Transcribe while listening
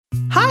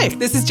Hi,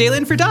 this is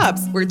Jalen for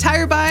Dobbs, where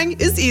tire buying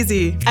is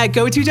easy. At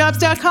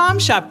GoToDobbs.com,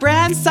 shop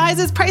brands,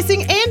 sizes,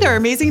 pricing, and our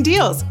amazing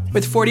deals.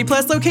 With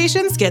 40-plus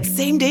locations, get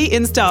same-day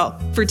install.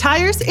 For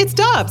tires, it's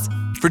Dobbs.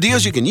 For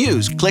deals you can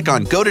use, click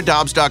on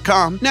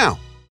GoToDobbs.com now.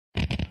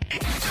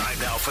 Time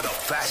now for the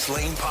Fast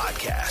Lane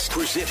Podcast,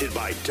 presented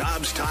by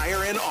Dobbs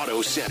Tire and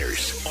Auto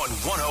Centers on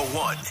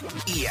 101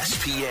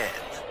 ESPN.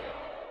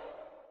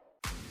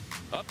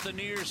 Up the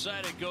near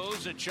side it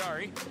goes.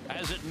 Achari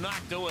has it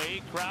knocked away.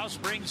 Krause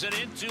brings it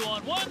in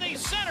 2-on-1. They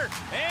center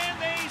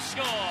and they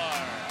score.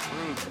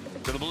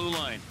 Berube to the blue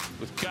line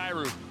with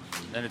Kyrou.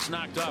 And it's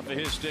knocked off of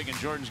his stick, and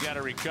Jordan's got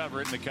to recover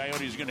it. And the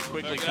Coyotes are going to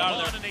quickly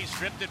come on, and they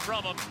stripped it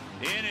from him.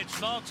 In it's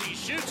Schmaltz. He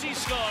shoots. He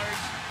scores.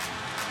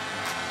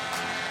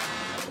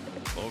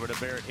 Over to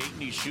Barrett Hayton.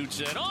 He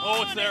shoots it.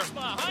 Oh, it's there. It's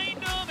behind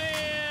him.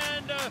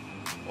 And,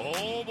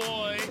 oh,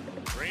 boy.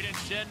 Braden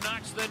Shed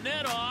knocks the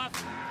net off.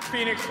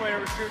 Phoenix player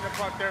was shooting the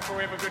puck there, so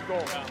we have a good goal.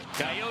 Yeah.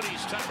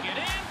 Coyotes tuck it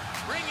in,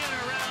 bring it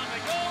around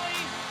the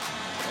goalie,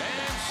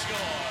 and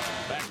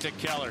score. Back to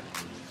Keller.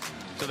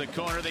 To the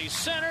corner, they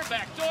center,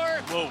 back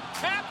door. Whoa.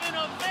 Happen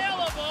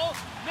available.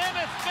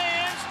 Nemeth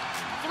fans.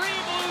 3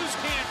 Blues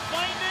can't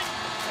find it,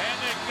 and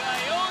the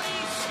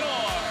Coyotes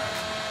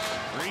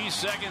score. 3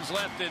 seconds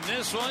left in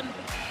this one.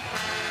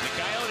 The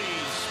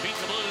Coyotes beat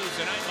the Blues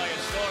tonight by a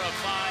score of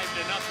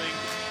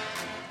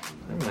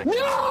 5-0.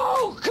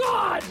 No,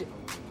 God!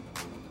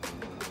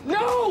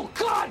 No,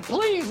 God,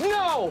 please,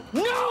 no!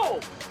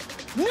 No!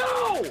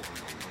 No!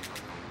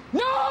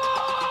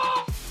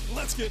 No!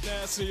 Let's get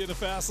nasty in the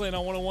Fast Lane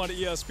on 101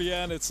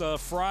 ESPN. It's a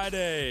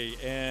Friday,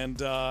 and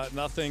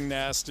nothing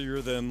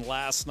nastier than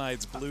last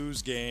night's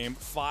Blues game.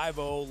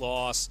 5-0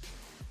 loss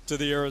to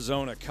the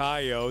Arizona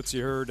Coyotes.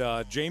 You heard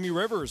Jamie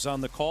Rivers on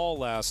the call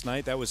last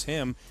night. That was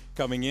him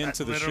coming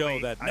into the show.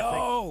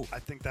 I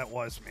think that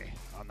was me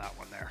on that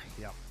one there.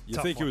 Yep. You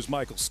think it was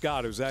Michael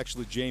Scott. It was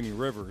actually Jamie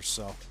Rivers,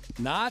 so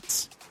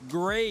not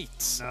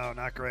great. No,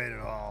 not great at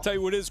all. Tell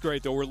you what is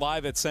great, though. We're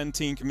live at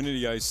Centene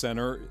Community Ice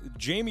Center.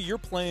 Jamie, you're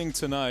playing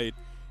tonight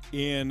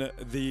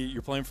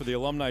you're playing for the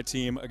alumni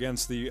team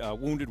against the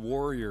Wounded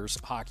Warriors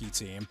hockey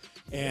team,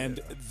 and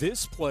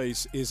this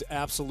place is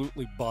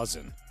absolutely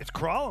buzzing. It's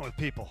crawling with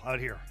people out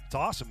here. It's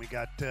awesome. We've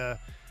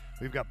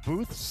got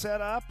booths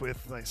set up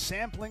with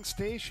sampling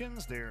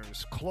stations.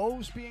 There's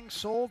clothes being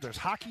sold. There's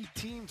hockey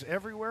teams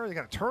everywhere. They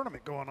got a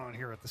tournament going on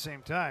here at the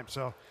same time.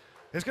 So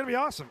it's going to be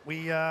awesome.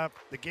 The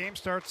game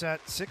starts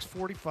at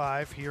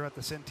 6:45 here at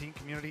the Centene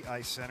Community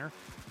Ice Center.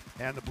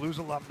 And the Blues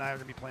Alumni are going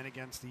to be playing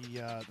against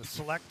the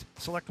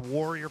select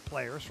Warrior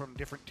players from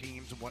different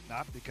teams and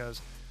whatnot,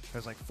 because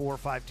there's like 4 or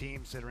 5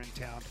 teams that are in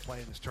town to play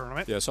in this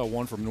tournament. Yeah, I saw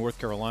one from North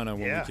Carolina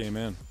when we came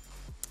in.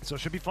 So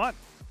it should be fun.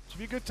 Should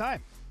be a good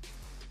time.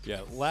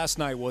 Yeah, last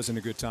night wasn't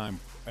a good time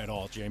at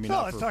all, Jamie.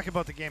 No, let's talk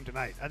about the game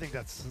tonight. I think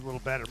that's a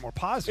little better, more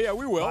positive. Yeah,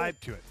 we will. Vibe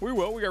to it. We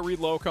will. We got Reed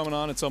Lowe coming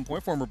on at some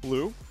point, former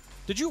Blue.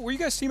 Were you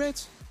guys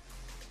teammates?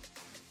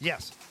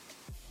 Yes.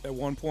 At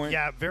one point?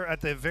 Yeah,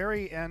 at the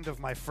very end of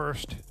my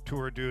first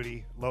tour of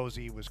duty,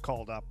 Losey was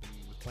called up and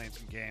was playing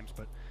some games,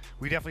 but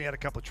we definitely had a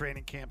couple of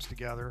training camps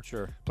together.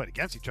 Sure. Played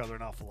against each other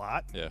an awful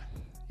lot. Yeah.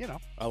 You know.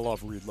 I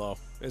love Reed Lowe.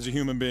 As a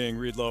human being,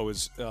 Reed Lowe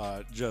is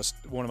just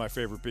one of my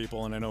favorite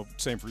people, and I know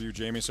same for you,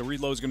 Jamie. So Reed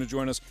Lowe is going to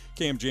join us.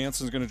 Cam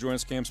Jansen's going to join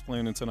us. Cam's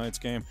playing in tonight's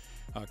game.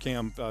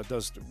 Cam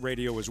does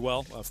radio as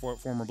well,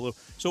 former Blue.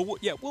 So,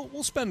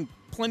 we'll spend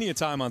plenty of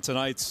time on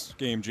tonight's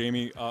game,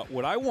 Jamie.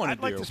 What I want to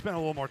do... I'd like to spend a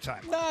little more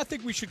time. No, I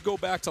think we should go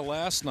back to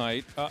last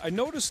night. I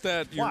noticed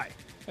that... Why?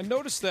 I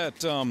noticed that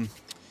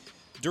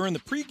during the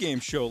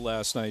pregame show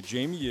last night,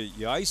 Jamie,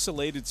 you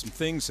isolated some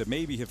things that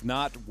maybe have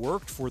not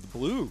worked for the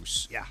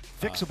Blues. Yeah,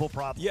 fixable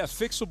problems. Yeah,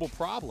 fixable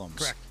problems.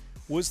 Correct.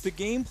 Was the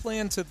game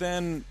plan to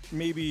then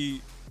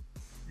maybe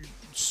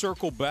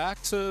circle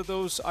back to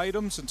those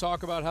items and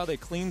talk about how they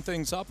clean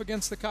things up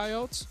against the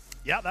Coyotes?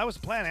 Yeah, that was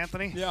the plan,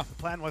 Anthony. Yeah.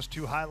 The plan was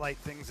to highlight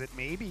things that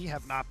maybe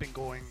have not been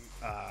going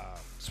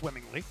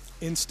swimmingly.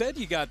 Instead,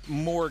 you got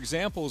more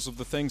examples of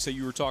the things that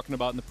you were talking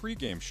about in the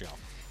pregame show.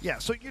 Yeah,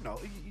 so, you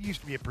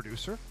used to be a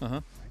producer. Uh-huh.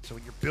 Right? So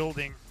when you're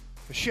building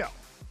a show,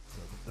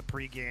 so the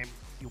pregame,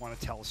 you want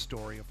to tell a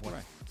story of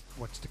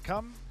what's to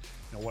come,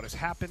 what has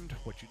happened,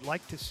 what you'd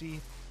like to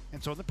see.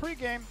 And so in the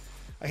pregame,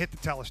 I hit the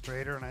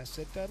telestrator and I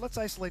said, let's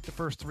isolate the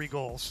first 3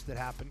 goals that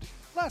happened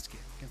last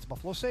game against the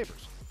Buffalo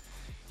Sabres.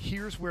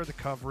 Here's where the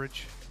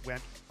coverage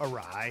went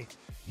awry.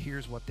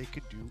 Here's what they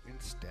could do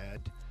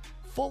instead.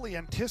 Fully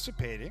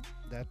anticipating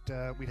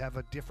that we'd have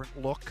a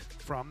different look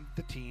from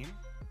the team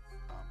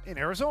in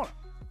Arizona.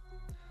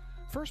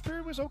 First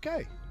period was okay.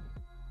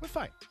 It was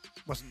fine.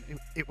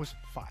 It was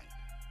fine.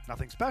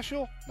 Nothing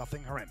special,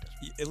 nothing horrendous.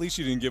 At least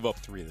you didn't give up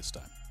 3 this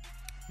time.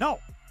 No.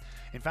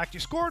 In fact, you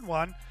scored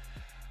one,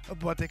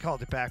 but they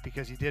called it back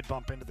because he did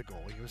bump into the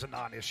goalie. It was a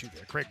non-issue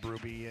there. Craig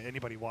Berube,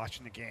 anybody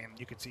watching the game,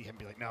 you could see him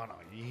be like, no,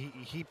 he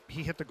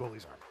hit the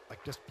goalie's arm.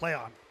 Like, just play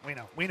on.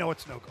 We know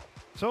it's no goal.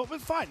 So it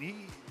was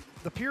fine.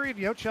 The period,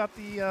 you outshot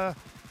the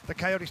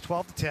Coyotes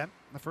 12-10 in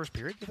the first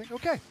period. You think,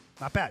 okay,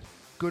 not bad.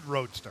 Good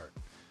road start.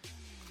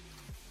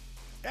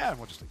 Yeah, and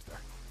we'll just leave there.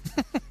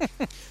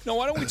 No,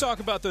 why don't we talk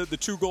about the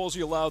 2 goals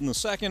you allowed in the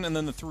second and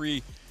then the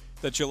 3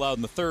 that you allowed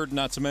in the third,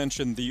 not to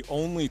mention the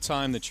only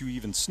time that you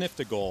even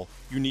sniffed a goal,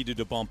 you needed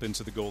to bump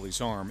into the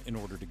goalie's arm in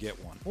order to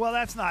get one. Well,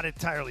 that's not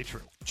entirely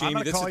true. Jamie, I'm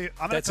going to call you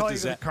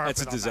the carpet.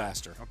 That's a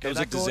disaster. Okay, that was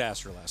a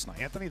disaster last night.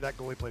 Anthony, that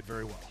goalie played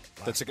very well.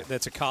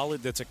 That's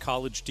a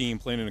college team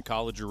playing in a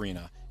college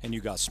arena, and you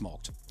got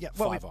smoked. Yeah,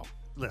 well, 5-0.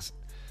 Listen,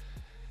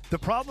 the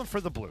problem for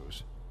the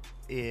Blues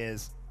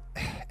is,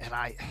 and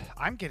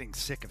I'm getting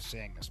sick of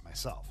saying this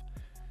myself,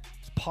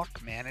 it's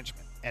puck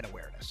management and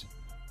awareness.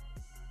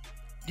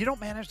 You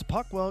don't manage the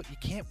puck well, you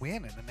can't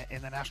win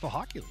in the National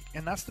Hockey League.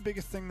 And that's the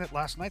biggest thing that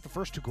last night, the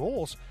first 2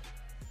 goals,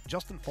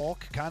 Justin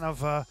Falk kind of,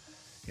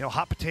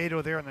 hot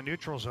potato there in the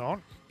neutral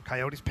zone.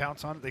 Coyotes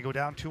pounce on it. They go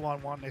down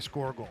 2-on-1. They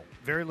score a goal.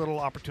 Very little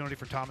opportunity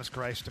for Thomas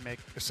Greiss to make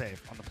a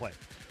save on the play.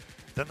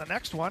 Then the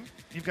next one,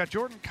 you've got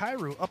Jordan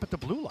Kyrou up at the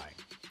blue line,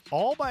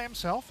 all by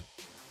himself,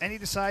 and he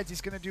decides he's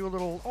going to do a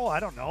little,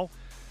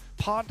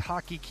 pond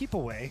hockey keep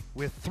away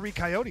with 3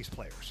 Coyotes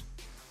players.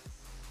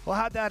 Well,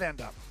 how'd that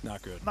end up?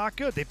 Not good. Not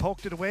good. They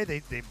poked it away.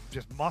 They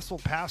just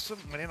muscled past them,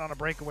 went in on a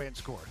breakaway and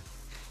scored.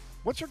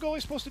 What's your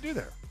goalie supposed to do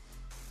there?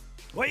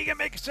 Well, you can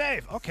make a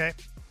save. Okay,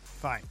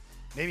 fine.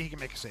 Maybe he can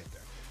make a save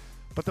there.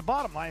 But the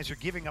bottom line is you're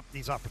giving up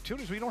these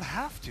opportunities where you don't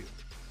have to.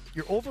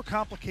 You're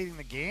overcomplicating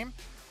the game.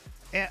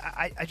 And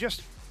I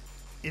just,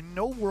 in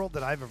no world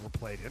that I've ever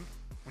played in,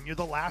 when you're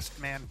the last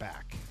man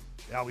back,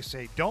 they always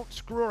say, don't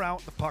screw around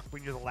with the puck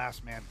when you're the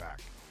last man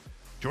back.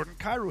 Jordan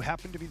Kyrou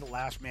happened to be the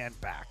last man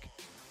back,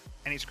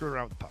 and he screwed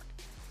around with the puck.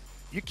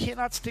 You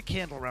cannot stick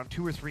handle around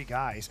 2 or 3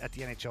 guys at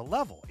the NHL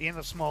level. In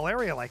a small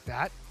area like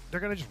that, they're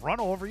going to just run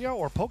over you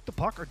or poke the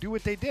puck or do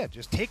what they did.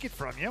 Just take it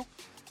from you,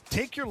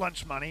 take your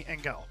lunch money,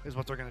 and go is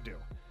what they're going to do.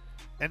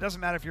 And it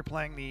doesn't matter if you're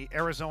playing the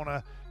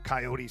Arizona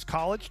Coyotes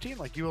college team,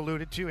 like you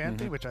alluded to,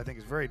 Anthony, which I think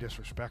is very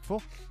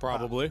disrespectful.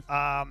 Probably.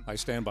 I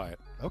stand by it.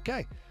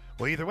 Okay.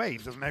 Well, either way,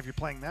 it doesn't matter if you're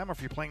playing them or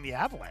if you're playing the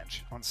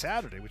Avalanche on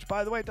Saturday, which,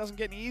 by the way, it doesn't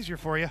get any easier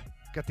for you.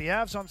 Got the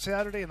Avs on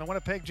Saturday and the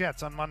Winnipeg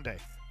Jets on Monday.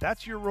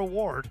 That's your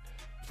reward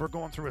for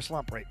going through a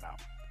slump right now.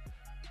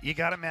 You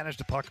got to manage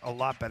the puck a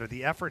lot better.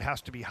 The effort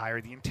has to be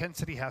higher. The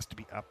intensity has to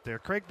be up there.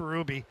 Craig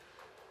Berube,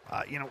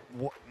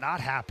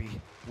 not happy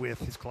with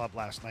his club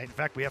last night. In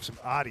fact, we have some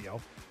audio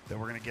that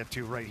we're going to get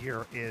to right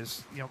here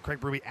is, Craig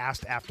Berube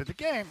asked after the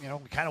game,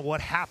 kind of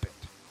what happened.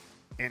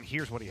 And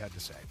here's what he had to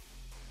say.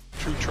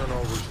 2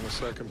 turnovers in the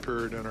second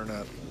period in our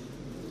net.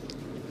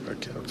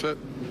 Okay, that's it.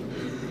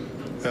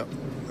 Yeah.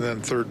 And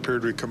then third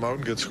period we come out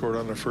and get scored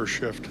on the first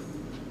shift.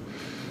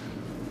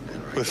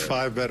 With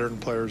 5 veteran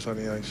players on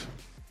the ice.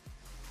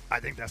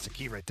 I think that's the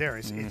key right there.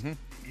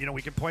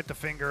 We can point the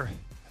finger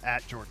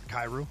at Jordan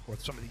Kyrou or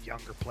some of the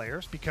younger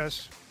players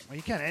because,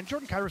 you can. And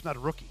Jordan Kyrou's not a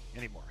rookie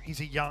anymore. He's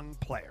a young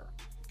player.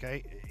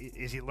 Okay,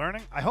 is he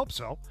learning? I hope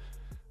so,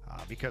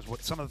 because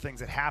some of the things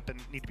that happen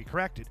need to be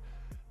corrected.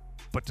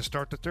 But to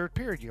start the third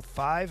period, you have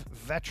 5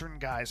 veteran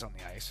guys on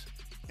the ice.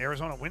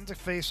 Arizona wins a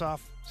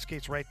face-off,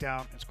 skates right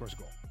down, and scores a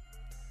goal.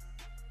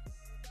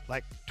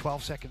 Like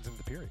 12 seconds into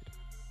the period.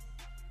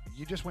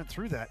 You just went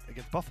through that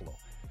against Buffalo.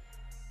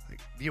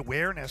 The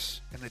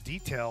awareness and the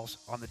details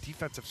on the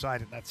defensive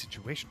side in that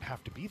situation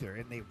have to be there,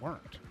 and they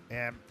weren't.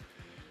 And,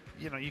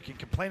 you can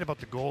complain about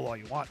the goal all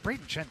you want.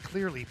 Braden Chen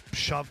clearly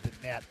shoved the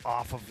net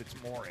off of its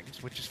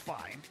moorings, which is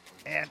fine.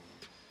 And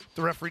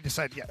the referee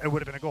decided, it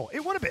would have been a goal.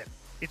 It would have been.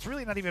 It's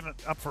really not even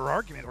up for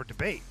argument or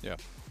debate. Yeah.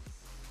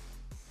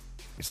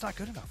 It's not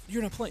good enough.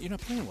 You're not playing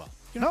well.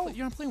 You're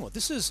not playing well.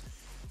 This is,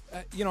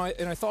 I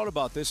thought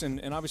about this,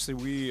 and obviously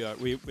we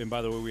and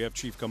by the way, we have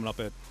Chief coming up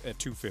at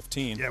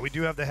 2:15. Yeah, we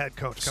do have the head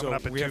coach coming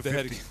up at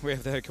 2:15. We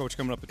have the head coach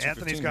coming up at 2:15.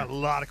 Anthony's got a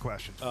lot of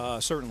questions.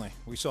 Certainly.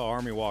 We saw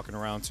Army walking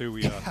around, too.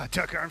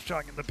 Tuck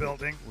Armstrong in the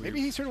building. Maybe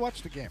he's here to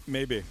watch the game.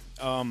 Maybe.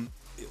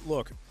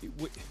 Look,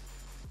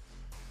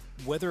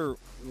 whether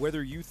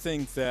you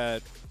think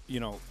that,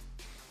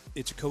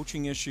 it's a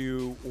coaching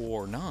issue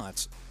or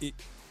not,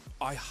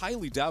 I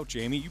highly doubt,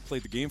 Jamie, you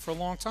played the game for a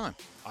long time.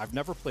 I've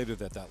never played it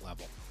at that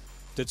level.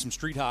 Did some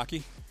street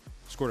hockey,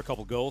 scored a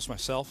couple goals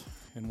myself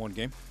in one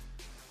game.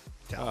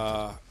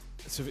 I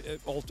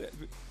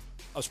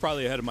was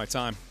probably ahead of my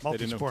time.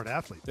 Multi-sport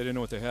athlete. They didn't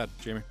know what they had,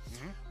 Jamie.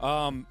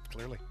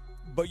 Clearly.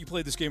 But you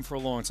played this game for a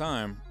long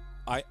time.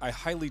 I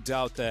highly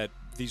doubt that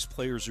these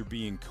players are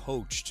being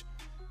coached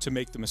to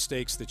make the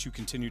mistakes that you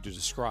continue to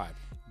describe.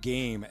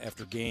 Game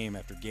after game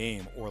after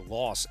game, or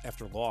loss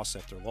after loss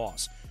after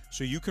loss.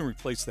 So you can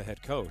replace the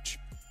head coach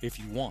if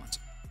you want.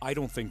 I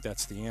don't think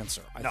that's the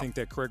answer. I think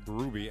that Craig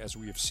Berube, as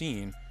we have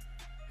seen,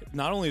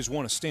 not only has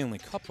won a Stanley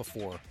Cup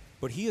before,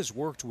 but he has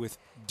worked with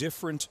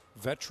different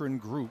veteran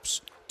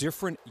groups,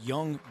 different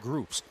young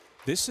groups.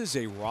 This is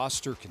a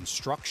roster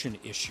construction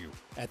issue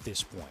at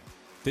this point.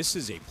 This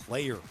is a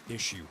player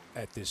issue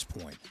at this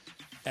point.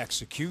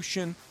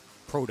 Execution,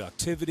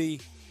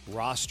 productivity,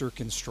 roster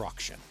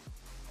construction.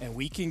 And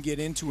we can get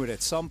into it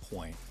at some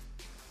point,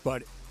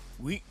 but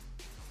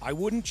I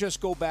wouldn't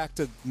just go back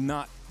to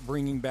not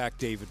bringing back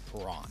David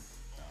Perron.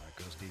 It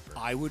goes deeper.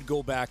 I would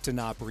go back to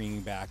not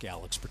bringing back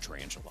Alex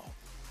Pietrangelo.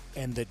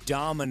 and the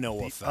domino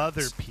effect. The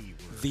other P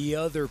word. The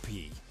other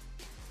P.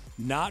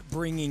 Not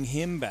bringing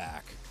him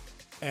back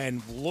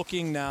and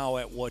looking now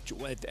at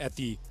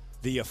the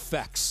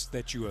effects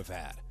that you have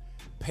had.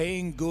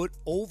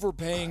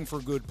 Overpaying for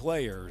good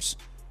players,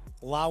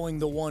 allowing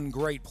the one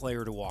great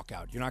player to walk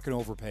out. You're not going to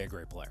overpay a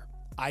great player.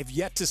 I've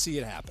yet to see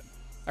it happen.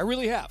 I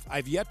really have.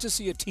 I've yet to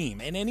see a team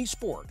in any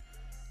sport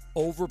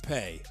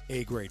overpay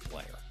a great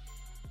player.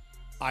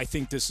 I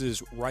think this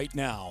is right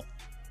now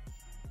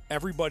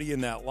everybody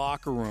in that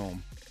locker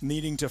room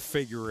needing to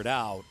figure it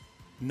out,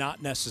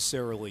 not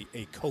necessarily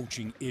a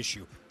coaching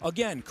issue.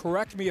 Again,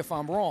 correct me if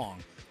I'm wrong.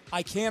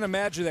 I can't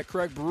imagine that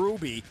Craig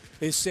Berube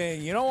is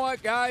saying, you know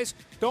what, guys,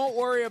 don't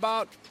worry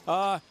about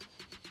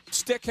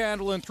stick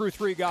handling through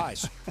 3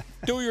 guys.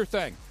 Do your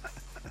thing.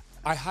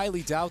 I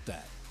highly doubt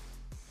that.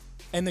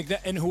 And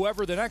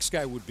whoever the next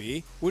guy would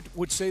be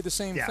would say the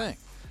same thing.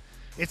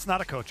 It's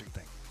not a coaching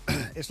thing.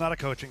 It's not a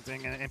coaching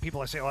thing. And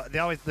people say, well,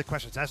 the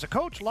question is, has a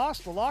coach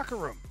lost the locker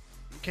room?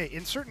 Okay,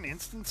 in certain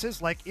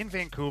instances, like in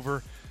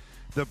Vancouver,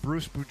 the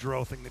Bruce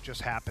Boudreau thing that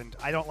just happened,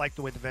 I don't like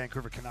the way the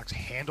Vancouver Canucks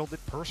handled it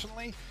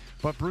personally,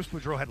 but Bruce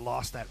Boudreau had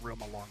lost that room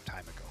a long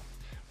time ago.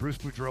 Bruce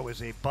Boudreau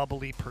is a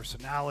bubbly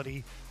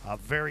personality, a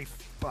very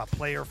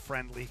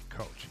player-friendly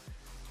coach.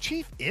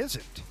 Chief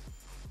isn't.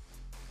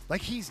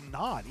 Like, he's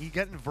not. He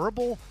got in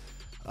verbal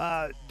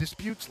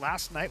disputes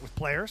last night with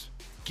players,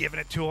 giving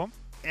it to him,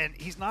 and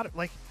he's not,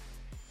 like,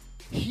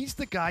 he's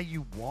the guy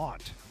you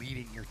want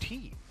leading your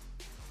team.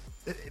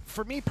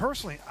 For me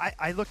personally,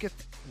 I look at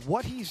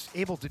what he's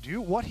able to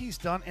do, what he's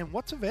done, and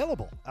what's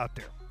available out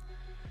there.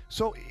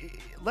 So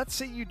let's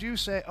say you do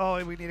say,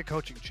 oh, we need a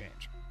coaching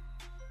change.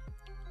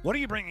 What are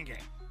you bringing in?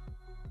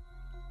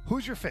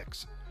 Who's your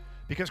fix?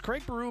 Because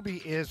Craig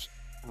Berube is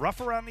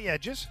rough around the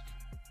edges,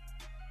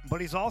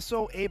 but he's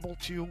also able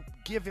to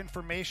give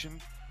information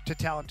to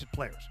talented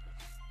players.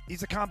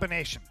 He's a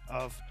combination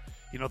of,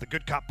 the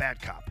good cop, bad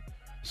cop.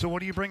 So what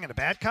do you bring in, a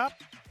bad cop?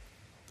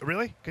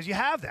 Really? Because you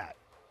have that.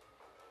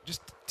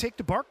 Just take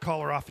the bark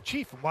collar off the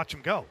Chief and watch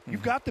him go.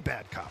 You've got the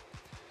bad cop.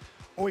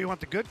 Or you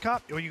want the good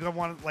cop? Or you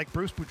want, like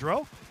Bruce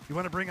Boudreau? You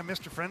want to bring a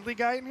Mr. Friendly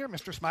guy in here,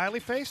 Mr. Smiley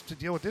Face, to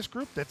deal with this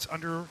group that's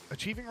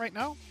underachieving right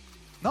now?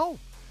 No.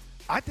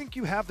 I think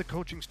you have the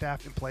coaching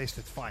staff in place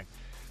that's fine.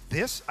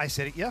 This, I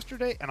said it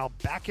yesterday, and I'll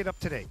back it up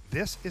today.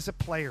 This is a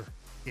player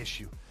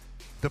issue.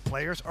 The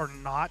players are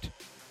not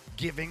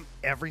giving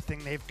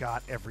everything they've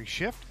got every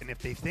shift, and if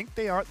they think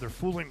they are, they're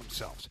fooling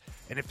themselves.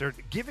 And if they're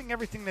giving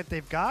everything that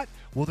they've got,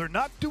 well, they're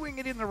not doing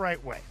it in the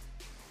right way.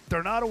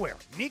 They're not aware.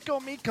 Nico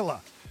Mikkola,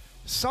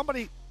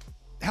 somebody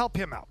help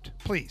him out,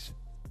 please.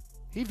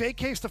 He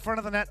vacates the front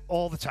of the net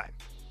all the time.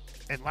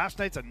 And last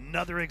night's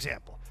another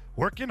example.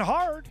 Working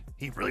hard.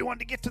 He really wanted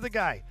to get to the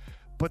guy,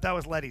 but that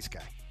was Letty's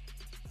guy.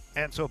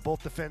 And so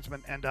both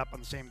defensemen end up on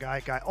the same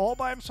guy all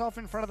by himself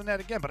in front of the net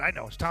again. But I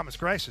know it's Thomas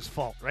Grice's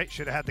fault, right?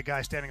 Should have had the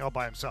guy standing all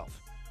by himself.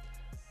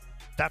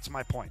 That's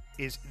my point,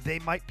 is they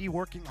might be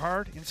working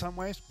hard in some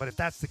ways, but if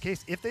that's the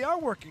case, if they are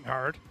working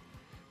hard,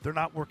 they're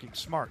not working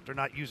smart. They're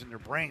not using their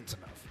brains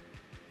enough.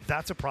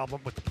 That's a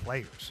problem with the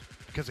players,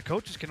 because the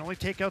coaches can only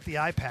take out the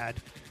iPad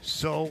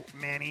so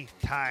many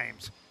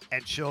times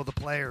and show the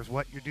players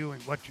what you're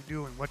doing.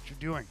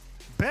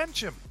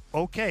 Bench him.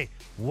 Okay,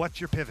 what's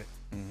your pivot?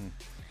 Mm-hmm.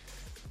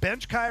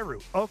 Bench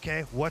Kyrou.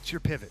 Okay, what's your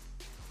pivot?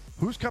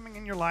 Who's coming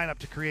in your lineup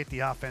to create the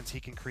offense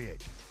he can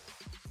create?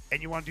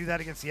 And you want to do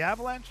that against the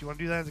Avalanche? You want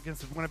to do that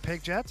against the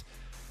Winnipeg Jets?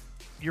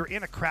 You're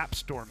in a crap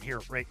storm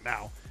here right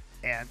now.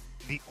 And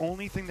the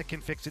only thing that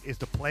can fix it is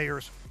the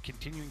players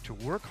continuing to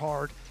work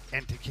hard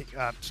and to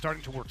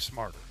starting to work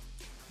smarter.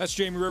 That's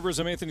Jamie Rivers.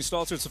 I'm Anthony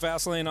Stalter. It's the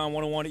Fast Lane on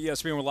 101 at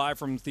ESPN. We're live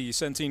from the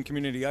Centene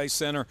Community Ice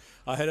Center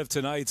ahead of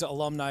tonight's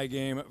alumni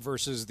game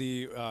versus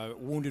the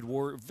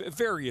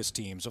various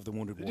teams of the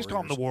Wounded Warriors. Just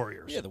call them the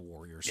Warriors. Yeah, the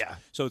Warriors. Yeah.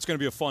 So it's going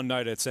to be a fun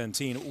night at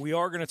Centene. We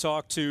are going to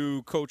talk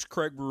to Coach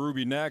Craig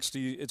Berube next.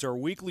 It's our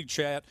weekly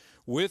chat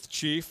with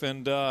Chief.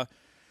 And,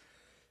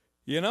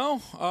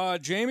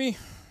 Jamie,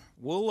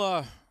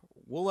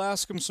 we'll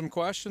ask him some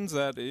questions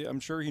that I'm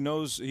sure he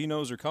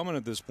knows are coming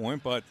at this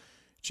point, but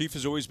Chief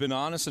has always been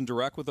honest and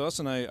direct with us,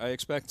 and I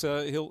expect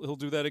he'll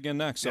do that again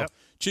next. So, yep.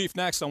 Chief,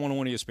 next on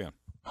 101 ESPN.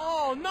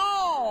 Oh,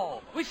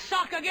 no! We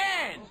suck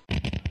again!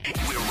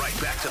 We're right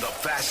back to the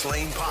Fast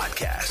Lane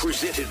Podcast,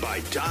 presented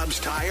by Dobbs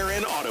Tire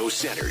and Auto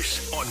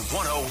Centers on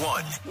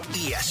 101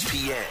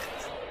 ESPN.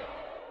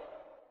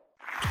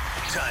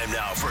 Time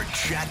now for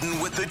Chatting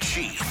with the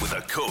Chief with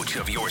a coach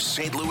of your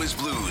St. Louis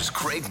Blues,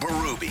 Craig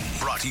Berube.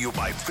 Brought to you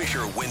by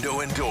Fisher Window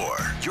and Door,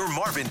 your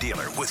Marvin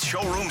dealer with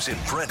showrooms in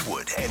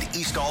Brentwood and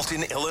East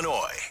Alton,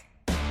 Illinois.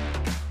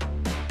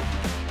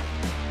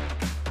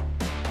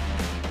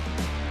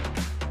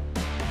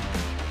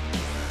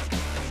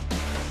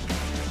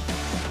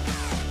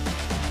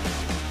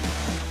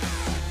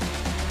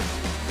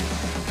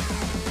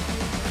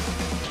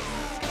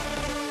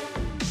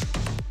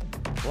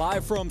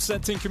 Live from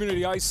Centene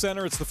Community Ice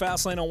Center, it's the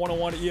Fast Lane on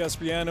 101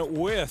 ESPN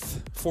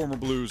with former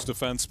Blues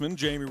defenseman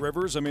Jamie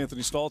Rivers. I'm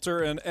Anthony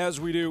Stalter, and as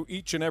we do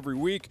each and every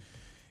week,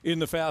 In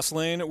the fast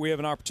lane, we have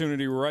an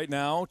opportunity right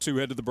now to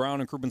head to the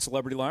Brown and Krugman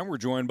Celebrity Line. We're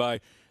joined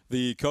by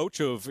the coach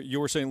of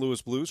your St.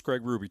 Louis Blues,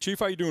 Craig Berube. Chief,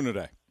 how you doing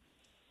today?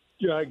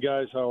 Yeah,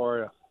 guys, how are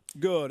you?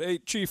 Good. Hey,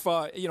 Chief,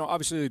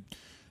 obviously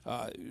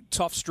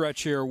tough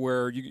stretch here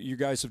where you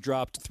guys have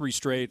dropped 3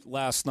 straight.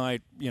 Last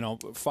night,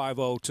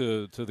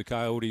 5-0 to the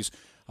Coyotes.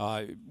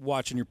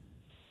 Watching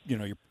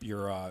your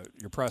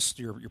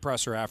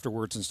presser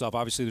afterwards and stuff.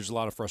 Obviously, there's a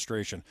lot of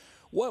frustration.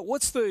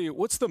 What's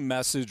the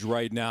message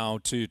right now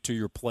to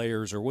your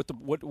players, or what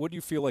do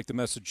you feel like the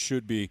message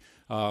should be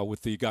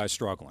with the guys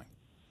struggling?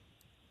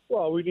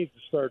 Well, we need to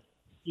start.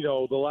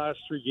 The last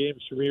 3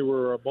 games for me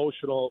were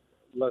emotional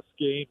less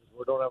games.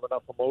 We don't have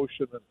enough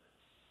emotion, and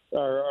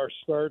our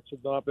starts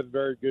have not been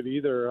very good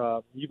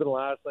either. Even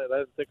last night, I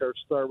didn't think our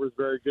start was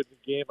very good in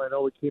the game. I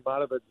know we came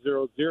out of it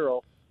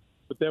 0-0,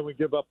 but then we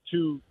give up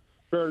 2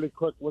 fairly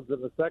quick ones in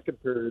the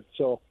second period.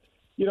 So,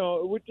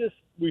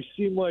 we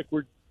seem like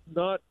we're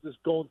not just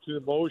going through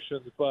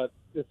emotions, but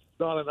it's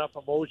not enough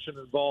emotion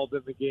involved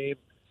in the game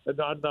and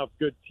not enough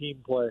good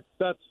team play.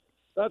 That's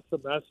the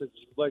message.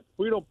 Like, if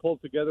we don't pull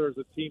together as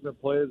a team and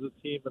play as a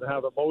team and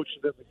have emotion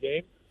in the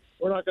game,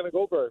 we're not going to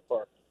go very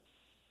far.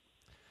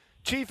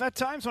 Chief, at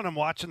times when I'm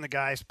watching the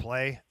guys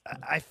play,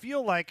 I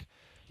feel like,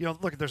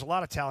 look, there's a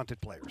lot of talented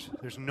players.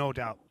 There's no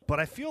doubt. But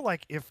I feel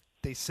like if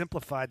they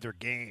simplified their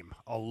game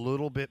a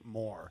little bit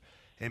more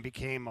and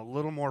became a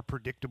little more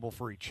predictable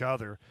for each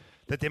other,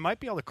 that they might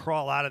be able to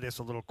crawl out of this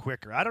a little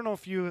quicker. I don't know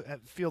if you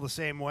feel the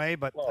same way,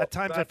 but at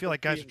times I feel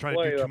like guys are trying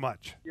to do too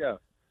much. Yeah.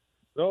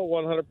 No,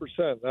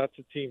 100%. That's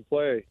a team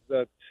play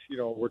that,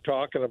 we're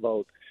talking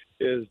about,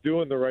 is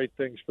doing the right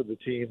things for the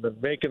team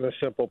and making the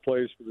simple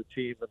plays for the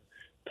team and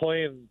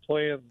playing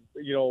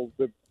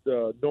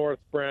the North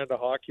brand of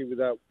hockey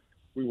that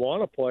we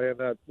want to play, and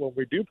that when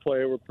we do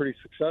play, we're pretty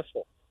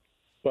successful.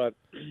 But,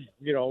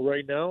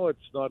 right now it's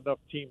not enough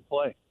team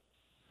play.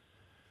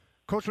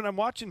 Coach, when I'm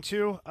watching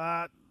too,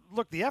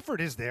 look, the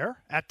effort is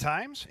there at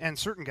times, and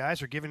certain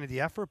guys are giving it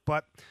the effort,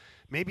 but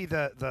maybe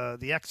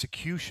the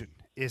execution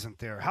isn't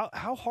there.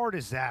 How hard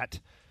is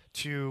that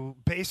to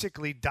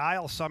basically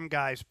dial some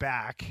guys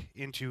back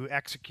into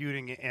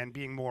executing and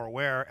being more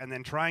aware, and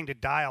then trying to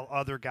dial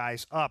other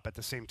guys up at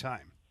the same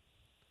time?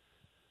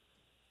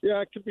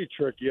 Yeah, it can be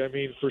tricky. I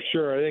mean, for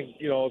sure. I think,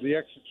 the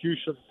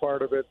execution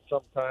part of it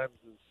sometimes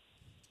is,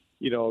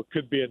 it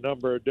could be a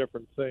number of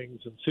different things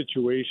and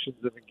situations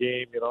in the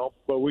game,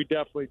 but we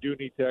definitely do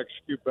need to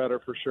execute better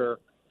for sure.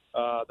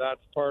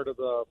 That's part of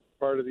the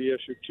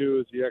issue too,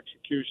 is the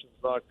execution's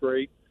not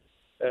great.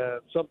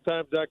 And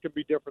sometimes that could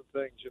be different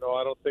things.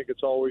 I don't think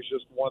it's always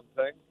just one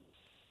thing.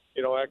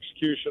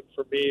 Execution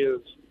for me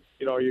is,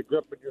 you're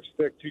gripping your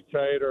stick too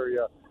tight, or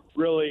you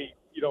really,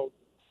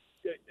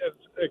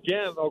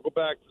 again, I'll go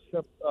back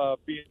to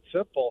being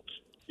simple.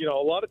 A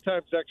lot of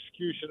times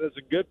execution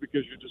isn't good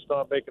because you're just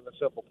not making a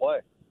simple play.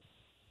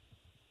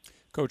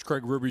 Coach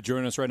Craig Berube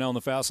joining us right now on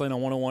the Fast Lane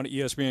on 101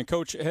 ESPN.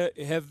 Coach,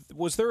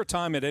 was there a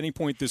time at any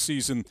point this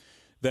season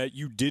that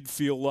you did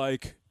feel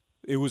like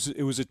it was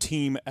a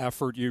team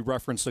effort? You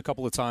referenced a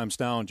couple of times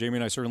now, and Jamie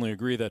and I certainly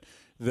agree that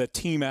the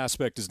team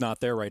aspect is not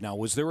there right now.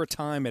 Was there a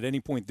time at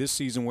any point this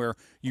season where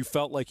you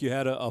felt like you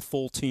had a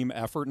full team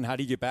effort, and how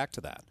do you get back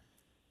to that?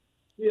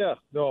 Yeah,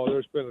 no,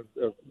 there's been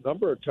a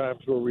number of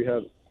times where we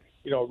had,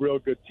 real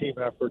good team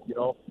effort,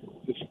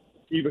 just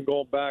even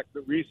going back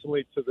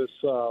recently to this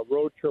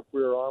road trip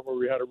we were on where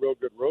we had a real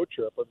good road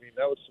trip. I mean,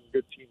 that was some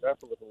good team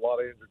effort with a lot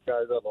of injured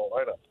guys on the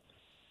lineup.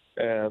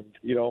 And,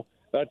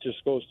 that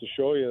just goes to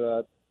show you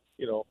that,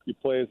 you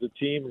play as a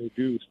team and you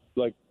do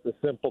like the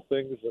simple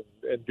things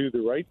and do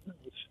the right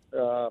things.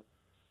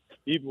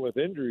 Even with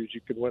injuries,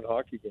 you can win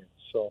hockey games.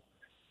 So,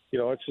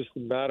 it's just a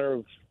matter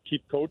of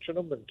keep coaching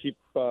them and keep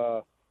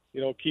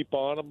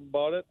on them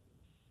about it.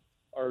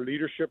 Our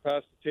leadership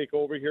has to take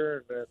over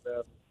here and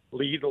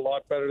lead a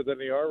lot better than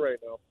they are right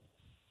now.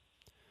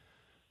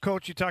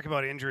 Coach, you talk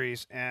about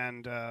injuries,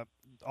 and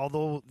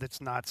although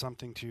that's not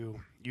something to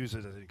use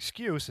as an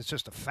excuse, it's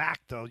just a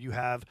fact, though. You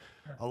have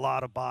a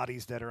lot of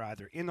bodies that are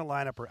either in the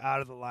lineup or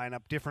out of the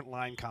lineup, different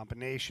line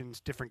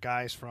combinations, different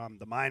guys from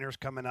the minors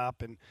coming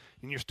up, and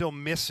you're still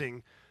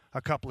missing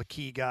a couple of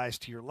key guys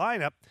to your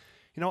lineup.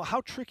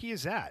 How tricky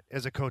is that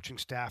as a coaching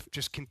staff,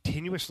 just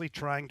continuously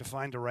trying to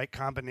find the right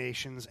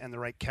combinations and the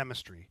right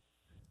chemistry?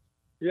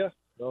 Yeah,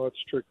 no, it's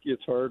tricky.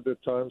 It's hard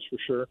at times for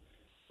sure.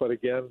 But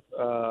again,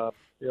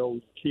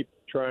 keep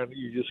trying.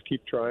 You just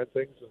keep trying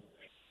things, and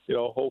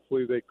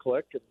hopefully they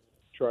click and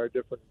try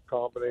different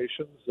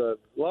combinations. A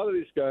lot of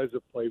these guys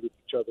have played with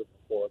each other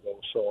before, though,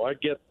 so I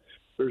get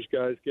there's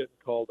guys getting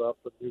called up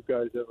and new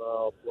guys in and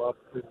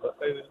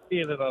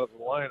out of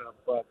the lineup.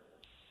 But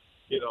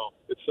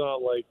it's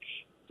not like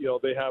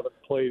they haven't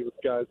played with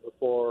guys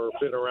before or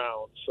been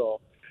around.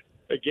 So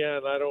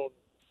again,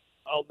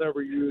 I'll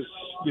never use,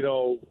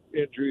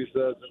 injuries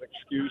as an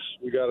excuse.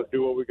 We got to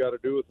do what we got to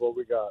do with what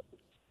we got.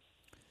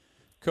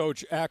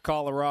 Coach, at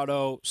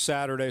Colorado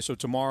Saturday, so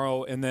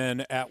tomorrow, and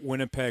then at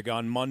Winnipeg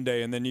on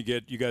Monday, and then you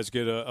guys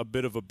get a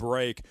bit of a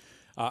break.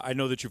 I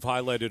know that you've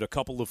highlighted a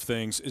couple of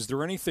things. Is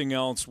there anything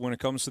else when it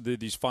comes to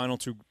these final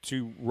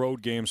two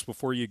road games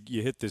before you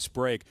hit this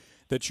break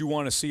that you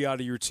want to see out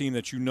of your team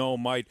that you know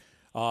might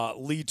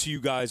lead to you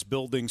guys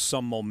building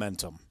some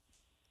momentum?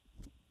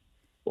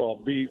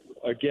 Well,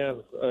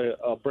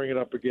 I'll bring it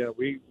up again.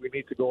 We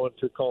need to go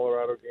into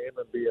Colorado game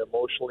and be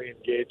emotionally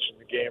engaged in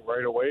the game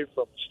right away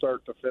from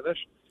start to finish,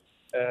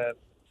 and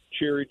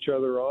cheer each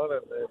other on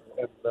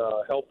and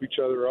help each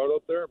other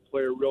out there and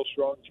play a real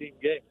strong team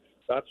game.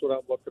 That's what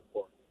I'm looking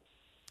for.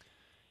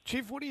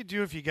 Chief, what do you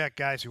do if you got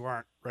guys who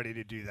aren't ready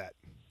to do that?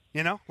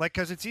 You know, like,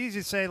 because it's easy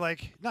to say,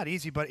 like, not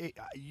easy, but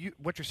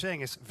what you're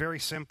saying is very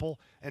simple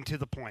and to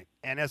the point.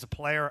 And as a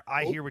player,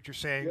 I hear what you're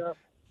saying,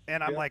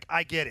 and I'm like,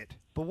 I get it.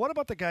 But what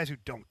about the guys who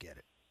don't get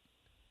it?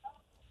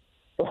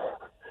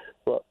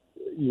 Well,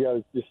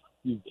 you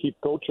keep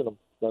coaching them.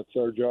 That's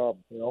our job.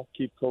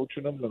 Keep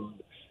coaching them, and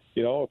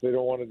if they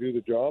don't want to do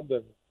the job,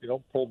 then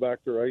pull back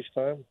their ice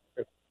time.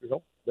 If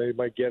they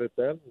might get it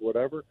then,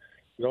 whatever.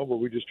 But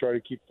we just try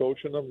to keep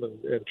coaching them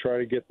and try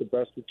to get the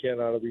best we can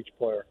out of each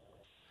player.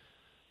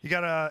 You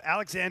got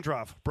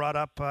Alexandrov brought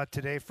up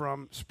today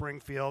from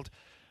Springfield.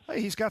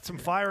 He's got some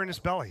fire in his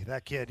belly,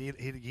 that kid.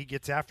 He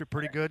gets after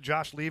pretty good.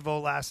 Josh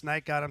Levo last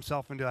night got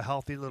himself into a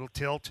healthy little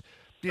tilt.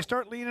 Do you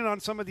start leaning on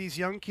some of these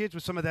young kids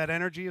with some of that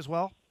energy as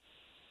well?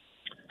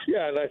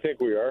 Yeah, and I think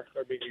we are.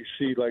 I mean, you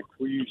see, like,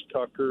 we use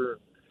Tucker.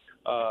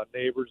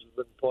 Neighbors has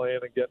been playing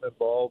and getting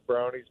involved.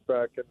 Brownie's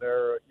back in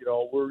there.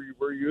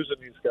 We're using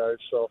these guys.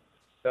 So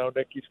now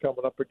Nicky's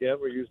coming up again.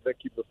 We used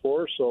Nicky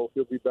before, so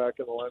he'll be back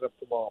in the lineup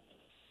tomorrow.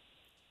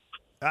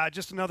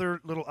 Just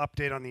another little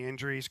update on the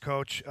injuries,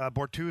 Coach.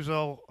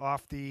 Bortuzzo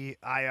off the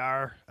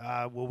IR.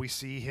 Will we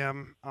see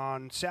him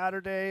on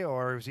Saturday,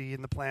 or is he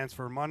in the plans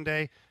for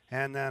Monday?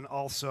 And then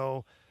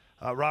also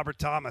Robert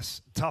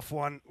Thomas, tough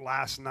one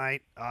last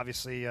night.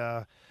 Obviously,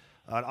 an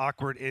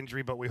awkward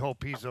injury, but we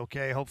hope he's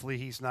okay. Hopefully,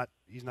 he's not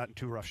in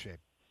too rough shape.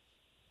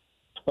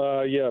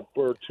 Yeah,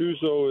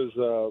 Bortuzzo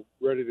is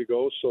ready to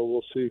go, so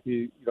we'll see if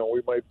he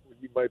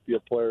might be a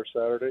player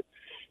Saturday.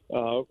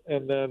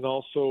 And then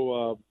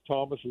also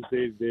Thomas is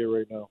day-to-day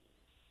right now.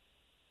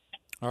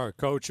 All right,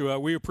 Coach,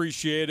 we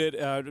appreciate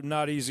it.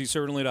 Not easy,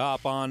 certainly, to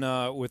hop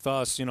on with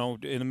us, in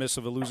the midst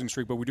of a losing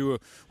streak, but we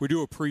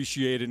do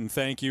appreciate it, and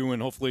thank you,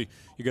 and hopefully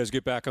you guys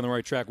get back on the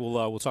right track.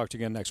 We'll talk to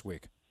you again next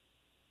week.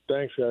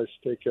 Thanks, guys.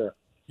 Take care.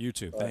 You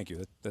too. Thank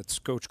you. That's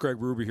Coach Craig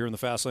Berube here in the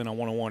Fast Lane on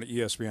 101 at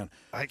ESPN.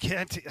 I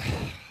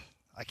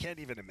can't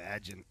even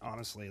imagine,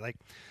 honestly. Like,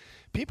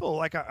 people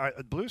like our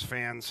Blues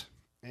fans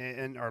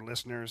and our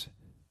listeners,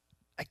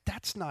 like,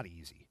 that's not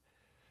easy.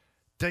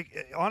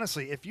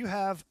 Honestly, if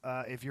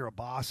you're a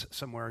boss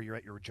somewhere, you're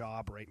at your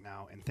job right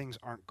now, and things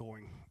aren't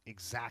going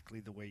exactly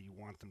the way you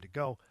want them to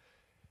go,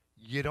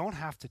 you don't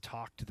have to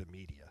talk to the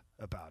media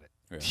about it.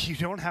 Yeah. You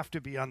don't have to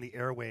be on the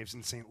airwaves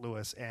in St.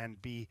 Louis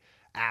and be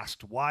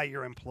asked why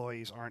your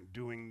employees aren't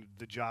doing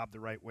the job the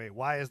right way.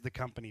 Why is the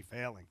company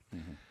failing?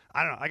 Mm-hmm.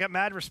 I don't know. I got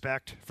mad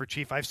respect for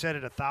Chief. I've said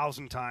it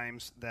 1,000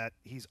 times that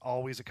he's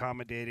always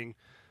accommodating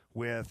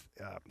with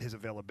his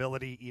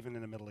availability, even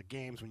in the middle of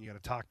games when you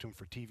got to talk to him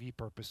for TV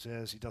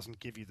purposes. He doesn't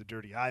give you the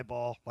dirty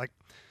eyeball. Like,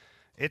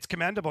 it's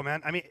commendable,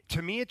 man. I mean,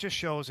 to me, it just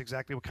shows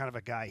exactly what kind of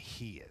a guy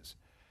he is.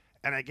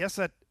 And I guess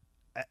that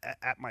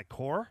at my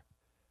core,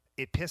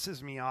 it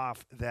pisses me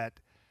off that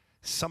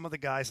some of the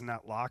guys in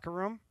that locker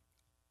room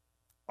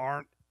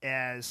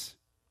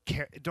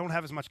don't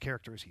have as much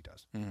character as he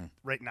does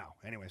right now,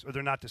 anyways, or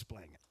they're not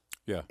displaying it.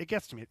 Yeah, it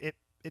gets to me.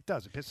 It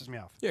does. It pisses me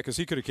off. Yeah, because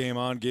he could have came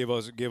on, gave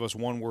us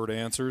one-word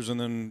answers, and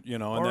then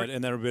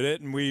and that would be it,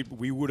 and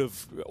we would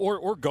have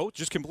or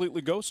just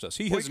completely ghost us.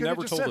 He has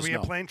never told us we no.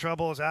 have plane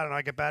trouble. I don't know.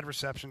 I get bad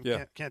reception.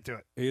 Yeah. Can't do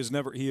it. He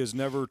has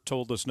never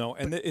told us no,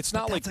 and it's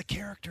not like that's a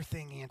character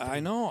thing, Anthony. I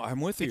know.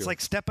 I'm with you. It's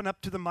like stepping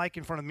up to the mic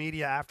in front of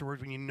media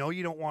afterwards when you know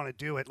you don't want to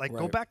do it. Like,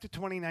 Go back to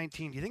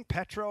 2019. Do you think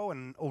Petro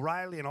and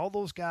O'Reilly and all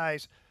those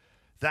guys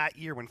that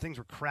year when things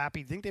were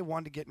crappy, do you think they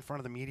wanted to get in front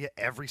of the media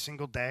every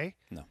single day?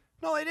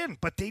 No, they didn't.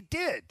 But they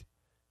did.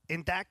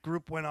 And that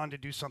group went on to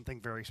do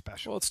something very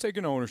special. Well, it's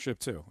taking ownership,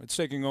 too. It's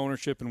taking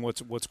ownership in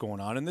what's going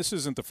on. And this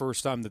isn't the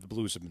first time that the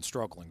Blues have been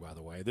struggling, by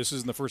the way. This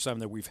isn't the first time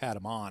that we've had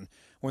them on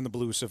when the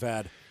Blues have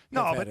had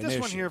but this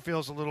one here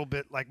feels a little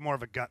bit like more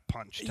of a gut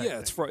punch type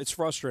thing. It's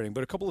frustrating.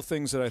 But a couple of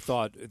things that I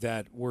thought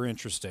that were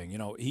interesting.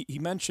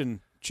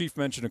 Chief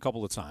mentioned a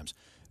couple of times,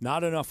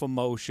 not enough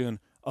emotion,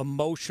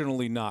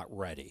 emotionally not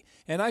ready.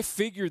 And I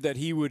figured that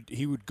he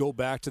would go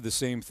back to the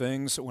same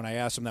things when I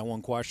asked him that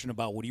one question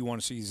about what do you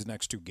want to see these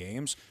next two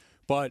games.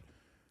 But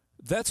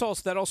that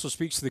also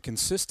speaks to the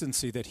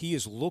consistency that he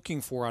is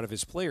looking for out of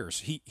his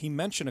players. He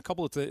mentioned a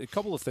couple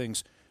of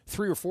things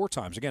 3 or 4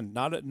 times. Again,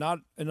 not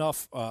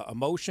enough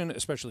emotion,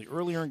 especially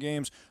earlier in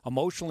games,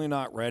 emotionally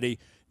not ready,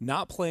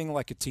 not playing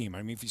like a team.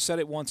 I mean, if he said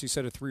it once, he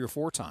said it 3 or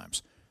 4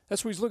 times.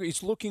 That's what he's looking.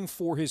 He's looking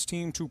for his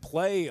team to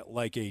play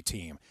like a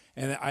team,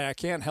 and I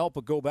can't help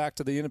but go back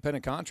to the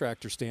independent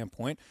contractor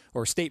standpoint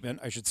or statement,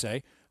 I should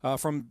say,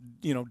 from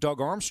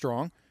Doug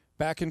Armstrong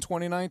back in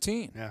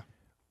 2019. Yeah.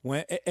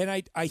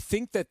 I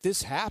think that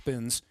this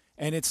happens,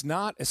 And it's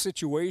not a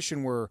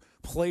situation where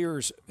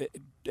players,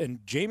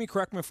 and Jamie,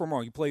 correct me if I'm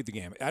wrong, you played the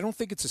game. I don't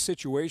think it's a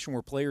situation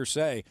where players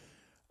say,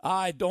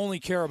 I only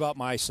care about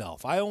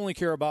myself. I only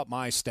care about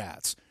my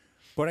stats.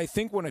 But I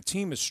think when a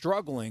team is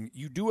struggling,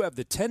 you do have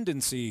the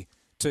tendency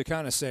to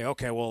kind of say,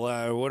 okay, well,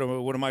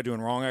 what am I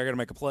doing wrong? I got to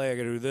make a play. I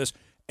got to do this.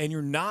 And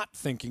you're not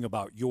thinking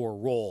about your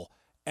role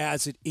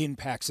as it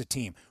impacts a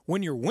team.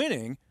 When you're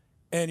winning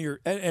and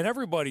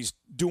everybody's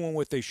doing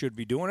what they should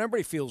be doing,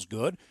 everybody feels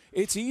good,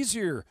 it's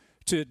easier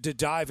to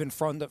dive in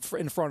front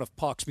of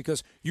pucks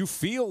because you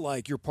feel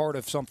like you're part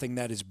of something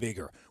that is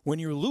bigger. When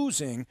you're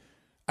losing,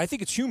 I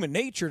think it's human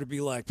nature to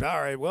be like,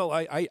 all right, well,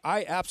 I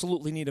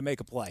absolutely need to make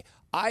a play.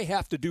 I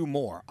have to do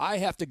more. I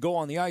have to go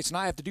on the ice, and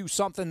I have to do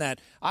something that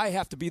I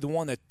have to be the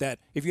one that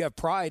if you have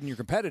pride and you're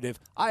competitive,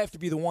 I have to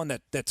be the one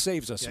that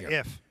saves us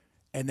here.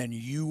 And then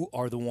you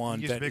are the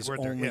one that is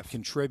only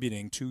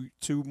contributing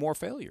to more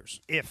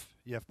failures. If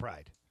you have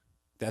pride.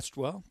 That's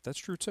true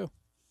too.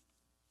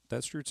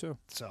 That's true too.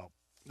 So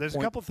there's a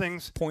couple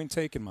things. Point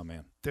taken, my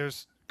man.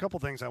 There's a couple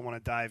things I want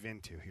to dive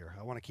into here.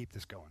 I want to keep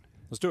this going.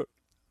 Let's do it.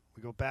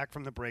 We go back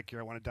from the break here.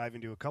 I want to dive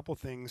into a couple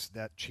things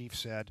that Chief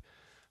said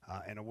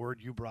and a word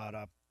you brought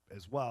up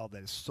as well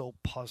that is so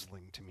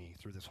puzzling to me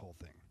through this whole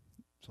thing.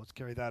 So let's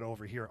carry that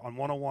over here on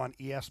 101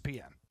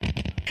 ESPN.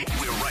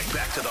 We're right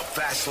back to the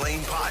Fast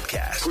Lane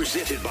Podcast,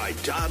 presented by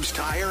Dobbs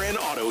Tire and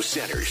Auto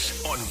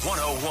Centers on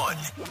 101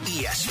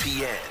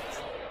 ESPN.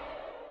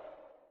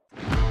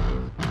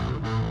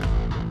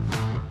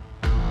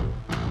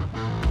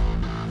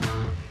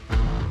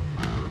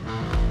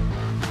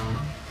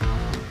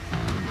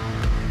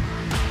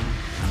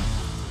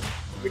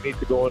 We need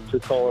to go into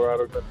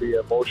Colorado and be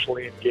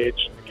emotionally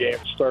engaged in the game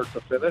start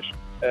to finish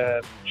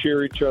and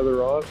cheer each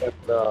other on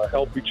and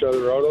help each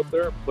other out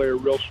there and play a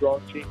real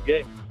strong team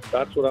game.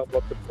 That's what I'm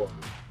looking for.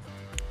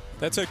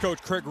 That's head coach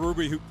Craig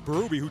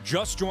Berube, who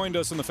just joined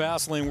us in the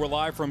Fast Lane. We're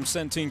live from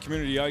Centene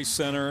Community Ice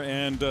Center.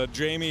 And,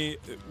 Jamie,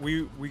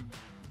 we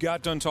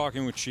got done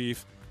talking with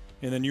Chief,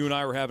 and then you and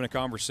I were having a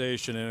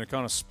conversation, and it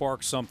kind of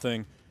sparked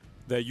something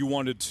that you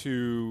wanted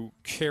to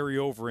carry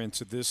over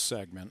into this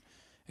segment.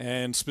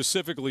 And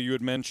specifically, you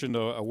had mentioned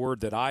a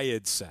word that I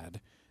had said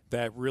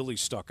that really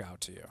stuck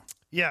out to you.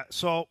 Yeah,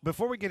 so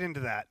before we get into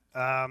that,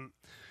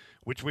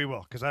 which we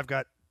will, because I've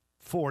got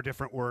 4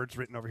 different words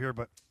written over here,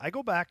 but I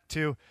go back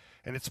to,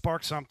 and it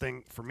sparked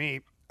something for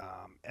me.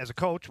 As a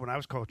coach, when I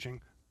was coaching,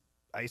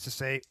 I used to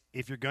say,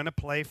 if you're going to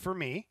play for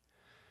me,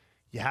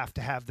 you have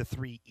to have the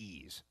 3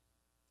 E's.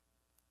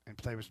 And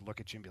players would look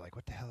at you and be like,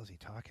 what the hell is he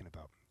talking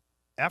about?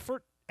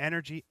 Effort,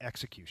 energy,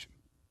 execution.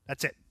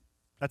 That's it.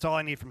 That's all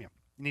I need from you.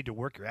 You need to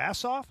work your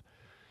ass off.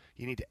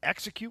 You need to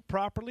execute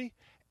properly,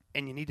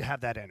 and you need to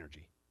have that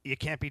energy. You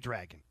can't be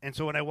dragging. And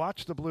so when I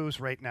watch the Blues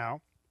right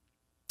now,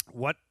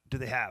 what do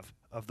they have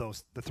of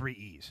those, the 3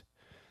 E's?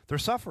 They're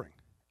suffering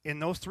in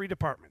those 3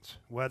 departments,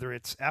 whether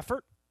it's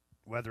effort,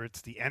 whether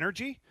it's the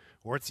energy,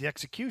 or it's the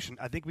execution.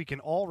 I think we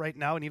can all right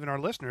now, and even our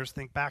listeners,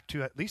 think back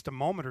to at least a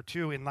moment or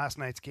two in last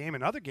night's game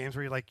and other games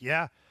where you're like,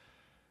 yeah,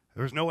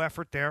 there was no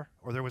effort there,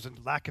 or there was a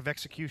lack of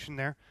execution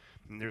there,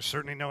 and there's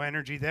certainly no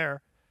energy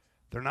there.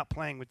 They're not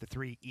playing with the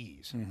 3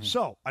 E's. Mm-hmm.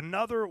 So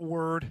another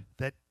word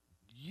that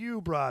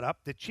you brought up,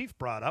 that Chief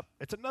brought up,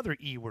 it's another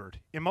E word,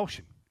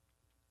 emotion.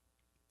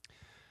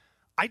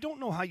 I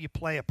don't know how you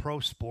play a pro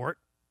sport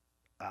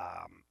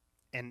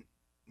and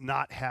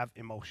not have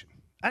emotion.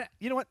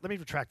 You know what? Let me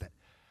retract that.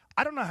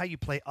 I don't know how you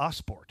play a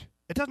sport.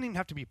 It doesn't even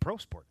have to be pro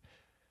sport.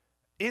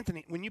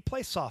 Anthony, when you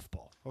play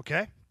softball,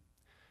 okay,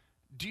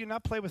 do you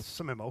not play with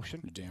some emotion?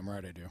 You're damn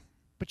right I do.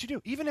 But you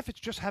do, even if it's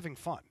just having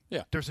fun.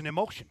 Yeah, there's an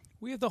emotion.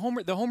 We had the home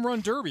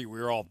run derby.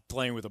 We were all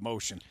playing with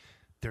emotion.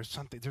 There's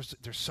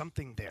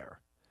something there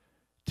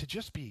to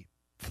just be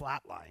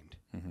flatlined.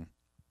 Mm-hmm.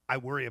 I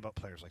worry about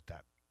players like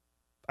that.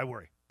 I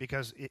worry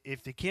because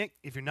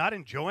if you're not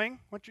enjoying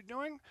what you're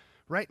doing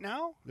right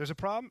now, there's a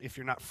problem. If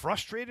you're not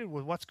frustrated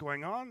with what's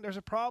going on, there's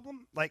a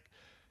problem. Like,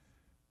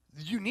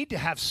 you need to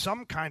have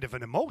some kind of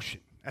an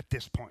emotion at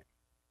this point.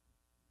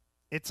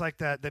 It's like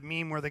that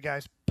meme where the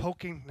guy's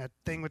poking that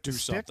thing with the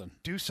stick.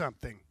 Do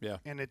something. Yeah.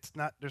 And it's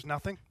not. There's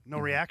nothing. No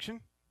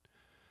reaction.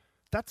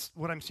 That's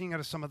what I'm seeing out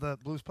of some of the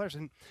Blues players.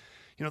 And,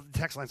 the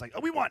text line's like, oh,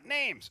 we want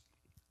names.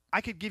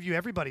 I could give you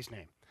everybody's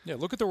name. Yeah,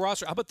 look at the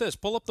roster. How about this?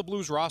 Pull up the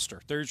Blues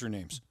roster. There's your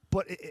names.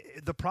 But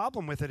the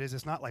problem with it is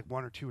it's not like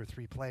 1 or 2 or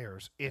 3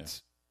 players.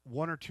 It's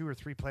 1 or 2 or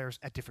 3 players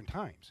at different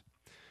times.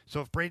 So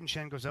if Braden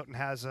Shen goes out and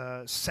has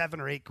 7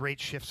 or 8 great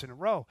shifts in a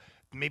row,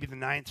 maybe the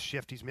 9th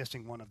shift he's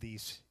missing one of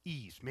these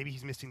E's. Maybe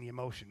he's missing the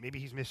emotion. Maybe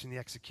he's missing the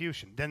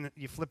execution. Then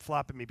you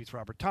flip-flop and maybe it's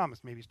Robert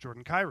Thomas. Maybe it's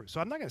Jordan Kyrou.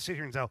 So I'm not going to sit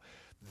here and say,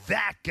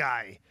 that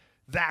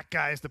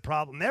guy is the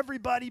problem.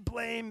 Everybody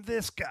blame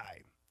this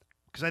guy.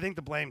 Because I think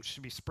the blame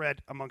should be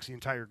spread amongst the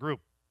entire group.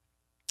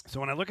 So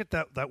when I look at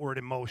that word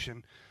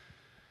emotion,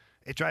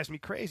 it drives me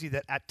crazy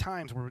that at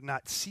times we're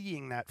not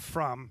seeing that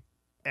from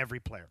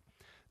every player.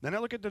 Then I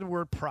look at the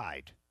word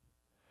pride.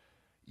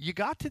 You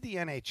got to the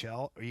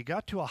NHL or you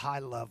got to a high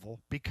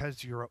level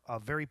because you're a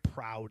very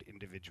proud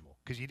individual.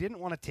 Because you didn't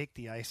want to take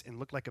the ice and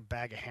look like a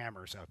bag of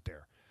hammers out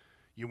there.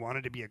 You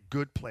wanted to be a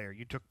good player.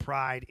 You took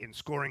pride in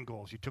scoring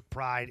goals. You took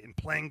pride in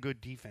playing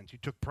good defense. You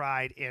took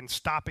pride in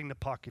stopping the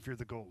puck if you're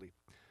the goalie.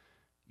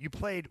 You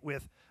played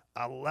with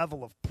a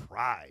level of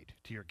pride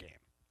to your game.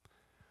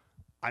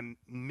 I'm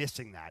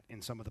missing that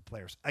in some of the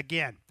players.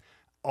 Again,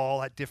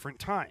 all at different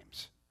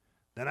times.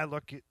 Then I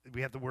look at,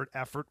 we have the word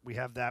effort. We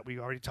have that. We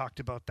already talked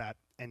about that.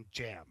 And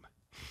jam.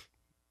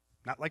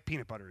 Not like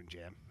peanut butter and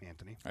jam,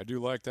 Anthony. I do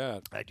like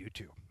that. I do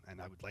too.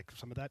 And I would like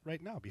some of that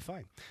right now. It'd be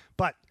fine.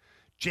 But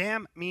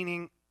jam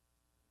meaning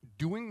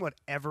doing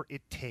whatever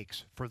it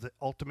takes for the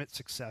ultimate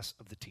success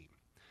of the team.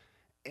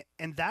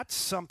 And that's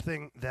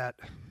something that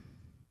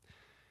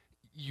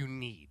you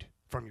need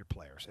from your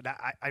players. And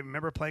I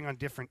remember playing on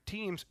different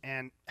teams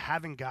and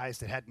having guys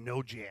that had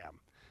no jam.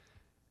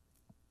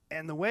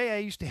 And the way I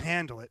used to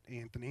handle it,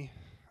 Anthony,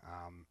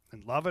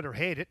 and love it or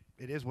hate it,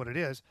 it is what it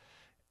is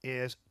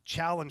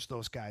challenge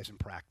those guys in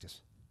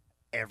practice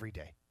every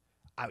day.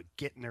 I would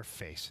get in their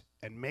face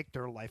and make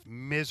their life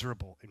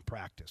miserable in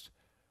practice.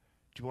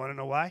 Do you want to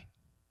know why?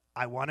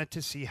 I wanted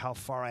to see how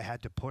far I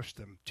had to push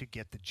them to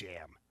get the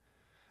jam.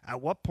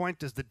 At what point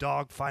does the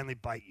dog finally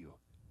bite you?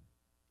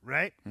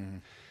 Right? Mm-hmm.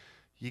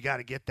 You got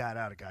to get that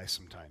out of guys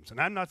sometimes. And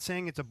I'm not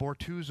saying it's a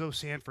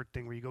Bortuzzo-Sanford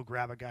thing where you go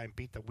grab a guy and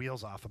beat the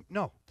wheels off him.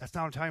 No, that's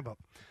not what I'm talking about.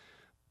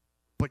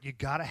 But you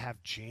got to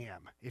have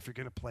jam if you're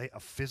going to play a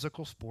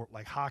physical sport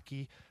like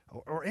hockey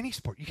or any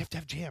sport. You have to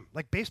have jam.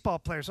 Like baseball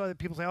players,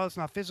 people say, oh, it's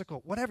not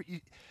physical. Whatever.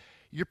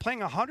 You're playing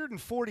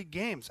 140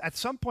 games. At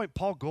some point,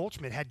 Paul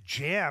Goldschmidt had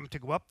jam to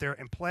go up there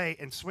and play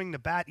and swing the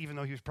bat, even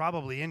though he was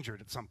probably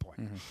injured at some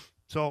point. Mm-hmm.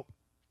 So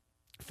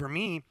for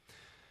me,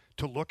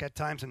 to look at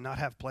times and not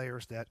have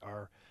players that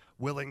are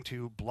willing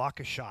to block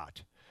a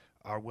shot,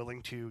 are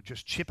willing to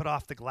just chip it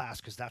off the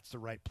glass because that's the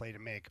right play to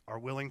make, are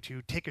willing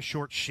to take a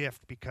short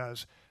shift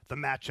because the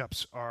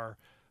matchups are,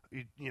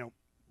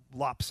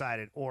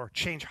 lopsided, or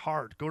change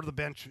hard, go to the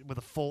bench with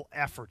a full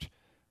effort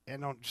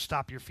and don't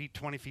stop your feet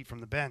 20 feet from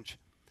the bench.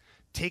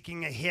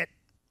 Taking a hit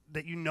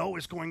that you know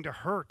is going to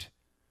hurt.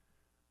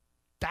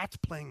 That's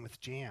playing with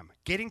jam.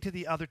 Getting to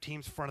the other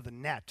team's front of the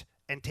net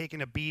and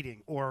taking a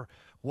beating or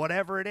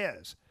whatever it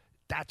is,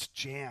 that's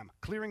jam.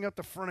 Clearing out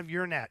the front of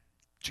your net,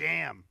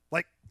 jam.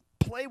 Like,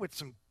 play with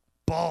some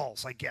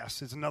balls, I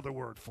guess, is another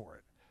word for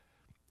it.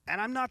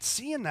 And I'm not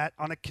seeing that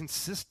on a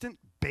consistent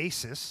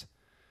basis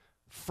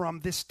from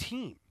this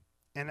team.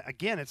 And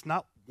again, it's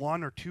not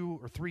one or two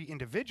or three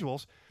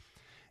individuals.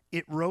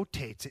 It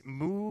rotates. It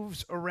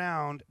moves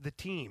around the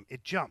team.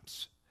 It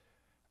jumps.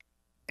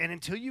 And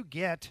until you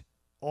get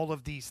all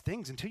of these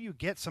things, until you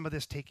get some of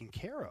this taken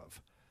care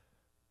of,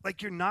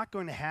 like, you're not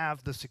going to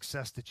have the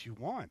success that you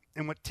want.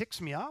 And what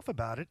ticks me off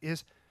about it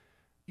is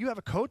you have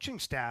a coaching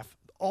staff.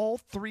 All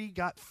three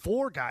got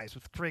four guys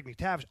with Craig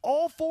McTavish.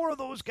 All four of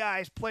those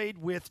guys played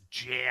with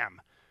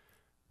jam.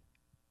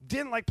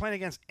 Didn't like playing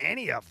against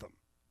any of them.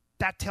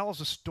 That tells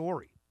a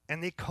story.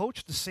 And they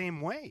coach the same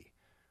way.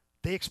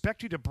 They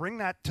expect you to bring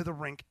that to the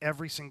rink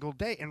every single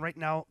day. And right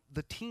now,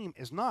 the team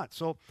is not.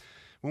 So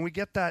when we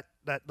get that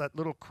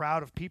little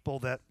crowd of people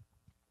that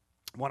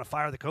want to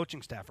fire the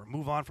coaching staff or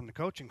move on from the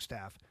coaching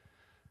staff,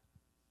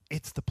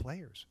 it's the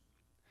players.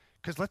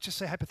 Because let's just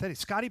say hypothetically,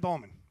 Scotty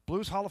Bowman,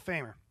 Blues Hall of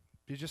Famer,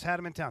 you just had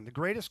him in town, the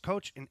greatest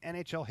coach in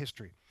NHL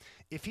history.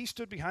 If he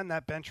stood behind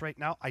that bench right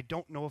now, I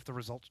don't know if the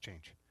results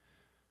change.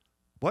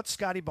 What's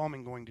Scotty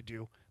Bowman going to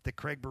do that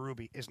Craig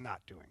Berube is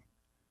not doing?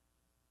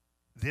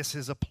 This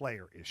is a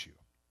player issue.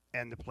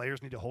 And the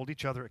players need to hold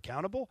each other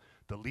accountable,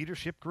 the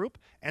leadership group,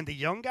 and the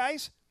young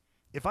guys.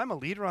 If I'm a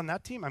leader on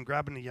that team, I'm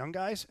grabbing the young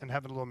guys and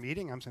having a little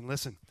meeting. I'm saying,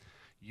 listen,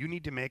 you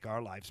need to make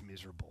our lives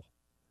miserable.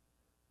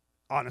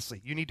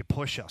 Honestly, you need to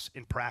push us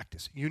in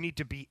practice. You need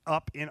to be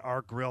up in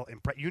our grill.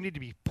 You need to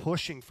be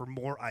pushing for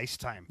more ice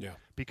time. Yeah.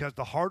 Because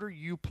the harder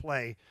you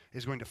play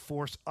is going to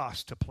force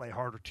us to play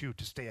harder too,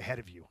 to stay ahead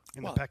of you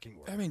in the pecking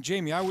order. I mean,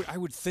 Jamie, I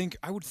would think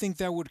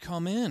that would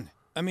come in.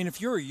 I mean,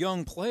 if you're a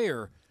young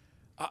player,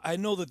 I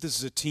know that this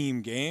is a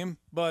team game,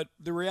 but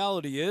the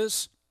reality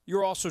is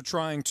you're also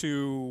trying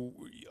to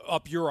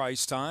up your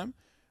ice time,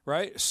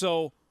 right?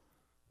 So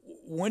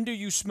when do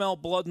you smell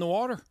blood in the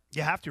water?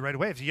 You have to right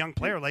away. If it's a young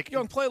player like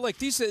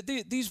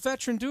these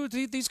veteran dudes,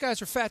 these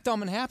guys are fat,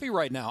 dumb, and happy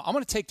right now. I'm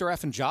going to take their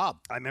effing job.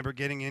 I remember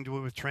getting into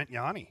it with Trent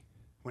Yanni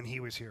when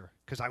he was here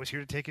because I was here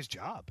to take his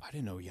job. I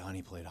didn't know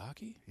Yanni played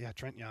hockey. Yeah,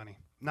 Trent Yanni.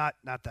 Not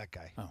that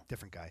guy. Oh.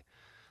 Different guy.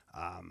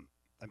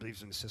 I believe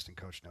he's an assistant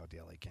coach now at the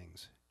LA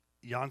Kings.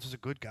 Jans was a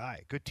good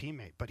guy, good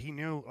teammate, but he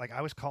knew, like,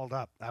 I was called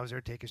up. I was there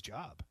to take his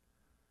job.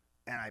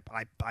 And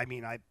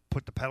I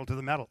put the pedal to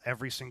the metal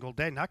every single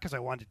day, not because I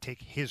wanted to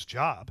take his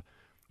job,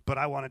 but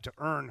I wanted to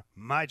earn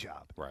my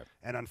job. Right.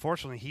 And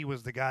unfortunately, he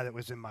was the guy that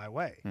was in my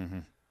way. Mm-hmm.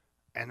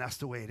 And that's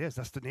the way it is.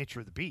 That's the nature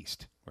of the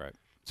beast. Right.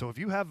 So if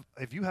you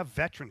have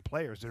veteran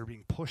players that are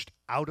being pushed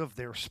out of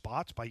their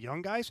spots by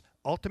young guys,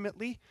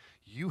 ultimately,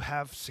 you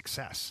have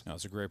success.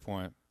 That's a great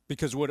point.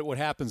 Because what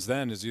happens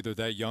then is either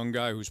that young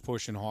guy who's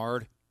pushing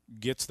hard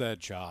gets that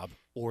job,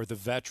 or the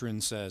veteran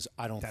says,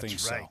 I don't think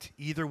so. That's right.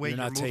 Either way,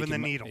 you're moving the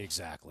needle.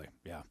 Exactly,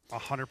 yeah.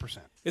 100%.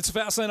 It's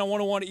Fastlane on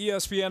 101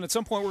 ESPN. At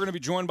some point, we're going to be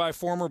joined by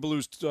former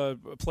Blues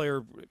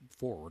player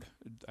forward.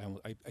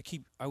 I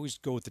always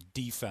go with the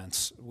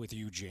defense with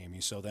you,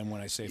 Jamie. So then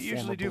when I say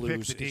former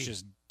Blues, it's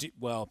just,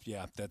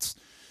 that's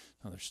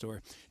another story.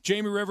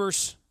 Jamie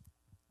Rivers.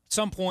 At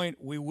some point,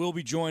 we will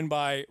be joined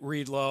by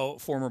Reed Lowe,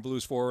 former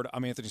Blues forward.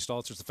 I'm Anthony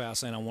Stalter. It's the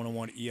Fastlane on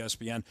 101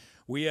 ESPN.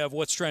 We have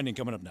What's Trending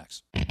coming up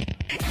next.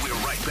 We're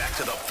right back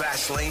to the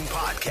Fast Lane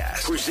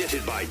Podcast,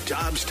 presented by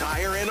Dobbs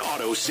Tire and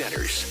Auto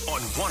Centers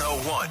on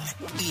 101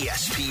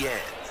 ESPN.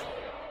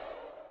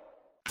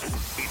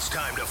 It's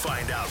time to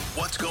find out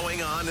what's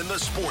going on in the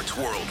sports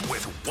world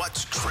with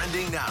What's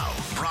Trending Now.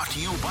 Brought to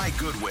you by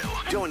Goodwill.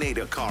 Donate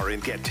a car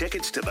and get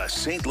tickets to the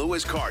St.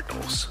 Louis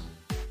Cardinals.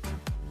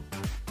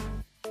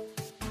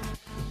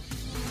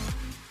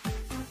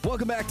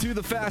 Welcome back to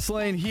the Fast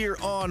Lane here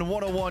on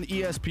 101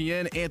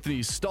 ESPN. Anthony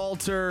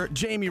Stalter,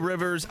 Jamie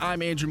Rivers,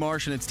 I'm Andrew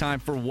Marsh, and it's time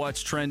for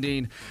What's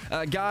Trending.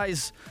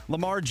 Guys,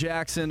 Lamar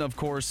Jackson, of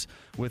course,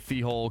 with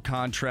the whole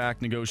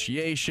contract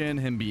negotiation,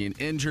 him being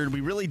injured,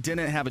 we really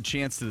didn't have a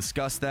chance to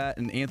discuss that.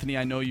 And Anthony,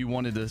 I know you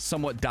wanted to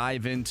somewhat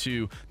dive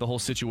into the whole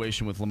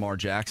situation with Lamar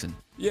Jackson.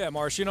 Yeah,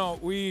 Marsh,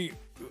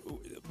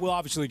 we'll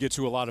obviously get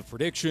to a lot of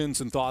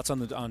predictions and thoughts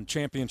on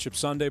Championship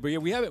Sunday, but yeah,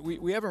 we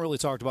haven't really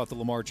talked about the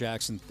Lamar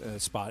Jackson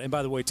spot. And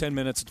by the way, 10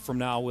 minutes from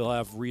now, we'll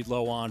have Reed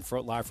Lowe on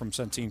live from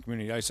Centene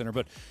Community Ice Center.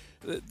 But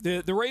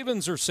the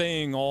Ravens are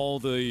saying all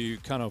the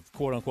kind of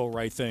quote-unquote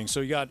right things.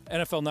 So you got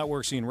NFL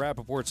Network, Ian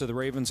Rappaport said the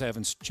Ravens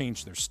haven't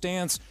changed their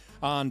stance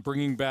on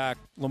bringing back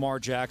Lamar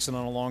Jackson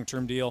on a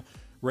long-term deal.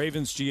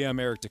 Ravens GM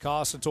Eric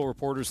DeCosta told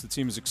reporters the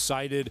team is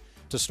excited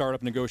to start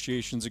up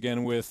negotiations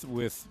again with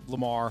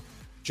Lamar.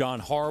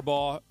 John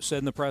Harbaugh said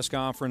in the press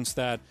conference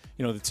that,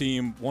 the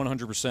team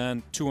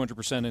 100%,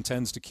 200%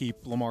 intends to keep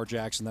Lamar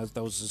Jackson.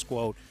 That was his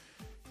quote.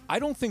 I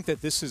don't think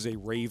that this is a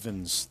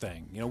Ravens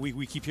thing.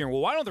 We keep hearing,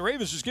 well, why don't the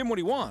Ravens just give him what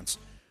he wants?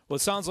 Well,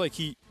 it sounds like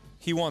he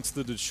wants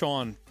the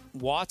Deshaun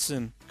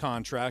Watson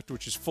contract,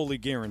 which is fully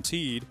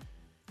guaranteed,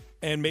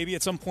 and maybe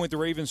at some point the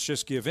Ravens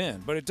just give in.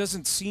 But it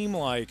doesn't seem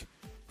like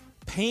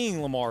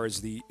paying Lamar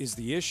is the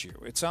issue.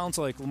 It sounds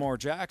like Lamar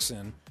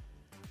Jackson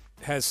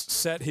has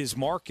set his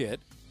market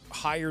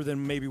higher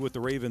than maybe what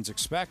the Ravens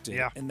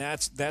expected, and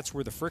that's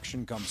where the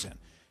friction comes in.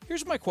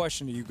 Here's my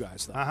question to you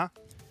guys, though.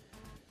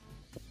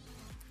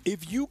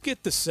 If you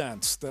get the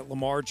sense that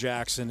Lamar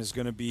Jackson is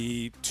going to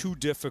be too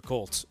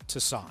difficult to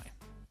sign,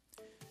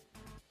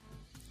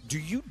 do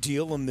you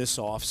deal him this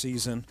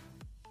offseason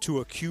to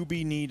a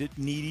QB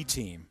needy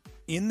team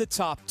in the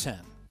top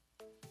 10,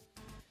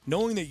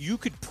 knowing that you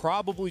could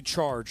probably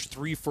charge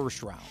 3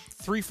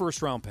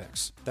 first-round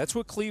picks? That's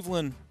what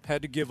Cleveland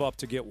had to give up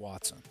to get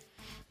Watson.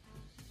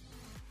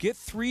 Get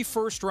 3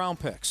 first-round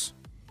picks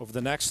over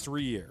the next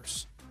 3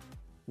 years.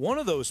 One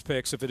of those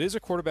picks, if it is a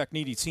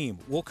quarterback-needy team,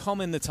 will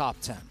come in the top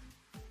 10.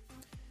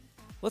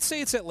 Let's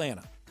say it's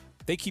Atlanta.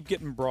 They keep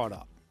getting brought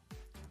up.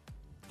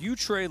 You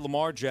trade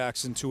Lamar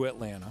Jackson to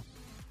Atlanta.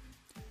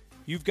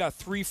 You've got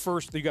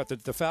you got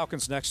the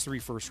Falcons' next 3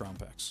 first-round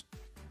picks,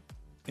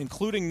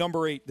 including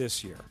number 8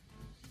 this year.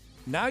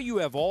 Now you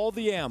have all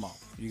the ammo.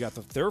 You got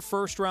their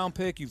first-round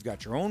pick. You've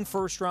got your own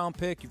first-round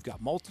pick. You've got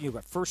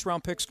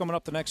first-round picks coming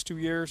up the next 2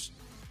 years.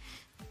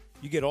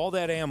 You get all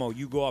that ammo,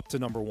 you go up to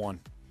number 1.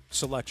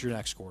 Select your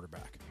next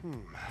quarterback.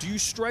 Do you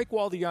strike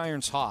while the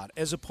iron's hot,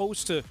 as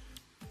opposed to,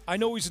 I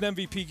know he's an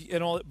MVP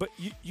and all, but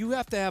you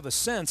have to have a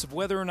sense of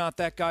whether or not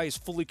that guy is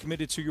fully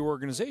committed to your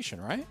organization,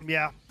 right?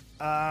 Yeah.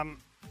 I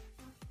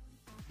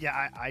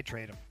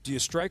trade him. Do you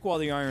strike while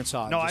the iron's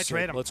hot? No, I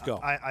trade him. Let's go.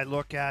 I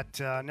look at,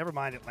 never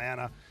mind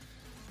Atlanta.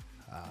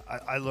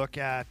 I look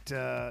at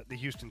the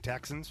Houston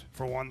Texans,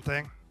 for one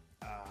thing.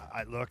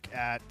 I look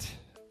at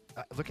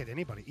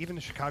anybody, even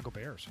the Chicago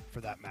Bears,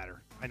 for that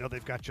matter. I know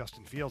they've got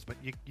Justin Fields, but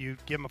you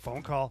give them a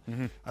phone call.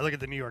 I look at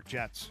the New York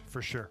Jets,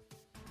 for sure.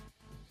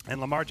 And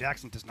Lamar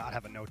Jackson does not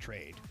have a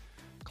no-trade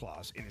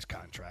clause in his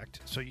contract,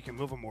 so you can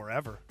move him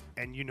wherever.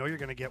 And you're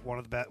going to get one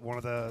of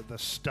the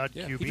stud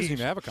QBs. He doesn't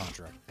even have a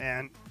contract.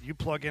 And you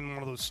plug in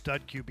one of those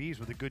stud QBs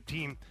with a good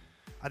team,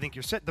 I think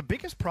you're set. The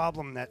biggest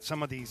problem that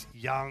some of these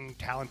young,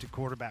 talented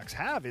quarterbacks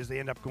have is they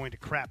end up going to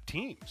crap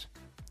teams,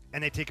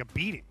 and they take a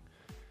beating.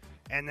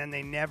 And then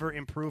they never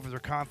improve, their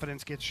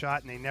confidence gets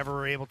shot, and they never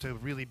are able to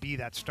really be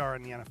that star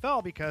in the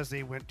NFL because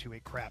they went to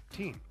a crap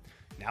team.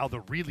 Now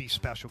the really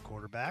special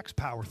quarterbacks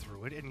power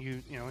through it, and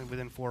you know,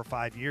 within 4 or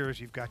 5 years,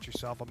 you've got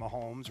yourself a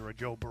Mahomes or a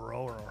Joe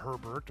Burrow or a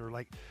Herbert, or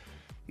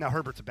now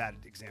Herbert's a bad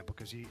example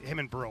because him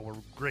and Burrow were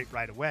great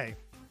right away.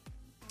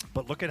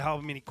 But look at how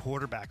many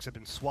quarterbacks have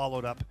been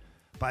swallowed up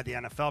by the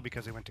NFL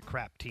because they went to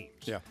crap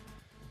teams. Yeah.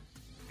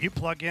 You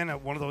plug in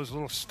one of those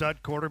little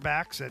stud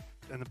quarterbacks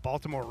in the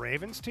Baltimore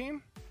Ravens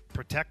team,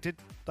 protected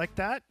like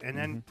that, and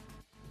then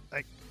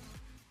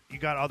you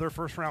got other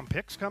first-round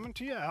picks coming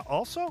to you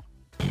also.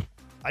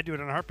 I'd do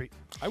it in a heartbeat.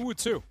 I would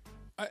too.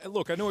 I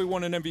know he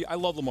won an MVP. I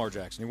love Lamar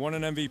Jackson. He won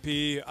an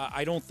MVP.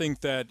 I don't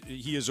think that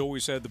he has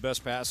always had the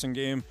best passing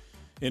game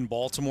in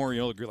Baltimore.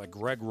 Like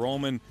Greg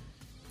Roman.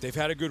 They've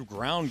had a good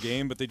ground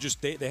game, but they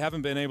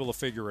haven't been able to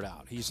figure it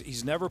out.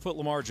 He's never put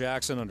Lamar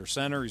Jackson under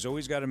center. He's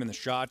always got him in the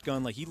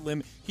shotgun. Like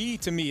he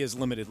to me has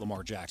limited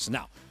Lamar Jackson.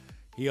 Now,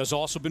 he has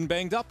also been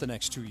banged up the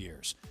next 2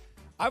 years.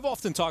 I've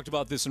often talked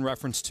about this in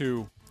reference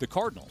to the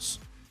Cardinals.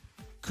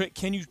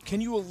 Can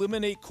you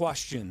eliminate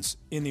questions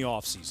in the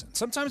offseason?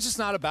 Sometimes it's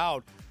not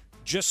about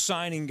just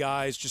signing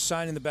guys, just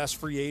signing the best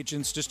free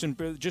agents,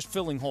 just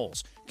filling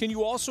holes. Can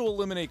you also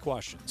eliminate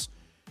questions?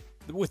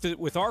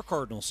 With our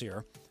Cardinals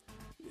here,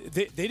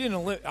 they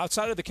didn't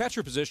outside of the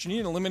catcher position. You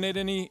didn't eliminate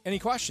any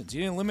questions.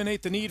 You didn't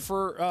eliminate the need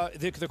for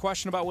the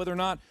question about whether or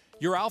not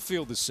your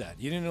outfield is set.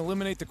 You didn't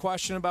eliminate the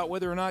question about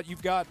whether or not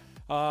you've got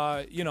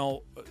the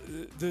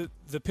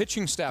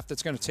pitching staff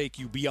that's going to take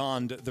you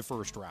beyond the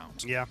first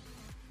round. Yeah.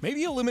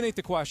 Maybe eliminate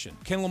the question.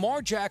 Can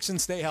Lamar Jackson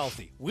stay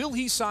healthy? Will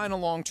he sign a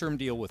long-term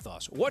deal with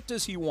us? What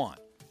does he want?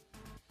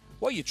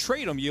 Well, you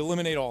trade him, you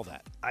eliminate all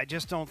that. I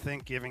just don't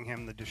think giving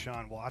him the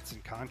Deshaun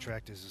Watson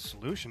contract is a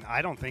solution.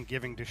 I don't think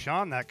giving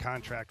Deshaun that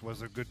contract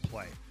was a good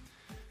play.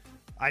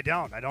 I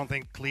don't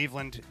think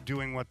Cleveland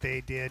doing what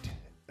they did,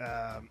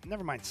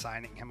 never mind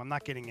signing him. I'm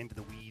not getting into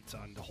the weeds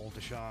on the whole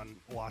Deshaun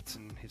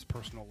Watson, his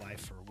personal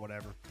life or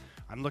whatever.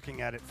 I'm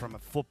looking at it from a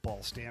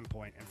football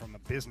standpoint and from a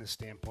business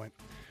standpoint.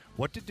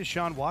 What did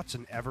Deshaun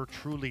Watson ever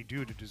truly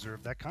do to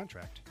deserve that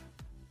contract?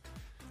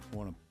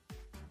 Want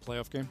a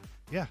playoff game?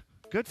 Yeah.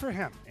 Good for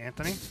him,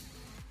 Anthony.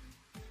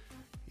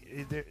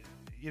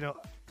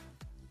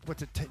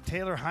 What's it?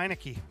 Taylor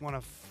Heineke won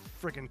a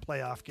friggin'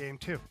 playoff game,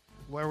 too.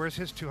 Where's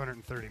his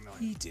 $230 million?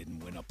 He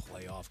didn't win a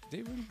playoff.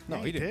 Did he? No,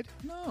 Yeah, he did.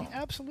 No. He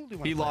absolutely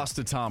won He lost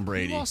to Tom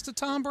Brady. He lost to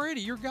Tom Brady,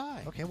 your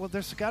guy. Okay, well,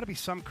 there's got to be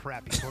some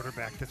crappy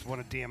quarterback that's won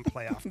a damn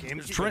playoff game.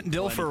 Trent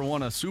Dilfer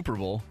won a Super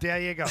Bowl. There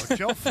you go.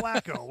 Joe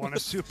Flacco won a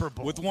Super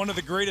Bowl. With one of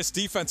the greatest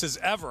defenses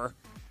ever.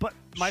 But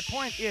my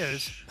point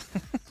is...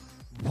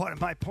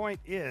 my point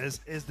is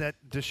that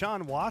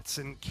Deshaun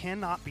Watson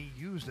cannot be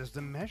used as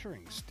the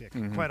measuring stick.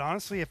 Mm-hmm. Quite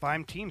honestly, if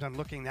I'm teams, I'm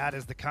looking at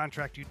as the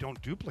contract you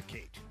don't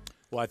duplicate.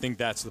 Well, I think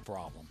that's the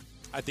problem.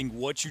 I think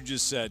what you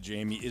just said,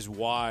 Jamie, is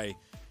why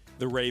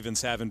the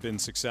Ravens haven't been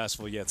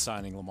successful yet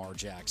signing Lamar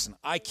Jackson.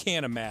 I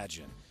can't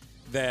imagine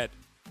that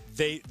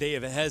they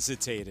have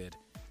hesitated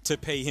to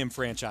pay him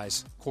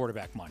franchise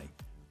quarterback money.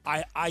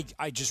 I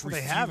just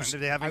refuse.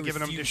 They haven't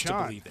given him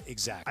Deshaun. To believe it.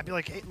 Exactly. I'd be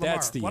like, hey, Lamar,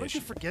 that's the why don't issue.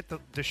 you forget the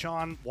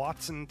Deshaun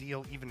Watson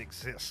deal even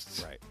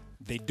exists? Right.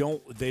 They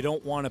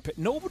don't want to pay.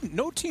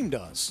 No team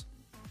does.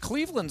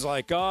 Cleveland's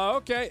like,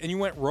 okay, and you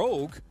went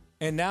rogue,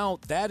 and now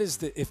that is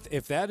the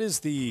if that is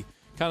the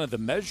kind of the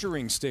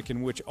measuring stick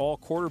in which all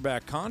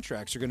quarterback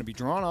contracts are going to be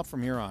drawn up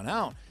from here on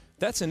out.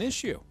 That's an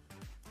issue.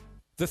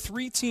 There's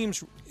 3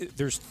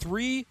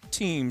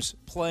 teams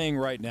playing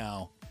right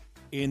now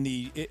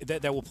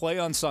that will play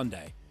on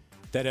Sunday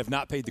that have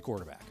not paid the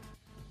quarterback.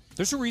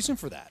 There's a reason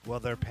for that. Well,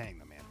 they're paying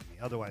them, Anthony.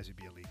 Otherwise, it'd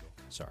be illegal.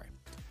 Sorry.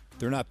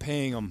 They're not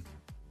paying them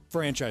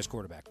franchise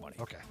quarterback money.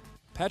 Okay.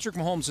 Patrick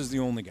Mahomes is the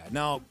only guy.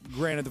 Now,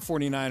 granted, the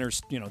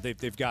 49ers,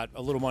 they've got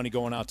a little money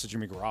going out to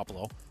Jimmy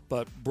Garoppolo,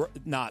 but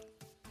not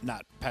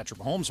Patrick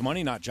Mahomes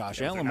money, not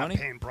Josh Allen money.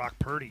 Not paying Brock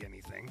Purdy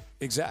anything.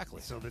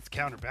 Exactly. So that's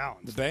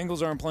counterbalanced. The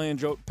Bengals aren't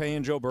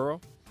paying Joe Burrow.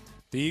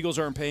 The Eagles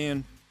aren't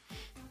paying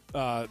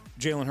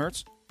Jalen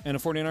Hurts. And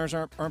the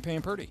 49ers aren't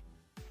paying Purdy.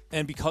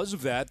 And because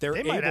of that, they're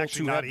able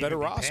to have better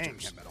rosters. Paying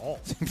him at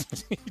all.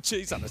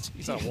 he's on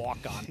a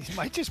walk-on. He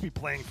might just be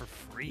playing for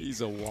free.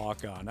 He's a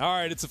walk-on. All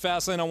right, it's a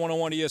Fast Lane on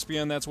 101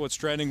 ESPN. That's what's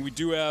trending. We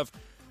do have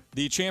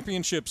the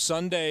Championship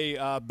Sunday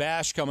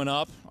bash coming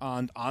up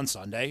on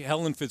Sunday.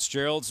 Helen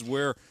Fitzgerald's is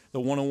where the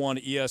 101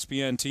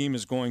 ESPN team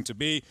is going to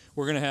be.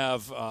 We're going to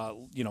have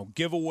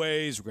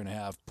giveaways. We're going to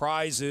have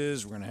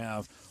prizes. We're going to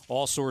have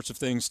all sorts of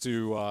things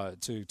to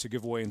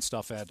give away and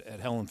stuff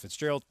at Helen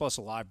Fitzgerald, plus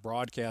a live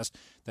broadcast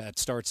that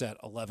starts at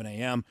 11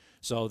 a.m.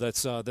 So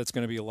that's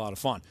going to be a lot of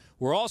fun.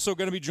 We're also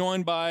going to be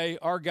joined by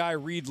our guy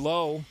Reed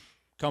Lowe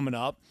coming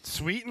up.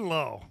 Sweet and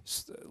low.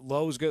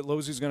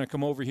 Losey's going to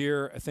come over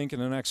here, I think, in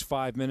the next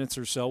 5 minutes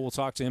or so. We'll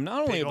talk to him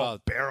not only Big about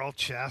old barrel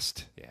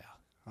chest. Yeah.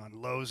 On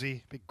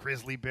Losey, big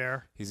grizzly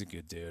bear. He's a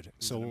good dude.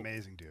 He's an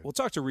amazing dude. We'll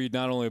talk to Reed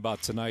not only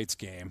about tonight's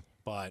game,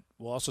 but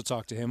we'll also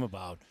talk to him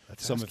about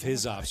some of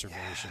his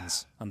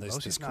observations on this.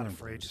 Losey's not current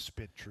afraid to Blues.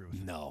 spit truth.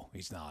 No,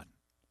 he's not.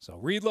 So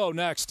Reed Lowe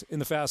next in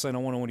the Fast Lane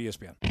on 101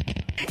 ESPN.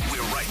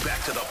 We're right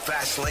back to the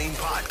Fast Lane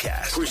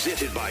Podcast,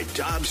 presented by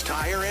Dobbs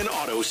Tire and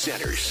Auto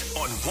Centers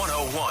on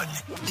 101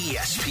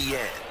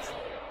 ESPN.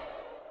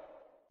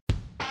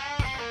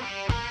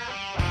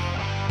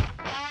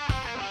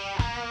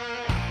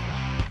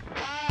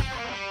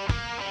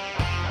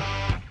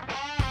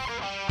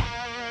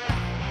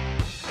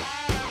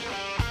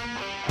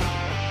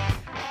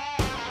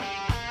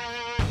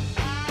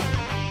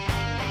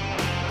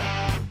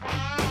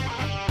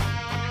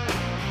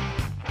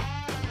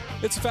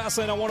 It's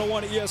Fastlane on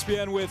 101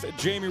 ESPN with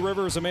Jamie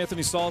Rivers. I'm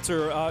Anthony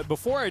Stalter.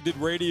 Before I did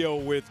radio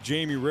with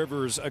Jamie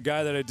Rivers, a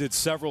guy that I did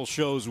several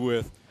shows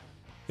with,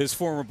 his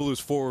former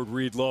Blues forward,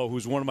 Reed Lowe,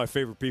 who's one of my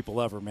favorite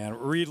people ever, man.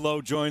 Reed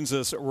Lowe joins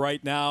us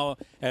right now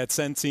at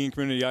Centene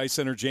Community Ice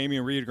Center. Jamie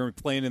and Reed are going to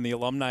be playing in the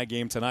alumni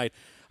game tonight.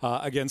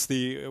 against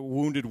the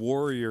Wounded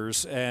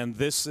Warriors, and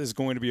this is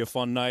going to be a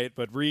fun night.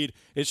 But Reed,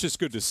 it's just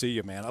good to see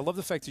you, man. I love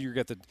the fact that you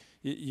got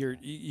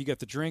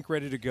the drink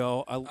ready to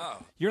go.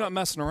 You're not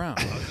messing around.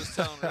 I was just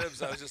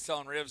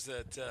telling Ribs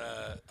that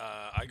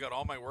I got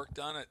all my work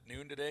done at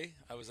noon today.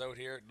 I was out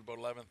here at about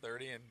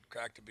 11:30 and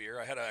cracked a beer.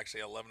 I had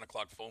actually an 11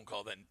 o'clock phone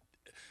call that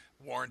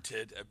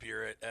warranted a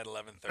beer at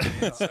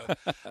 11:30. So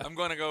I'm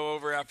going to go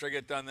over after I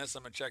get done this.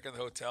 I'm going to check in the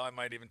hotel. I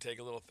might even take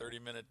a little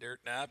 30-minute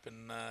dirt nap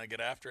and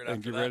get after it.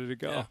 And get ready to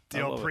go. Yeah.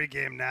 The old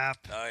pregame nap.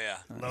 Oh, yeah.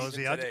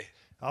 Losey.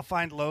 I'll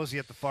find Losey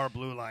at the far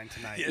blue line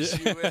tonight. Yes,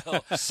 you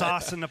will.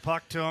 Saucing the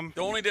puck to him.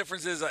 The only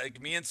difference is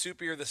me and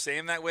Soupy are the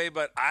same that way,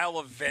 but I'll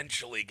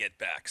eventually get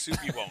back.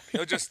 Soupy won't.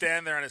 He'll just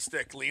stand there on his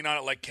stick, lean on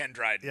it like Ken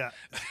Dryden. Yeah.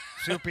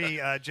 Soupy,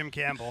 Jim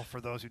Campbell,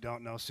 for those who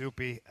don't know,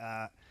 Soupy,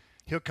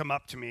 he'll come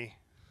up to me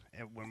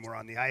when we're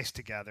on the ice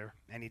together,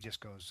 and he just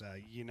goes,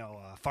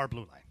 far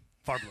blue line.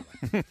 Far blue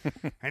line.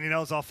 And he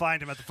knows I'll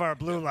find him at the far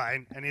blue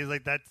line, and he's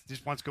like, that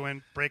just wants to go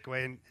in,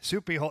 breakaway, and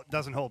Soupy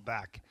doesn't hold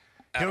back.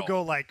 He'll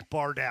go like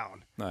bar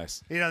down.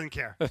 Nice. He doesn't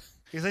care.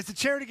 He's like, it's a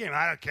charity game.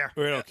 I don't care.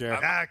 We don't care.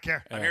 I don't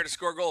care. I'm here to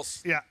score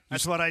goals. Yeah,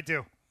 that's what I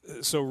do.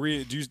 So,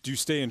 Reed, do you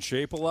stay in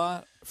shape a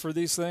lot for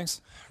these things?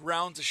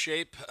 Rounds of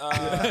shape.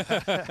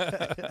 I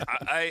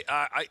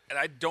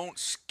don't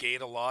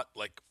skate a lot,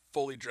 like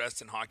fully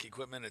dressed in hockey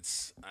equipment.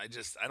 I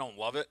don't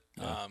love it.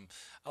 Yeah.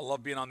 I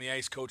love being on the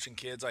ice coaching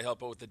kids. I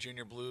help out with the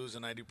junior blues,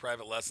 and I do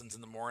private lessons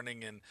in the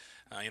morning, and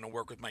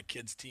work with my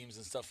kids' teams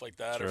and stuff like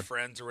that, or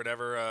friends or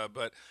whatever.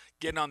 But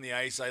getting on the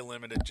ice, I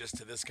limit it just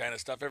to this kind of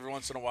stuff. Every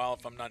once in a while,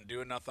 if I'm not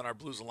doing nothing, our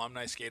Blues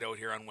Alumni skate out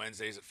here on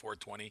Wednesdays at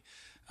 4:20.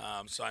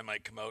 So I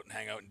might come out and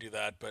hang out and do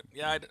that. But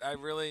yeah, I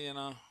really,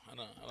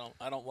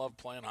 I don't love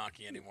playing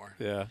hockey anymore.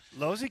 Yeah.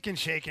 Losey can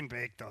shake and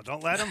bake though.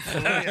 Don't let him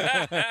fool you.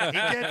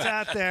 He gets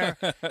out there,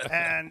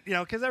 and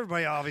because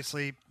everybody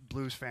obviously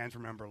Blues fans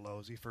remember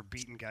Losey for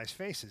beating guys'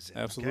 faces in.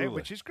 Absolutely. Okay?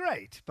 Which is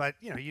great, but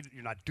you're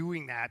not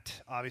doing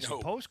that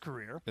obviously post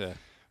career. Yeah.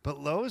 But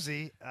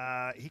Losey,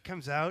 he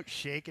comes out,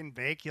 shake and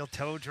bake. He'll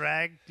toe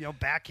drag,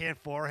 backhand,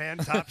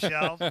 forehand, top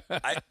shelf.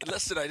 I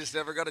just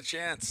never got a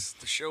chance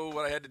to show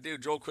what I had to do.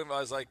 Joel Quinn,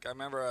 I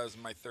remember I was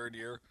in my third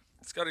year.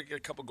 It's got to get a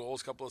couple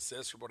goals, a couple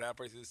assists. We're about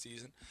halfway through the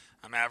season.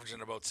 I'm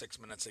averaging about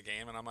 6 minutes a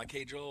game, and I'm like,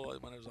 hey, Joel,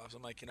 when it was off,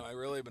 I'm like, I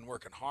really been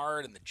working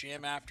hard in the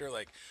gym after,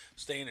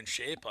 staying in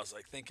shape. I was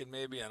thinking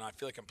maybe, and I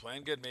feel like I'm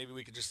playing good, maybe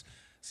we could just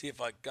see if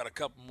I got a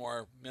couple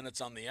more minutes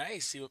on the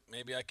ice, see what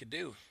maybe I could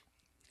do.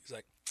 He's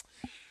like,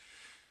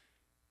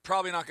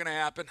 probably not going to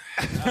happen.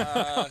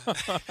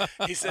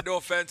 He said, no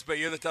offense, but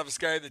you're the toughest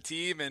guy on the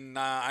team, and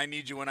I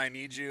need you when I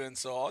need you, and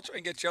so I'll try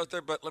and get you out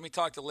there, but let me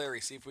talk to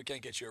Larry, see if we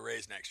can't get you a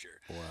raise next year.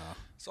 Wow.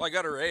 So I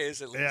got a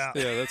raise at least. Yeah,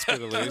 that's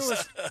good at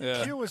least.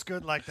 Q was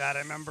good like that.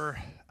 I remember,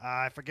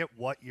 I forget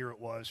what year it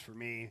was for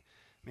me,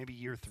 maybe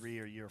year 3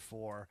 or year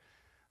 4.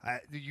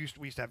 We used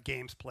to have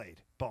games played,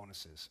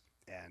 bonuses,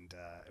 and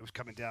it was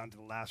coming down to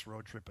the last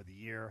road trip of the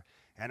year,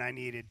 and I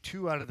needed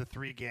 2 out of the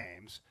 3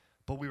 games,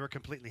 but we were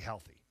completely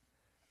healthy.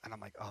 And I'm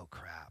like, oh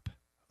crap!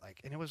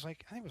 And it was I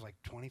think it was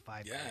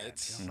 25. Yeah, grand,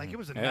 it's it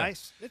was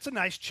a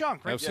nice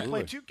chunk, right?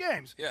 Absolutely. To play 2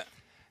 games. Yeah.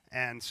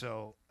 And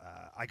so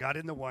I got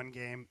in the one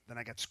game, then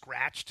I got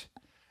scratched.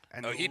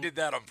 And he did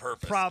that on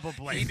purpose.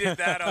 Probably. He did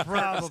that on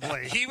Probably.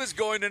 purpose. He was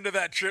going into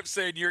that trip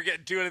saying you're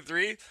getting 2 out of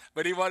 3,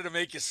 but he wanted to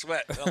make you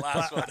sweat the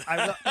last one.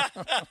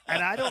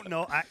 And I don't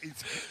know.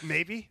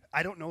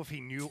 I don't know if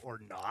he knew or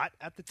not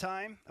at the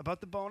time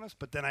about the bonus,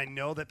 but then I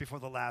know that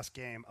before the last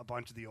game, a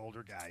bunch of the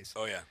older guys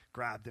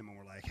grabbed him and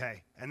were like,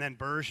 hey. And then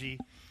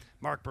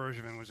Mark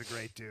Bergevin was a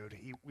great dude.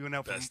 We went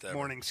out for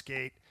morning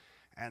skate,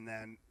 and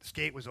then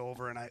skate was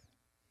over, and I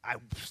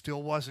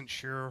still wasn't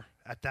sure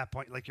at that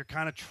point. You're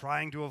kind of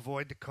trying to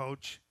avoid the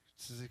coach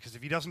because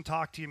if he doesn't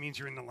talk to you, it means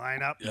you're in the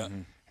lineup. Yeah.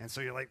 And so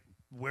you're like,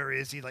 where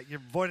is he? You're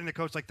avoiding the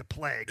coach like the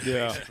plague,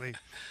 basically.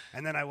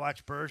 And then I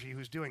watched Bergie,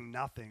 who's doing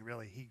nothing,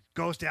 really. He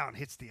goes down,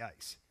 hits the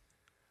ice.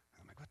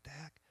 I'm like, what the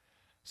heck?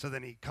 So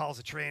then he calls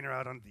the trainer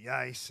out onto the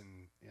ice,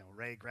 and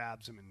Ray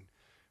grabs him, and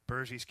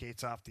Bergie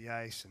skates off the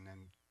ice, and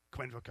then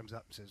Quenneville comes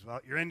up and says,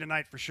 well, you're in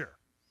tonight for sure.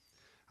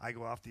 I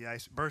go off the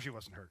ice. Bergie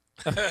wasn't hurt.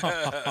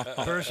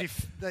 Bergie,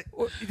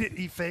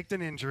 he faked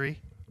an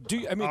injury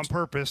on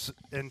purpose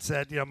and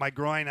said, my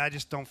groin, I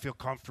just don't feel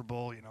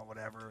comfortable,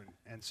 whatever.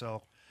 And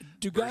so,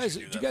 do you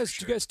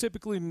guys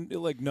typically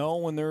know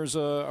when there's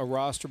a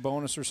roster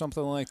bonus or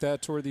something like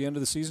that toward the end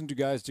of the season? Do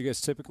you guys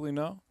typically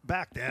know?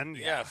 Back then,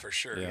 yeah, for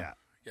sure.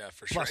 Yeah,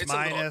 for sure. Plus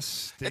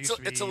minus. It's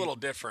a little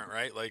different,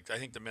 right? I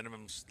think the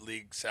minimum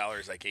league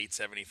salary is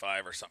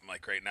 $875 or something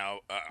right now.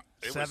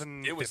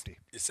 $750. It was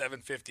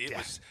 $750.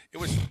 Yeah. It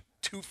was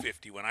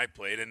 $250 when I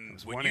played, and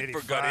when you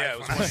forgot, it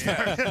was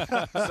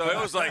so it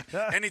was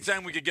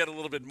anytime we could get a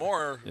little bit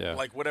more,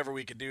 whatever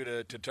we could do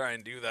to try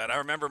and do that. I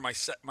remember my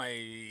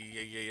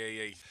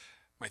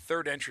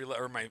third entry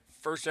or my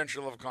first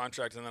entry level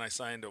contract, and then I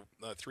signed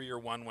a 3-year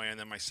one-way, and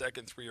then my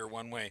second 3-year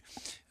one-way.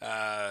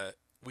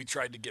 We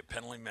tried to get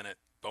penalty minute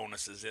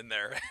bonuses in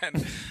there,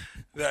 and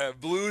the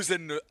Blues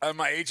and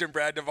my agent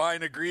Brad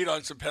Devine agreed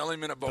on some penalty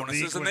minute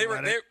bonuses, and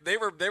they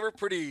were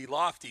pretty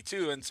lofty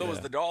too, and so was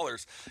the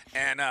dollars,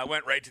 and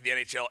went right to the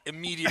NHL.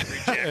 Immediate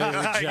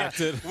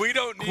rejected. We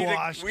don't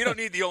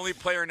need the only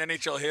player in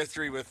NHL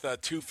history with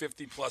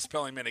 250+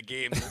 penalty minute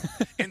games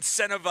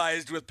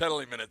incentivized with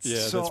penalty minutes. Yeah,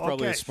 that's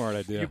probably a smart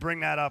idea. You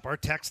bring that up. Our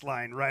text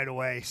line right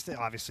away.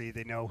 Obviously,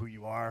 they know who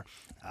you are.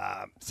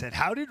 Said,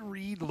 how did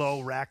Reed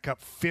Lowe rack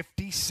up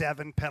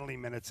 57 penalty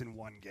minutes in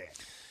one game?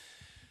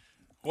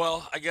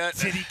 Well,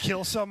 Did he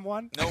kill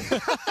someone? No.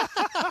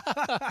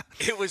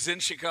 It was in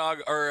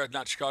Chicago, or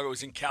not Chicago. It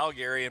was in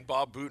Calgary, and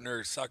Bob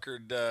Boutner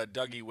suckered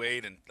Dougie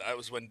Wade, and that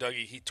was when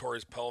he tore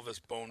his pelvis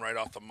bone right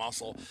off the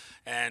muscle,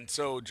 and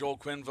so Joel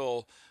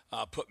Quenneville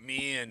put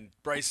me and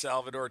Bryce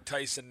Salvador,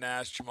 Tyson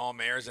Nash, Jamal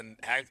Mayers, and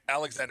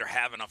Alexander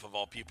Havenoff of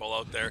all people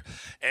out there,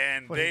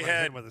 and they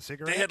had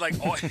like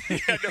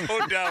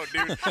no doubt,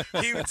 dude.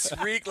 He would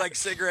reek like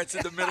cigarettes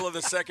in the middle of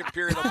the second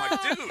period. I'm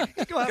like,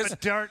 dude, go have a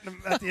dart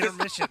at the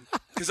intermission.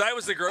 Because I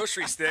was the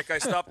grocery stick, I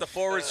stopped the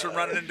forwards from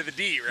running into the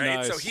D, right?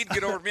 Nice. So he'd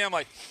get over to me. I'm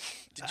like,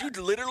 did you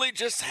literally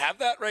just have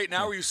that right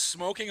now? Were you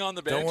smoking on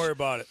the bench? Don't worry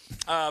about it.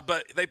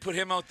 But they put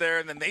him out there,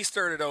 and then they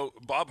started out.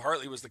 Bob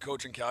Hartley was the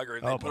coach in Calgary,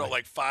 and they put out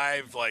like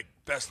 5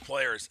 best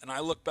players. And I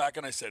looked back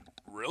and I said,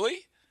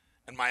 really?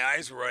 And my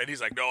eyes were right.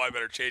 He's like, no, I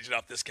better change it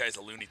up. This guy's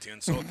a Looney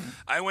Tune. So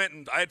I went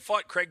and I had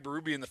fought Craig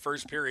Berube in the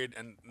first period,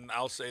 and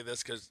I'll say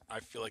this because I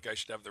feel like I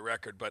should have the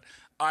record, but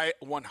I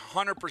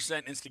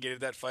 100%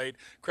 instigated that fight.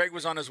 Craig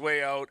was on his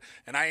way out,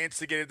 and I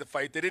instigated the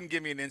fight. They didn't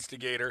give me an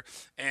instigator,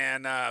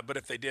 and but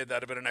if they did,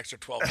 that'd have been an extra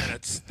 12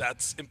 minutes.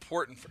 That's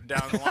important for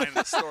down the line of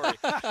the story.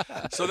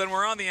 So then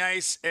we're on the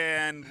ice,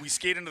 and we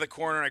skate into the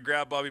corner, and I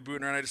grab Bobby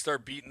Boutner, and I just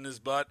start beating his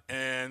butt,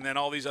 and then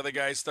all these other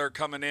guys start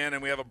coming in,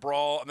 and we have a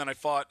brawl, and then I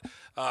fought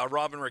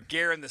Robin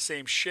Reguer in the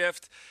same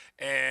shift.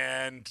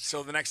 And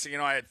so the next thing you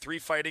know, I had 3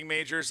 fighting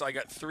majors. I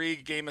got 3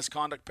 game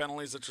misconduct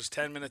penalties, which was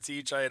 10 minutes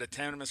each. I had a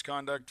 10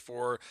 misconduct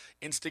for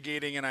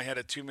instigating, and I had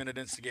a 2-minute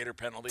instigator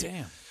penalty.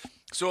 Damn.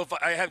 So if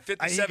I had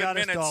 57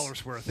 minutes, his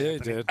dollars worth. Yeah, he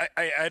did.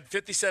 I had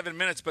 57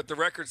 minutes, but the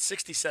record's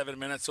 67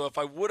 minutes. So if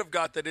I would have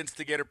got that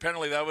instigator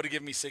penalty, that would have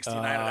given me 69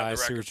 and have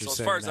the record. So as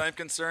far as I'm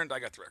concerned, I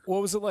got the record.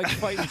 What was it like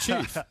fighting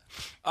Chief?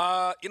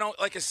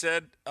 Like I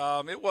said,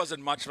 it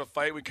wasn't much of a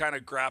fight. We kind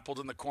of grappled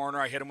in the corner.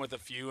 I hit him with a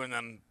few, and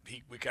then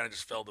we kind of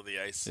just fell to the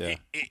ice. Yeah.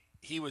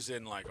 He was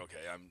in like,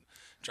 okay, I'm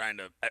trying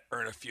to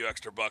earn a few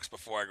extra bucks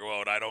before I go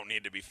out. I don't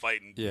need to be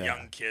fighting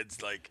young kids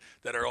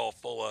that are all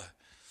full of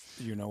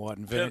you know what,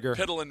 and vinegar.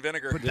 Piddle and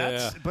vinegar.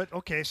 But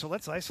okay, so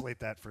let's isolate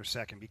that for a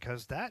second,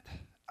 because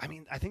I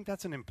think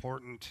that's an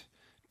important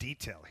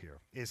detail here,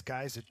 is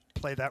guys that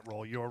play that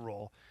role, your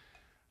role.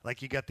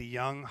 Like, you got the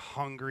young,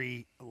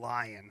 hungry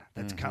lion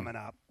that's coming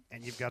up,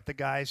 and you've got the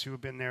guys who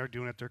have been there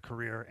doing it their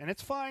career. And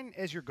it's fine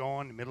as you're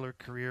going, the middle of your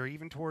career,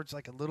 even towards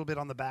like a little bit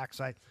on the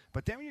backside.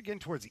 But then when you're getting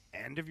towards the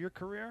end of your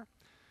career,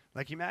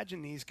 like,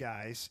 imagine these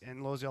guys,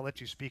 and Lozy, I'll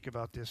let you speak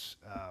about this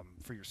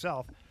for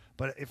yourself.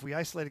 But if we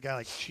isolate a guy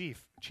like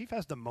Chief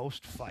has the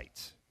most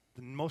fights,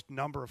 the most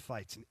number of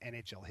fights in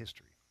NHL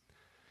history.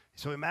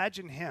 So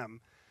imagine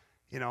him,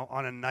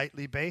 on a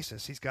nightly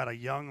basis. He's got a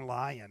young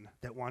lion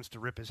that wants to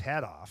rip his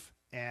head off,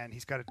 and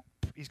he's got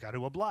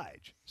to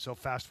oblige. So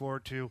fast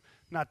forward to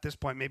not this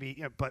point,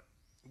 maybe, but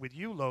with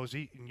you,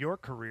 Lozy, in your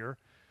career,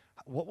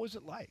 what was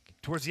it like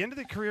towards the end of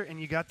the career?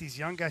 And you got these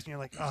young guys, and you're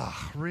like,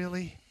 oh,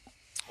 really?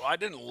 Well, I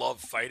didn't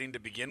love fighting to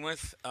begin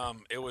with.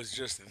 It was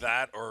just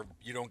that, or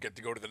you don't get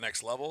to go to the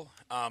next level.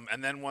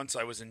 And then once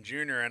I was in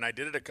junior, and I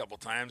did it a couple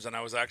times, and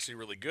I was actually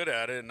really good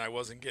at it, and I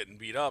wasn't getting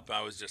beat up.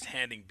 I was just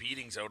handing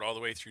beatings out all the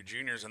way through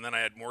juniors, and then I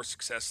had more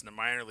success in the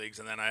minor leagues,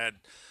 and then I had,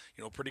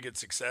 pretty good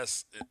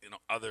success,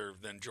 other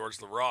than George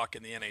LaRock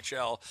in the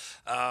NHL.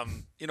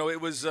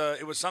 It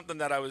was something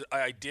that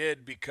I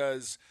did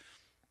because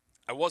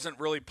I wasn't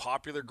really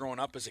popular growing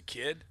up as a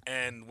kid,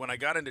 and when I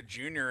got into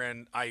junior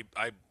and I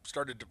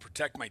started to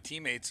protect my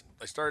teammates,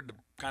 I started to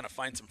kind of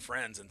find some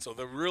friends. And so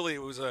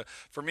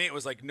for me, it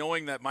was like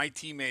knowing that my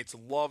teammates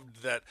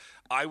loved that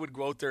I would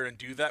go out there and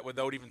do that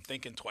without even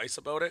thinking twice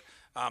about it.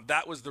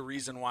 That was the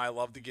reason why I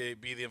loved to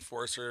be the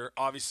enforcer.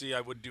 Obviously,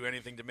 I would do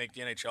anything to make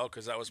the NHL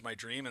because that was my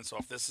dream. And so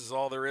if this is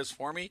all there is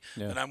for me,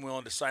 then I'm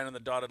willing to sign on the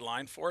dotted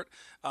line for it.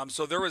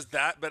 So there was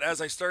that. But as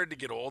I started to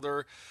get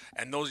older,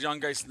 and those young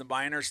guys in the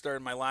minors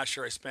started, my last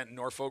year I spent in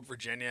Norfolk,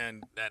 Virginia,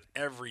 and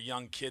every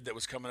young kid that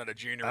was coming out of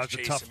junior was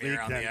chasing me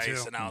around the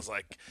ice. And I was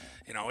like,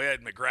 we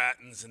had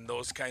McGrattens and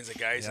those kinds of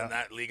guys in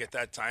that league at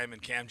that time,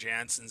 and Cam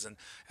Janssens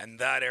and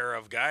that era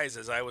of guys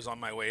as I was on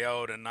my way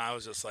out. And I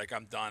was just like,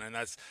 I'm done. And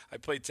I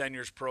played 10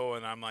 years pro,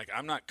 and I'm like,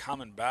 I'm not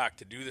coming back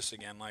to do this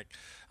again. Like,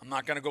 I'm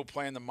not going to go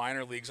play in the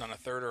minor leagues on a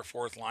third or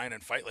fourth line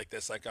and fight like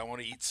this. Like, I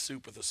want to eat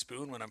soup with a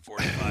spoon when I'm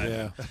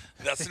 45.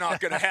 That's not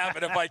going to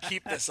happen if I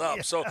keep this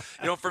up. So,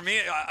 for me,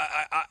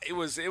 it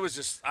was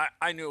just,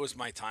 I knew it was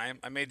my time.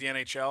 I made the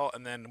NHL,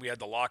 and then we had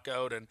the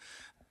lockout, and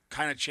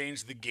kind of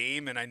changed the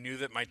game, and I knew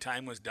that my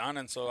time was done,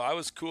 and so I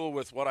was cool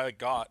with what I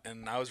got,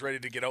 and I was ready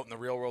to get out in the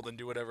real world and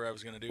do whatever I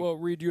was going to do. Well,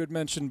 Reed, you had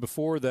mentioned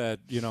before that,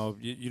 you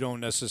don't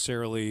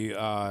necessarily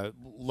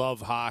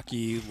love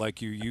hockey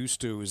like you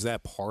used to. Is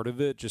that part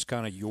of it, just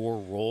kind of your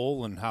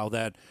role and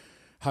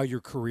how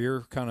your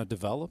career kind of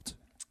developed?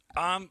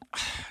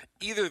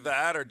 Either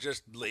that or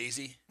just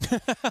lazy.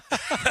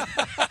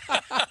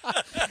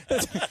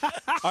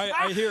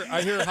 I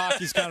hear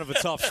hockey's kind of a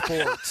tough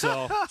sport,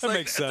 so that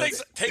makes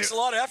sense. Takes a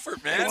lot of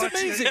effort, man. It's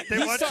amazing. They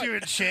want you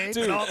in shape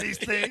and all these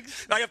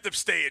things. I have to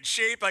stay in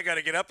shape. I got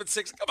to get up at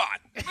 6. Come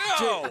on.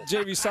 No.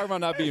 JV's talking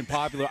about not being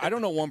popular. I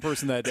don't know one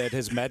person that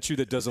has met you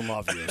that doesn't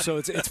love you. So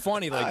it's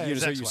funny, like you're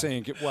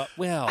saying,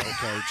 well,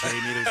 okay,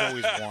 Jamie, there's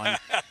always one.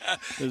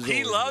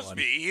 He loves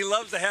me. He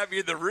loves to have me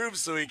in the room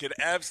so he can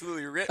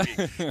absolutely rip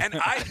me. And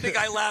I think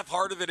I laugh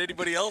harder than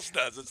anybody else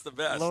does. It's the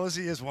best.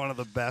 Losey is one of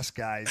the best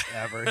guys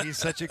ever. He's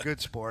such a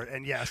good sport.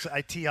 And, yes,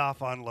 I tee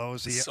off on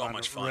Losey on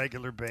a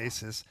regular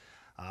basis.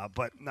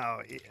 But,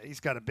 no, he's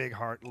got a big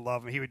heart and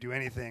love him. He would do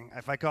anything.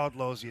 If I called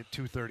Losey at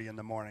 2:30 in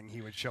the morning,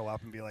 he would show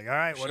up and be like, all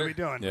right, what are we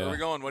doing? Where are we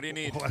going? What do you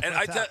need? And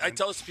I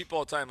tell this to people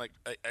all the time. Like,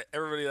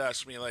 everybody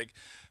asks me, like,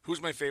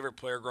 who's my favorite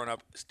player growing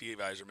up? Steve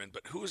Yzerman.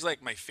 But who's,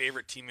 like, my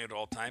favorite teammate of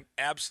all time?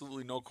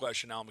 Absolutely no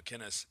question, Al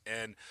McInnes.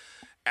 And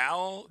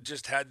Al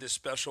just had this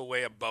special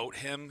way about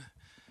him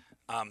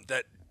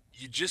that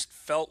you just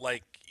felt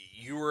like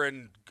you were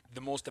in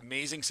the most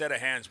amazing set of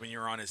hands when you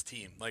were on his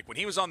team. Like, when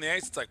he was on the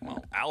ice, it's like,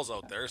 well, Al's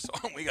out there, so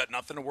we got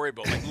nothing to worry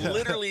about. Like,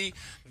 literally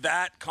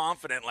that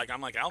confident. Like, I'm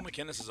like, Al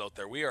McInnes is out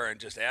there. We are, and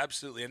just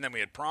absolutely. And then we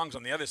had Prongs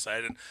on the other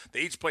side, and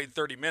they each played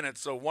 30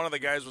 minutes, so one of the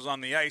guys was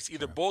on the ice.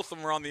 Either both of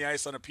them were on the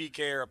ice on a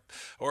PK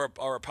or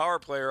a power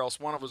play, or else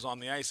one of them was on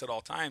the ice at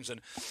all times.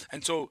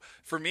 And so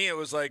for me, it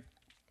was like,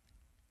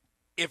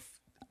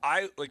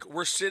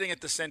 we're sitting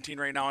at the Centene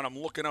right now, and I'm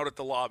looking out at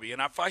the lobby,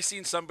 and if I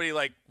seen somebody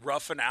like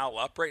roughing Al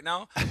up right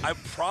now, I'd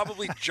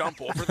probably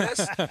jump over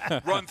this,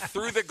 run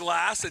through the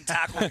glass, and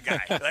tackle the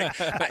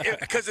guy,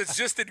 because it's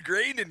just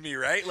ingrained in me,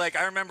 right? Like,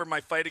 I remember my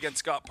fight against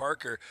Scott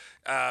Parker.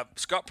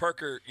 Scott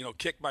Parker,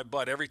 kicked my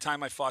butt every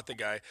time I fought the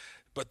guy.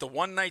 But the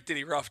one night that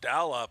he roughed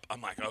Al up,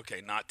 I'm like,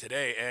 okay, not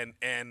today.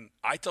 And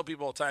I tell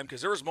people all the time, because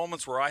there was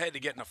moments where I had to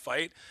get in a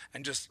fight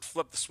and just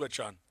flip the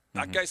switch on.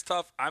 That guy's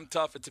tough. I'm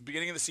tough. It's the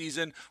beginning of the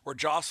season. We're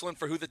jostling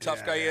for who the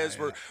tough guy is.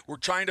 We're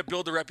trying to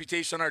build a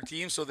reputation on our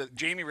team so that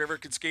Jamie River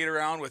could skate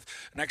around with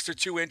an extra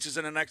 2 inches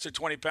and an extra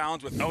 20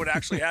 pounds without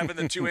actually having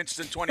the 2 inches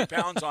and 20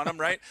 pounds on him,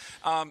 right?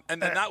 And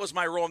then that was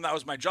my role and that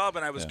was my job,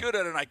 and I was good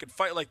at it, and I could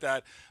fight like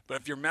that.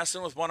 But if you're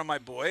messing with one of my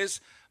boys,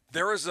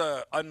 there was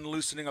a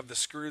unloosening of the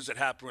screws that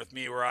happened with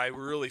me where I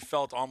really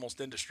felt almost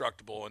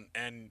indestructible.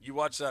 And you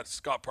watch that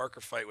Scott Parker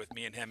fight with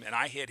me and him, and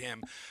I hit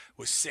him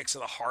with 6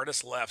 of the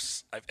hardest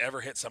lefts I've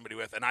ever hit somebody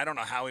with. And I don't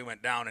know how he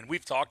went down. And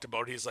we've talked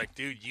about it. He's like,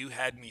 dude, you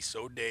had me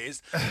so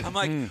dazed. I'm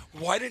like,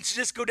 why didn't you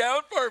just go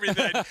down for me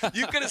then?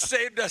 You could have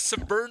saved us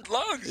some burned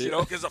lungs,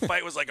 because the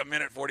fight was like 1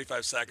 minute,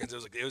 45 seconds.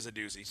 It was a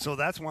doozy. So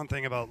that's one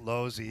thing about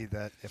Losey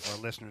that if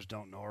our listeners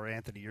don't know, or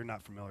Anthony, you're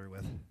not familiar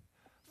with.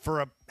 For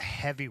a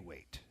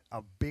heavyweight,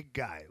 a big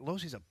guy.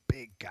 Losey's a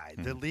big guy.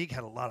 The league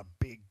had a lot of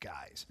big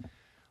guys.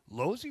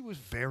 Losey was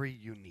very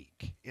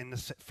unique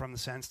from the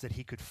sense that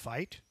he could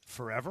fight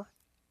forever,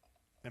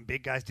 and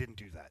big guys didn't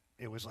do that.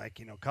 It was like,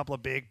 a couple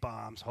of big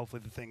bombs,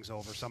 hopefully the thing's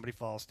over, somebody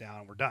falls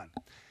down, we're done.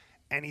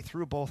 And he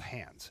threw both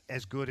hands,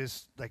 as good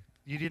as, like,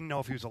 you didn't know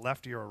if he was a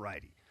lefty or a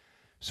righty.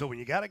 So when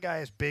you got a guy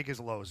as big as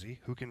Losey,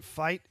 who can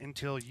fight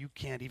until you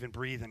can't even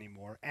breathe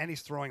anymore, and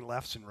he's throwing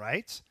lefts and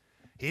rights,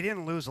 he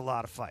didn't lose a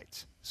lot of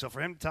fights. So for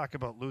him to talk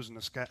about losing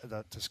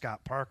to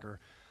Scott Parker,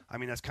 I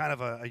mean, that's kind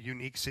of a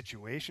unique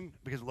situation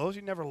because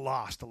Losey never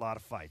lost a lot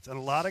of fights. And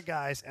a lot of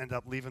guys end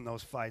up leaving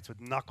those fights with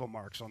knuckle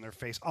marks on their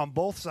face, on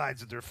both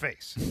sides of their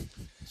face.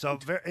 So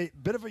a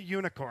bit of a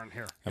unicorn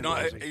here.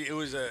 It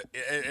was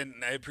and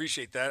I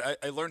appreciate that.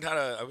 I learned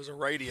I was a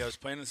righty. I was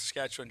playing in the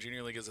Saskatchewan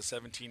Junior League as a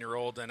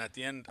 17-year-old, and at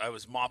the end, I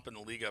was mopping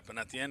the league up. And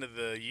at the end of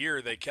the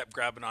year, they kept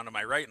grabbing onto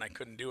my right, and I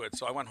couldn't do it.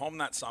 So I went home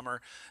that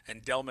summer,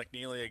 and Del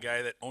McNeely, a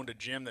guy that owned a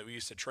gym that we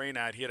used to train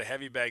at, he had a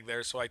heavy bag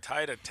there. So I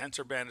tied a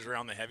tensor bandage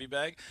around the heavy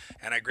bag,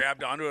 and I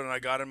grabbed onto it, and I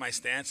got in my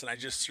stance, and I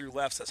just threw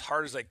lefts as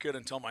hard as I could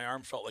until my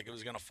arm felt like it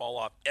was going to fall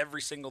off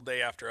every single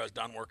day after I was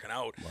done working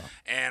out. Wow.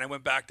 And I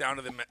went back down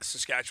to the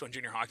Saskatchewan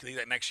Junior Hockey League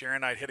that next year,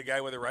 and I'd hit a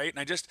guy with a right, and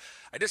I just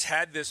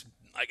had this,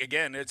 like,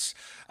 again,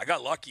 I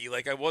got lucky.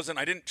 Like,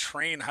 I didn't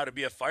train how to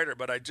be a fighter,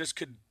 but I just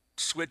could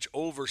switch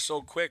over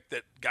so quick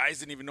that guys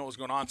didn't even know what was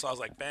going on. So I was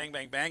like, bang,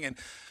 bang, bang, and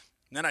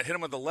then I'd hit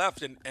him with the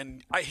left,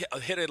 and I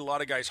hit a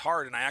lot of guys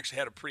hard, and I actually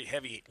had a pretty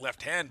heavy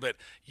left hand, but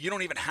you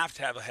don't even have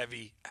to have a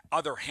heavy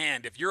other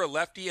hand. If you're a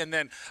lefty and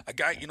then a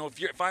guy,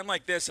 if I'm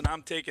like this and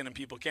I'm taking, and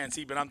people can't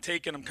see, but I'm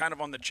taking him kind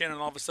of on the chin, and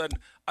all of a sudden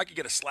I could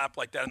get a slap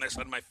like that on this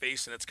side of my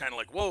face, and it's kind of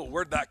like, whoa,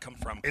 where'd that come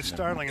from? It's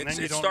startling, and then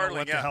you don't know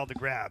what the hell to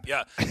grab.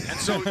 Yeah, and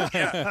so, and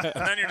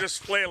then you're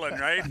just flailing,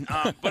 right?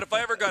 But if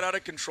I ever got out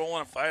of control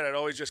in a fight, I'd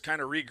always just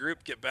kind of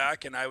regroup, get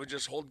back, and I would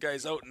just hold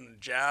guys out and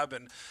jab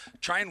and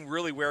try and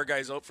really wear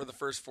guys out for the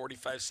first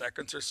 45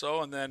 seconds or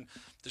so, and then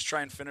just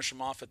try and finish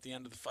them off at the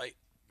end of the fight.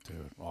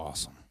 Dude,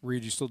 awesome.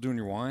 Reed, you still doing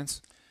your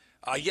wines?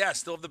 Yeah,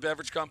 still have the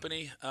beverage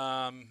company.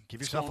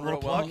 Give yourself a little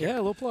plug. Yeah, a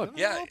little plug.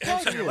 Yeah,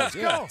 Let's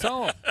go.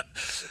 Tell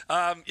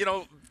them. You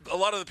know, a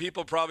lot of the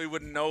people probably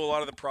wouldn't know a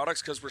lot of the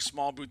products because we're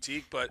small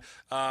boutique, but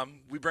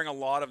we bring a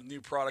lot of new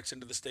products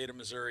into the state of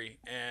Missouri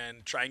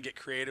and try and get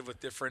creative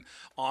with different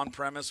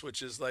on-premise,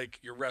 which is like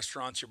your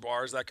restaurants, your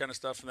bars, that kind of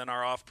stuff, and then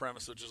our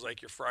off-premise, which is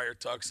like your Friar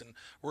Tucks, and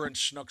we're in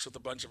Schnucks with a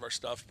bunch of our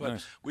stuff. But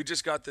Nice. we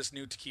just got this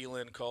new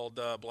tequila in called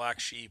Black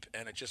Sheep,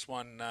 and it just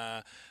won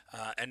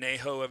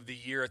Anejo of the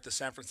Year at the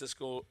San Francisco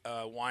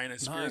Wine and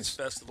Spirits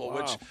Festival,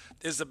 Wow. which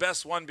is the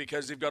best one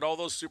because you've got all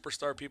those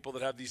superstar people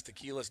that have these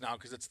tequilas now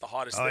because it's the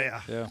hottest thing.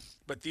 Yeah.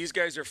 But these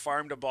guys are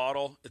farm to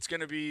bottle. It's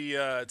gonna be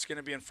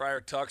in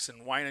Friar Tucks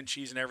and wine and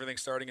cheese and everything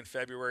starting in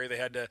February. They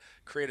had to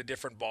create a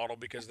different bottle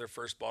because their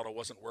first bottle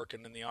wasn't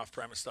working in the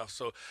off-premise stuff.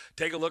 So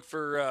take a look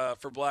for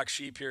Black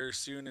Sheep here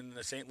soon in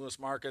the St. Louis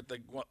market. The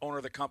owner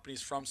of the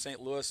company's from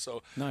St. Louis,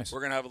 so Nice.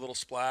 we're gonna have a little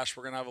splash.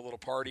 We're gonna have a little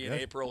party in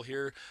April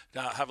here.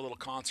 Have a little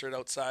concert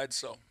outside.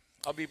 So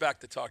I'll be back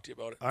to talk to you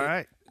about it. All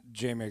right.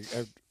 Jamie,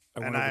 I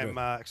went And over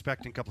I'm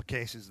expecting a couple of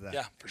cases of that.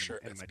 Yeah, for sure.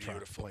 In It's my truck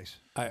beautiful. place.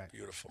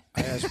 Beautiful.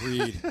 I asked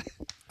Reed.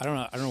 I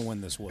don't know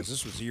when this was.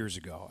 This was years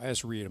ago. I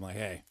asked Reed. I'm like,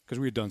 hey, because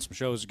we had done some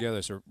shows together.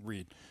 I said,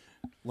 Reed,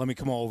 let me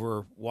come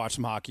over, watch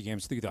some hockey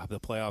games. I think the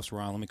playoffs were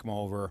on. Let me come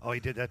over. Oh, he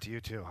did that to you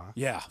too, huh?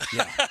 Yeah.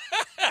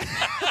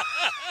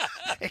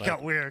 It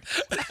got weird.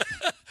 Did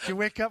you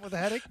wake up with a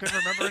headache? Couldn't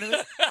remember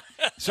anything?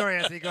 Sorry,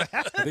 Anthony. Go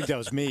ahead. I think that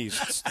was me.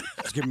 He's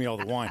giving me all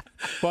the wine.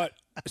 But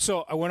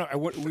so I went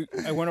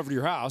over to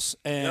your house,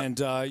 and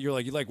you're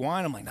like, you like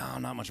wine? I'm like, no,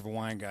 I'm not much of a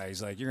wine guy.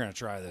 He's like, you're gonna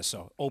try this.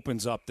 So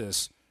opens up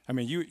this. I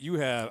mean, you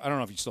have. I don't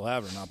know if you still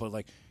have it or not, but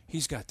like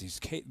he's got these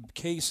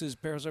cases,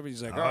 barrels,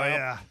 everything. He's like, Oh,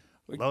 yeah.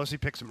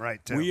 Losey picks him right,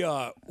 too.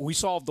 We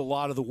solved a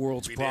lot of the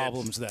world's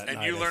problems that and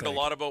night. you learned I a think.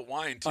 lot about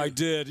wine too. I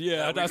did,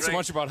 yeah. Not so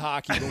much about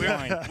hockey, but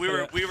wine.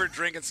 We were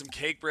drinking some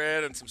cake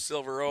bread and some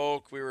Silver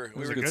Oak. We were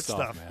good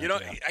stuff. Man. You know,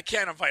 I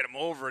can't invite him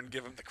over and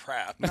give him the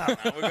crap. No.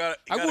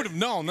 I would have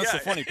known. That's the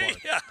funny part.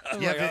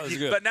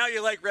 But now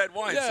you like red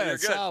wine, so Yeah, you're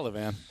it's good. solid,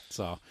 man.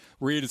 So,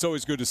 Reed, it's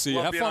always good to see you.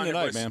 Love Have being fun on here,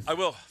 tonight, boys. man. I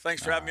will.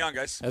 Thanks for having me on,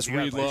 guys. That's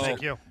Reed Lowe.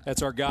 Thank you.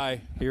 That's our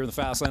guy here in the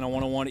Fast Lane on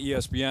 101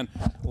 ESPN.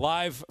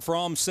 Live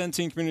from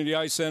Centene Community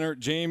Ice Center,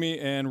 Jamie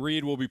and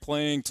Reed will be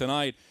playing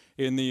tonight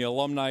in the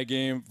alumni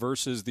game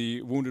versus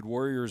the Wounded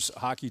Warriors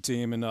hockey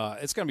team, and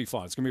it's going to be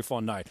fun. It's going to be a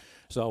fun night.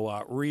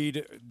 So,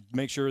 Reed,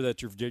 make sure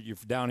that you're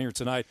down here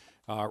tonight.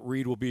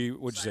 Reed will be,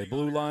 what'd you say,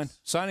 blue line?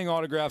 Signing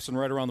autographs and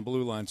right around the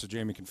blue line so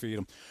Jamie can feed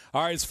them.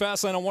 All right, it's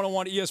Fast Lane on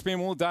 101 ESPN.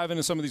 We'll dive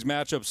into some of these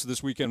matchups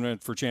this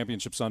weekend for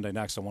Championship Sunday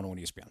next on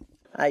 101 ESPN.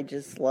 I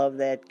just love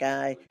that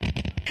guy.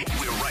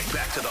 We're right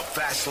back to the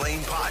Fast Lane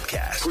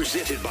Podcast,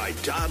 presented by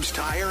Dobbs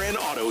Tire and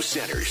Auto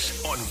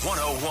Centers on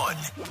 101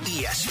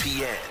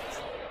 ESPN.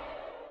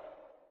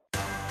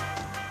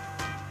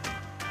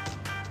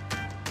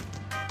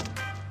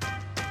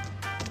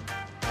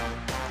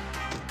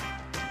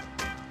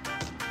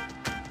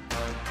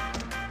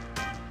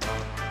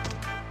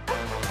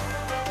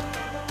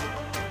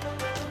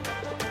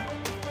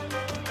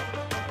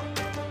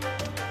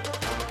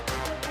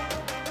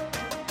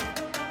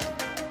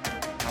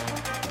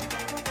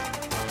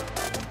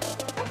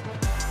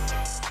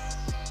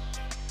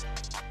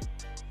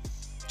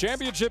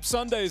 Championship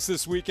Sundays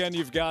this weekend.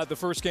 You've got the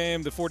first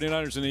game, the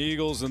 49ers and the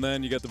Eagles, and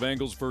then you got the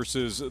Bengals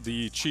versus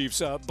the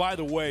Chiefs. By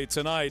the way,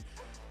 tonight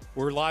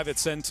we're live at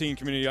Centene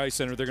Community Ice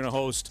Center. They're going to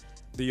host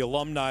the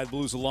alumni,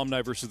 Blues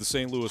Alumni versus the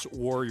St. Louis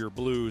Warrior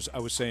Blues. I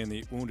was saying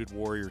the Wounded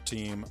Warrior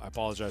team. I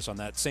apologize on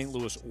that. St.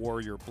 Louis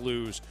Warrior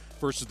Blues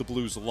versus the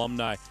Blues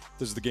Alumni.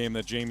 This is the game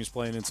that Jamie's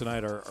playing in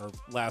tonight. Our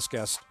last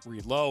guest,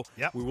 Reed Lowe.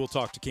 Yep. We will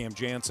talk to Cam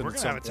Jansen We're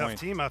at going to some have a tough point.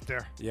 team out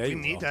there. Yeah, we you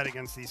need will. that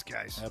against these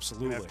guys.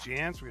 Absolutely. We have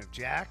Jans, we have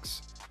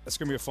Jax. That's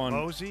going to be a fun.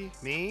 Mosey,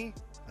 me,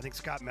 I think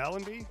Scott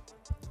Mellenby.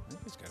 I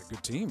think he's got a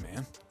good team,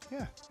 man.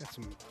 Yeah, got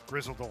some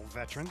grizzled old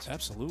veterans.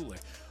 Absolutely.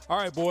 All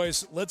right,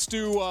 boys. Let's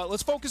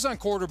focus on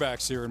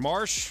quarterbacks here. And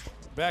Marsh,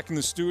 back in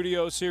the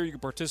studios here. You can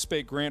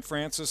participate. Grant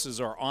Francis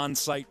is our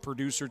on-site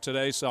producer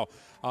today, so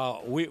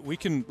we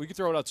can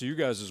throw it out to you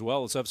guys as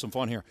well. Let's have some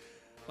fun here.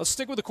 Let's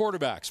stick with the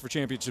quarterbacks for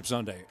Championship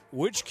Sunday.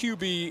 Which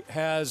QB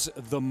has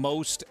the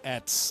most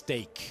at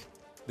stake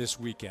this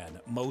weekend?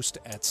 Most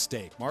at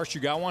stake. Marsh,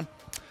 you got one?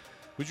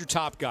 Who's your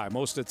top guy?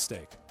 Most at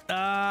stake.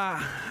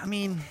 I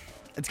mean,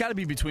 it's got to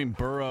be between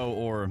Burrow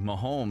or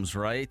Mahomes,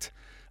 right?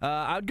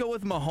 I'd go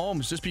with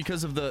Mahomes just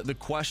because of the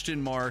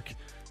question mark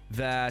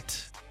that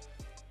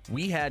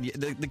we had,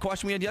 the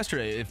question we had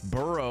yesterday. If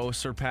Burrow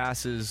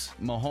surpasses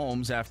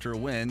Mahomes after a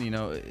win,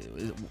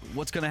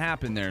 what's going to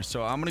happen there?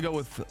 So I'm going to go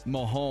with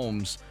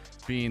Mahomes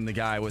being the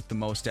guy with the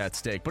most at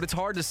stake. But it's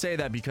hard to say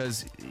that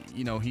because,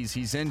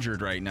 he's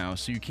injured right now,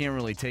 so you can't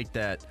really take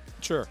that.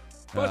 Sure.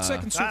 But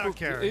second Super I don't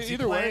care. Is he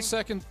either way, playing?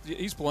 second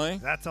he's playing.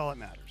 That's all that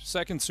matters.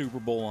 Second Super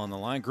Bowl on the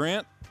line.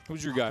 Grant,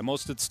 who's your guy?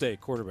 Most at stake,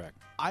 quarterback.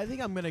 I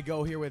think I'm going to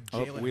go here with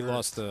Jalen We Hurts.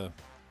 lost the.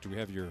 Do we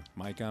have your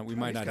mic on? We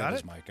might not got have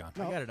his it. mic on.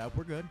 I got it up.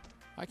 We're good.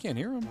 I can't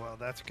hear him. Well,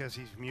 that's because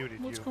he's muted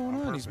What's you. going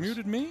on? He's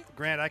muted me?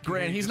 Grant, I can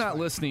Grant, hear you he's just not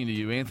fine. listening to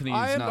you. Anthony's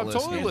I'm not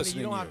listening. totally listening.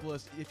 You don't to have to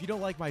listen. If you don't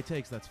like my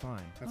takes, that's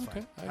fine. That's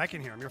fine. I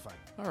can hear him. You're fine.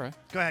 All right.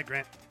 Go ahead,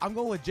 Grant. I'm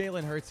going with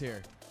Jalen Hurts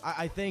here.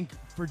 I think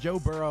for Joe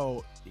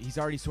Burrow, he's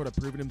already sort of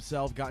proven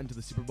himself, got into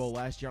the Super Bowl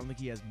last year. I don't think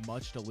he has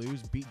much to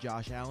lose. Beat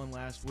Josh Allen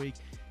last week.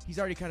 He's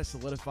already kind of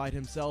solidified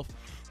himself.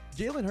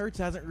 Jalen Hurts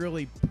hasn't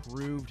really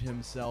proved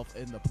himself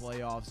in the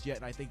playoffs yet,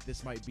 and I think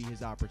this might be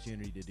his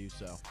opportunity to do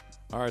so.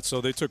 All right, so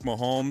they took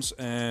Mahomes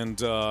and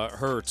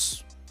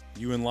Hurts.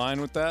 You in line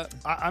with that?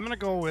 I'm going to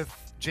go with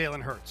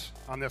Jalen Hurts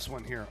on this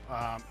one here.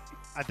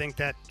 I think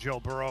that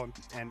Joe Burrow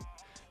and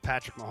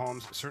Patrick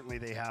Mahomes, certainly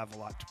they have a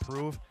lot to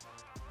prove.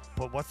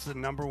 But what's the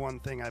number one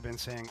thing I've been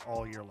saying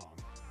all year long?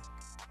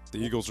 The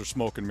Eagles are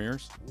smoke and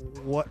mirrors.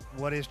 What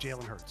is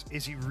Jalen Hurts?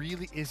 Is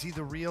he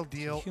the real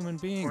deal? He's a human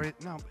being. Or,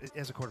 no,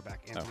 as a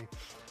quarterback, Anthony.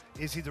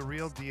 Oh. Is he the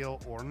real deal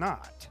or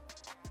not?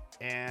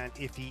 And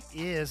if he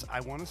is,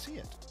 I want to see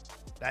it.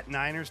 That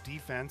Niners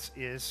defense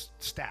is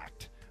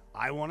stacked.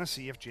 I want to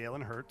see if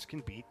Jalen Hurts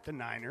can beat the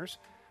Niners,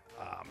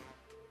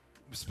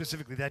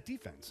 specifically that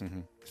defense.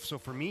 Mm-hmm. So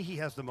for me, he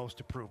has the most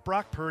to prove.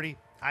 Brock Purdy,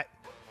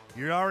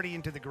 you're already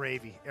into the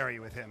gravy area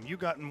with him. You've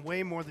gotten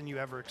way more than you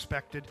ever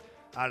expected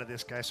out of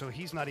this guy, so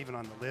he's not even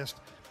on the list.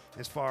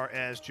 As far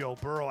as Joe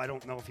Burrow, I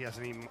don't know if he has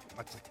any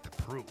much to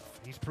prove.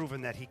 He's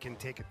proven that he can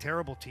take a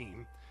terrible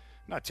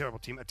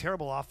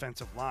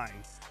offensive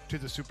line to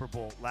the Super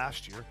Bowl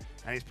last year,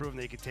 and he's proven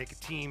that he could take a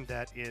team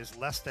that is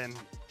less than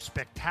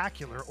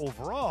spectacular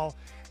overall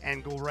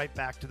and go right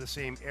back to the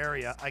same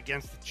area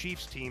against the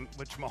Chiefs team,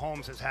 which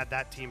Mahomes has had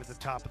that team at the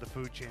top of the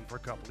food chain for a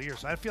couple of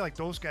years. So I feel like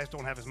those guys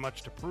don't have as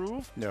much to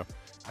prove. No.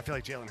 I feel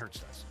like Jalen Hurts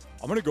does.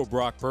 I'm going to go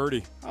Brock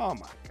Purdy. Oh, my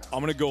God. I'm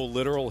going to go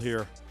literal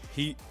here.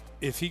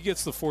 If he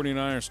gets the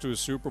 49ers to a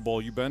Super Bowl,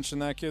 you benching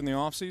that kid in the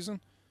offseason?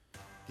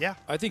 Yeah.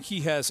 I think he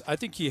has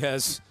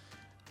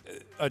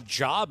a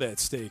job at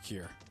stake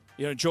here.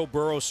 You know, Joe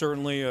Burrow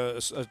certainly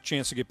a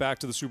chance to get back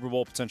to the Super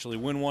Bowl, potentially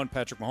win one.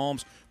 Patrick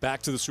Mahomes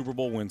back to the Super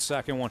Bowl, win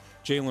second one.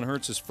 Jalen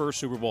Hurts his first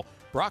Super Bowl.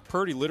 Brock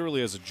Purdy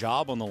literally has a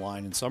job on the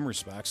line in some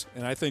respects.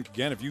 And I think,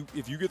 again, if you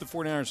get the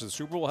 49ers to the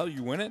Super Bowl, how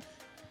you win it,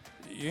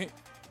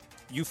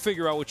 you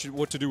figure out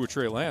what to do with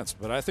Trey Lance.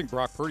 But I think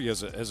Brock Purdy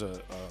has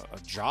a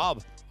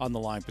job on the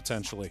line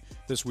potentially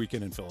this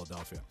weekend in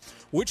Philadelphia.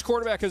 Which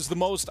quarterback has the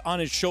most on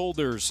his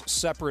shoulders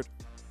separate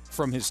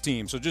from his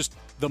team? So just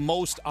the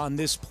most on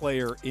this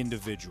player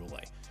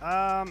individually.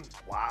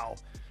 Wow.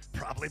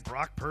 Probably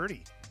Brock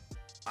Purdy.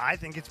 I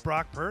think it's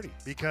Brock Purdy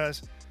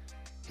because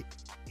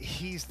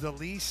he's the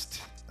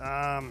least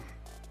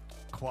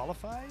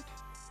qualified.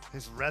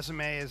 His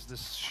resume is the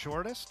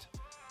shortest.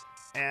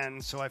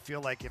 And so I feel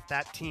like if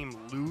that team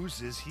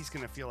loses, he's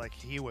going to feel like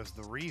he was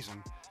the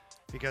reason.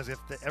 Because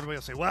everybody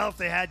will say, well, if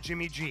they had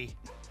Jimmy G,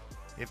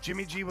 if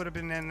Jimmy G would have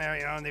been in there,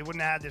 and they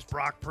wouldn't have had this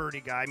Brock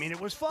Purdy guy. I mean, it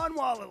was fun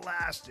while it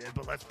lasted,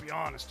 but let's be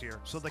honest here.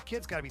 So the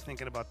kid's got to be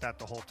thinking about that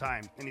the whole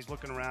time. And he's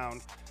looking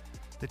around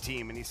the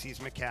team, and he sees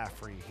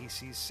McCaffrey. He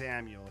sees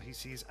Samuel. He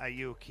sees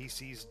Ayuk. He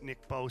sees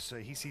Nick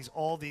Bosa. He sees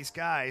all these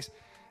guys.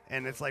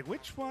 And it's like,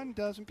 which one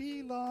doesn't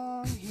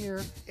belong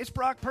here? It's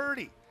Brock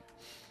Purdy.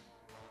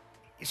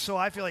 So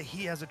I feel like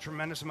he has a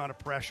tremendous amount of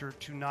pressure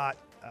to not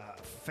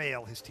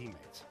fail his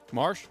teammates.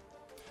 Marsh?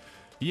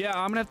 Yeah,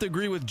 I'm going to have to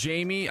agree with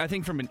Jamie. I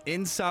think from an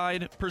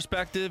inside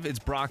perspective, it's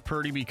Brock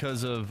Purdy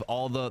because of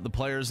all the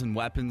players and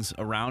weapons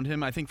around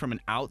him. I think from an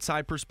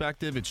outside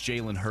perspective, it's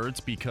Jalen Hurts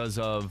because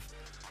of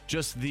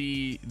just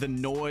the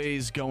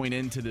noise going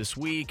into this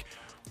week,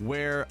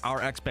 where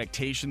our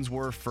expectations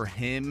were for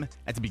him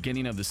at the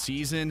beginning of the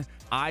season.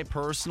 I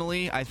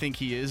think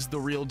he is the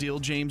real deal,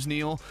 James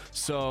Neal.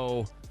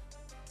 So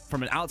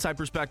from an outside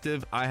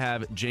perspective, I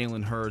have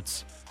Jalen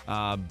Hurts.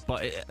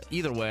 But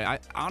either way, I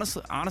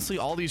honestly,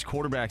 all these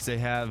quarterbacks, they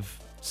have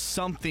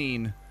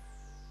something,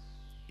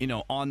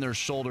 on their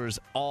shoulders.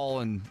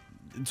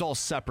 It's all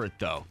separate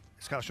though.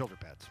 It's called shoulder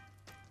pads.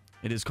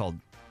 It is called.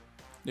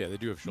 Yeah, they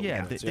do have shoulder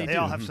pads. They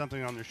all have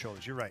something on their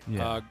shoulders. You're right.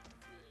 Yeah.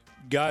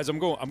 Guys, I'm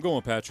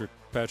going Patrick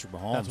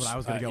Mahomes. That's what I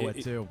was going to go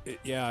with too.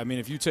 Yeah, I mean,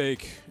 if you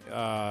take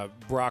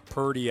Brock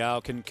Purdy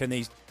out, can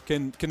the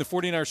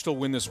 49ers still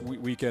win this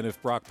weekend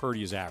if Brock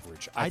Purdy is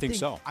average? I think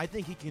so. I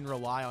think he can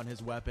rely on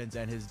his weapons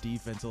and his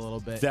defense a little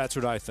bit. That's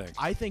what I think.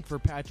 I think for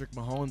Patrick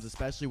Mahomes,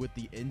 especially with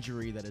the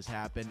injury that has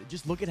happened,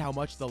 just look at how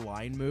much the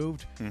line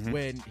moved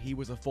when he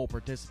was a full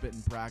participant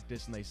in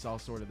practice and they saw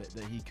sort of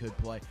that he could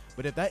play.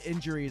 But if that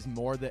injury is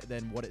more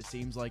than what it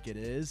seems like it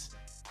is,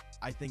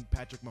 I think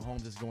Patrick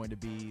Mahomes is going to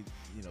be,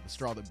 the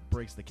straw that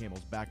breaks the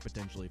camel's back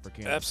potentially for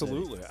Kansas City.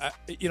 Absolutely.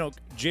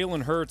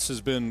 Jalen Hurts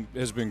has been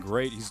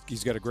great.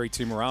 He's got a great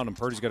team around him.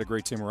 Purdy's got a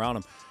great team around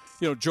him.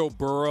 Joe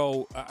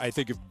Burrow. I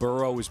think if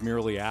Burrow is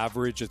merely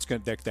average,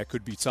 that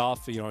could be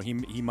tough. He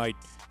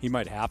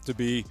might have to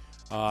be.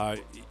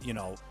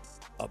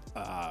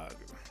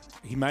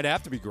 He might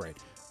have to be great.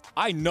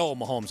 I know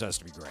Mahomes has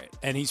to be great,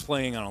 and he's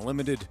playing on a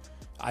limited.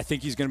 I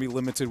think he's going to be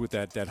limited with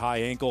that high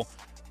ankle.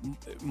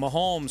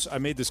 Mahomes, I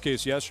made this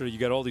case yesterday. You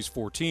got all these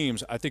four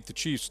teams. I think the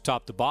Chiefs,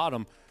 top to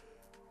bottom,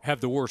 have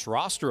the worst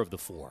roster of the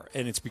four,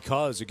 and it's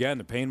because, again,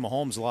 they're paying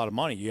Mahomes a lot of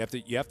money. You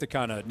have to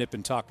kind of nip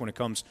and tuck when it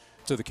comes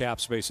to the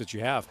cap space that you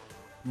have.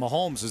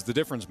 Mahomes is the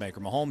difference maker.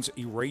 Mahomes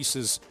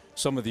erases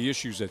some of the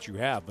issues that you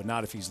have, but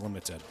not if he's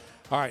limited.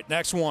 All right,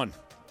 next one.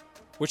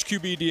 Which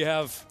QB do you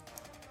have?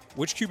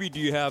 Which QB do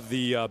you have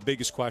the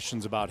biggest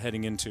questions about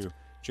heading into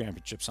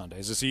Championship Sunday?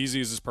 Is this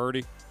easy? Is this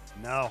Purdy?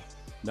 No.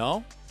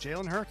 No?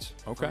 Jalen Hurts.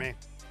 Okay. For me.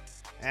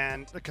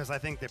 And because I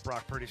think that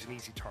Brock Purdy's an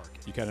easy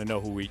target. You kind of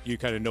know you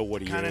kind of know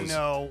what he is. Kind of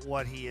know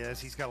what he is.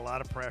 He's got a lot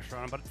of pressure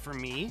on him. But for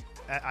me,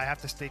 I have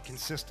to stay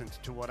consistent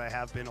to what I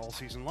have been all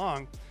season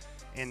long,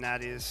 and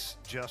that is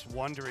just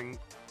wondering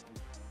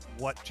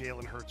what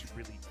Jalen Hurts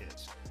really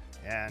is.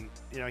 And,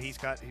 he's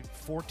got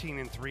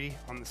 14-3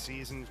 on the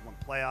season. He's won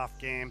a playoff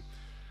game.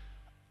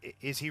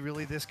 Is he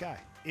really this guy?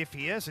 If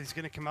he is, he's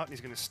going to come out and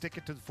he's going to stick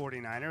it to the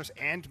 49ers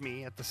and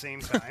me at the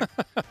same time.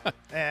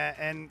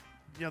 and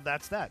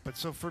that's that. But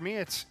so for me,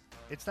 it's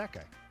that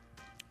guy.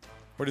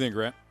 What do you think,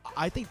 Grant?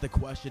 I think the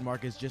question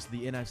mark is just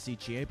the NFC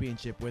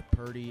Championship with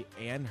Purdy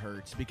and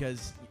Hurts,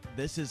 because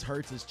this is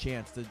Hurts'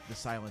 chance to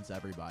silence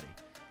everybody.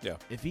 Yeah.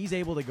 If he's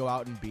able to go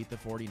out and beat the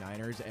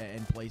 49ers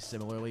and play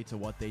similarly to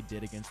what they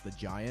did against the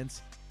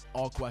Giants,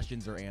 all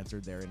questions are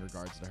answered there in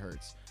regards to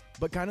Hurts.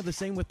 But kind of the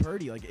same with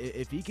Purdy. Like,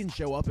 if he can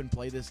show up and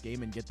play this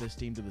game and get this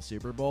team to the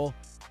Super Bowl,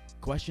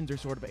 questions are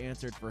sort of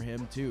answered for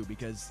him too,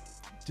 because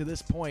to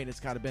this point,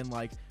 it's kind of been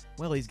like,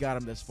 well, he's got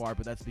him this far,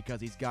 but that's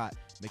because he's got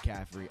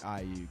McCaffrey,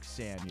 Ayuk,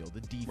 Samuel, the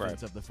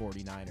defense of the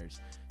 49ers.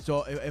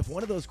 So if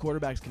one of those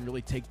quarterbacks can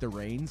really take the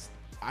reins,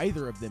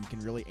 either of them can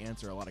really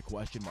answer a lot of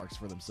question marks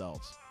for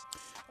themselves.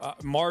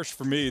 Marsh,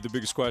 for me, the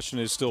biggest question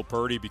is still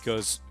Purdy,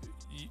 because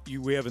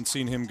we haven't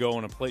seen him go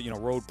in a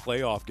road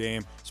playoff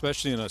game,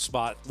 especially in a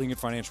spot, Lincoln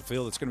Financial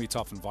Field. It's going to be a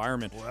tough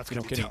environment. Well, that's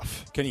going to be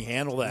tough. Can he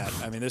handle that?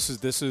 I mean, this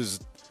is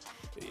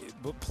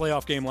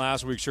playoff game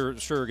last week,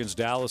 sure against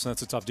Dallas, and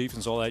that's a tough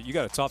defense. All that, you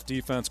got a tough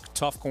defense,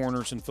 tough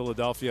corners in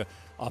Philadelphia,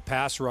 a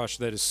pass rush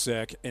that is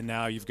sick, and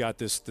now you've got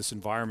this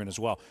environment as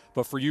well.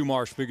 But for you,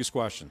 Marsh, biggest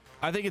question?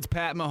 I think it's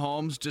Pat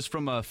Mahomes, just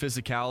from a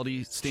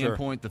physicality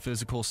standpoint, the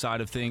physical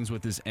side of things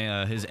with his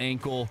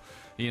ankle.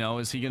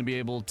 Is he going to be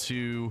able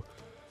to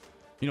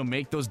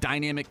make those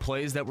dynamic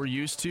plays that we're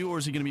used to, or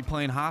is he going to be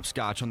playing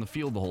hopscotch on the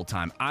field the whole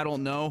time? I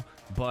don't know,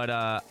 but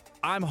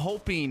I'm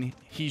hoping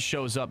he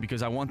shows up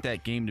because I want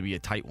that game to be a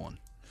tight one.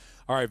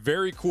 All right,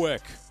 very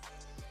quick.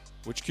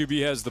 Which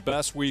QB has the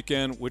best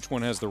weekend? Which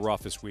one has the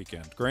roughest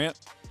weekend? Grant?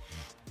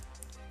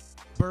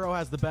 Burrow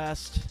has the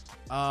best.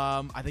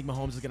 I think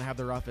Mahomes is going to have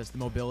the roughest. The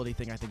mobility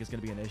thing, I think, is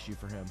going to be an issue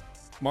for him.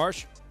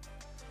 Marsh?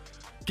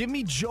 Give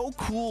me Joe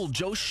Cool,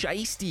 Joe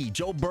Shiesty,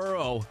 Joe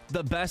Burrow,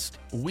 the best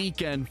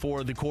weekend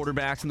for the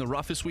quarterbacks, and the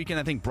roughest weekend,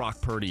 I think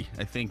Brock Purdy.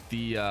 I think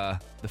the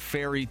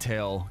fairy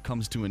tale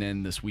comes to an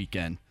end this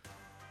weekend.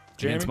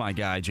 It's my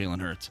guy, Jalen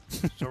Hurts.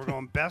 So we're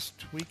going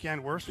best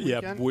weekend, worst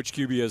weekend? Yeah, which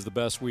QB has the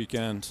best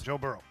weekend? Joe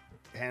Burrow.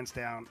 Hands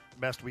down,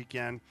 best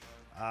weekend.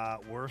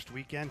 Worst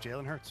weekend,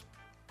 Jalen Hurts.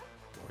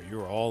 Boy,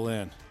 you're all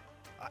in.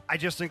 I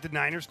just think the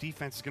Niners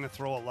defense is going to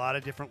throw a lot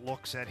of different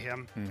looks at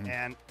him. Mm-hmm.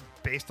 And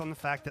based on the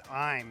fact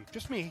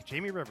that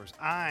Jamie Rivers,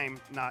 I'm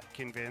not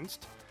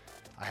convinced.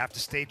 I have to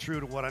stay true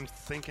to what I'm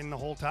thinking the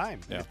whole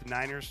time. Yeah. If the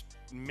Niners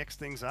mix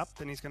things up,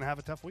 then he's going to have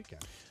a tough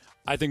weekend.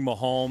 I think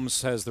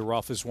Mahomes has the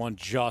roughest one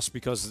just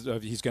because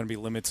he's going to be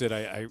limited.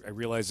 I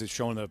realize it's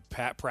showing the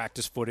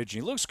practice footage. He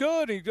looks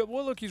good.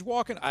 He's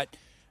walking.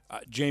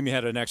 Jamie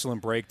had an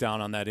excellent breakdown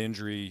on that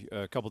injury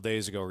a couple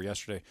days ago or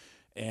yesterday,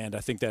 and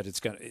I think that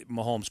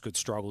Mahomes could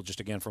struggle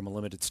just again from a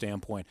limited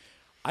standpoint.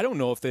 I don't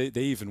know if they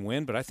even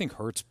win, but I think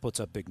Hurts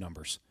puts up big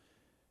numbers.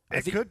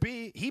 It could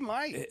be. He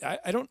might.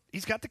 I don't.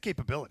 He's got the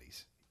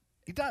capabilities.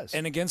 He does.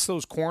 And against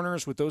those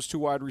corners with those two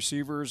wide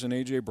receivers and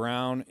A.J.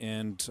 Brown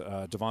and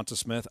Devonta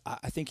Smith,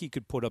 I think he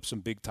could put up some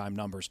big-time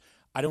numbers.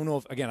 I don't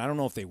know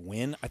if they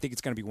win. I think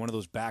it's going to be one of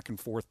those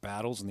back-and-forth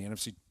battles in the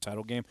NFC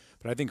title game,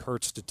 but I think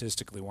Hurts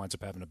statistically winds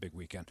up having a big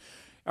weekend.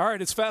 All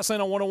right, it's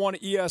Fastlane on 101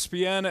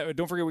 ESPN.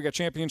 Don't forget we got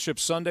Championship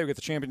Sunday. We got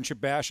the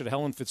Championship Bash at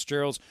Helen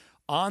Fitzgerald's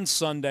on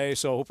Sunday,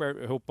 so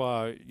hope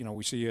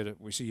we see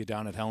you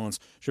down at Helen's.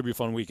 Should be a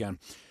fun weekend.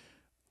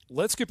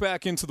 Let's get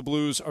back into the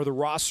Blues. Are the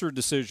roster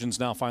decisions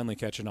now finally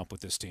catching up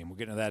with this team? We'll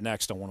get into that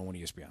next on 101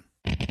 ESPN.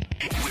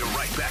 We're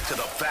right back to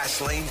the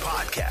Fast Lane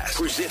Podcast,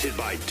 presented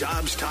by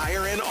Dobbs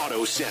Tire and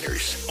Auto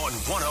Centers on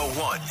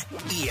 101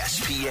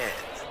 ESPN.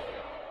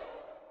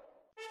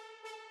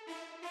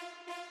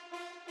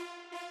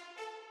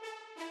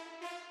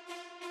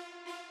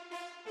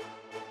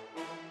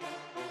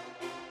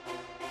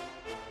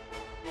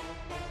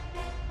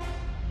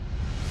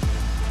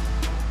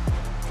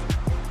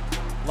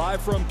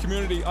 Live from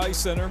Community Ice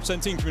Center,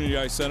 Centene Community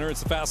Ice Center.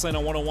 It's the Fast Lane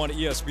on 101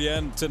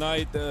 ESPN.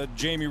 Tonight,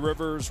 Jamie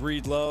Rivers,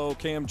 Reed Lowe,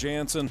 Cam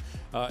Jansen,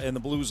 and the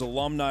Blues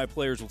Alumni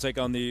players will take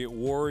on the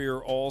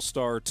Warrior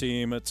All-Star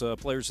team. It's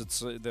players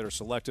that are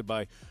selected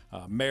by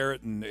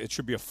merit, and it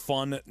should be a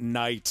fun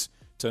night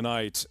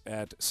tonight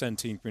at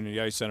Centene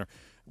Community Ice Center.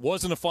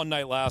 Wasn't a fun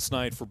night last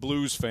night for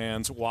Blues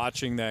fans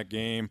watching that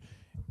game.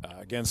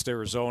 against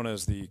Arizona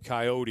as the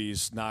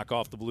Coyotes knock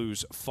off the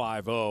Blues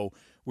 5-0.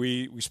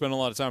 We spent a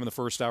lot of time in the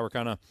first hour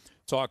kind of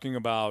talking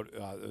about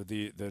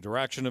the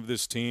direction of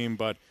this team.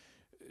 But,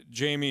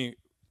 Jamie,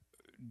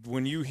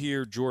 when you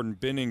hear Jordan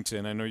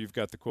Binnington, I know you've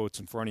got the quotes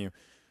in front of you,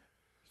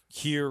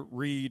 hear,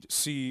 read,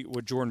 see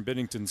what Jordan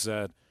Binnington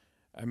said,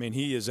 I mean,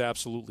 he is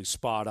absolutely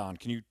spot on.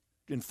 Can you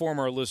inform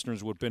our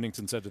listeners what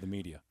Binnington said to the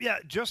media? Yeah,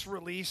 just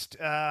released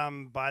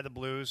by the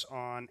Blues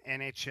on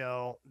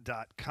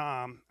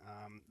NHL.com.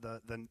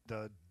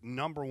 The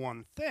number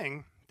one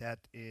thing that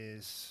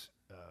is,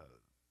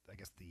 I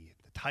guess, the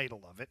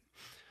title of it,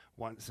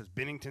 one says,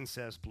 Binnington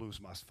says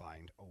Blues must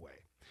find a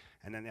way.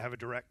 And then they have a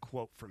direct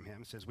quote from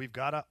him. It says, we've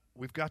got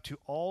to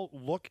all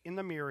look in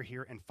the mirror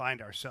here and find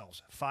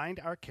ourselves, find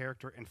our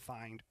character, and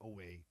find a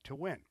way to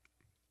win.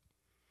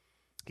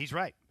 He's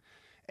right.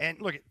 And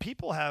look,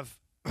 people have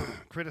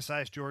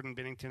criticized Jordan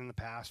Binnington in the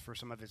past for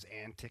some of his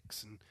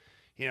antics, and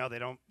they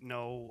don't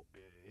know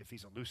if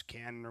he's a loose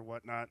cannon or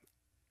whatnot.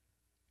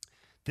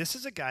 This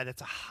is a guy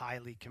that's a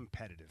highly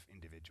competitive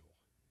individual.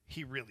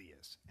 He really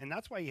is. And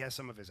that's why he has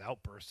some of his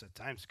outbursts at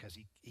times, because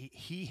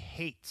he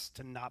hates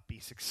to not be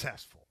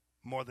successful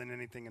more than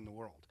anything in the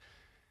world.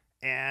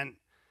 And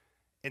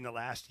in the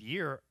last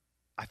year,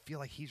 I feel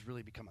like he's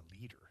really become a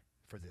leader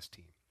for this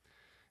team.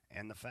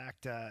 And the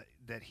fact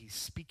that he's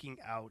speaking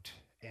out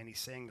and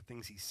he's saying the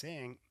things he's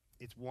saying,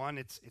 it's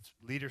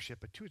leadership,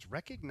 but two, it's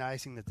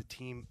recognizing that the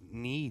team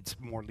needs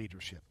more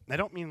leadership. I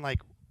don't mean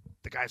like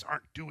the guys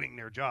aren't doing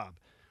their job.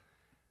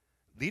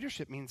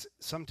 Leadership means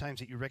sometimes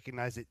that you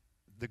recognize that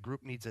the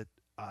group needs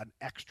an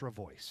extra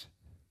voice.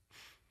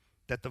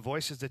 That the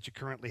voices that you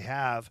currently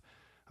have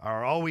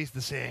are always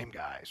the same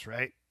guys,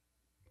 right?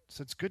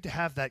 So it's good to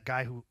have that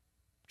guy who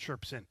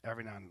chirps in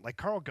every now and then. Like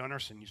Carl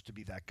Gunnarsson used to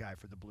be that guy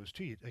for the Blues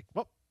too. You'd like,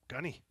 well,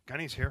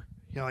 Gunny's here.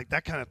 Like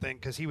that kind of thing,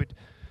 because he would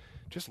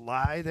just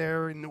lie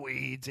there in the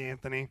weeds,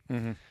 Anthony.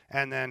 Mm-hmm.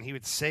 And then he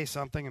would say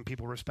something and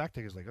people respect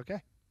it. He's like,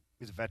 okay,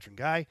 he's a veteran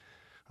guy.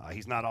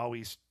 He's not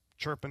always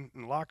chirping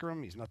in the locker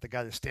room. He's not the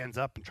guy that stands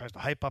up and tries to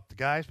hype up the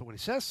guys. But when he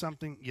says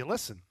something, you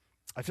listen.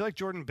 I feel like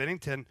Jordan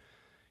Binnington,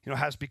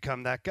 has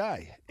become that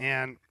guy.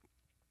 And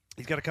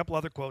he's got a couple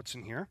other quotes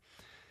in here.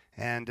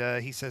 And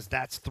he says,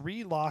 that's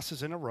 3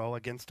 losses in a row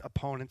against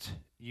opponents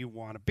you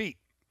want to beat.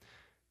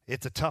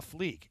 It's a tough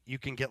league. You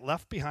can get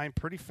left behind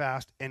pretty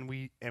fast, and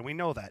we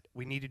know that.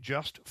 We need to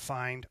just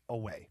find a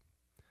way.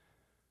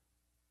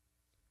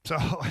 So,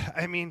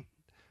 I mean,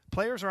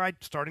 players are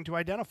starting to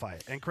identify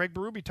it. And Craig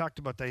Berube talked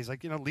about that. He's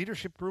like,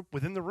 leadership group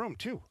within the room,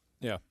 too.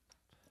 Yeah.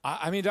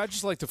 I mean, I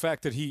just like the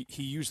fact that he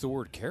used the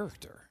word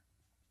character.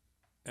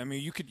 I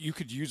mean, you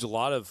could use a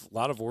lot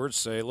of words,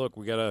 say, look,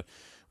 we gotta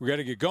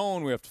get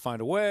going, we have to find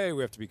a way,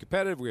 we have to be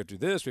competitive, we have to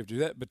do this, we have to do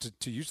that. But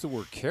to use the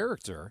word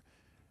character,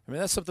 I mean,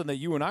 that's something that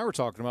you and I were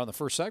talking about in the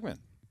first segment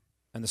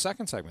and the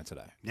second segment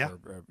today. Yeah.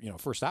 Or,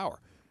 first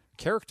hour.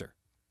 Character.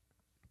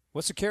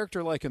 What's the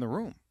character like in the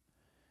room?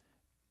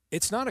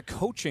 It's not a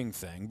coaching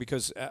thing,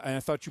 because and I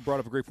thought you brought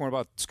up a great point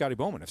about Scotty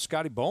Bowman. If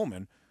Scotty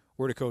Bowman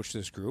were to coach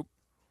this group,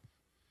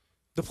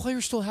 the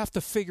players still have to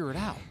figure it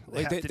out.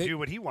 They have to do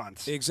what he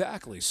wants.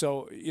 Exactly.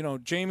 So,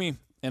 Jamie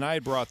and I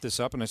had brought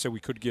this up, and I said we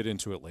could get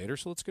into it later,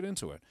 so let's get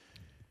into it.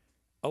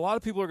 A lot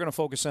of people are going to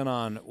focus in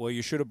on, well,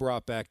 you should have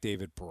brought back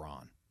David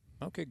Perron.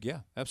 Okay,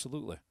 yeah,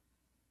 absolutely.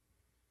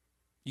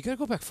 You got to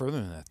go back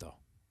further than that, though.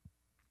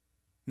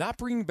 Not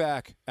bringing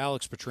back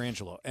Alex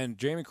Pietrangelo, and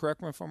Jamie,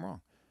 correct me if I'm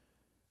wrong,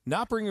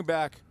 not bringing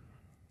back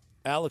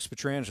Alex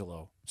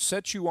Pietrangelo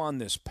sets you on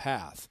this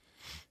path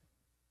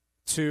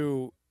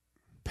to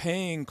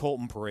paying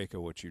Colton Parayko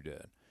what you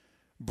did.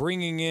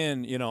 Bringing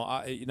in,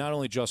 not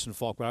only Justin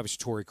Falk, but obviously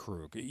Torrey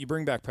Krug. You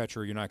bring back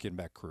Petro, you're not getting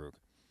back Krug.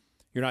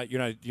 You're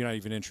not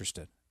even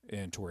interested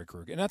in Torrey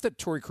Krug. And not that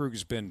Torrey Krug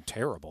has been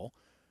terrible,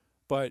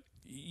 but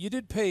you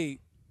did pay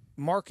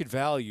market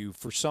value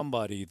for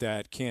somebody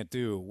that can't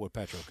do what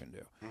Petro can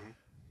do. Mm-hmm.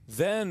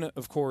 Then,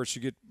 of course,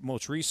 you get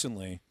most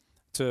recently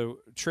to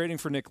trading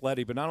for Nick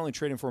Leddy, but not only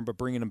trading for him, but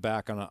bringing him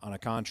back on a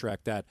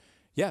contract that,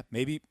 yeah,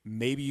 maybe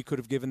you could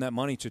have given that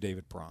money to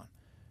David Perron.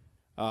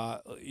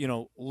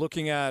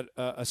 Looking at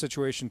a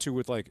situation, too,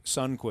 with, like,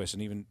 Sundqvist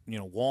and even,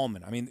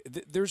 Wallman. I mean,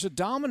 there's a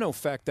domino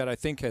effect that I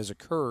think has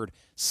occurred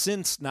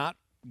since not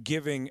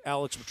giving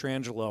Alex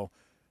Pietrangelo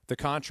the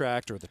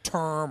contract or the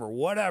term or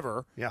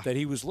whatever that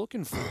he was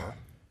looking for.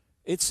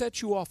 It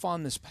sets you off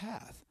on this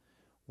path.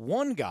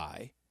 One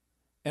guy,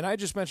 and I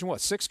just mentioned,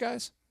 6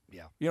 guys?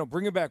 Yeah.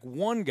 Bringing back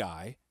one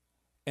guy,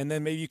 and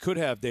then maybe you could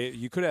have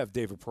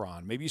David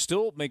Perron. Maybe you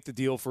still make the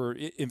deal for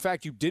 – in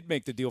fact, you did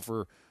make the deal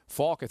for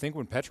Falk, I think,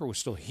 when Petro was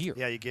still here.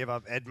 Yeah, you gave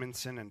up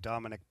Edmondson and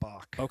Dominic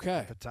Bach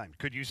at the time.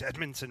 Could use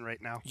Edmondson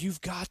right now. You've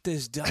got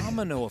this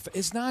domino effect.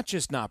 It's not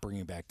just not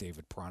bringing back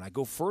David Perron. I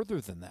go further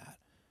than that.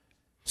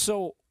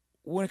 So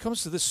when it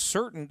comes to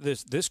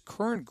this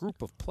current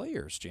group of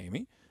players,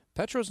 Jamie,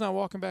 Petro's not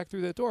walking back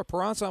through that door.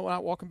 Perron's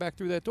not walking back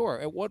through that door.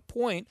 At what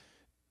point –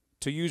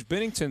 to use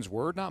Binnington's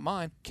word, not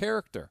mine,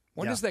 character.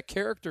 When does that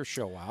character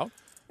show out,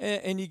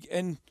 and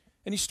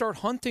you start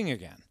hunting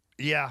again?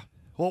 Yeah,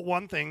 Well,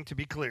 one thing to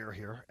be clear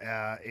here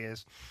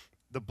is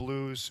the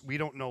Blues, we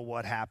don't know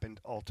what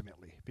happened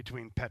ultimately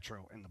between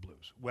Petro and the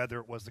Blues, whether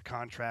it was the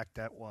contract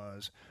that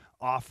was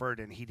offered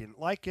and he didn't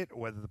like it,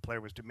 or whether the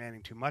player was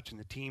demanding too much and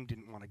the team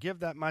didn't want to give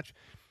that much.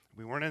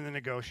 We weren't in the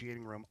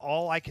negotiating room.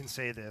 All I can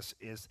say this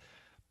is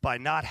by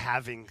not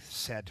having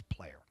said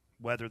player,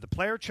 whether the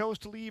player chose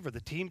to leave or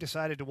the team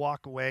decided to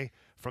walk away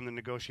from the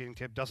negotiating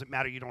table, doesn't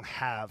matter. You don't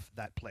have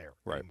that player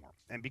anymore.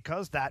 And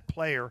because that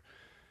player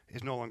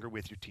is no longer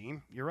with your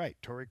team, you're right.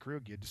 Torrey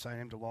Krug, you had to sign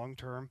him to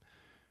long-term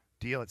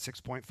deal at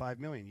 $6.5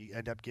 million. You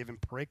end up giving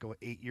Parayko an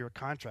 8-year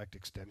contract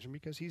extension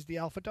because he's the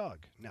alpha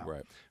dog now,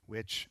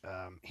 which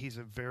he's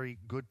a very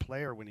good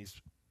player when he's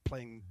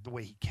playing the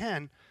way he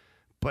can,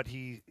 but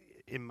he,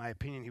 in my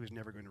opinion, he was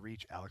never going to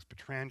reach Alex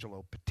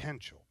Pietrangelo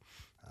potential.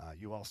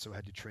 You also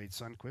had to trade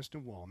Sundqvist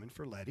and Wallman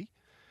for Leddy.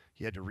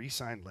 You had to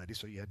re-sign Leddy,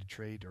 so you had to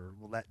trade or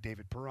let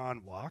David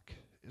Perron walk.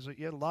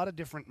 You had a lot of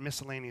different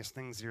miscellaneous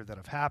things here that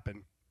have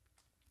happened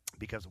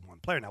because of one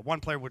player. Now,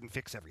 one player wouldn't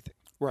fix everything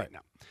right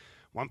now.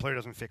 One player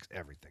doesn't fix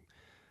everything.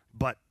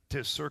 But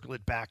to circle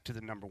it back to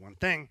the number one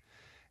thing,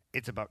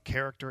 it's about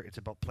character. It's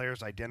about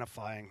players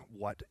identifying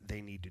what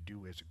they need to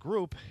do as a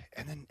group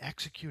and then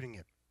executing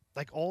it.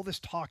 Like all this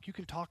talk, you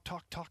can talk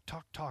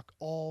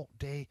all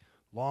day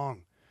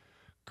long.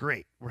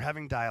 Great. We're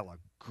having dialogue.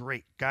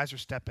 Great. Guys are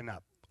stepping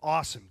up.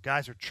 Awesome.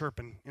 Guys are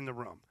chirping in the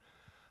room.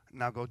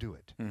 Now go do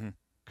it.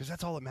 Because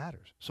that's all that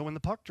matters. So when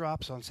the puck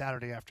drops on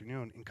Saturday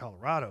afternoon in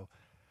Colorado,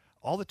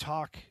 all the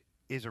talk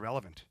is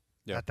irrelevant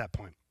at that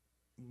point.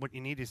 What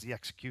you need is the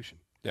execution.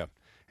 Yeah.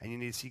 And you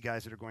need to see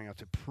guys that are going out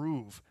to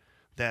prove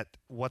that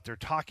what they're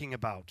talking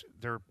about,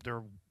 they're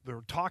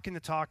talking the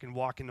talk and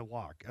walking the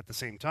walk at the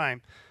same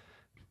time.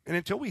 And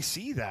until we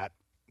see that,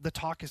 the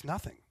talk is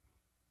nothing.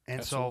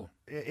 And so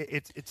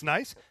it's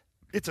nice.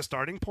 It's a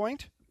starting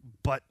point,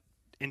 but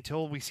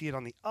until we see it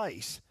on the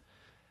ice,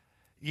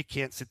 you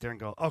can't sit there and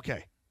go,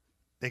 okay,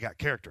 they got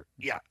character.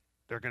 Yeah,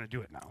 they're going to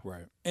do it now.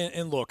 Right.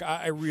 And look,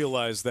 I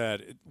realize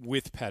that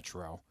with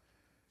Petro,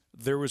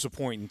 there was a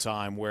point in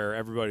time where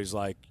everybody's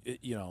like,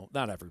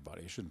 not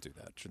everybody. I shouldn't do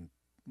that. Shouldn't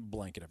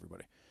blanket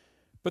everybody.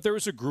 But there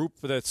was a group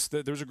there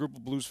was a group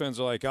of Blues fans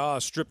that are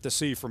like, strip the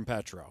C from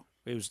Petro.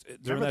 It was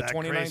during that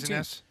 2019.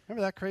 Craziness?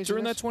 Remember that craziness?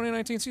 During that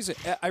 2019 season.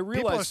 I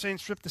realized people are saying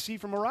strip the C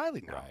from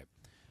O'Reilly now. Right.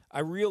 I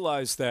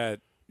realized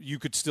that you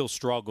could still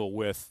struggle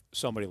with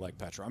somebody like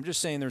Petro. I'm just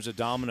saying there's a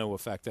domino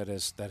effect that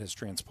has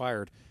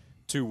transpired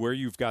to where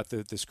you've got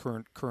this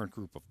current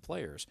group of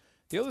players.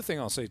 The other thing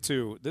I'll say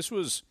too, this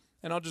was,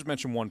 and I'll just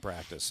mention one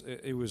practice.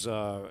 It was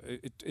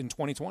in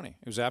 2020.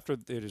 It was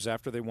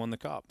after they won the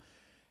Cup,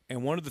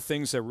 and one of the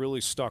things that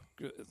really struck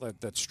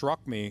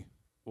me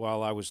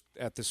while I was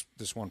at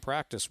this one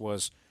practice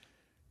was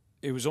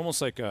it was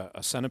almost like a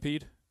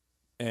centipede,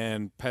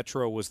 and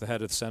Petro was the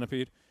head of the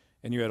centipede,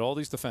 and you had all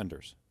these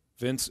defenders,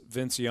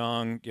 Vince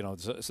Young,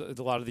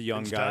 a lot of the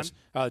young guys,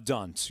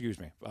 Dunn,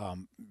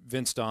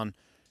 Vince Dunn,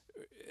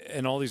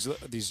 and all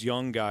these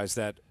young guys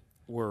that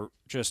were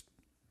just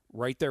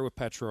right there with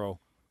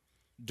Petro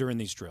during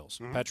these drills.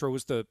 Mm-hmm. Petro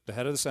was the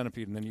head of the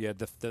centipede, and then you had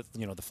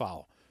the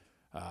foul.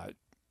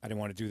 I didn't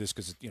want to do this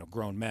because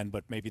grown men,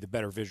 but maybe the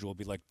better visual would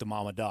be like the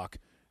mama duck,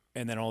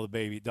 and then all the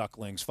baby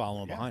ducklings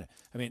following behind it.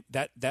 I mean,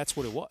 that's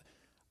what it was.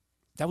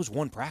 That was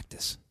one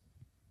practice.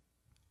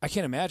 I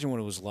can't imagine what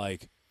it was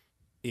like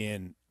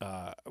in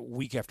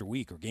week after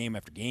week or game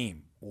after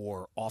game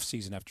or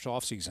off-season after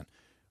off-season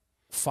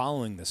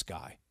following this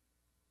guy,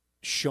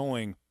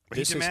 showing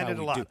this is how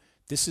we do.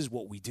 This is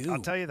what we do.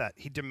 I'll tell you that.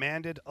 He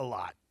demanded a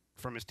lot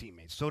from his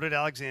teammates. So did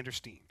Alexander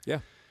Steen. Yeah.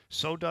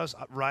 So does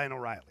Ryan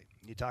O'Reilly.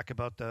 You talk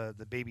about the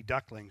baby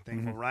duckling thing.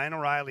 Mm-hmm. Well, Ryan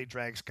O'Reilly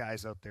drags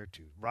guys out there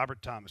too.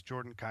 Robert Thomas,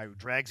 Jordan Kyrou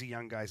drags the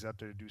young guys out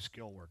there to do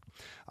skill work.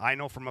 I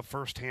know from a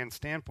first-hand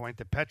standpoint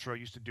that Petro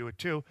used to do it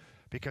too,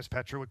 because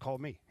Petro would call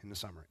me in the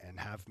summer and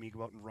have me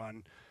go out and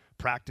run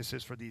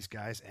practices for these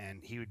guys,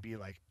 and he would be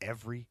like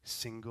every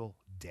single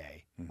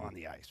day on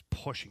the ice,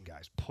 pushing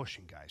guys,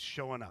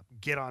 showing up,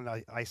 get on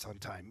the ice on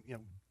time,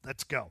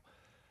 let's go.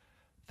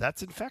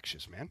 That's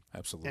infectious, man.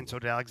 Absolutely. And so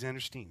did Alexander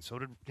Steen. So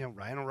did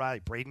Ryan O'Reilly.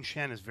 Braden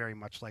Shen is very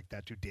much like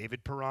that too.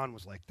 David Perron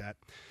was like that.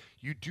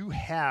 You do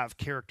have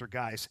character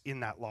guys in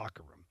that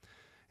locker room.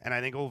 And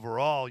I think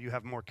overall you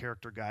have more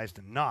character guys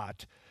than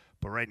not.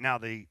 But right now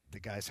the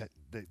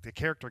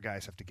character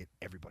guys have to get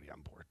everybody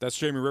on board. That's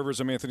Jamie Rivers.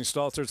 I'm Anthony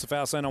Stalter. It's the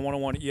Fast Lane on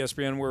 101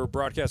 ESPN. We're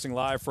broadcasting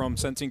live from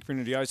Centene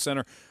Community Ice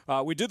Center.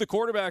 We did the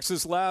quarterbacks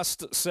this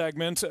last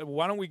segment.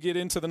 Why don't we get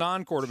into the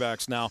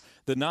non-quarterbacks now?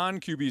 The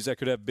non-QBs that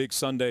could have big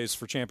Sundays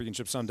for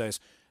Championship Sunday.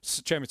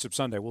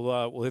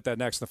 We'll hit that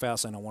next in the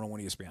Fast Lane on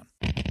 101 ESPN.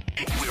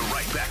 We're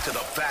right back to the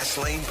Fast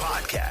Lane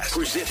Podcast,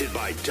 presented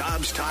by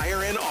Dobbs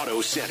Tire and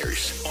Auto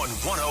Centers on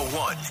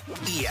 101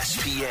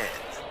 ESPN.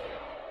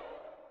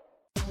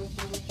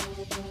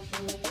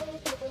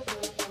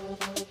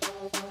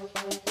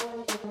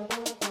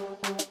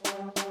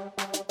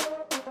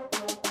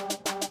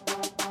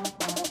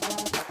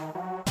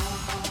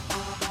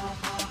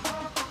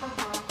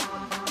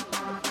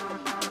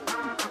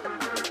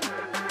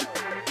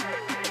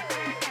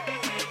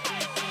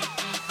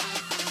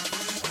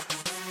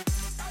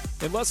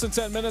 In less than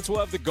 10 minutes, we'll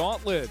have the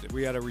Gauntlet.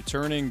 We had a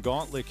returning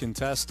Gauntlet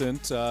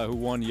contestant who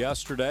won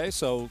yesterday,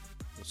 so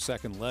the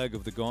second leg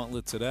of the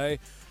Gauntlet today.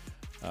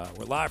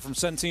 We're live from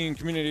Centene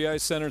Community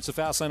Ice Center. It's the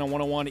Fast Lane on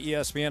 101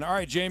 ESPN. All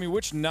right, Jamie,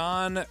 which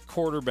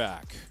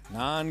non-quarterback,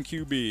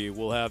 non-QB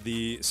will have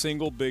the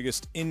single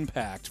biggest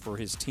impact for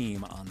his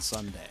team on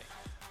Sunday?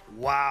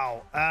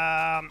 Wow.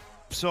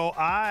 So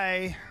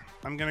I'm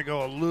going to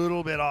go a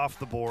little bit off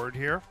the board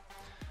here.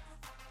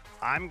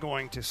 I'm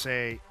going to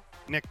say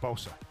Nick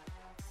Bosa.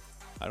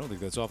 I don't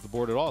think that's off the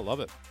board at all. I love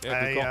it.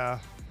 Yeah, good call.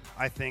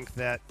 I think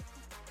that,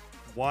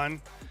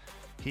 one,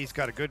 he's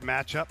got a good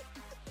matchup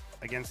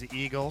against the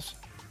Eagles.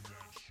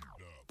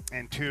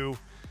 And two,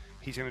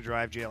 he's going to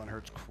drive Jalen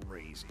Hurts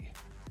crazy.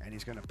 And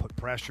he's going to put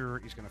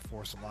pressure. He's going to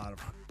force a lot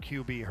of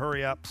QB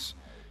hurry-ups.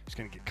 He's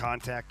going to get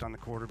contact on the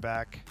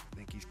quarterback. I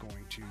think he's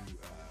going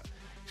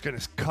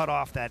to cut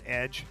off that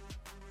edge.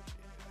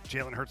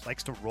 Jalen Hurts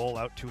likes to roll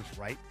out to his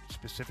right,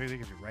 specifically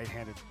because he's a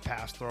right-handed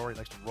pass thrower. He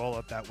likes to roll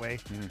out that way.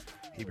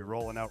 He'd be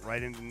rolling out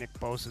right into Nick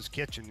Bosa's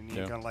kitchen, and he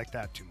ain't going to like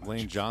that too much.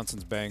 Lane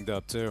Johnson's banged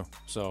up, too.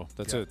 So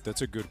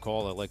that's a good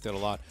call. I like that a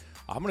lot.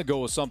 I'm going to go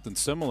with something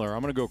similar.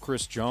 I'm going to go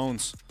Chris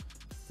Jones,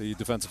 the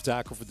defensive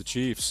tackle for the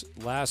Chiefs.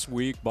 Last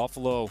week,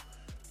 Buffalo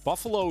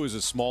is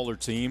a smaller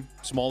team,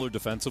 smaller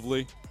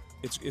defensively.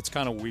 It's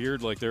kind of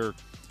weird. Like they're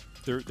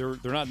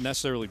not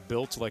necessarily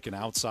built like an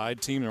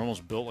outside team. They're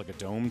almost built like a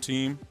dome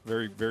team,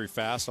 very, very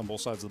fast on both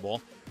sides of the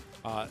ball.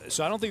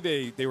 So I don't think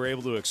they were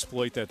able to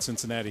exploit that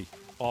Cincinnati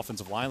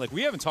offensive line. Like,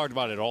 we haven't talked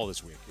about it at all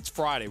this week. It's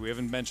Friday. We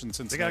haven't mentioned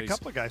Cincinnati. They got a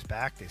couple of guys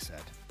back, they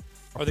said.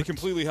 Are they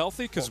completely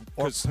healthy?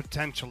 Or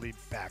potentially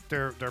back.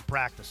 They're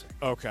practicing.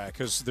 Okay,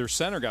 because their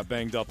center got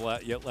banged up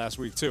last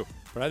week too.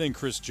 But I think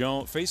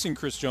facing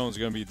Chris Jones is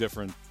going to be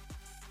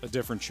a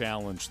different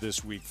challenge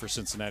this week for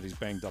Cincinnati's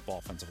banged up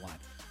offensive line.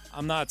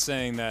 I'm not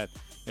saying that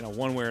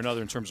one way or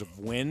another in terms of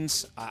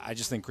wins. I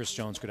just think Chris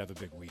Jones could have a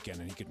big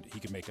weekend and he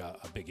could make a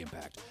big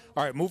impact.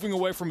 All right, moving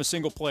away from a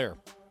single player,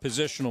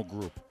 positional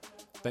group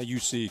that you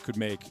see could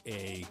make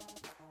a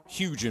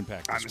huge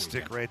impact this I'm going to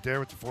stick right there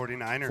with the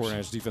 49ers.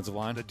 49ers defensive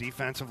line. The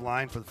defensive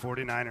line for the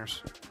 49ers.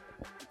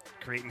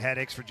 Creating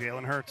headaches for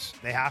Jalen Hurts.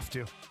 They have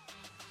to.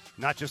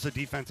 Not just the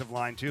defensive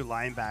line, too.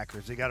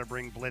 Linebackers. They got to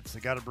bring blitz.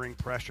 They got to bring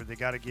pressure. They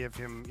got to give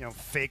him,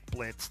 fake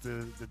blitz,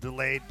 the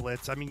delayed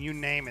blitz. I mean, you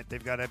name it.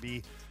 They've got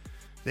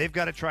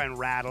to try and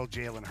rattle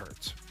Jalen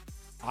Hurts.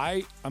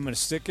 I'm going to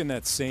stick in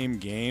that same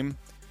game.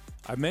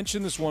 I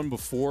mentioned this one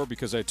before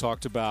because I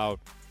talked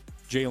about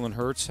Jalen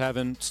Hurts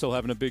still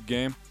having a big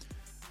game.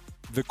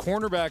 The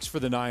cornerbacks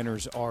for the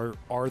Niners are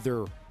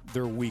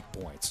their weak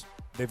points.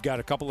 They've got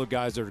a couple of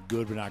guys that are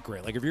good but not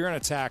great. Like, if you're going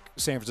to attack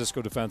San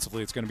Francisco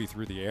defensively, it's going to be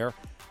through the air.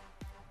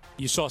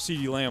 You saw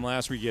CeeDee Lamb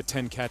last week. He had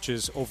 10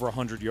 catches, over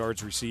 100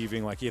 yards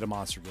receiving. Like, he had a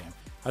monster game.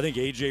 I think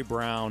A.J.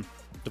 Brown,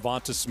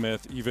 Devonta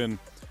Smith, even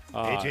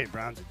A.J.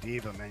 Brown's a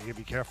diva, man. You got to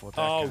be careful with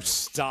that guy.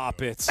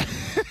 Stop it.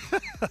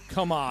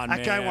 Come on, man.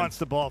 That guy wants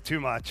the ball too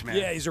much, man.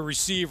 Yeah, he's a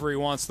receiver. He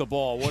wants the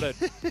ball.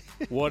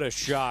 What a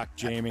shock,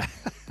 Jamie.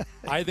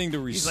 I think the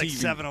receiving.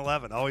 He's like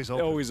 7-Eleven, always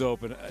open. Always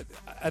open.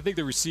 I think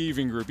the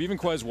receiving group, even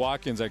Quez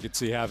Watkins, I could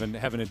see having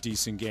a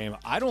decent game.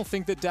 I don't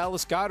think that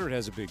Dallas Goedert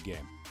has a big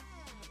game.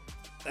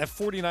 That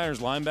 49ers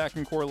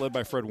linebacking core led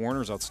by Fred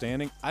Warner is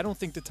outstanding. I don't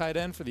think the tight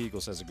end for the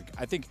Eagles has a big.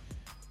 I think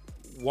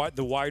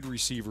the wide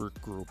receiver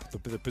group,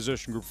 the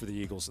position group for the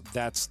Eagles,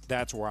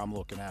 that's where I'm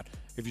looking at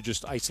if you're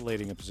just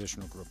isolating a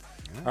positional group.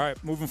 Yeah. All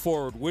right, moving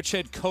forward, which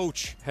head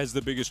coach has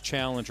the biggest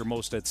challenge or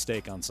most at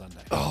stake on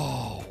Sunday?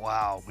 Oh,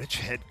 wow. Which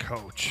head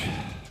coach?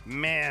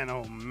 Man,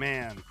 oh,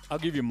 man. I'll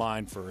give you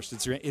mine first.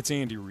 It's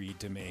Andy Reid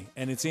to me.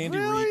 And it's Andy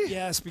Really? Reid.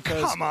 Yes,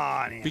 because Come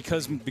on, Andy.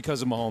 because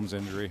of Mahomes'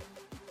 injury.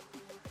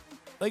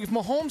 Like, if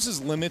Mahomes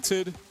is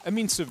limited, I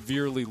mean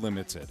severely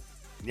limited.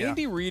 Yeah.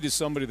 Andy Reid is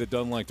somebody that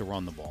doesn't like to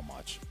run the ball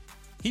much.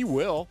 He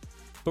will.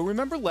 But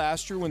remember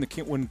last year when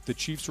the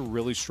Chiefs were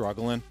really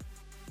struggling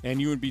and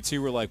you and BT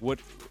were like, what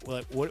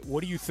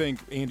do you think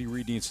Andy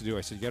Reid needs to do?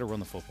 I said, you got to run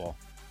the football.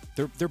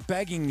 They're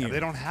begging you. They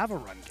don't have a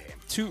run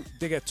game.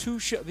 They got two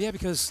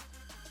because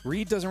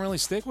Reid doesn't really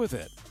stick with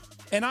it.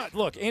 And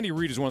look, Andy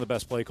Reid is one of the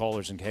best play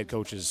callers and head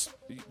coaches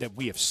that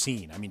we have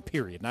seen. I mean,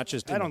 period. Not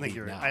just. I don't think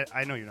you're.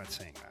 I know you're not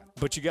saying that.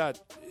 But you got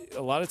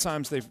a lot of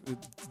times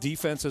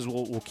defenses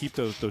will keep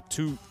the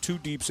two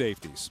deep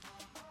safeties.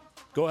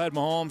 Go ahead,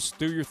 Mahomes,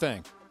 do your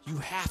thing. You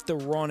have to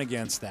run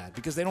against that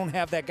because they don't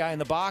have that guy in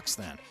the box.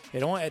 Then they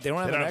don't have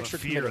an extra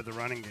fear of the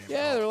running game.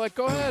 Yeah, they're like,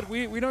 go ahead.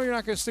 We know you're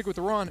not going to stick with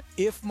the run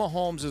if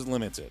Mahomes is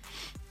limited.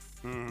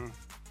 Mm-hmm.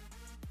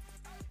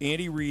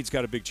 Andy Reid's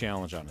got a big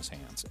challenge on his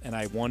hands, and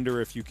I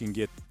wonder if you can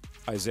get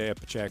Isaiah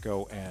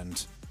Pacheco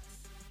and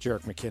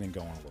Jerick McKinnon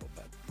going a little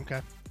bit.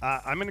 Okay,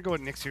 I'm going to go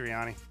with Nick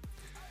Sirianni.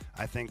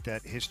 I think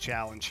that his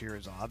challenge here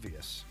is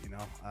obvious.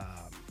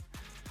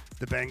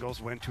 The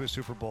Bengals went to a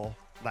Super Bowl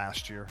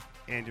last year.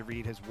 Andy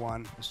Reid has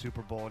won a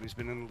Super Bowl, and he's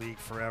been in the league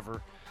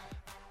forever.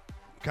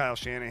 Kyle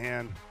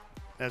Shanahan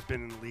has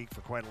been in the league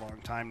for quite a long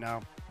time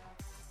now.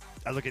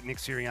 I look at Nick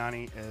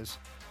Sirianni as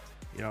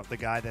the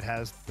guy that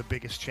has the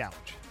biggest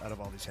challenge out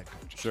of all these head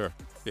coaches. Sure.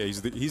 Yeah,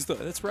 he's the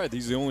that's right.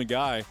 He's the only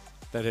guy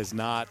that has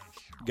not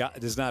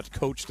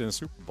coached in a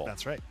Super Bowl.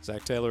 That's right.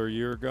 Zach Taylor a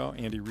year ago.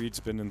 Andy Reid's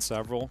been in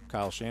several.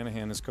 Kyle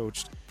Shanahan has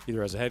coached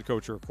either as a head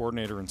coach or a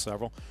coordinator in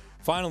several.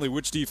 Finally,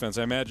 which defense?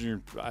 I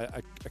imagine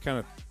I kind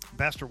of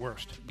best or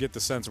worst. Get the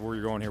sense of where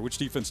you're going here. Which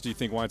defense do you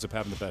think winds up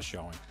having the best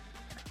showing?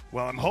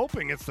 Well, I'm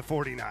hoping it's the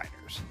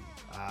 49ers.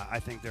 I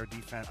think their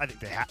defense. I think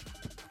they have.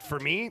 For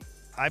me,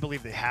 I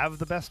believe they have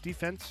the best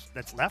defense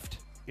that's left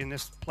in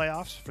this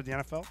playoffs for the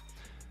NFL,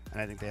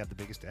 and I think they have the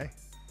biggest day.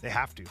 They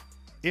have to.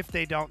 If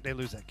they don't, they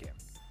lose that game.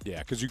 Yeah,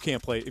 because you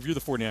can't play. If you're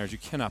the 49ers, you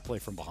cannot play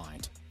from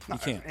behind. You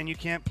can't. And you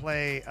can't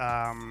play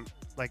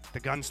like the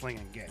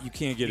gunslinging game. You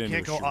can't get into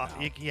a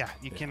shootout.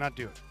 You cannot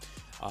do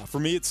it. For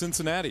me, it's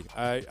Cincinnati.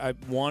 I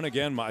won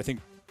again. I think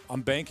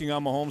I'm banking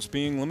on Mahomes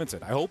being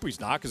limited. I hope he's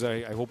not, because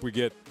I hope we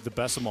get the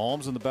best of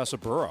Mahomes and the best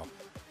of Burrow.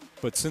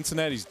 But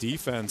Cincinnati's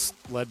defense,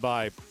 led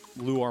by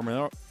Lou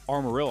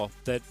Amarillo,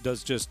 that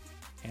does just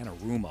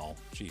Anarumo.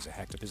 Jeez, I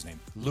hacked up his name.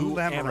 Lou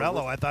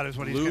Lamoriello, I thought is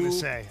what he was going to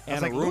say. I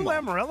was like, Lou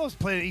Lamoriello's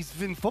played. He's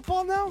in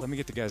football now. Let me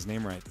get the guy's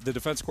name right. The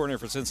defense coordinator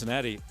for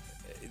Cincinnati.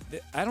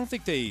 I don't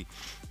think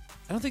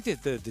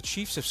that the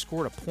Chiefs have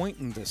scored a point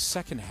in the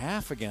second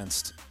half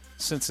against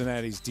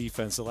Cincinnati's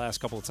defense the last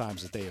couple of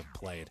times that they have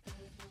played.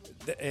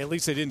 At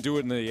least they didn't do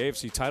it in the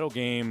AFC title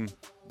game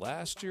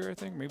last year, I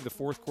think. Maybe the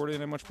fourth quarter they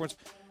didn't have much points.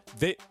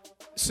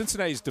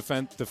 Cincinnati's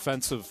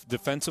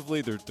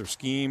defensively, their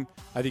scheme,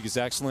 I think, is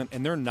excellent,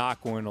 and they're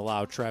not going to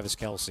allow Travis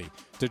Kelce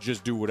to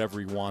just do whatever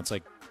he wants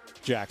like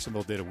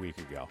Jacksonville did a week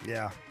ago.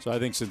 Yeah. So I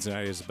think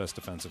Cincinnati is the best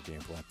defensive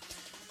game plan.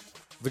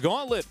 The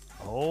Gauntlet.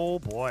 Oh,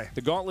 boy.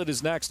 The Gauntlet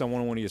is next on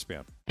 101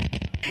 ESPN.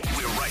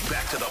 We're right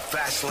back to the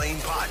Fast Lane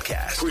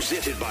Podcast,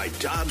 presented by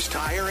Dobbs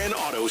Tire and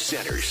Auto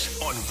Centers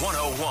on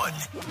 101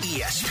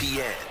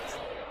 ESPN.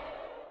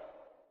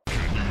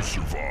 Can you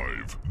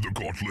survive the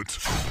Gauntlet?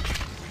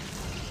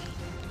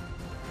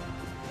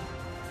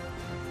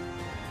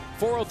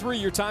 403,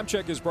 your time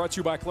check is brought to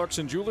you by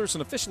Clarkson Jewelers,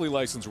 an officially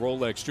licensed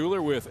Rolex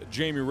jeweler, with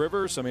Jamie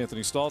Rivers. I'm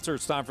Anthony Stalter.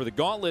 It's time for the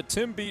Gauntlet.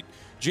 Tim beat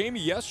Jamie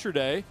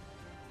yesterday.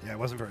 Yeah, it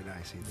wasn't very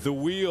nice either. The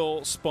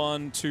wheel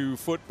spun to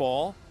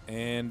football,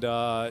 and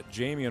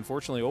Jamie,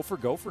 unfortunately, 0 for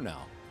gopher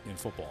now in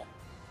football.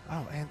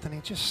 Oh,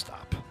 Anthony, just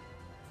stop. Do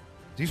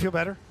you feel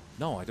better?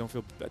 No, I don't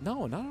feel better.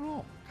 No, not at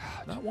all.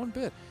 Not one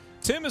bit.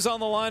 Tim is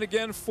on the line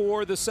again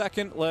for the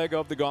second leg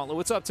of the Gauntlet.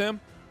 What's up, Tim?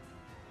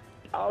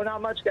 Oh,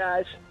 not much,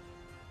 guys.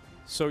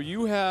 So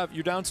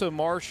you're down to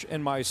Marsh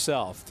and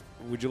myself.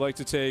 Would you like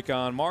to take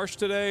on Marsh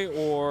today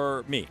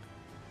or me?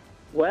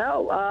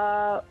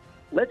 Well,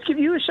 let's give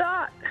you a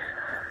shot.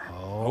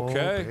 Oh,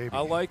 okay, baby. I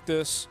like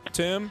this.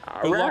 Tim,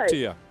 All good luck right. to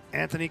you.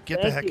 Anthony,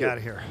 get Thank the heck you. out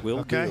of here. Will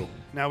okay? do.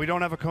 Now, we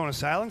don't have a cone of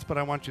silence, but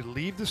I want you to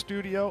leave the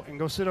studio and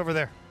go sit over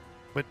there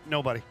with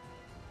nobody.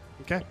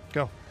 Okay?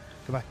 Go.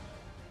 Goodbye.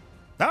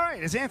 All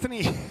right, as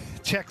Anthony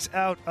checks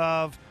out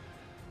of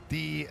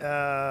the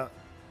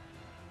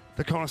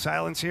cone of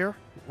silence here,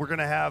 we're going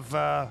to have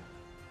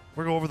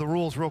we'll go over the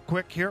rules real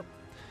quick here.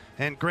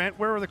 And Grant,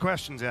 where are the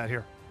questions at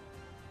here?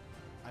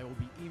 I will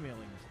be emailing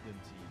them to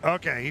you.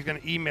 Okay, he's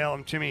going to email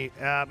them to me.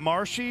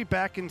 Marshy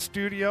back in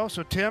studio.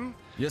 So, Tim.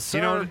 Yes,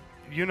 sir.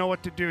 You know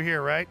what to do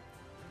here, right?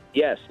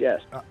 Yes.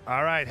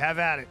 All right, have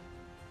at it.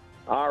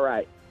 All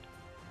right.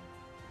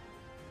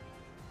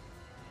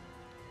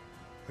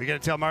 We got to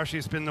tell Marshy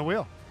to spin the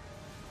wheel.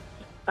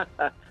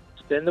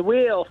 Spin the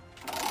wheel.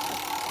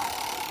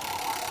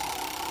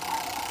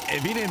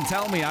 If he didn't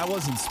tell me, I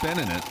wasn't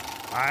spinning it.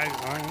 I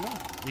know.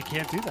 You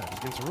can't do that. It's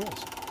against the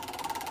rules.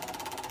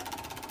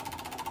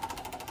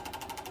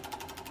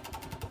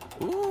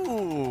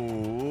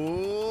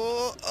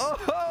 Ooh.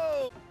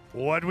 Oh.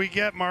 What'd we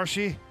get,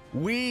 Marshy?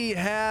 We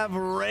have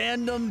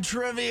random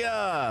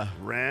trivia.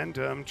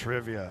 Random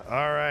trivia.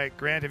 All right,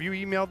 Grant, have you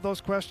emailed those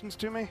questions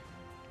to me?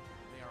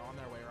 They are on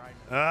their way right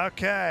now.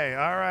 Okay.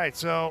 All right.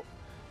 So,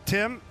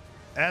 Tim,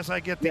 as I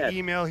get the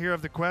email here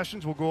of the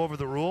questions, we'll go over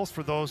the rules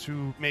for those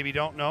who maybe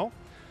don't know.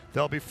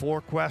 There'll be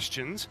 4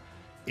 questions.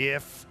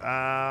 If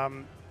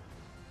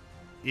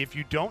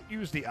you don't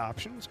use the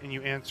options and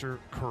you answer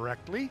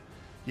correctly,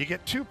 you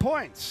get 2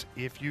 points.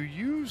 If you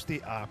use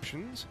the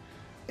options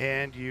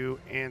and you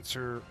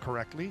answer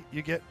correctly,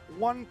 you get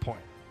 1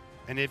 point.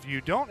 And if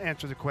you don't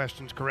answer the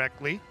questions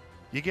correctly,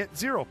 you get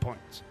 0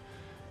 points.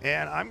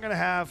 And I'm going to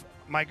have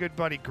my good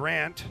buddy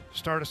Grant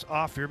start us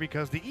off here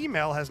because the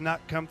email has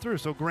not come through.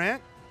 So,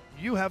 Grant,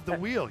 you have the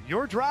wheel.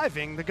 You're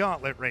driving the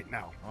Gauntlet right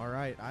now. All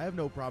right, I have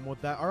no problem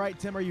with that. All right,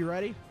 Tim, are you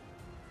ready?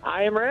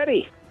 I am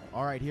ready.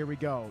 All right, here we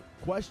go.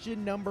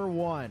 Question number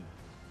 1.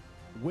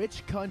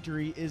 Which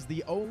country is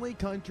the only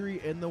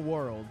country in the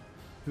world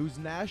whose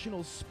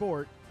national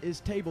sport is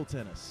table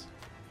tennis?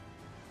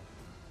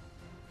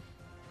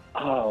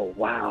 Oh,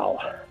 wow.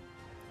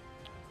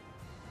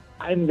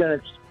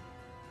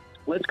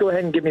 Let's go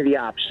ahead and give me the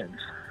options.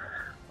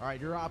 All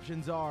right, your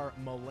options are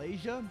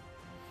Malaysia,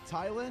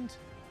 Thailand,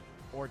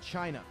 or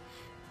China.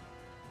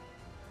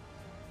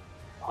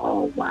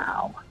 Oh,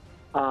 wow.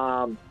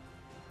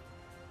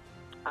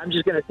 I'm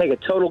just going to take a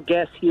total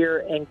guess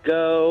here and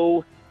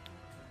go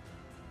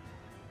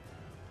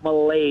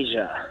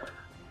Malaysia.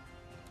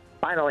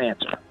 Final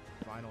answer.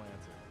 Final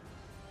answer.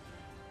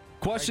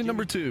 Question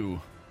number 2.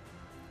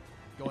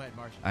 Go ahead,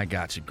 Marshall. I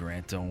got you,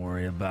 Grant. Don't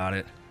worry about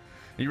it.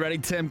 You ready,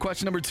 Tim?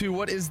 Question number 2.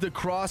 What is the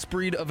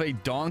crossbreed of a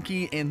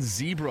donkey and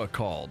zebra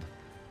called?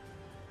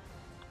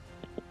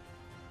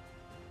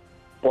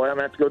 Boy, I'm going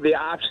to have to go with the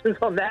options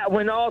on that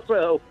one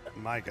also.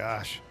 My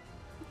gosh.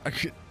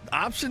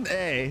 Option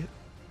A,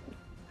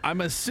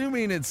 I'm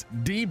assuming it's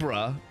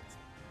Debra,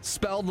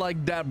 spelled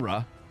like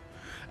Deborah.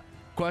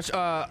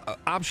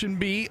 Option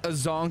B, a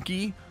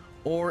zonkey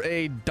or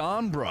a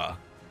Donbra.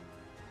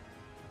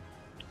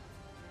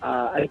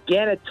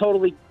 Again, a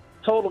total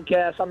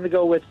guess. I'm going to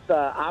go with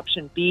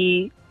option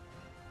B.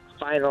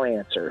 Final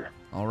answer.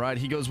 All right,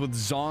 he goes with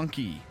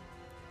zonkey.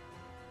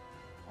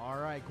 All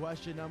right,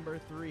 question number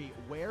 3.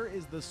 Where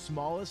is the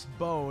smallest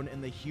bone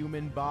in the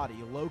human body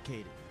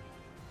located?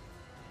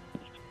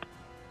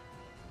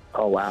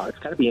 Oh, wow. It's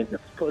got to be in the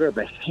foot of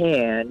the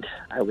hand,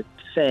 I would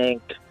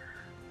think.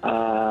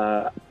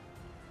 Again,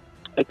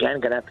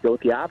 going to have to go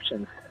with the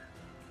options.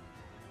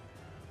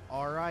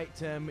 All right,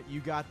 Tim,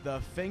 you got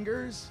the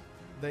fingers,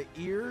 the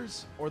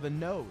ears, or the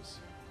nose?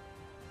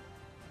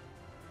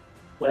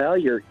 Well,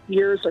 your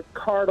ears are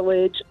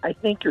cartilage. I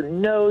think your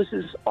nose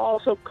is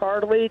also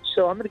cartilage,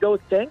 so I'm going to go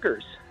with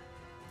fingers.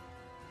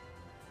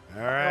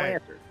 All right.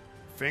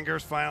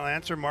 Fingers, final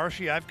answer.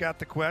 Marshy, I've got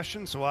the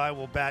question, so I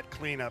will bat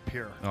cleanup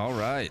here. All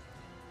right.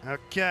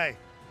 Okay.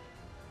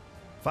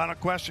 Final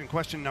question,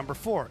 question number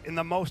 4. In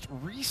the most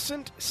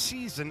recent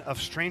season of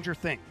Stranger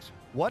Things,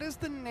 what is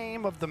the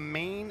name of the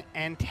main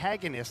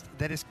antagonist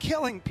that is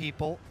killing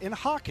people in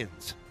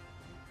Hawkins?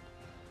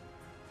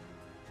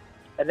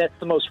 And that's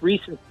the most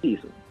recent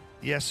season.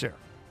 Yes, sir.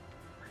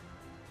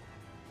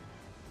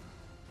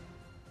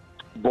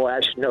 Boy,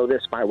 I should know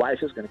this. My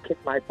wife is going to kick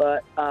my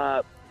butt.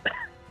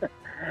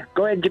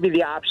 Go ahead and give me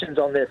the options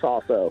on this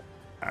also.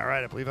 All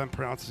right, I believe I'm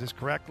pronouncing this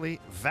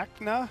correctly.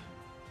 Vecna,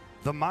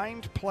 the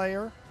Mind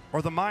Player,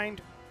 or the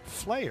Mind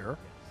Flayer,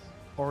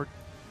 or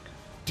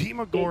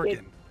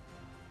Demogorgon?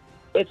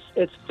 It's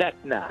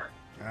Vecna.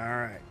 All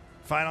right.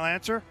 Final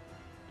answer?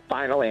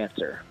 Final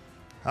answer.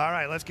 All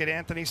right, let's get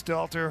Anthony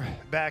Stalter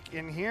back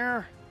in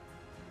here.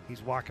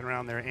 He's walking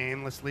around there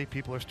aimlessly.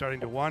 People are starting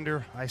to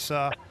wonder. I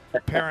saw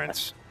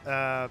parents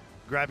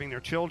grabbing their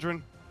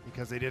children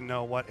because they didn't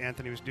know what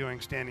Anthony was doing,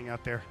 standing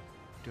out there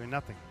doing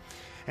nothing.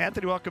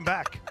 Anthony, welcome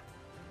back.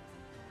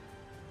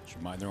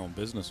 Should mind their own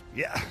business.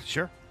 Yeah,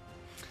 sure.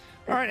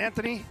 All right,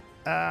 Anthony.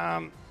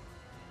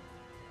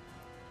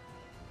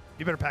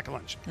 You better pack a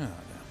lunch. Oh, no.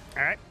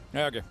 All right?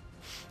 Okay.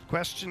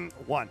 Question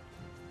 1.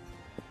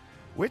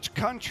 Which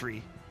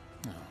country...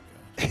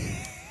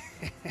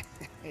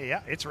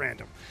 Yeah, it's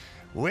random.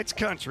 Which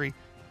country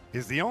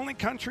is the only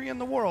country in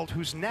the world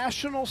whose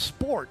national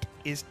sport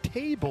is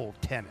table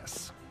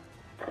tennis?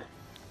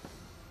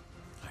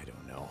 I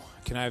don't know.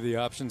 Can I have the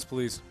options,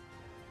 please?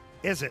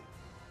 Is it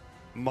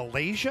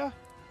Malaysia,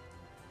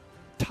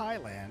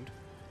 Thailand,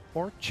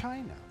 or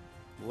China?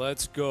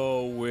 Let's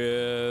go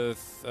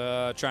with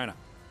China.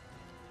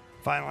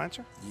 Final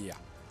answer? Yeah.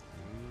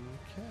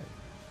 Okay.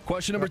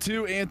 Question number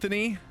 2,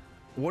 Anthony.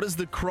 What is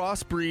the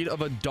crossbreed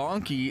of a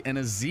donkey and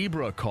a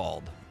zebra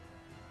called?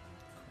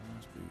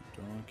 Crossbreed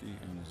donkey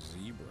and a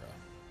zebra.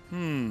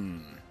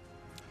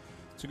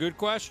 It's a good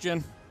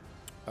question.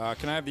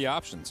 Can I have the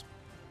options?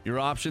 Your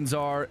options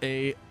are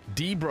a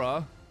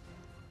Debra,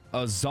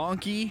 a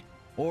zonkey,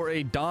 or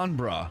a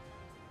Donbra.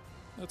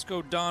 Let's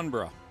go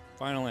Donbra.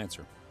 Final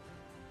answer.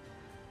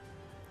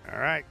 All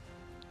right.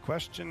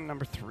 Question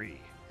number 3,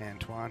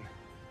 Antoine.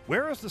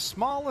 Where is the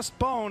smallest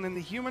bone in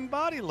the human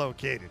body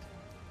located?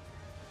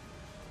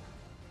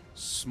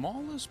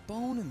 Smallest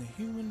bone in the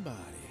human body.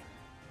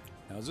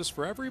 Now, is this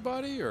for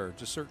everybody or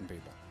just certain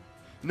people?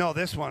 No,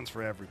 this one's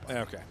for everybody.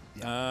 Okay.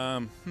 Yeah.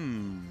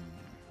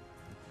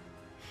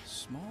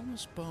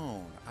 Smallest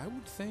bone. I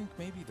would think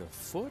maybe the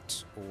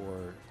foot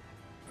or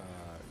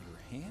your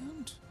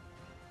hand.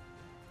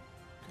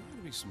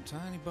 Gotta be some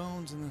tiny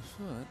bones in the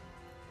foot.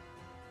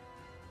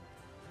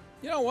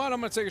 You know what? I'm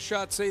going to take a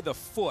shot. Say the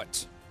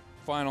foot.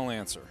 Final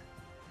answer.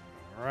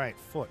 All right,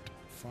 foot.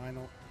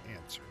 Final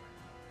answer.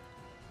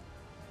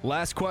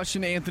 Last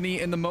question, Anthony.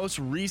 In the most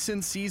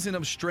recent season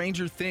of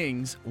Stranger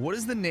Things, what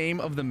is the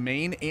name of the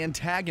main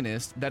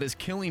antagonist that is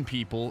killing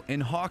people in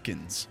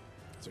Hawkins?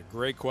 It's a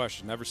great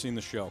question. Never seen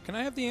the show. Can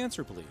I have the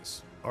answer,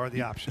 please? Or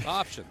the options.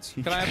 Options.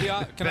 Can I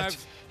have the? Can I have?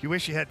 You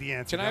wish you had the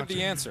answer. Can I have don't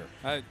the you? answer?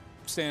 I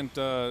stand.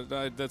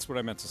 That's what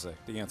I meant to say.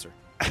 The answer.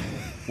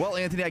 Well,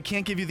 Anthony, I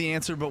can't give you the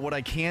answer, but what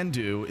I can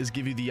do is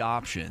give you the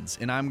options,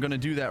 and I'm going to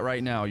do that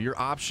right now. Your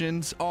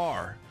options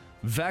are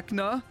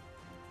Vecna,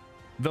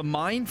 the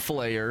Mind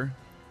Flayer,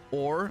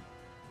 or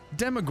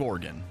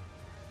Demogorgon.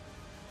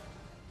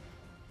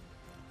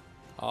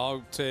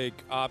 I'll take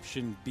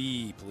option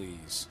B,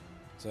 please.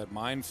 Is that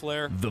Mind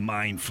Flayer? The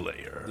Mind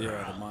Flayer.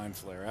 Yeah, the Mind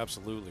Flayer.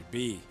 Absolutely.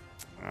 B.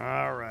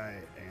 All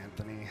right,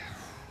 Anthony.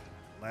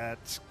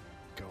 Let's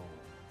go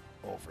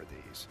over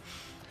these.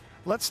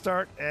 Let's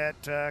start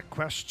at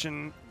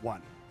question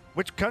 1.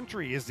 Which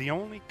country is the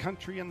only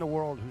country in the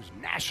world whose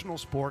national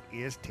sport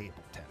is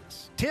table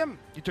tennis? Tim,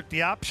 you took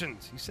the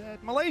options. You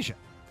said Malaysia.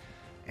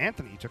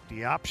 Anthony, you took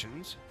the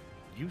options.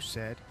 You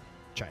said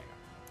China.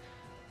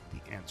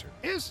 The answer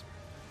is...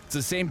 It's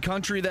the same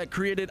country that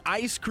created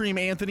ice cream,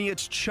 Anthony.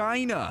 It's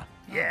China.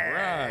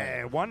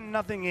 Yeah.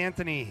 1-0,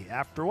 Anthony,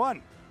 after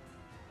 1.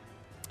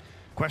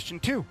 Question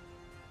 2.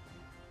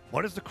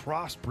 What is the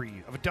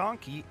crossbreed of a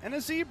donkey and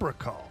a zebra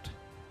called?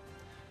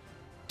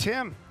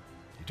 Tim,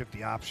 you took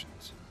the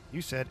options.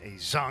 You said a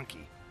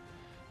zonkey.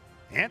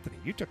 Anthony,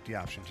 you took the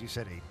options. You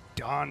said a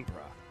donbra.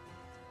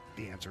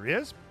 The answer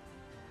is...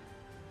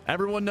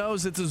 Everyone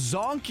knows it's a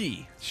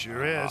zonkey.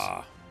 Sure is.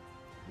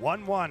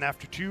 1-1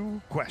 after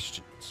 2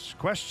 questions.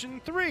 Question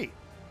 3.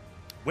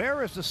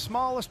 Where is the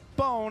smallest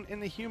bone in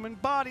the human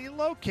body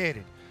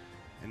located?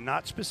 And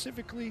not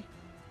specifically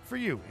for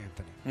you,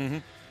 Anthony. Mm-hmm.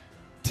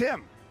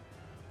 Tim,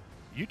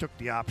 you took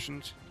the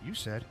options. You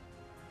said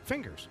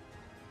fingers.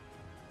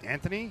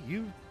 Anthony,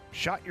 you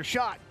shot your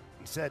shot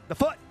and said the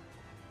foot.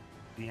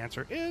 The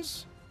answer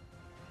is...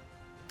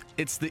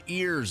 It's the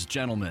ears,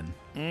 gentlemen.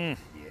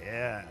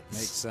 Yeah.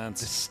 Makes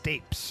sense. The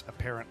stapes,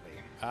 apparently.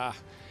 Ah.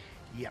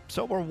 Yep.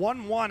 So we're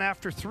 1-1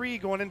 after 3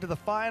 going into the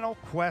final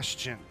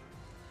question,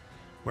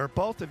 where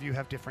both of you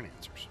have different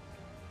answers.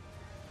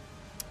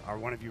 Are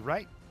one of you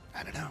right?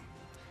 I don't know.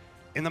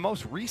 In the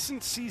most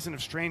recent season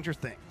of Stranger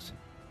Things,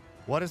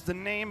 what is the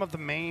name of the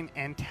main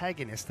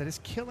antagonist that is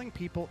killing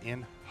people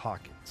in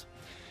Hawkins?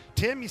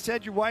 Tim, you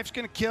said your wife's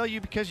going to kill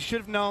you because you should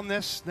have known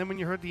this. Then when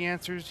you heard the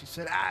answers, you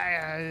said,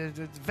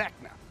 it's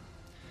Vecna.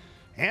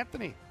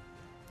 Anthony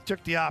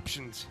took the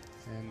options,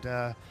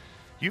 and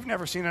you've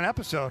never seen an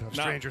episode of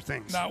Stranger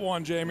Things. Not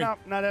one, Jamie. No,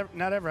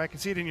 not ever. I can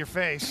see it in your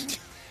face.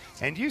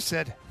 And you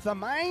said, the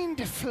Mind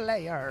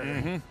Flayer.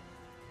 Mm-hmm.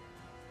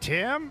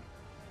 Tim?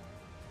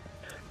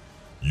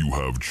 You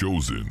have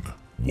chosen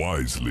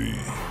wisely.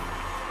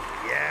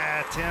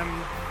 Yeah, Tim,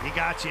 he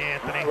got you,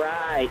 Anthony. All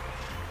right.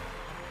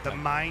 The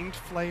Mind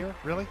Flayer?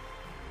 Really?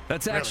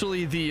 That's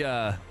actually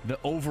the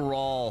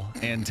overall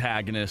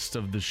antagonist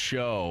of the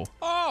show.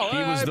 Oh, he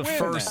was the wait a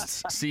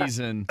first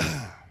season at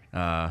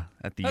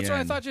the end. That's what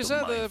I thought you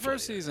said, the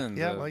first season.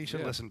 Yeah, well, you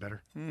should listen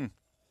better. Hmm.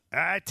 All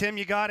right, Tim,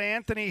 you got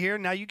Anthony here.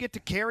 Now you get to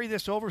carry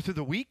this over through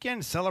the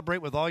weekend,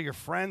 celebrate with all your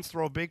friends,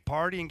 throw a big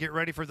party, and get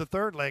ready for the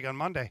third leg on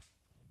Monday.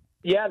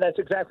 Yeah, that's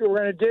exactly what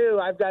we're going to do.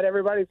 I've got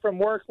everybody from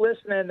work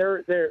listening.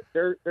 They're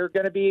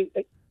going to be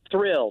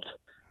thrilled.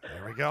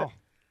 There we go.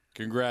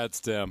 Congrats,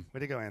 Tim.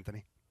 Way to go,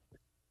 Anthony.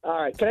 All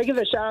right. Can I give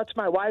a shout out to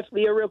my wife,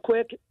 Leah, real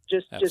quick?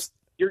 Just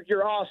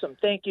you're awesome.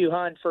 Thank you,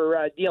 hon,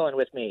 for dealing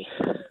with me.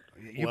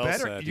 You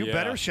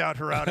better shout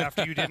her out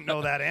after you didn't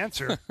know that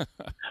answer.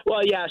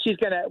 Well, yeah, she's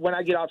gonna. When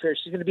I get off here,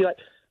 she's gonna be like,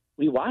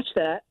 "We watch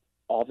that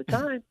all the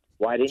time.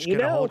 Why didn't you know?"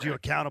 She's gonna hold you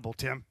accountable,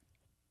 Tim.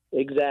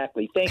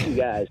 Exactly. Thank you,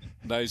 guys.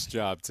 Nice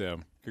job,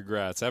 Tim.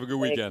 Congrats. Have a good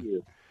weekend. Thank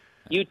you.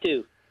 You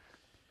too.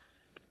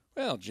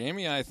 Well,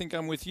 Jamie, I think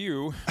I'm with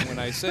you when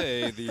I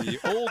say the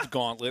old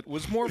Gauntlet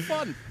was more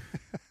fun.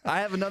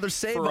 I have another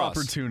save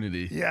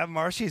opportunity. Yeah,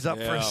 Marshy's up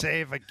for a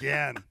save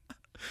again.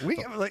 We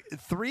have like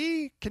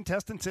 3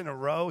 contestants in a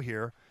row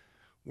here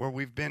where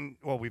we've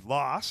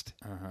lost,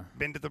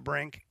 been to the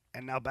brink,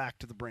 and now back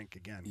to the brink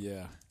again.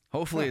 Yeah.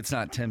 Hopefully it's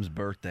not Tim's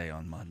birthday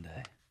on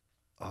Monday.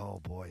 Oh,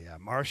 boy, yeah.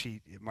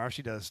 Marshy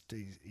does,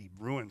 he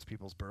ruins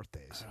people's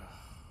birthdays.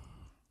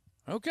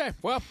 Okay,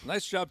 well,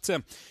 nice job,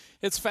 Tim.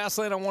 It's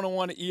Fastlane on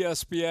 101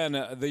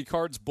 ESPN. The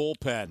Cards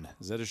bullpen,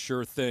 is that a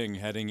sure thing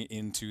heading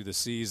into the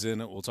season?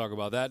 We'll talk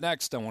about that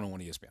next on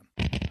 101 ESPN.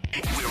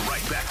 We're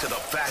right back to the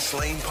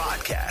Fastlane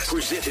podcast,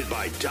 presented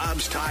by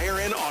Dobbs Tire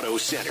and Auto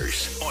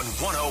Centers on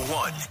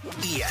 101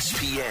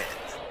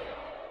 ESPN.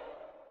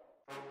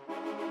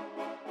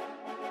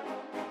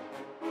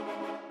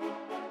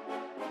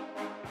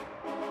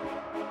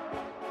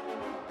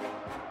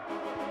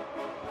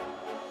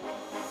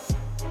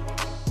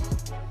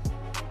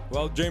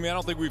 Well, Jamie, I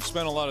don't think we've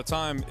spent a lot of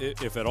time,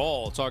 if at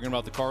all, talking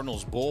about the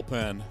Cardinals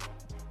bullpen, and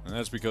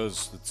that's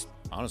because it's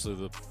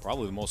honestly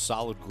probably the most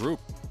solid group.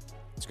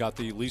 It's got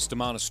the least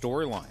amount of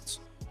storylines.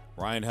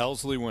 Ryan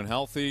Helsley, when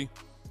healthy,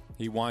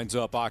 he winds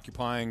up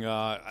occupying,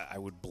 I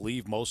would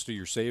believe, most of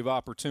your save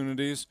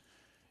opportunities.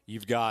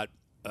 You've got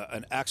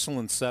an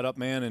excellent setup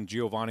man in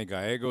Giovanni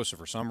Gallegos. If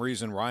for some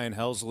reason Ryan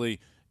Helsley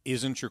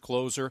isn't your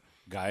closer,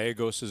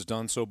 Gallegos has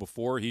done so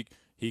before. He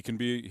can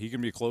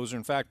be a closer.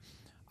 In fact,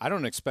 I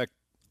don't expect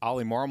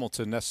Ollie Marmol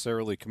to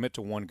necessarily commit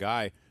to one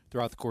guy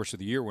throughout the course of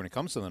the year when it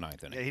comes to the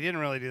ninth inning. Yeah, he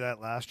didn't really do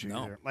that last year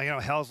either. Like,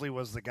 Helsley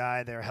was the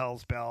guy there,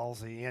 Hells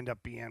Bells. He ended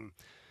up being,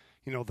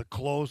 the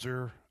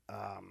closer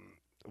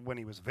when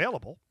he was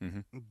available.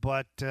 Mm-hmm.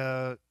 But,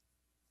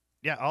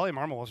 Ollie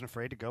Marmol wasn't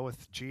afraid to go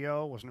with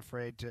Gio, wasn't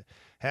afraid to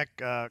 –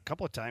 heck, a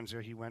couple of times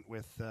there he went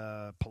with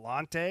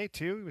Palante,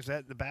 too. He was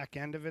at the back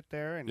end of it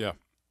there. And yeah.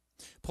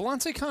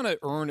 Palante kind of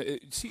earned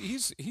 –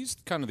 he's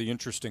kind of the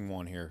interesting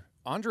one here.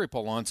 Andre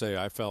Palante,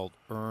 I felt,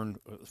 earned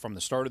from the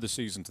start of the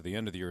season to the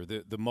end of the year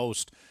the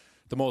most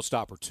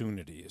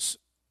opportunities.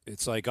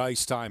 it's like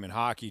ice time in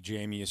hockey,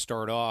 Jamie. You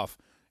start off,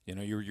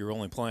 you're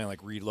only playing,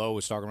 like Reed Lowe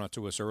was talking about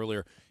to us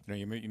earlier.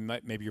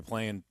 Maybe you're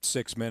playing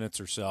 6 minutes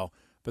or so,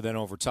 but then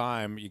over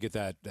time you get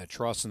that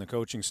trust in the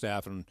coaching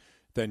staff, and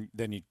then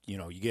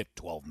you get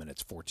 12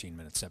 minutes, 14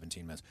 minutes,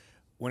 17 minutes.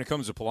 When it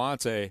comes to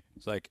Palante,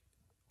 it's like,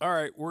 all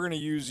right, we're going to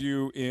use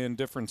you in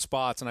different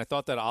spots, and I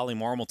thought that Ollie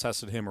Marmol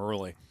tested him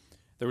early.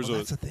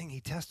 That's the thing. He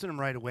tested him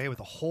right away with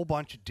a whole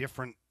bunch of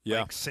different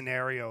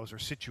scenarios or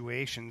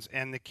situations,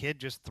 and the kid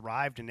just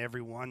thrived in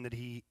every one that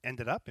he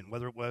ended up in,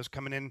 whether it was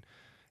coming in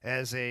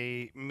as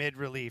a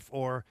mid-relief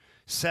or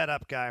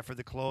setup guy for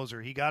the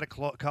closer. He got a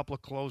couple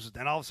of closes.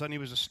 Then all of a sudden he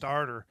was a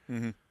starter.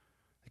 Mm-hmm.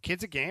 The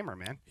kid's a gamer,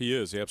 man. He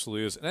is. He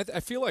absolutely is. And I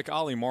feel like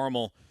Ollie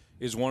Marmol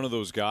is one of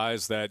those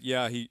guys that,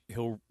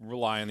 he'll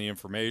rely on the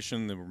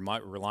information,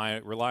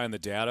 rely on the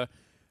data.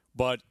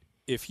 But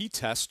if he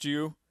tests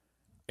you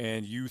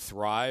and you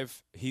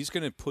thrive, he's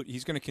going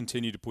to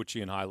continue to put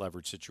you in high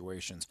leverage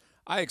situations.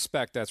 I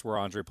expect that's where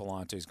Andre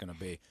Palante is going to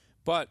be.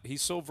 But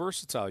he's so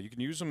versatile. You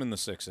can use him in the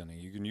 6th inning.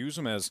 You can use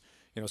him as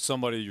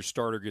somebody, your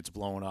starter gets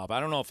blown up.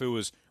 I don't know if it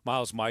was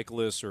Miles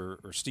Michaelis or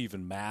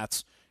Steven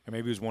Matz, or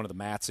maybe it was one of the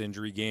Matz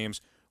injury games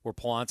where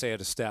Palante had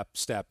to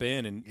step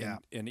in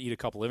and eat a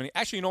couple of innings.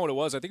 Actually, you know what it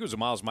was? I think it was a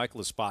Miles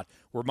Michaelis spot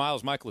where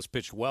Miles Michaelis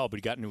pitched well, but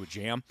he got into a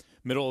jam.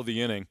 Middle of the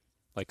inning,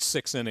 like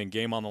 6th inning,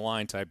 game on the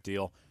line type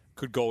deal.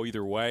 Could go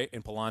either way,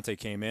 and Palante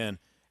came in,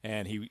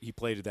 and he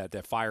played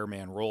that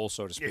fireman role,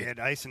 so to speak. He had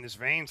ice in his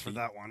veins for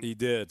that one. He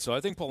did. So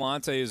I think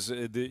Palante is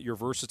your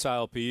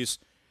versatile piece.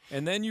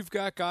 And then you've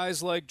got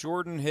guys like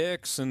Jordan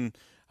Hicks and,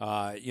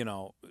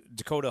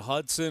 Dakota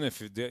Hudson.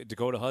 If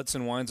Dakota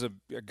Hudson winds up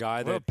a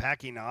guy that –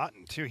 Packy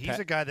Naughton, too. He's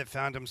a guy that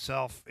found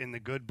himself in the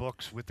good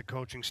books with the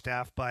coaching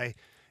staff by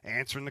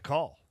answering the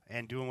call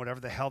and doing whatever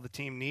the hell the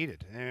team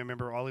needed. And I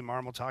remember Ollie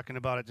Marmol talking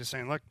about it, just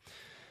saying, look,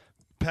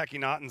 Packy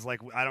Naughton's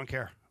like, I don't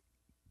care.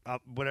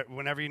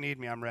 Whenever you need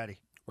me, I'm ready.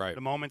 Right.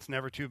 The moment's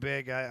never too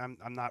big. I'm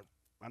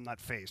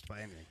not fazed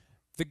by anything.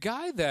 The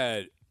guy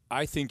that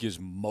I think is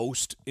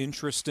most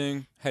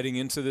interesting heading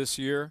into this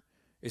year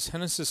is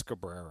Genesis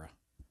Cabrera,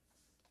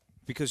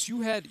 because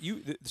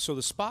so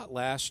the spot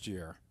last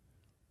year.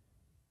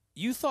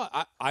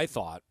 I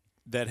thought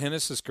that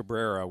Genesis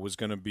Cabrera was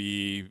going to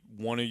be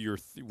one of your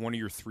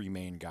 3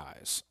 main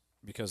guys,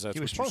 because that's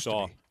what you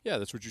saw. Yeah,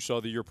 that's what you saw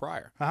the year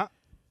prior.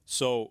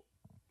 So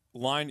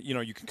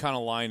you can kind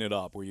of line it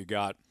up where you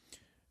got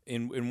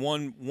in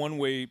one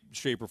way,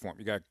 shape, or form.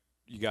 You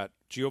got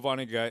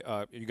Giovanni,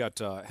 you got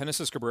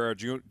Genesis Cabrera,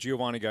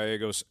 Giovanni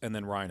Gallegos, and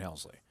then Ryan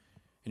Helsley,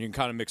 and you can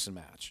kind of mix and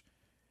match.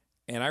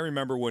 And I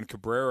remember when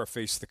Cabrera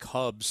faced the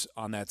Cubs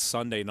on that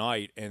Sunday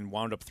night and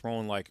wound up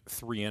throwing like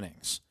 3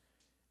 innings,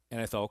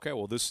 and I thought, okay,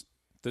 well this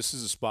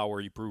is a spot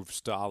where he proves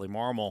to Ollie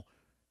Marmol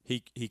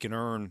he can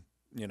earn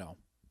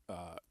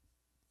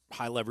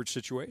high leverage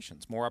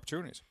situations, more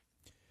opportunities.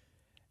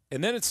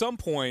 And then at some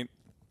point,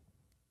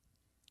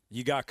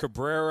 you got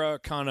Cabrera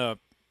kind of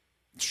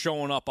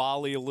showing up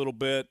Ollie a little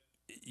bit.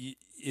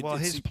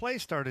 His play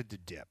started to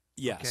dip.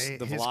 Yes, okay?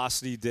 The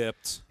velocity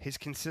dipped. His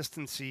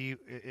consistency,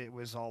 it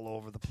was all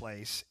over the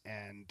place.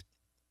 And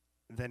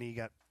then he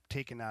got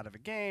taken out of a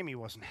game. He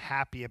wasn't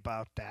happy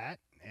about that,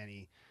 and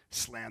he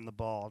slammed the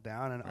ball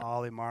down. And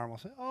Ollie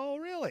Marmol said, "Oh,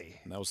 really?"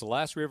 And that was the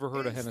last we ever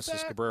heard of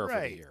Genesis Cabrera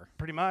for the year.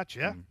 Pretty much,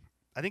 yeah. Mm-hmm.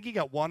 I think he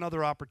got one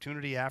other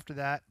opportunity after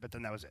that, but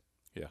then that was it.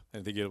 Yeah, I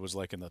think it was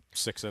like in the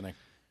 6th inning.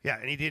 Yeah,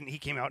 and he didn't. He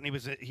came out and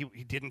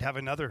he didn't have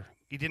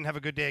a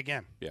good day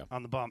again. Yeah.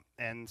 On the bump,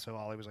 and so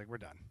Ollie was like, "We're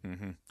done."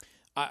 Mm-hmm.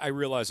 I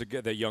realize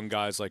that young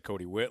guys like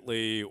Cody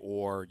Whitley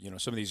or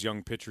some of these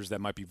young pitchers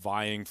that might be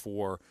vying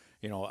for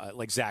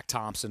like Zach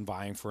Thompson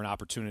vying for an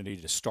opportunity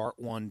to start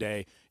one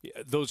day.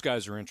 Those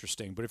guys are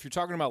interesting, but if you're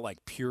talking about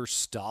like pure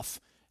stuff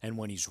and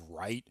when he's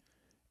right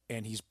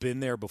and he's been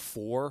there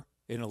before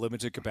in a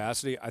limited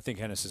capacity, I think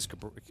Genesis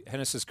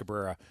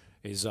Cabrera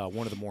is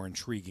one of the more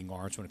intriguing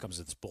arms when it comes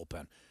to this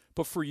bullpen.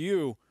 But for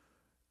you,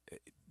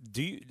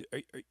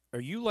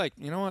 are you like,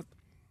 you know what?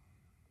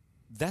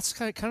 That's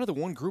kind of the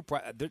one group.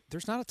 Right?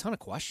 There's not a ton of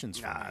questions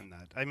for me. I'm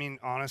not. I mean,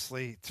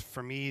 honestly,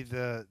 for me,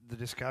 the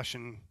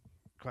discussion,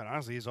 quite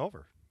honestly, is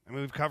over. I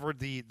mean, we've covered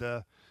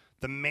the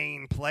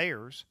main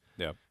players.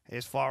 Yeah.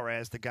 As far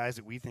as the guys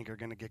that we think are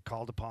going to get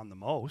called upon the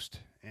most,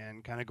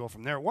 and kind of go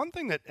from there. One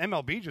thing that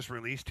MLB just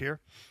released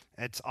here,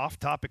 it's off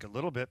topic a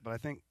little bit, but I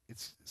think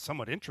it's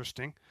somewhat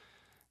interesting,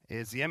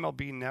 is the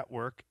MLB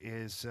Network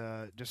is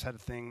just had a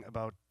thing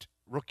about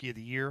Rookie of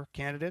the Year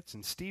candidates,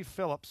 and Steve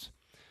Phillips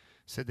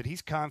said that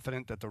he's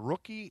confident that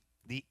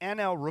the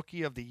NL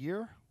Rookie of the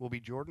Year will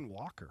be Jordan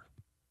Walker.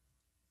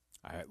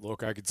 I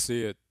could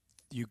see it.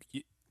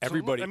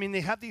 Everybody. So, I mean,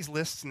 they have these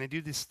lists and they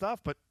do this stuff,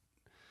 but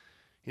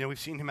we've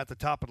seen him at the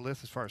top of the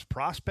list as far as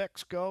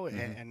prospects go,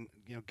 and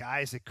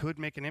guys that could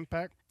make an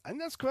impact. And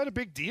that's quite a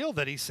big deal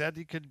that he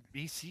said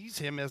he sees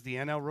him as the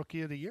NL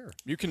Rookie of the Year.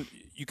 You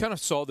kind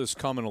of saw this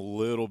coming a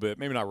little bit,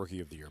 maybe not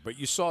Rookie of the Year, but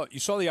you saw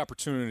the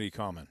opportunity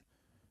coming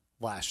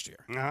last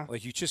year. Uh-huh.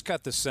 Like you just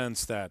got the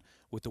sense that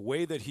with the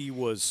way that he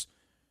was,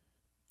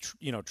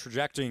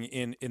 trajecting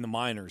in the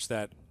minors,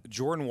 that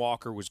Jordan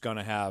Walker was going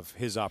to have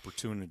his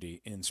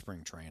opportunity in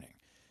spring training.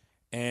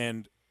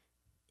 And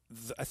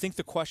I think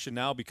the question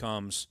now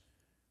becomes,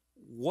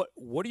 what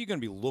are you going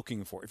to be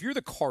looking for? If you're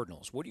the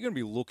Cardinals, what are you going to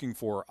be looking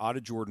for out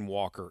of Jordan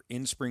Walker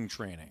in spring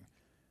training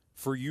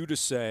for you to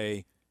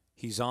say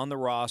he's on the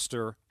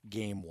roster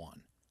game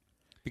one?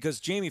 Because,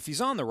 Jamie, if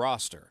he's on the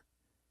roster,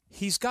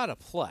 he's got to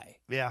play.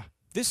 Yeah.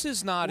 This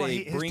is not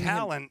his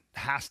talent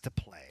has to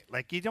play.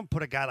 Like, you don't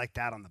put a guy like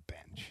that on the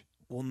bench.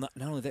 Well, not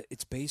only that,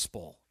 it's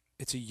baseball.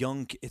 It's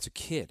a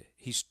kid.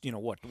 He's,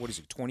 what is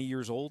he, 20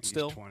 years old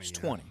still? He's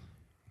 20.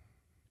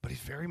 But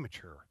he's very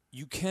mature.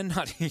 You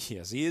cannot.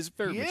 Yes, he is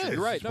very mature.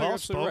 You're right. No, you're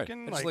absolutely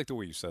right. I just like the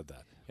way you said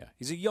that. Yeah,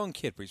 he's a young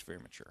kid, but he's very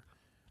mature.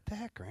 What the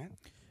heck, Grant?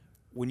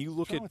 When you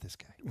look What's wrong with this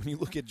guy? When you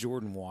look at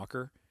Jordan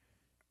Walker,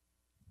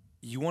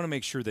 you want to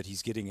make sure that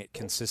he's getting it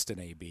consistent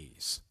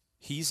ABs.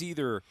 He's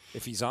either,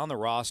 if he's on the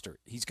roster,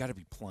 he's got to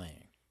be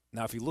playing.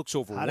 Now, if he looks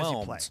overwhelmed, how does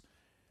he play?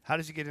 How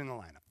does he get in the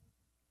lineup?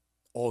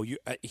 Oh,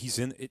 he's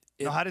in.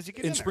 How does he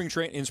get in spring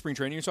training? In spring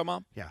training, you're talking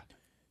about? Yeah,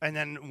 and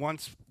then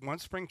once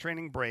spring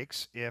training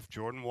breaks, if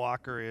Jordan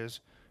Walker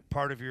is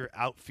part of your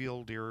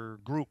outfielder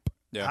group,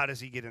 how does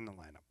he get in the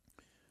lineup?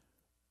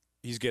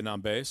 He's getting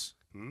on base.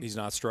 He's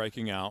not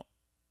striking out,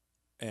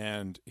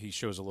 and he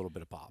shows a little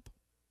bit of pop.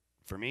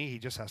 For me, he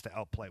just has to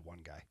outplay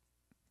one guy,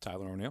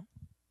 Tyler O'Neill,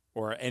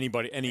 or any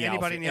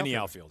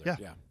outfielder.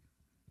 Yeah,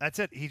 that's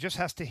it. He just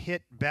has to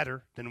hit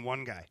better than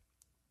one guy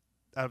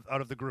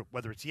out of the group,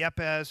 whether it's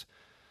Yepes,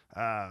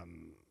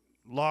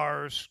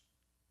 Lars,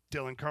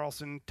 Dylan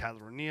Carlson,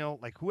 Tyler O'Neill,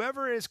 like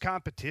whoever his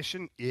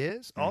competition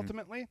is,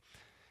 ultimately,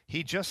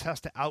 he just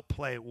has to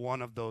outplay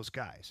one of those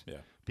guys. Yeah.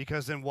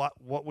 Because then what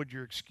would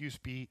your excuse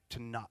be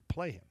to not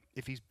play him?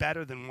 If he's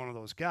better than one of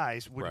those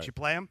guys, wouldn't you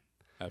play him?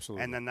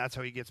 Absolutely. And then that's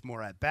how he gets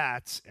more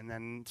at-bats. And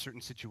then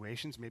certain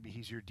situations, maybe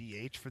he's your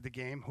DH for the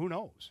game. Who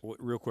knows?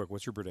 Real quick,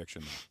 what's your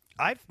prediction?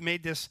 I've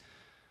made this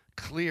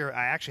clear.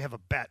 I actually have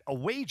a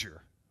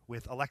wager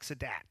with Alexa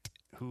Dat,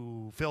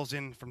 who fills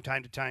in from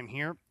time to time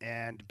here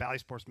and Bally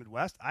Sports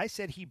Midwest. I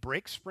said he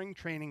breaks spring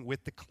training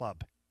with the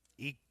club.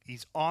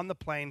 He's on the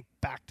plane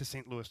back to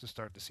St. Louis to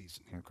start the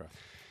season. Okay.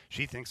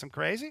 She thinks I'm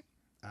crazy.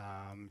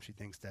 She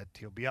thinks that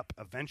he'll be up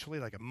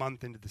eventually, like a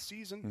month into the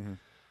season.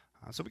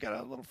 So we got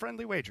a little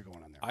friendly wager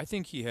going on there. I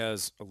think he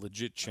has a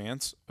legit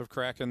chance of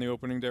cracking the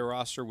opening day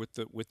roster with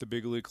the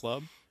big league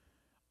club.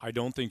 I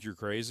don't think you're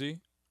crazy,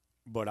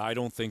 but I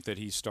don't think that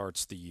he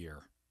starts the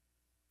year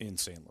in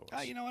St.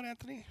 Louis. You know what,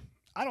 Anthony?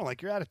 I don't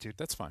like your attitude.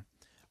 That's fine.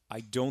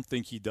 I don't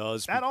think he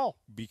does at all,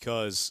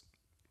 because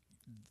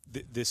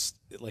this,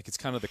 like, it's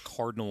kind of the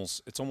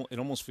Cardinals. It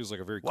almost feels like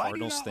a very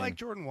Cardinals thing. Why do you not like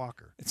Jordan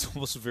Walker? It's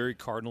almost a very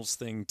Cardinals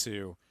thing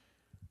to.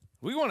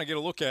 We want to get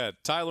a look at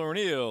Tyler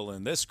O'Neill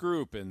and this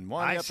group and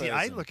Juan Yepes.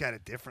 I look at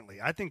it differently.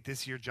 I think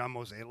this year John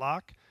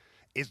Mozeliak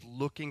is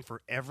looking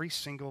for every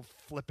single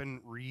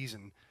flippin'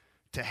 reason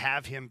to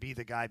have him be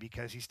the guy,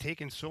 because he's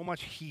taken so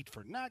much heat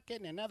for not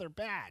getting another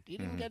bat. He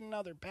didn't get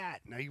another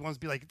bat. Now he wants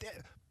to be like,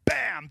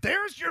 bam,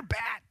 there's your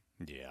bat.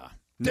 Yeah.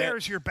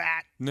 There's your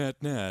bat. Net.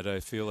 I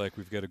feel like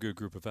we've got a good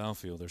group of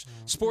outfielders.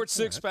 Sports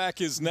Six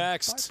Pack is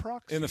next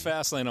in the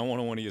Fast Lane on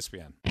 101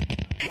 ESPN.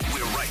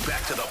 We're right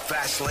back to the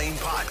Fast Lane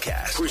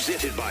Podcast,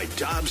 presented by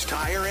Dobbs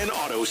Tire and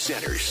Auto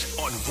Centers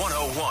on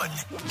 101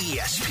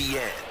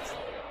 ESPN.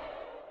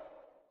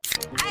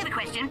 I have a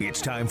question.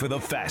 It's time for the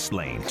Fast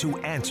Lane to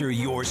answer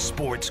your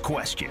sports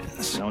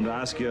questions. I want to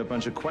ask you a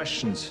bunch of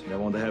questions. I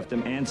want to have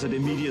them answered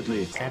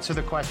immediately. Answer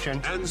the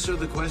question. Answer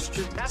the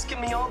question. Asking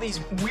me all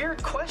these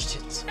weird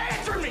questions.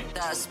 Answer me!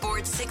 The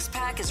Sports Six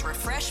Pack is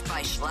refreshed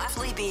by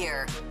Schlafly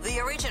Beer, the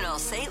original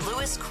St.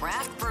 Louis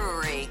craft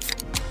brewery.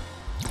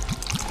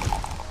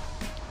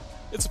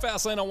 It's a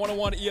Fast Lane on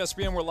 101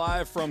 ESPN. We're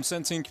live from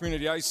Centene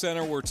Community Ice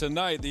Center, where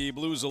tonight the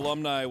Blues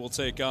Alumni will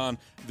take on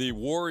the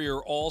Warrior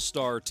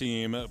All-Star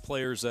team,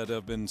 players that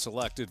have been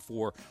selected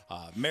for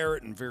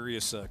merit and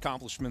various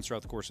accomplishments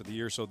throughout the course of the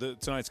year. So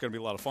tonight's going to be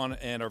a lot of fun,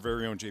 and our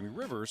very own Jamie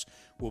Rivers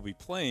will be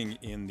playing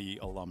in the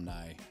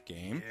alumni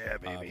game. Yeah,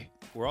 baby.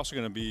 We're also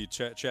going to be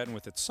chatting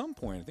with, at some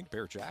point, I think,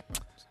 Barrett Jackman.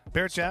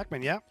 Barrett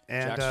Jackman, yeah.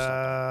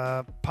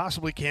 And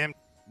possibly Cam.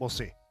 We'll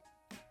see.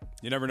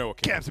 You never know what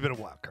Cam. Cam's a bit of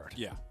a wild card.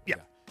 Yeah.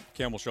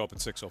 Cam will show up at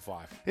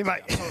 6:05. He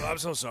might. I'm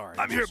so sorry.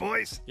 I'm here,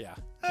 boys. Yeah.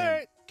 All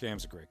right.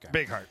 Cam's a great guy.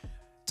 Big heart.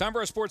 Time for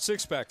our Sports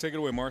Six-Pack. Take it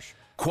away, Marsh.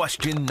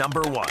 Question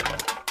number one.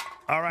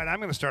 All right, I'm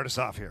going to start us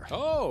off here.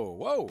 Oh,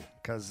 whoa.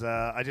 Because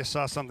I just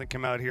saw something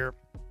come out here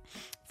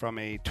from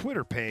a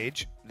Twitter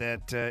page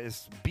that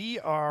is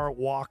BR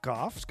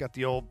Walkoff. It's got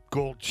the old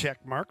gold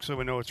check mark, so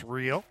we know it's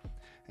real.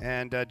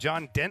 And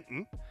John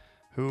Denton,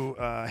 who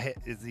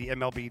is the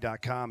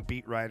MLB.com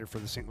beat writer for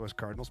the St. Louis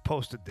Cardinals,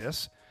 posted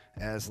this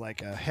as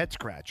like a head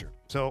scratcher.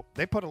 So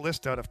they put a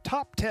list out of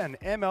top 10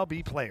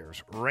 MLB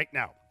players right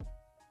now.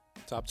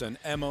 Top 10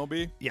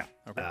 MLB? Yeah.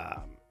 Okay.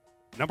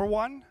 Number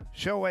 1,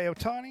 Shohei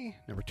Ohtani.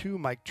 Number 2,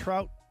 Mike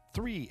Trout.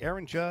 3,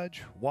 Aaron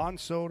Judge, Juan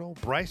Soto,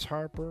 Bryce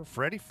Harper,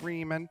 Freddie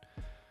Freeman,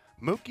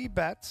 Mookie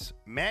Betts,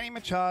 Manny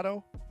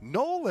Machado,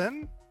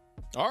 Nolan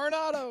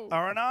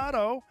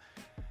Arenado,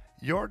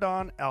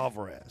 Yordan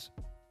Alvarez.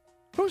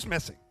 Who's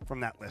missing from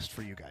that list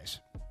for you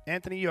guys?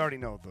 Anthony, you already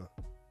know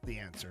the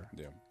answer.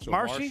 Yeah. So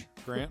Marshy?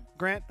 Grant?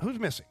 Grant, who's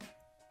missing?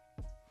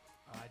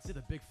 I'd say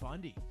the Big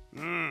Fundy.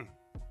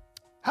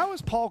 How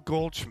is Paul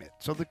Goldschmidt?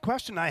 So the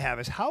question I have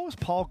is, how is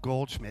Paul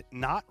Goldschmidt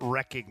not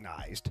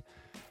recognized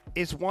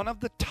as one of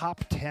the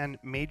top 10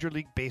 Major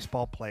League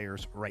Baseball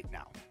players right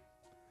now?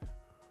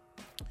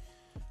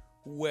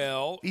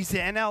 Well, he's the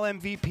NL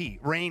MVP,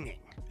 reigning.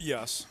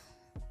 Yes.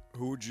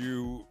 Who would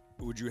you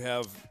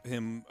have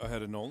him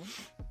ahead of Nolan?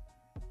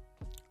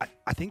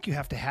 I think you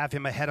have to have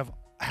him ahead of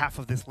half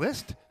of this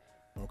list.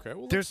 Okay.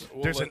 Well, let's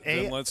do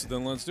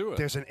it.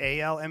 There's an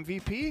AL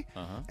MVP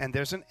and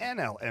there's an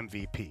NL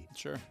MVP.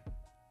 Sure.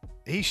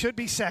 He should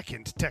be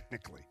second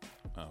technically.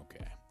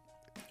 Okay.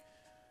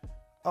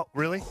 Oh,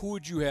 really? Who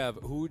would you have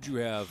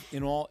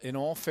in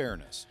all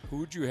fairness? Who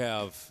would you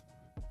have?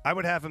 I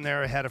would have him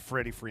there ahead of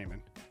Freddie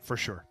Freeman for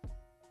sure.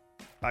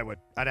 I would.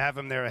 I'd have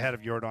him there ahead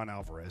of Yordan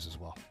Alvarez as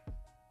well.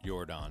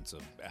 Yordan's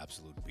an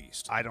absolute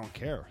beast. I don't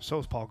care. So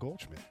is Paul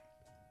Goldschmidt.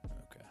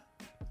 Okay.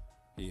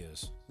 He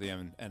is the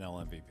NL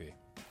MVP.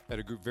 Had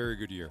a very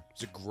good year.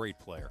 He's a great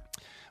player.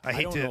 I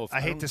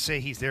hate to say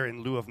he's there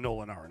in lieu of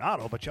Nolan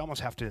Arenado, but you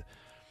almost have to.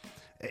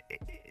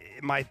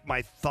 My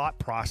thought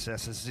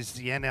process is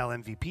the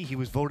NL MVP. He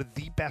was voted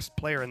the best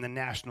player in the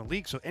National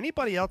League. So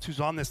anybody else who's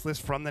on this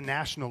list from the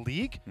National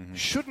League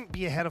shouldn't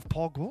be ahead of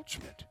Paul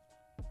Goldschmidt.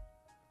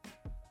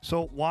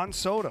 So Juan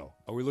Soto.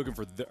 Are we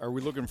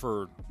looking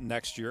for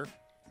next year?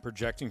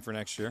 Projecting for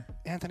next year?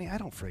 Anthony, I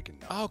don't freaking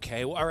know.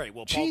 Okay, well, all right.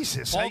 Well,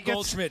 Jesus, Paul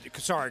Goldschmidt.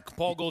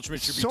 Paul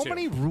Goldschmidt should be 2. So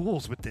many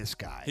rules with this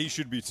guy. He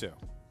should be 2.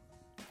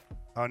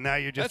 Oh, now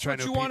you're just trying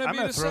to. I'm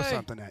going to throw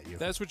something at you.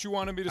 That's what you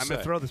wanted me to say. I'm going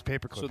to throw this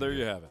paperclip. So there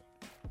you have it.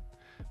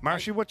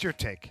 Marshy, what's your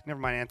take? Never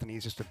mind, Anthony.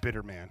 He's just a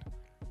bitter man.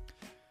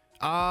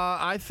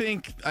 I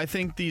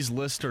think these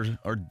lists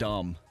are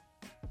dumb,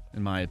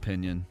 in my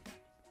opinion.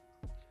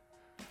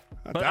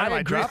 But I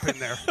might drop in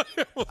there.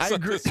 I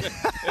agree.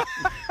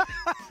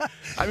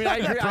 I mean, I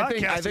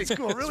agree. I think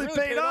school really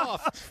paid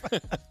off.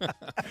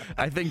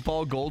 I think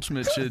Paul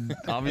Goldschmidt should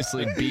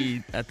obviously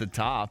be at the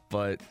top,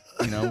 but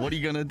what are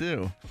you gonna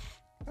do?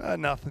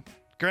 Nothing.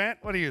 Grant,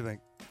 what do you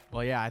think?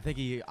 Well, yeah, I think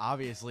he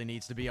obviously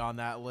needs to be on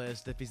that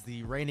list. If he's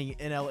the reigning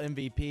NL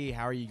MVP,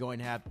 how are you going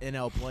to have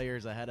NL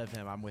players ahead of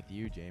him? I'm with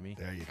you, Jamie.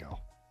 There you go.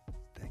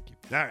 Thank you.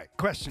 All right,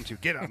 question 2.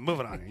 Get on.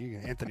 Moving on.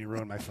 Anthony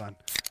ruined my fun.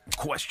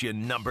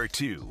 Question number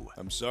 2.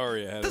 I'm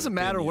sorry. It doesn't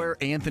matter where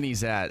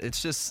Anthony's at.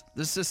 It's just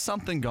there's just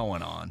something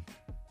going on.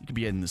 You could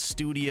be in the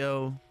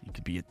studio. You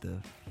could be at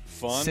the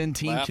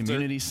Centene laughter,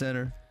 Community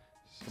Center.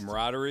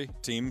 Camaraderie,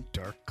 team.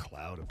 Dark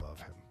cloud above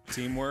him.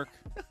 Teamwork.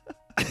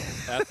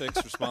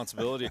 Ethics,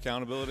 responsibility,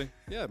 accountability.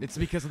 Yeah, it's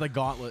because of the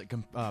Gauntlet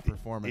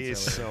performance. He is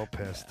so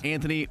pissed.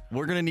 Anthony,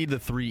 we're going to need the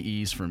 3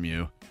 E's from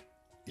you.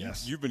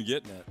 Yes. You've been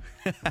getting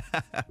it.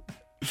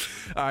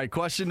 All right,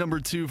 question number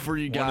 2 for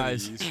you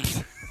guys.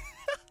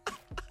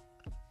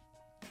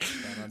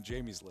 Not on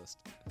Jamie's list.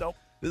 Nope.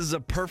 This is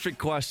a perfect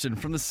question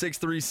from the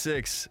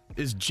 636.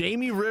 Is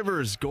Jamie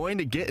Rivers going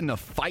to get in a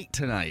fight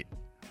tonight?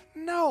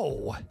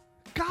 No.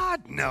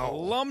 God, no.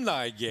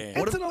 Alumni game.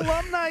 It's an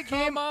alumni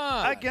game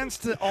on.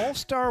 Against the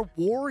All-Star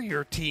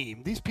Warrior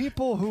team. These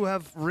people who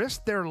have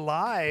risked their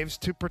lives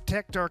to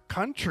protect our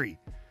country.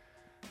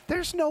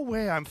 There's no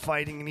way I'm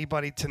fighting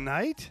anybody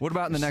tonight. What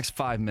about in the next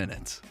 5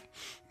 minutes?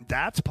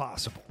 That's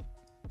possible.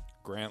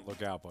 Grant,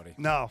 look out, buddy.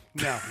 No,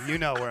 you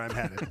know where I'm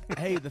headed.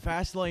 Hey, the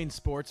Fastlane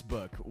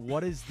Sportsbook.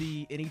 What is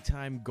the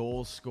anytime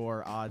goal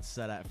score odds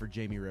set at for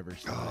Jamie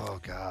Rivers tonight? Oh,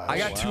 God. I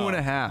got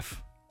 2.5.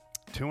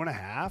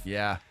 2.5?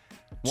 Yeah.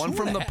 One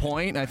from the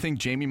point. I think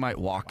Jamie might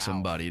walk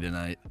somebody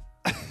tonight.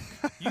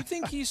 You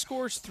think he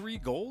scores 3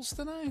 goals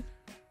tonight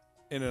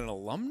in an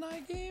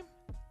alumni game?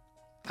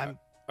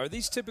 Are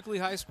these typically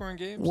high-scoring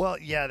games? Well,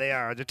 yeah, they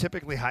are. They're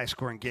typically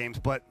high-scoring games.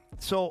 But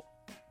so,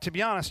 to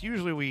be honest,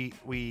 usually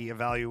we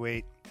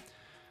evaluate,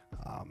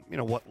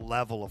 what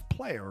level of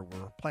player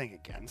we're playing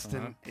against,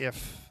 and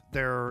if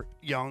they're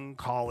young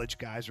college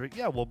guys,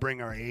 we'll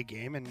bring our A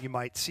game, and you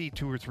might see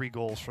 2 or 3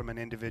 goals from an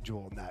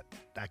individual in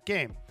that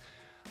game.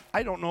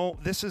 I don't know.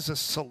 This is a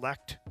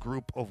select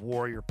group of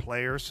Warrior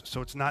players,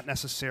 so it's not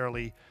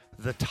necessarily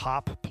the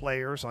top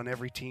players on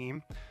every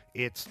team.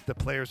 It's the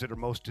players that are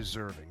most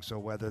deserving. So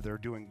whether they're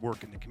doing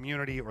work in the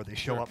community or they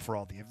show up for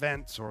all the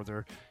events or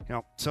they're,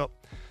 so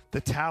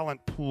the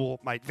talent pool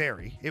might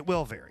vary. It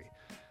will vary.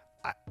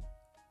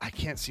 I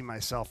can't see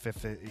myself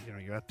if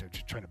you're out there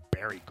just trying to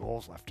bury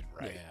goals left and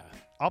right. Yeah.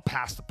 I'll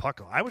pass the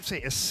puck. I would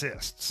say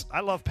assists.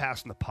 I love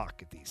passing the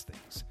puck at these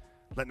things,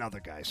 letting other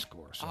guys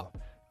score. So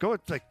go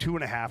with like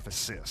 2.5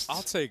 assists.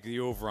 I'll take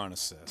the over on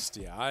assist.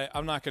 Yeah,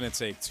 I'm not going to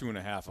take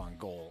 2.5 on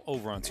goal.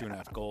 Over on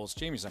 2.5 goals.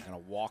 Jamie's not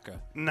going to walk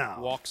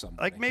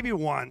somebody. Like maybe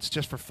once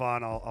just for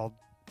fun. I'll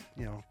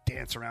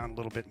dance around a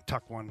little bit and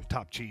tuck one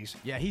top cheese.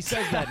 Yeah, he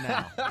says that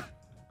now.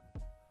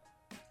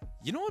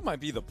 You know what might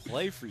be the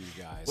play for you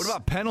guys? What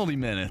about penalty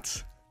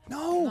minutes?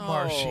 No,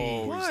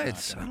 Marshy.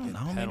 What? I don't know.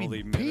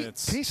 Penalty Maybe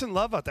minutes. Peace and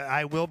love out there.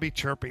 I will be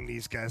chirping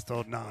these guys,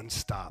 though,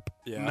 nonstop.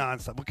 Yeah.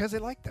 Nonstop. Because they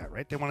like that,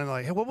 right? They want to know,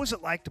 like, hey, what was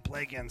it like to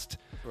play against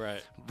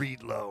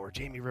Reed Lowe or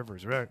Jamie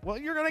Rivers? Right? Well,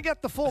 you're going to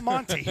get the full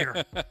Monty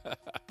here.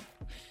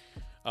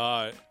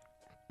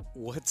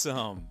 What's you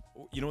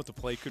know what the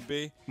play could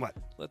be? What?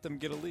 Let them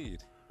get a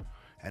lead.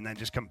 And then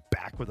just come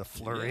back with a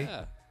flurry.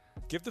 Yeah.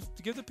 Give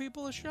the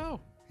people a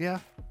show. Yeah.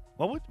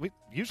 Well, we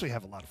usually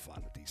have a lot of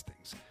fun with these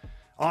things.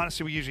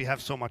 Honestly, we usually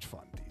have so much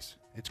fun with these.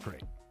 It's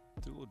great.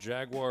 Do a little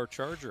Jaguar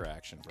Charger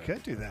action.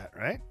 Could do that,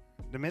 right?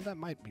 I mean, that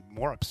might be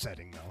more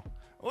upsetting,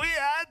 though. We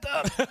had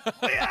them.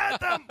 We had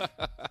them.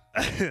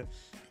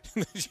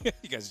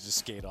 You guys just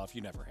skate off.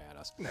 You never had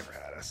us. Never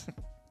had us.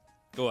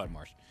 Go ahead,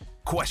 Marsh.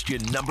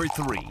 Question number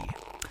 3.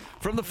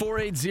 From the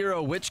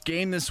 480, which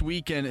game this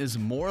weekend is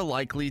more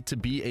likely to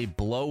be a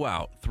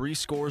blowout? 3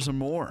 scores or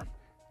more.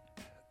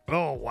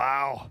 Oh,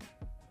 wow.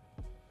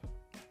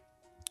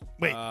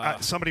 Wait,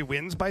 somebody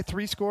wins by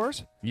 3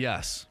 scores?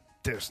 Yes.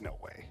 There's no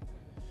way.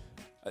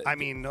 I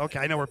mean, okay,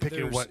 I know we're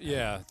picking what.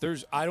 Yeah,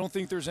 I don't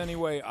think there's any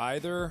way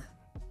either,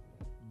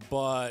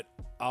 but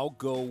I'll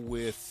go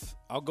with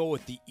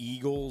the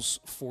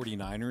Eagles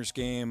 49ers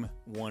game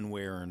one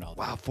way or another.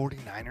 Wow,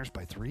 49ers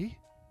by 3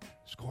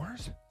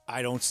 scores?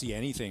 I don't see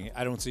anything.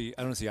 I don't see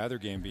either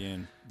game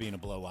being a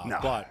blowout. No.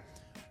 But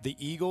the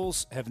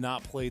Eagles have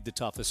not played the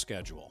toughest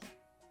schedule.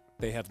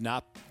 They have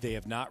not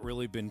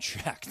really been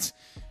checked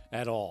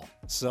at all.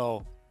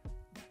 So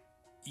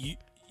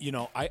you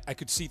know, I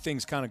could see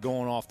things kind of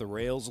going off the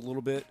rails a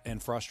little bit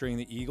and frustrating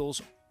the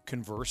Eagles.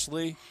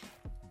 Conversely,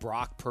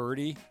 Brock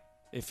Purdy,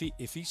 if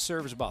he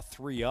serves about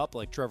 3 up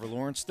like Trevor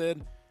Lawrence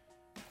did,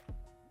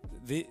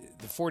 the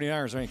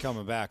 49ers ain't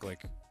coming back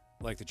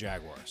like the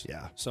Jaguars.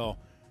 Yeah. So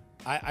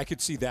I could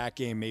see that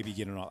game maybe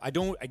getting off. I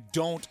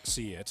don't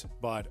see it,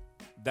 but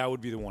that would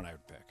be the one I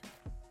would pick.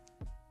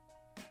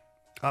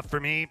 For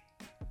me,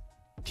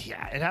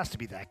 yeah, it has to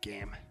be that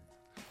game.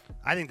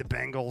 I think the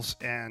Bengals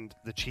and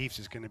the Chiefs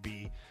is going to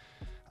be,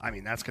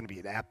 that's going to be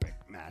an epic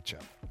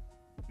matchup.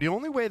 The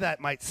only way that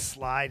might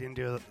slide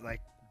into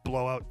like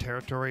blowout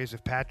territory is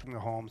if Patrick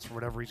Mahomes, for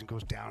whatever reason,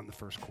 goes down in the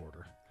first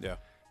quarter. Yeah.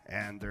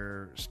 And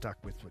they're stuck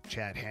with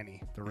Chad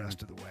Henne the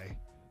rest of the way.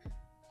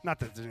 Not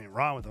that there's anything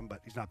wrong with him,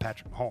 but he's not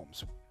Patrick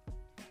Mahomes.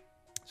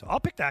 So I'll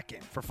pick that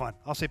game for fun.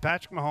 I'll say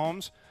Patrick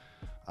Mahomes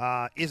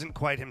isn't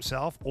quite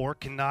himself or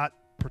cannot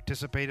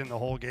participate in the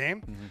whole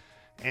game. Mm-hmm.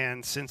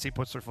 And since he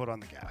puts their foot on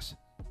the gas.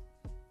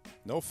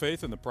 No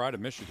faith in the pride of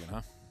Michigan,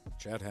 huh?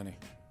 Chad Henne.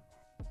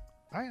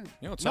 Tom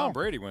no.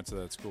 Brady went to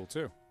that school,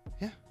 too.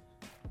 Yeah.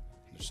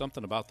 There's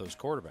something about those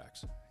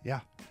quarterbacks.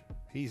 Yeah.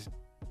 He's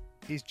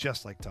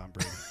just like Tom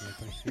Brady,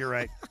 Anthony. You're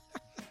right.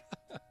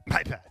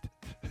 My bad.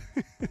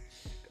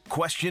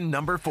 Question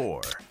number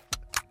 4.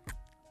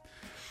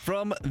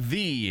 From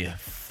the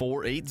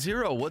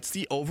 480, what's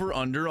the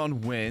over-under on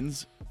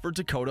wins for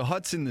Dakota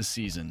Hudson this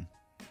season?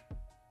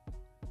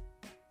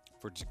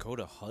 For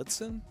Dakota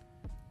Hudson?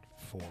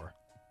 4.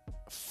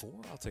 4?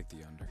 I'll take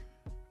the under.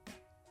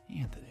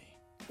 Anthony.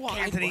 Well,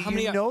 Anthony,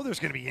 you know there's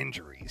going to be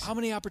injuries. How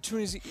many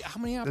opportunities?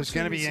 There's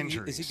going to be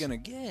injuries. Is he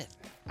going to get?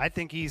 I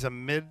think he's a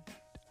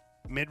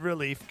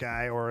mid-relief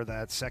guy or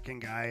that second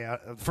guy,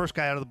 first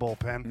guy out of the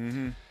bullpen.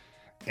 Mm-hmm.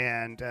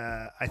 And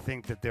I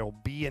think that there'll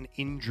be an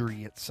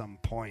injury at some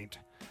point,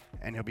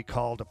 and he'll be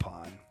called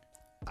upon.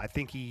 I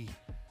think he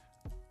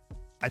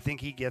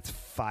gets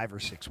 5 or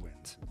 6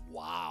 wins.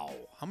 Wow.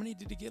 How many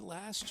did he get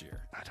last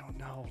year? I don't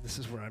know. This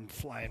is where I'm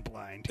flying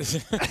blind.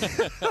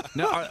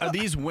 Now, are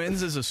these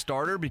wins as a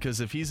starter? Because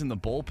if he's in the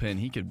bullpen,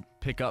 he could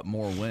pick up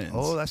more wins.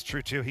 Oh, that's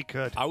true, too. He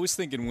could. I was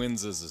thinking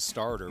wins as a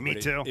starter. Me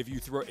but too. If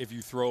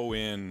you throw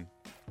in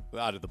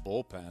out of the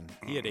bullpen,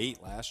 he had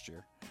 8 last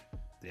year.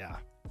 Yeah.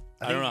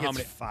 I don't know how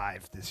many.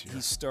 5 this year.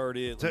 He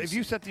started. So if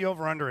you set the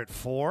over-under at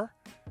 4,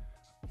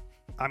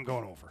 I'm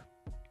going over.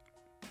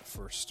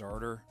 For a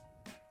starter,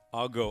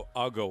 I'll go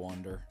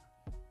under.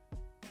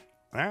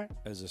 All right.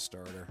 As a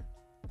starter.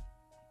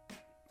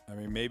 I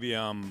mean, maybe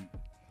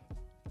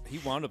he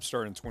wound up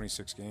starting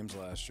 26 games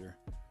last year.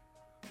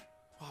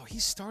 Wow, he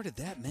started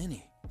that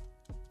many.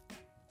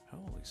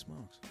 Holy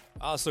smokes.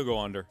 I'll still go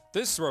under.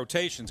 This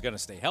rotation's going to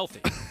stay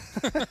healthy.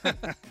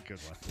 Good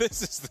one.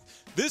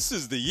 This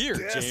is the year,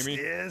 Jamie.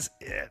 This is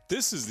it.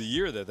 This is the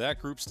year that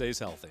group stays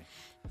healthy.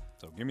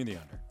 So give me the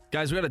under.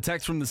 Guys, we got a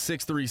text from the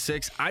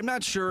 636. I'm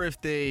not sure if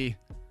they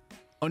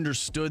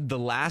understood the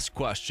last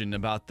question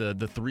about the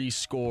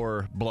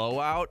 3-score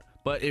blowout,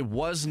 but it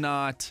was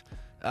not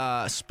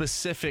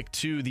specific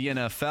to the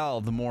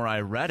NFL the more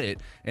I read it.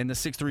 And the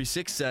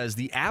 636 says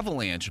the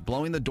Avalanche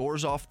blowing the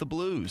doors off the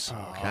Blues.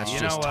 Oh, That's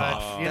just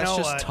tough. That's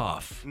just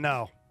tough.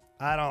 No,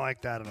 I don't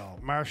like that at all.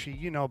 Marshy,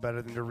 you know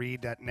better than to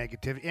read that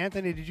negativity.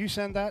 Anthony, did you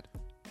send that?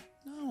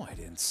 No, I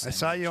didn't send I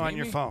saw it, you on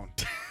your Jamie. phone.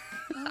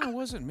 No, it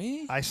wasn't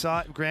me. I saw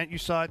it. Grant, you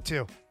saw it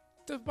too.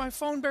 My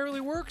phone barely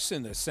works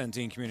in the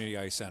Centene Community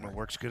Ice Center. It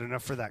works good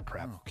enough for that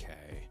crap.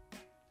 Okay.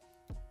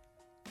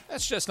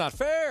 That's just not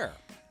fair.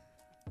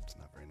 It's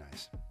not very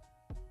nice.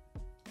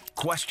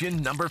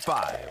 Question number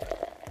 5.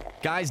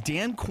 Guys,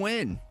 Dan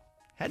Quinn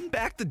heading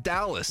back to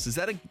Dallas. Is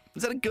that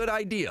a good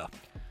idea?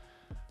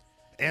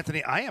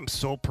 Anthony, I am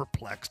so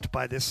perplexed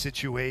by this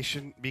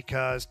situation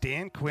because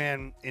Dan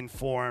Quinn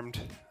informed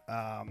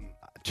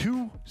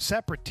two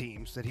separate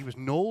teams that he was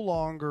no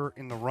longer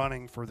in the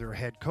running for their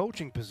head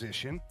coaching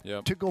position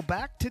to go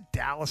back to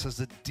Dallas as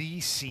a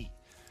DC.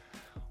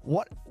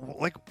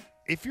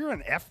 If you're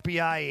an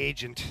FBI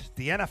agent,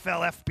 the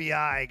NFL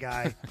FBI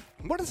guy,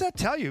 what does that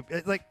tell you?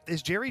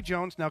 Is Jerry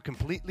Jones now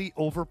completely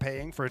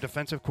overpaying for a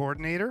defensive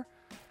coordinator?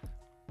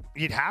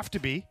 You'd have to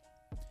be.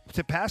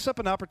 To pass up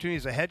an opportunity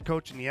as a head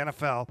coach in the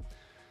NFL,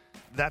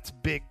 that's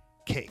big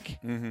cake.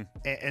 Mm-hmm.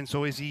 And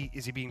so is he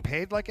being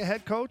paid like a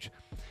head coach,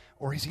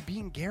 or is he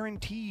being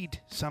guaranteed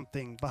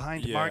something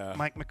behind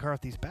Mike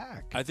McCarthy's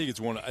back? I think it's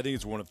one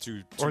of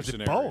two or is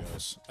scenarios. It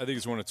both? I think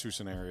it's one of two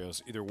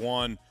scenarios. Either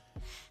one,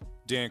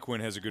 Dan Quinn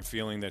has a good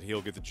feeling that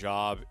he'll get the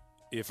job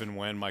if and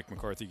when Mike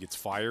McCarthy gets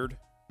fired,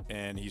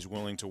 and he's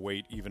willing to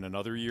wait even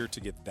another year to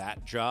get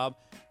that job,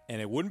 and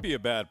it wouldn't be a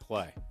bad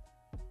play.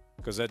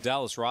 Because that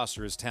Dallas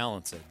roster is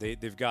talented.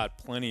 They've got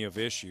plenty of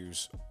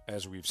issues,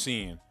 as we've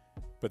seen,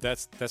 but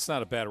that's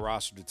not a bad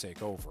roster to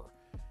take over.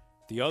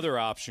 The other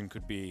option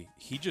could be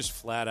he just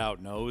flat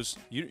out knows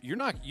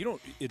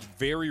it's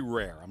very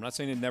rare. I'm not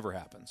saying it never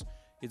happens.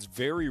 It's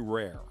very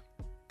rare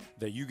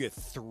that you get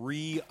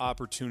 3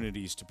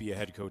 opportunities to be a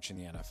head coach in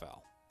the NFL.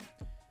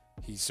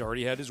 He's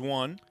already had his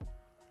one.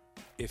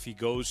 If he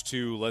goes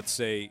to, let's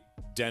say,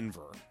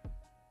 Denver,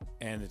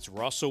 and it's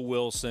Russell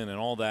Wilson and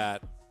all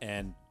that,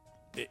 and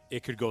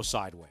it could go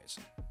sideways.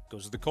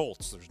 Goes to the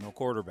Colts. There's no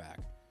quarterback.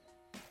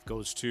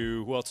 Goes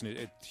to, who else?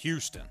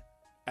 Houston.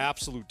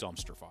 Absolute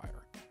dumpster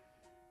fire.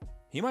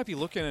 He might be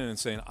looking at it and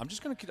saying,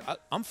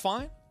 I'm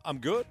fine. I'm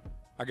good.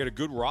 I got a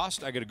good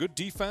roster. I got a good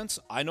defense.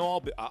 I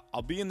know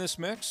I'll be in this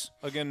mix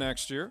again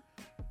next year.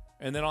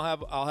 And then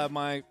I'll have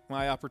my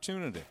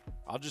opportunity.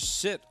 I'll just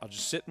sit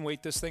and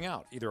wait this thing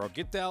out. Either I'll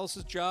get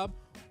Dallas's job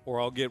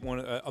or I'll get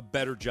a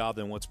better job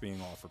than what's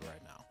being offered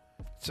right now.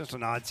 It's just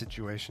an odd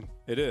situation.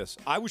 It is.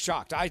 I was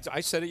shocked.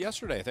 I said it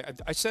yesterday.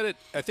 I said it,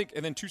 I think,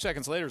 and then 2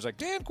 seconds later, it was like,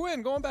 Dan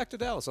Quinn going back to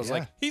Dallas. I was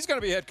like, he's going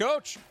to be head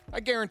coach. I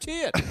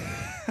guarantee it.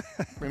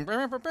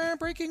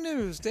 Breaking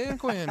news. Dan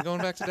Quinn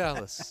going back to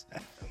Dallas.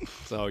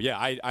 So,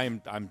 yeah,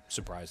 I'm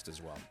surprised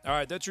as well. All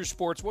right, that's your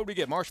sports. What did we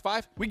get, Marsh,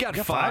 5? We got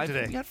 5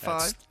 today. We got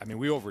 5.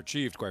 We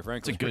overachieved, quite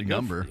frankly. It's a good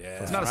number.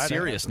 Yeah. It's not a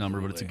serious number,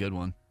 but it's a good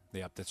one.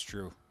 Yep, that's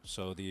true.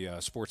 So the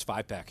Sports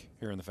 5-Pack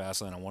here in the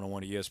Fast Lane on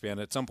 101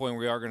 ESPN. At some point,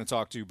 we are going to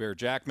talk to Bear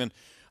Jackman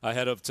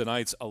ahead of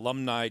tonight's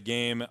alumni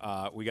game.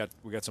 We got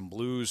some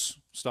Blues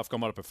stuff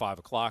coming up at 5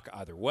 o'clock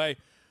either way.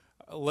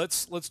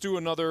 Let's do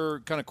another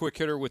kind of quick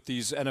hitter with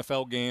these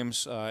NFL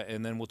games,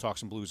 and then we'll talk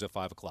some Blues at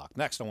 5 o'clock.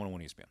 Next on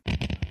 101 ESPN.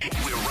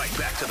 We're right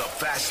back to the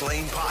Fast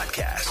Lane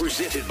Podcast,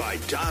 presented by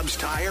Dobbs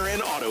Tire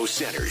and Auto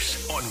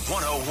Centers on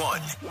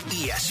 101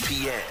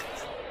 ESPN.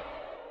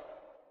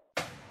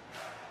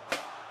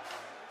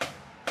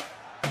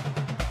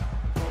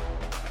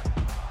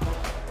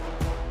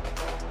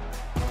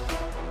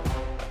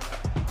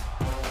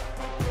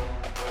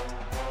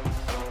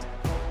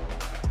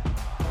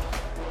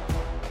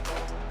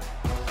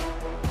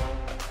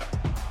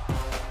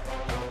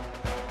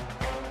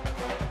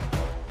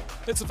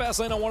 It's the Fast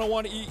Lane on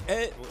 101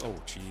 Oh,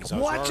 jeez.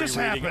 What just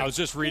happened? I was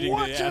just reading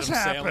the Adam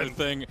Sandler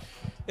thing.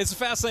 It's the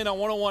Fast Lane on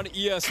 101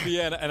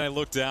 ESPN, and I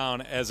looked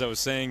down as I was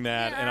saying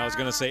that, and I was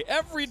going to say,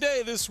 every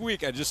day this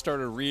week, I just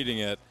started reading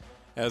it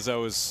as I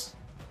was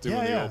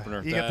doing the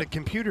opener. You got the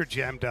computer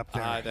jammed up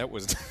there. That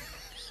was...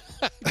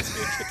 I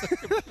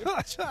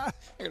got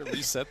to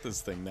reset this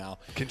thing now.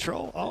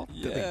 Control Alt.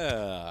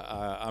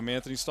 Yeah. I'm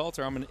Anthony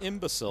Stalter. I'm an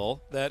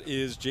imbecile. That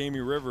is Jamie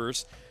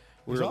Rivers.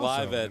 We're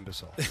live at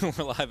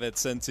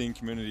Centene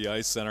Community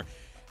Ice Center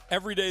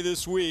every day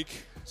this week.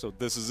 So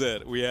this is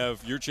it. We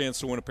have your chance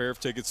to win a pair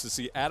of tickets to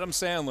see Adam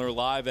Sandler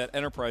live at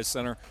Enterprise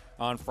Center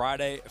on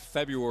Friday,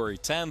 February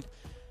 10th.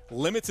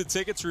 Limited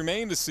tickets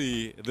remain to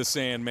see The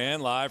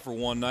Sandman live for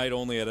one night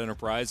only at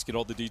Enterprise. Get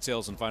all the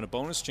details and find a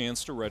bonus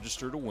chance to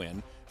register to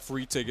win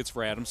free tickets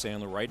for Adam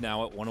Sandler right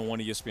now at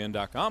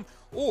 101ESPN.com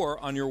or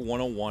on your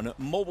 101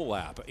 mobile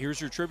app.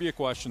 Here's your trivia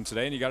question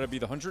today, and you got to be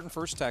the 101st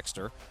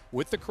texter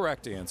with the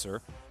correct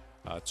answer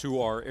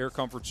to our Air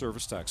Comfort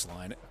Service text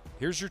line.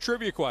 Here's your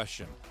trivia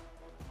question.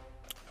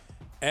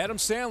 Adam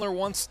Sandler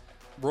once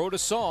wrote a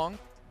song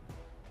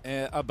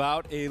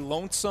about a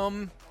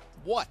lonesome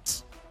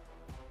what?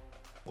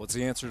 What's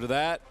the answer to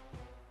that?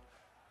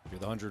 If you're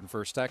the 101st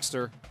texter,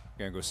 you're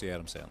going to go see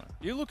Adam Sandler.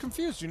 You look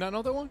confused. Do you not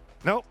know that one?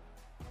 Nope.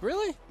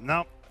 Really?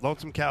 Nope.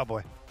 Lonesome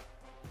Cowboy.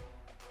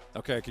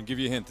 Okay, I can give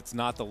you a hint. It's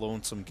not the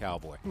Lonesome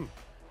Cowboy.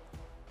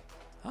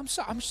 I'm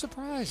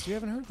surprised you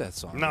haven't heard that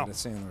song. No. That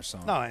Sandler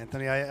song. No,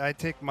 Anthony. I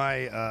take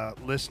my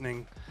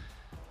listening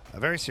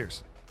very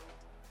seriously.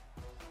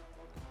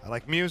 I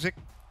like music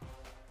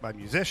by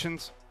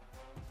musicians,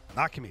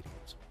 not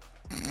comedians.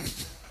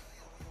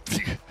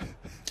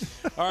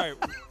 All right.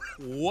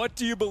 What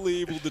do you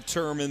believe will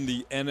determine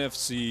the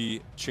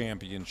NFC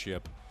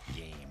Championship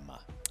game?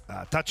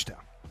 Touchdown.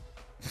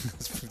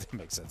 That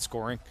makes sense.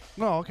 Scoring?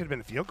 No, it could have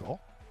been a field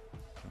goal.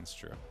 That's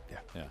true.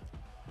 Yeah.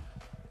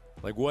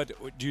 Like, what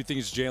do you think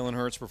is Jalen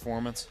Hurts'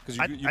 performance? Because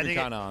you've been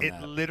kind of on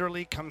that. It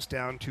literally comes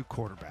down to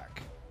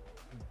quarterback.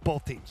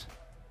 Both teams.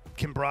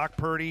 Can Brock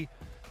Purdy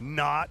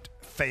not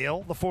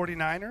fail the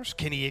 49ers?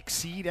 Can he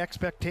exceed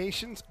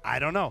expectations? I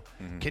don't know.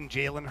 Mm-hmm. Can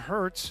Jalen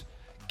Hurts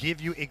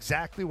give you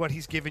exactly what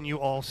he's given you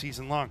all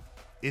season long?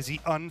 Is he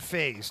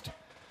unfazed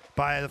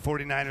by the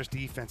 49ers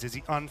defense? Is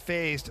he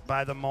unfazed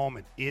by the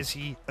moment? Is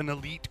he an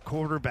elite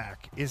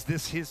quarterback? Is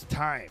this his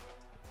time?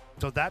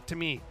 So that, to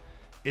me,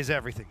 is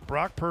everything.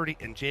 Brock Purdy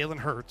and Jalen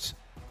Hurts,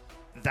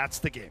 that's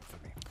the game for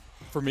me.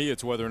 For me,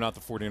 it's whether or not the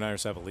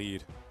 49ers have a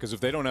lead. Because if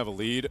they don't have a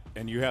lead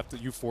and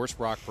you force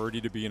Brock Purdy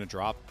to be in a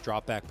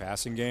drop-back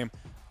passing game,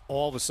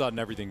 all of a sudden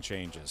everything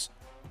changes.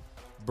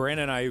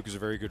 Brandon Ayuk is a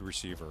very good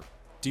receiver.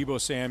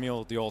 Deebo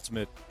Samuel, the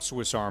ultimate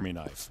Swiss Army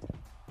knife.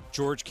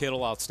 George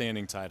Kittle,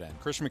 outstanding tight end.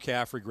 Christian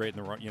McCaffrey, great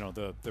in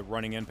the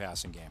running and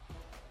passing game.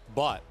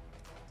 But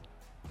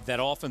that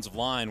offensive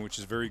line, which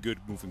is very good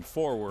moving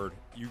forward,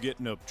 you get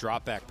in a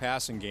drop-back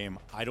passing game,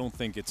 I don't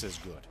think it's as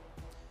good.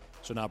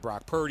 So now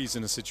Brock Purdy's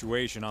in a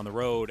situation on the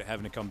road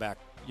having to come back,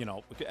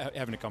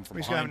 having to come from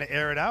He's behind. having to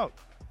air it out.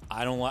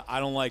 I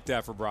don't like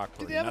that for Brock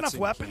Purdy. Do they have enough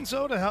weapons,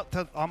 though, to help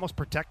to almost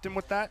protect him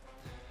with that?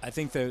 I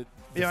think that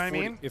you know what I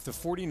mean? If the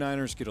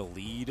 49ers get a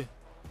lead,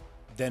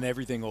 then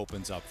everything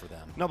opens up for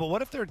them. No, but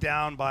what if they're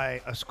down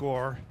by a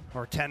score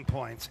or 10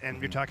 points,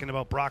 and you're talking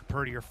about Brock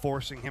Purdy, you're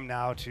forcing him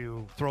now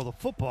to throw the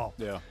football?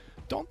 Yeah.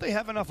 Don't they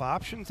have enough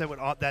options that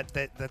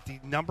the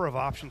number of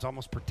options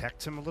almost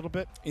protects him a little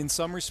bit? In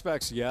some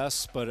respects,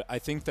 yes, but I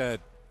think that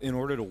in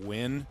order to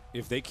win,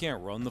 if they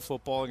can't run the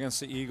football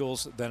against the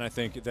Eagles, then I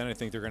think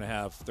they're going to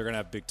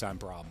have big time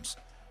problems.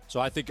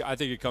 So I think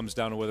it comes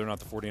down to whether or not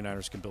the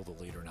 49ers can build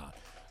a lead or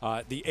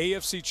not. The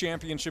AFC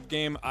Championship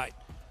game, I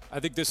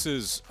think this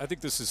is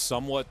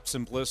somewhat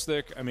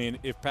simplistic. I mean,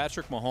 if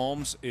Patrick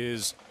Mahomes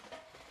is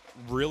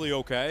really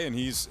okay and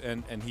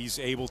he's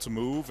able to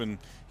move and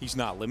he's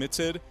not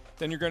limited,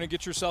 then you're going to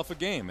get yourself a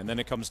game. And then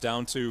it comes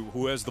down to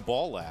who has the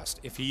ball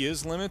last. If he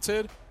is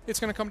limited, it's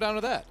going to come down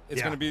to that.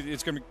 It's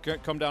going to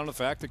come down to the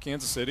fact that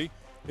Kansas City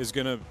is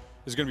going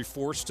to be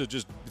forced to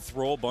just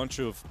throw a bunch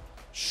of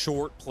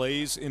short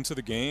plays into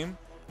the game,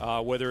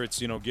 whether it's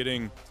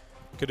getting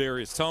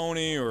Kadarius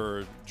Toney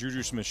or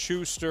Juju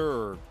Smith-Schuster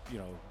or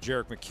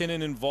Jerick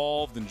McKinnon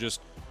involved and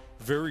just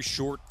very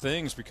short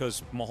things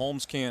because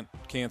Mahomes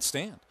can't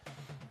stand,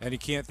 and he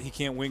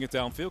can't wing it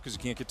downfield because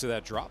he can't get to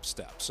that drop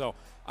step. So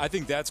I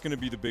think that's going to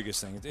be the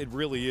biggest thing. It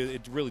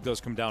really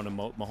does come down to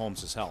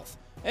Mahomes' health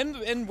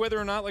and whether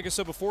or not, like I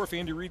said before, if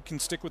Andy Reid can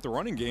stick with the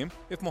running game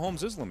if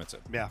Mahomes is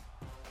limited. Yeah.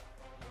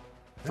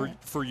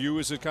 For you,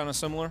 is it kind of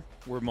similar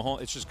where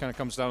Mahomes? It just kind of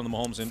comes down to the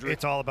Mahomes injury.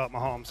 It's all about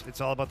Mahomes.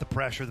 It's all about the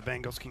pressure the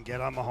Bengals can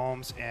get on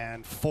Mahomes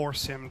and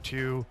force him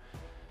to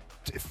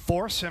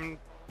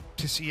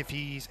see if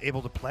he's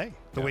able to play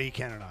the way he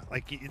can or not.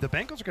 Like, the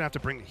Bengals are going to have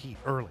to bring the heat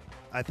early.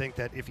 I think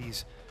that if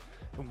he's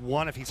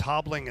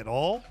hobbling at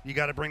all, you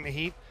got to bring the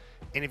heat.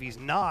 And if he's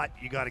not,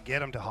 you got to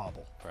get him to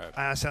hobble. Right.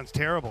 That sounds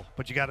terrible,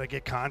 but you got to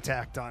get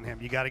contact on him.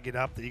 You got to get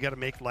up there. You got to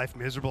make life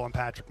miserable on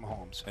Patrick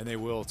Mahomes. And they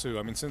will, too.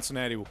 I mean,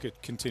 Cincinnati will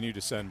continue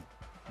to send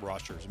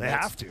rushers. They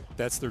have to.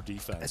 That's their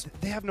defense.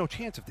 They have no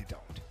chance if they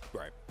don't.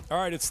 Right. All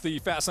right, it's the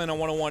Fast Lane on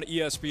 101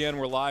 ESPN.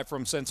 We're live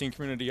from Centene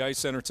Community Ice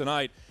Center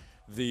tonight.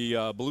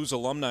 The Blues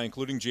alumni,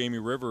 including Jamie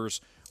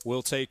Rivers,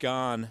 will take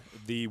on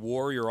the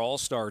Warrior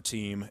All-Star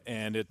team,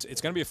 and it's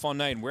going to be a fun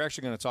night. And we're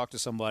actually going to talk to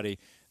somebody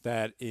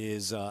that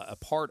is a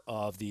part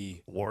of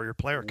the Warrior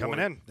player coming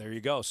in. There you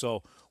go.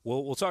 So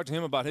we'll talk to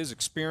him about his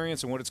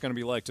experience and what it's going to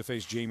be like to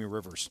face Jamie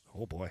Rivers.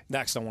 Oh, boy.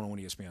 Next on 101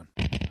 ESPN.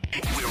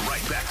 We're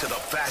right back to the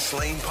Fast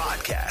Lane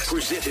Podcast,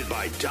 presented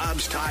by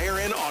Dobbs Tire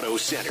and Auto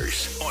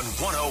Centers on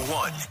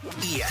 101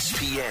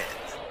 ESPN.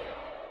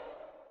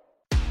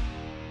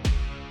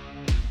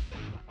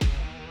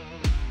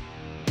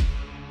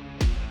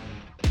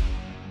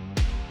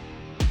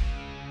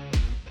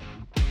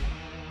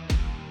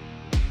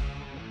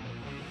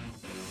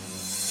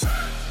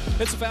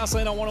 It's the Fast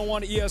Lane on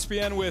 101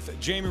 ESPN with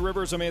Jamie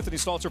Rivers. I'm Anthony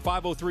Stalter.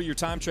 5:03. Your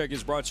time check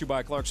is brought to you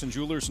by Clarkson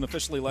Jewelers, an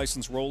officially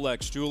licensed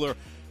Rolex jeweler.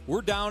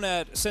 We're down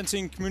at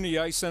Centene Community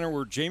Ice Center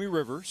where Jamie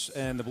Rivers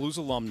and the Blues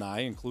alumni,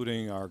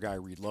 including our guy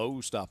Reed Lowe,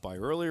 who stopped by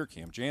earlier,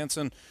 Cam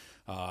Jansen,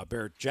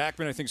 Barrett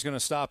Jackman, I think, is going to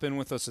stop in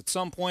with us at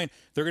some point.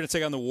 They're going to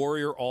take on the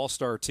Warrior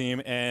All-Star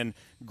team, and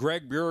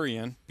Greg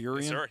Burian.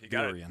 Yes, sir. You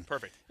got it.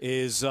 Perfect.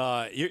 Is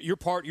you're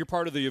part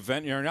of the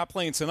event. You're not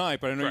playing tonight,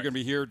 but I know you're going to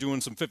be here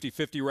doing some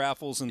 50-50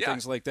 raffles and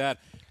things like that.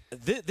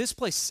 This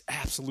place is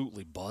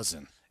absolutely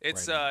buzzing.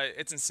 It's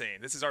insane.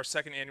 This is our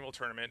second annual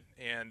tournament,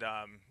 and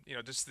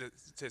just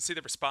to see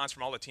the response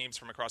from all the teams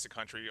from across the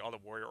country, all the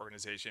Warrior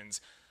organizations.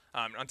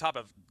 On top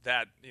of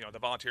that, the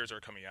volunteers are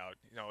coming out.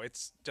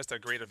 It's just a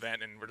great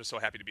event, and we're just so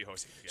happy to be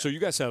hosting it again. So you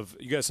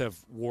guys have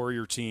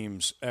Warrior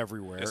teams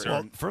everywhere. Yes,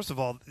 well, first of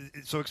all,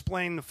 so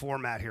explain the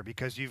format here,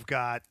 because you've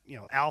got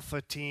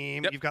Alpha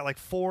team, you've got like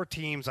 4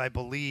 teams, I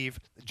believe,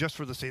 just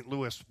for the St.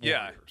 Louis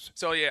Warriors.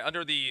 So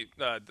under the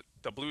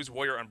the Blues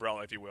Warrior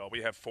umbrella, if you will.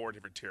 We have 4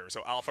 different tiers.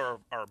 So Alpha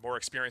are more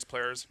experienced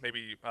players.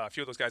 Maybe a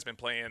few of those guys have been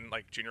playing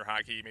like junior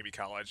hockey, maybe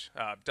college.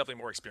 Definitely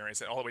more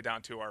experienced, and all the way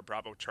down to our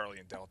Bravo, Charlie,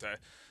 and Delta.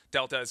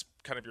 Delta is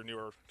kind of your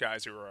newer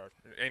guys who are,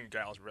 and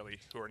gals really,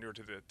 who are newer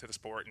to the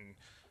sport, and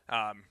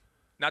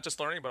not just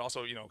learning, but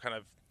also kind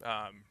of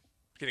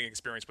getting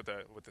experience with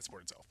the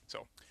sport itself.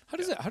 So how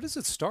does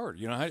it start?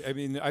 I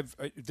mean,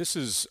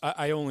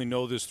 I only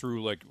know this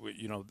through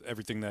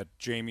everything that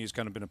Jamie has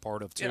kind of been a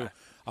part of too.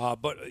 Yeah.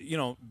 But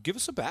give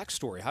us a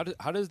backstory.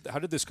 How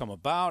did this come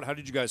about? How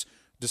did you guys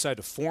decide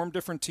to form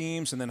different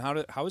teams, and then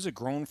how has it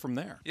grown from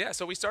there? Yeah,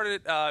 so we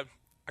started.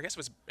 I guess it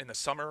was in the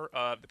summer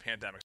of the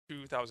pandemic,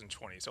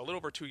 2020. So a little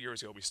over 2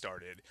 years ago, we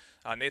started.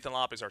 Nathan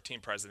Lopp is our team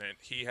president.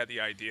 He had the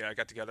idea. I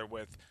got together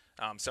with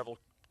several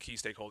key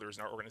stakeholders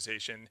in our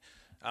organization.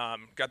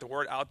 Got the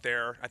word out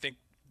there. I think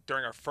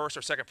during our first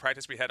or second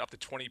practice, we had up to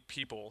 20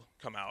 people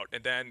come out.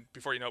 And then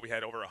before you know it, we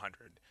had over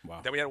 100.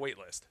 Wow. Then we had a wait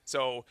list.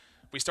 So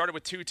we started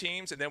with 2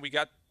 teams, and then we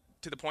got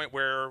to the point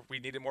where we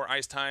needed more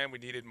ice time. We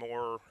needed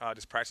more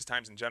just practice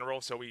times in general.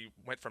 So we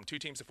went from 2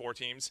 teams to 4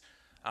 teams.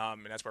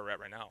 And that's where we're at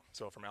right now.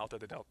 So from Alpha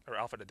to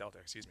Delta,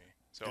 excuse me.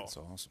 So that's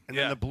awesome. And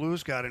then the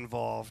Blues got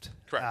involved.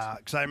 Correct.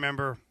 Because I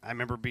remember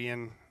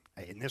being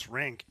in this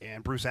rink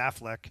and Bruce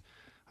Affleck,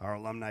 our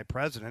alumni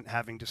president,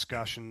 having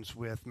discussions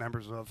with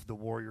members of the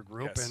Warrior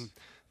group, Yes. and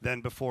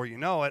then before you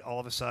know it, all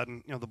of a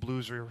sudden, the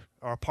Blues are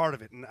a part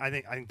of it, and I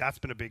think that's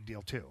been a big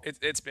deal too.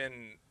 It's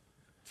been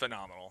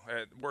phenomenal.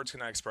 Words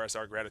cannot express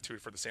our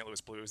gratitude for the St.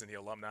 Louis Blues and the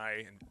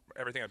alumni and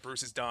everything that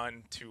Bruce has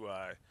done to.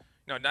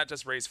 Not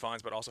just raise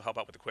funds, but also help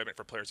out with equipment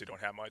for players who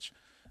don't have much.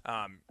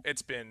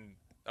 It's been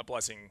a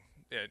blessing.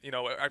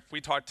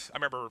 We talked. I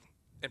remember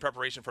in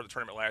preparation for the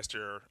tournament last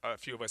year, a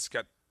few of us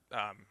got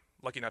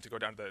lucky enough to go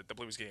down to the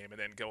Blues game and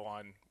then go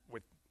on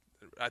with,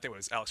 I think it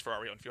was Alex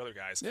Ferrario and a few other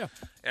guys. Yeah.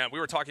 And we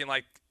were talking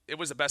like it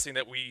was the best thing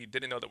that we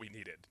didn't know that we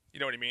needed. You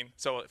know what I mean?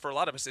 So for a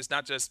lot of us, it's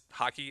not just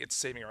hockey; it's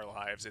saving our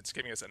lives. It's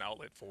giving us an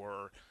outlet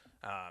for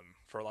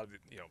a lot of the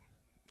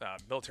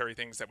military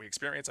things that we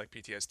experience, like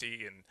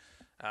PTSD and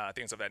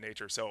things of that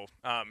nature. So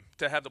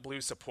to have the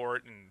Blues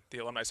support and the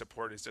alumni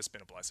support has just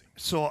been a blessing.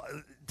 So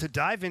to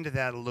dive into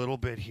that a little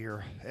bit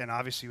here, and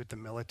obviously with the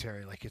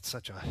military, like it's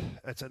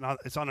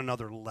on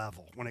another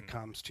level when it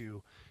comes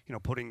to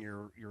putting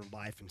your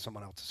life in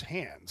someone else's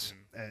hands,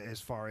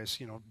 as far as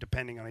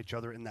depending on each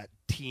other in that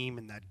team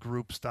and that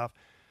group stuff.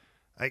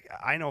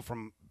 I know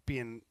from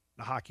being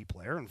a hockey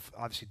player, and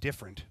obviously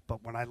different,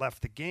 but when I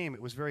left the game,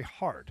 it was very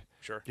hard.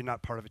 Sure. You're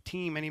not part of a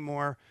team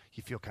anymore.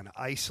 You feel kind of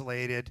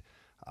isolated.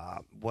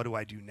 What do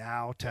I do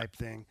now type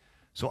thing.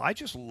 So I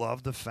just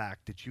love the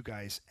fact that you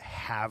guys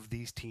have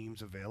these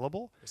teams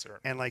available. Yes, sir.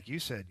 And like you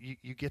said,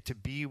 you get to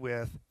be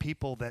with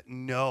people that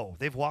know.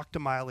 They've walked a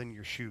mile in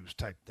your shoes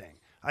type thing.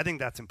 I think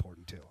that's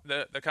important too.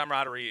 The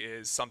camaraderie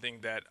is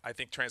something that I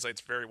think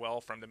translates very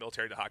well from the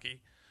military to hockey.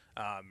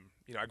 I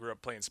grew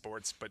up playing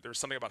sports, but there's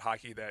something about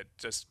hockey that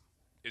just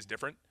is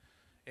different.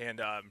 And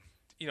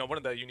one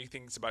of the unique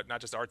things about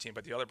not just our team,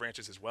 but the other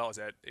branches as well, is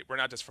that we're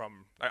not just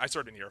from. I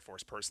served in the Air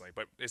Force personally,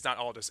 but it's not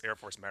all just Air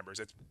Force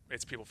members.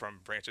 It's people from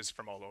branches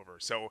from all over.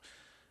 So,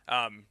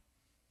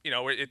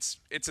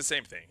 it's the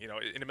same thing.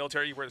 In the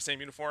military, you wear the same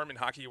uniform. In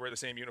hockey, you wear the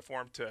same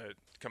uniform to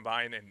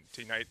combine and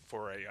to unite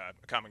for a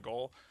common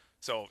goal.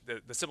 So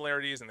the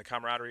similarities and the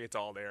camaraderie, it's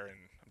all there, and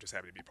I'm just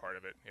happy to be part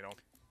of it.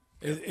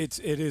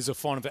 It is a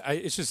fun event.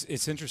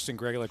 It's interesting,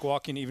 Greg.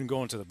 Like even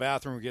going to the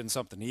bathroom or getting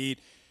something to eat.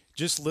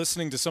 Just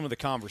listening to some of the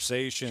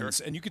conversations,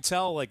 Sure. and you could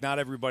tell, like, not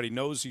everybody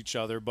knows each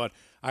other, but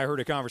I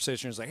heard a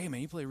conversation. It was like, hey, man,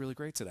 you played really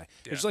great today.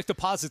 Yeah. There's, like, the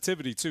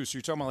positivity, too. So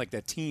you're talking about, like,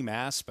 that team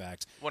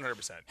aspect.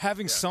 100%.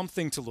 Having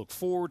something to look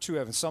forward to,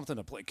 having something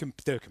to play,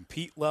 the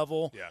compete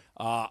level. Yeah.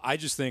 I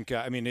just think,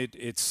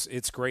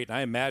 it's great. And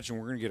I imagine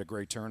we're going to get a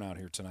great turnout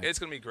here tonight. It's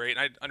going to be great.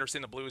 And I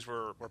understand the Blues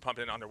were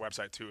pumping on their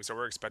website, too, so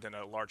we're expecting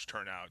a large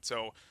turnout.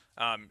 So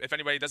if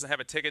anybody doesn't have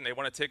a ticket and they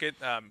want a ticket,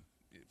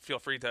 feel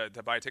free to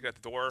buy a ticket at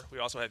the door. We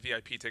also have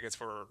VIP tickets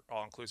for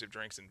all-inclusive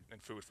drinks and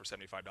food for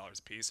 $75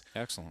 a piece.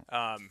 Excellent.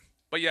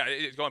 But yeah,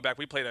 going back,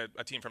 we played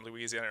a team from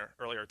Louisiana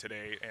earlier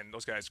today, and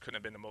those guys couldn't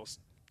have been the most.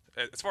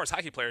 As far as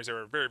hockey players, they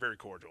were very, very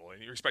cordial.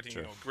 And you're expecting,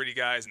 Sure. gritty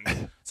guys,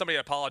 and somebody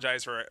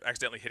apologized for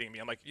accidentally hitting me.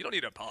 I'm like, you don't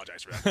need to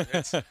apologize for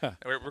that.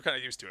 We're kind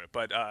of used to it.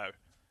 But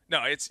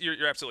no,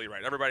 you're absolutely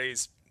right.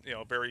 Everybody's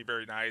very,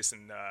 very nice,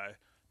 and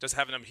just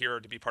having them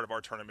here to be part of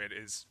our tournament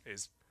is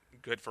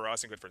good for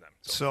us and good for them.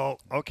 So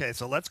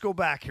let's go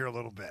back here a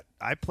little bit.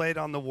 I played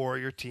on the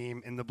Warrior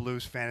team in the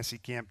Blues Fantasy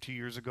Camp 2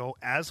 years ago,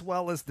 as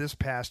well as this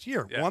past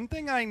year. Yeah. One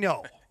thing I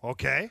know,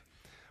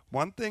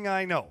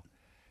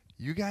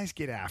 you guys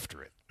get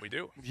after it. We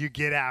do. You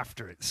get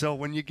after it. So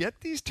when you get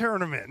these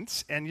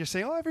tournaments and you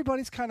say, oh,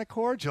 everybody's kind of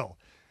cordial,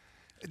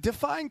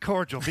 define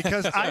cordial,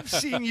 because I've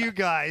seen you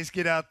guys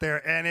get out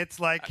there and it's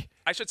like –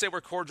 I should say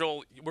we're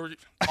cordial. We're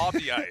off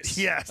the ice.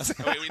 Yes.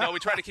 We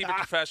try to keep it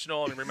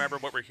professional and remember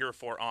what we're here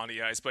for on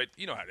the ice. But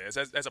you know how it is.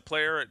 As a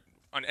player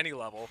on any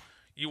level,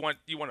 you want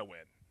to win,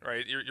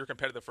 right? You're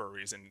competitive for a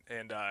reason.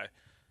 And I've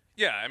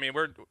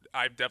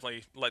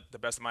definitely let the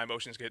best of my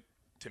emotions get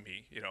to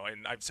me,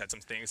 and I've said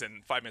some things,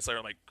 and 5 minutes later,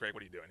 I'm like, Greg,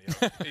 what are you doing?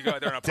 You go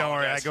out there and apologize. Don't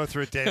worry, I go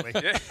through it daily.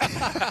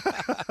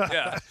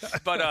 Yeah.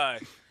 But,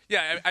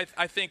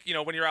 I think,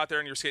 when you're out there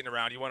and you're skating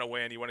around, you want to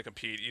win, you want to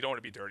compete. You don't want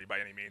to be dirty by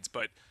any means.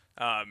 But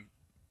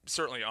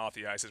certainly off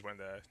the ice is when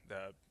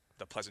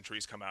the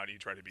pleasantries come out and you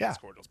try to be as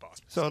cordial as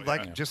possible. So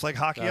just like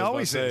hockey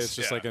always is. It's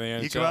just like in the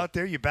NHL. You go out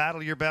there, you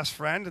battle your best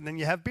friend, and then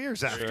you have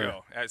beers after. There you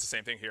go. It's the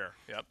same thing here.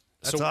 Yep.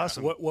 That's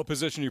awesome. What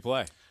position do you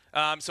play?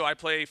 So I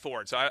play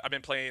forward. So I've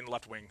been playing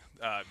left wing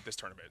this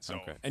tournament. So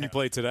okay. And you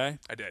played today?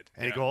 I did.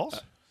 Any goals?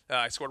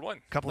 I scored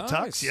one. Couple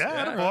tucks.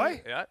 Yeah,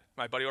 boy. Yeah.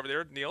 My buddy over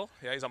there, Neil.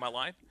 Yeah, he's on my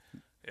line.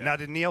 Yeah. Now,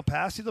 did Neil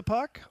pass you the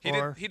puck?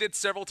 He did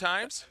several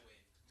times.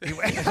 He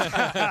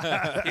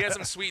had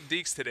some sweet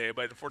deeks today,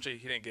 but unfortunately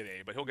he didn't get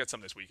any. But he'll get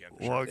some this weekend.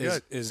 Well,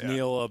 good. Is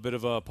Neil a bit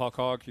of a puck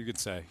hog? You could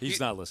say he's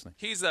not listening.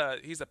 He's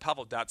the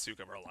Pavel Datsuk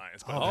of our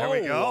line. There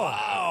we go.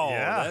 Wow,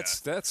 yeah,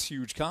 that's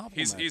huge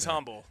compliment. He's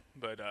humble,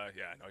 but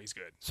he's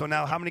good. So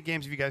now, how many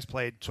games have you guys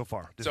played so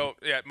far?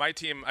 My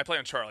team, I play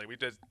on Charlie. We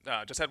did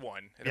just had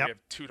one, and then we have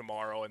 2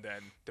 tomorrow, and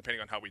then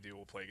depending on how we do,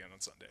 we'll play again on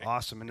Sunday.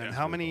 Awesome. And then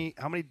how many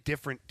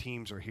different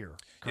teams are here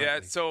currently?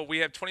 Yeah, so we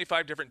have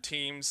 25 different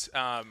teams.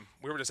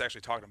 We were just actually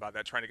talking about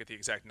that, trying to get the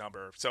exact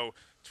number. So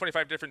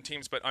 25 different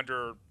teams, but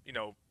under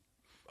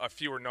a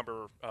fewer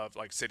number of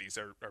cities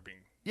are being.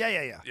 Yeah.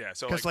 Yeah.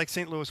 So because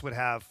St. Louis would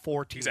have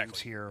 4 teams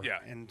here, yeah,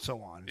 and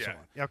so on. Yeah. So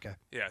on. Okay.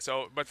 Yeah.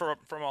 So, but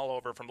from all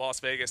over, from Las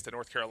Vegas to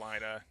North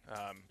Carolina,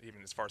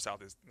 even as far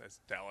south as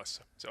Dallas.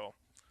 So,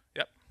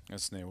 yep.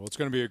 That's neat. Well, it's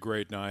going to be a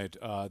great night.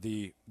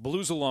 The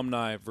Blues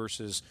Alumni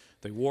versus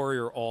the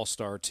Warrior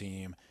All-Star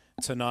team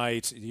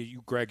tonight.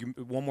 Greg,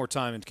 one more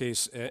time in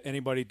case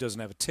anybody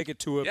doesn't have a ticket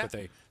to it, but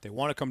they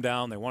want to come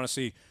down. They want to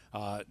see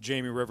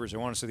Jamie Rivers. They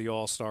want to see the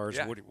All-Stars.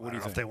 Yeah. What do you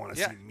think? If they want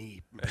to see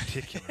me in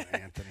particular,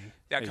 Anthony.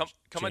 Yeah, Hey,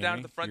 coming down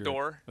to the front you're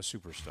door. A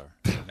superstar.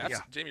 That's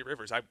Jamie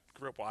Rivers. I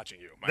grew up watching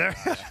you.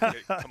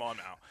 Come on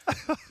now.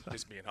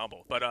 Just being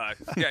humble. But,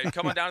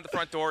 coming down to the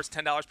front door, it's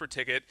 $10 per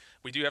ticket.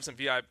 We do have some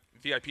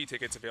VIP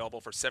tickets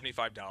available for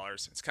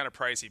 $75. It's kind of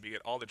pricey, but you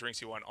get all the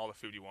drinks you want, all the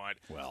food you want.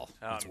 Well,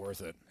 it's worth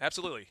it.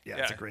 Absolutely. Yeah,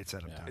 it's a great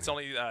setup. Yeah. It's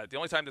only the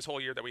only time this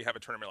whole year that we have a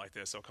tournament like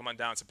this. So come on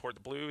down and support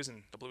the Blues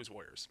and the Blues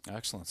Warriors.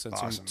 Excellent.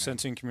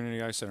 Centene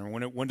Community Ice Center.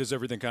 When does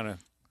everything kind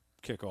of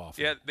kick off?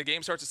 Yeah, the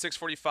game starts at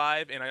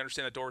 6:45, and I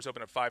understand the doors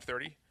open at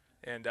 5:30.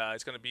 And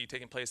it's going to be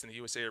taking place in the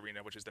USA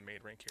Arena, which is the main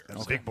rink here.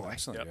 That's big boy.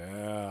 Excellent. Yep.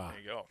 Yeah. There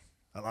you go.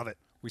 I love it.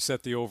 We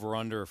set the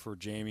over-under for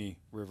Jamie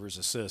Rivers'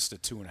 assist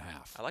at 2.5.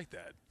 I like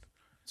that.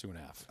 2.5.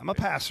 I'm a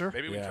passer.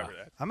 Maybe we can cover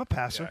that. I'm a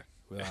passer.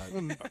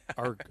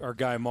 Our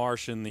guy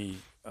Marsh in the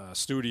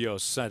studio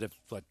said it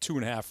like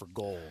 2.5 for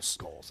goals.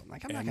 I'm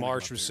like, I'm and not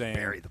Marsh was saying,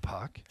 bury the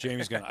puck.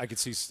 Jamie's gonna. I could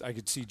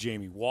see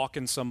Jamie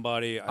walking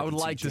somebody. I would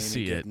like to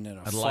see it.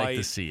 I'd like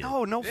to see it.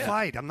 No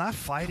fight. I'm not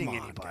fighting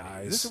anybody.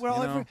 Guys, This is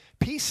what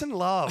peace and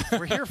love.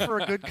 We're here for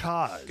a good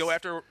cause. Go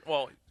after.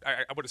 Well,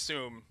 I would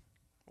assume.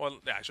 Well,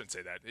 I shouldn't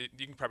say that.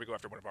 You can probably go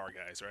after one of our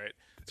guys, right?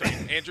 So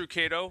Andrew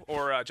Cato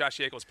or Josh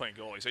Yeakel's playing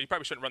goalie, so you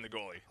probably shouldn't run the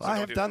goalie. So I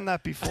have done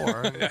that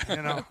before.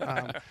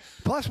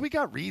 Plus, we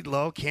got Reed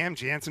Lowe, Cam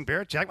Jansen,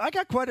 Barrett Jack. I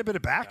got quite a bit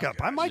of backup.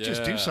 I might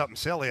just do something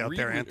silly out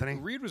there, Anthony.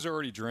 Reed was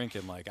already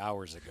drinking like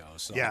hours ago,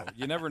 so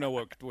you never know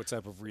what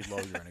type of Reed Lowe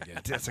you're going to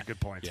get. That's a good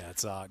point. Yeah,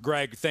 it's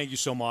Greg. Thank you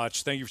so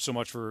much. Thank you so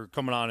much for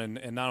coming on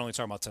and not only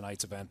talking about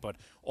tonight's event, but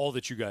all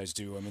that you guys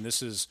do. I mean,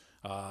 this is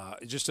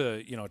just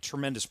a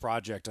tremendous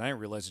project, and I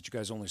didn't realize that you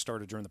guys only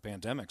started during the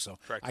pandemic. So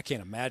correct. I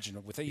can't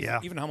imagine with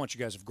even how much you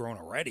guys have grown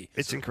already.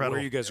 It's incredible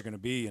where you guys are going to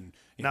be. And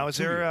now, is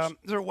there a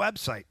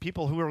website?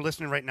 People who are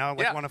listening right now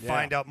want to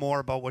find out more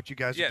about what you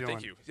guys are doing. Yeah,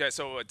 thank you. Yeah,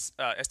 so it's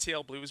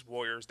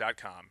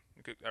stlblueswarriors.com.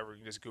 Or you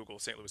can just Google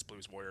St. Louis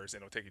Blues Warriors,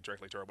 and it'll take you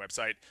directly to our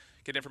website.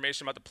 Get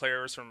information about the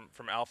players from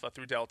Alpha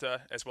through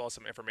Delta, as well as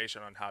some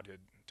information on how to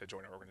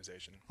join our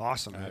organization.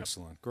 Awesome.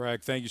 Excellent.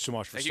 Greg, thank you so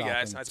much for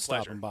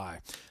stopping by.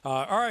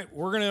 All right,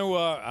 we're going to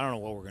I don't know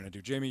what we're going to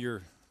do. Jamie,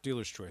 your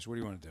dealer's choice. What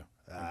do you want to do?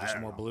 Do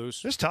some more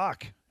Blues? Just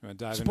talk.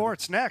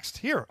 Sports next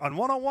here on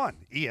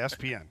 101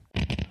 ESPN.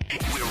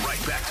 We're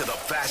right back to the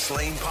Fast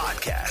Lane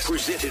Podcast,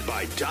 presented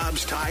by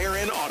Dobbs Tire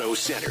and Auto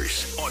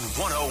Centers on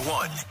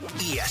 101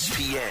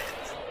 ESPN.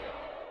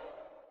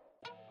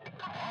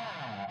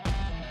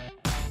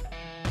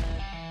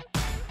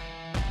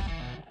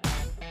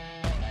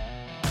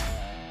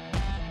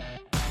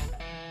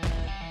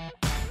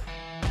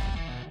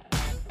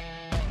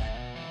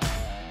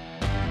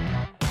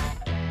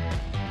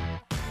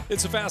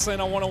 It's a Fast Lane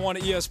on 101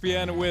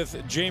 ESPN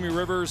with Jamie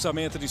Rivers. I'm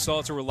Anthony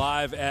Stalter. We're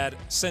live at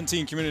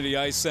Centene Community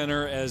Ice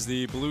Center as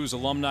the Blues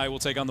Alumni will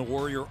take on the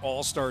Warrior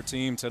All-Star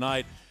team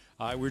tonight.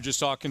 We were just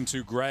talking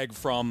to Greg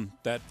from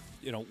that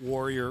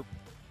Warrior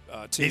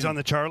team. He's on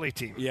the Charlie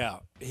team. Yeah.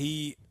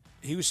 He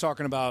was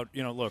talking about,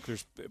 look,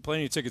 there's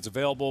plenty of tickets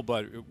available,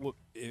 but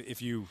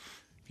if you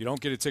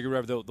don't get a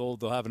ticket, they'll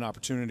have an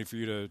opportunity for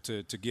you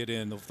to get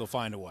in. They'll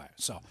find a way.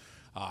 So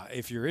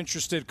if you're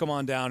interested, come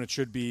on down. It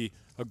should be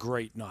a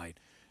great night.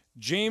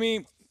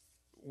 Jamie,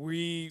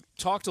 we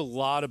talked a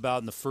lot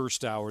about in the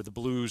first hour the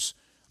Blues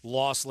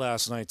lost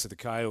last night to the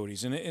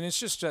Coyotes. And it's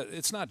just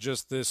it's not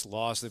just this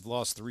loss. They've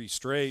lost 3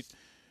 straight.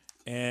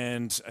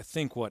 And I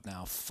think,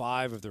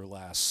 5 of their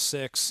last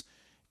 6.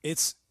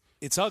 It's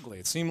ugly.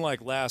 It seemed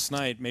like last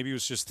night maybe it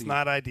was just It's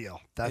not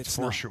ideal. That's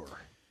for sure.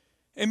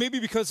 And maybe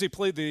because they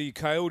played the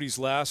Coyotes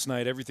last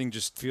night, everything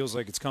just feels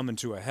like it's coming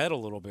to a head a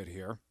little bit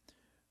here.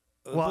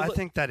 Well, I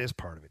think that is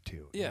part of it,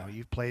 too. Yeah.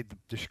 You've played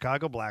the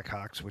Chicago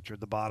Blackhawks, which are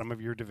the bottom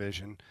of your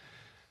division.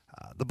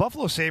 The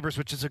Buffalo Sabres,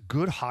 which is a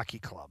good hockey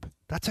club.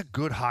 That's a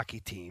good hockey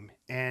team.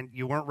 And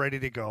you weren't ready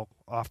to go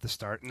off the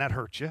start, and that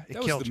hurt you. It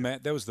killed you.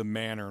 That was the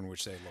manner in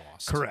which they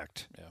lost.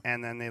 Correct. Yeah.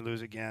 And then they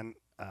lose again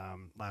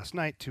last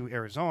night to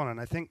Arizona. And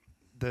I think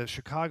the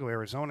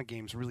Chicago-Arizona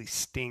games really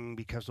sting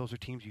because those are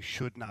teams you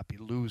should not be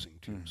losing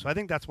to. So I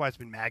think that's why it's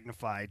been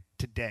magnified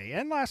today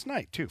and last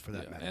night, too, for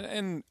that matter.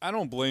 And I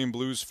don't blame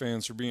Blues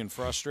fans for being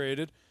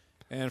frustrated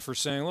and for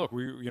saying, look,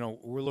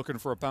 we're looking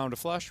for a pound of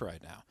flesh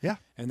right now. Yeah.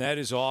 And that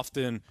is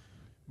often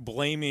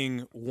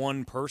blaming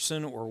one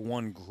person or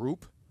one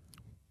group.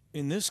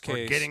 In this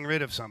case, or getting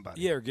rid of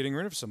somebody. Yeah, or getting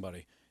rid of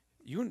somebody.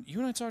 You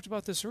and I talked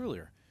about this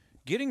earlier.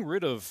 Getting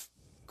rid of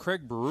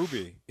Craig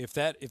Berube, if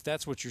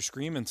that's what you're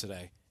screaming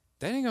today,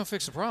 that ain't going to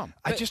fix the problem.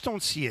 I just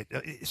don't see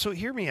it. So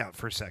hear me out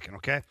for a second,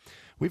 okay?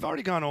 We've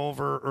already gone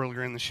over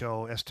earlier in the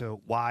show as to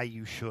why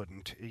you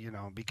shouldn't,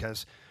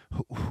 because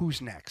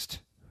who's next?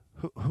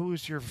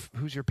 Who's your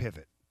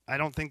pivot? I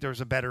don't think there's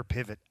a better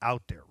pivot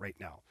out there right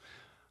now.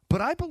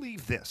 But I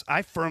believe this.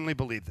 I firmly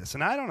believe this.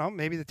 And I don't know,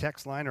 maybe the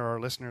text line or our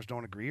listeners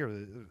don't agree or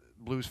the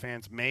Blues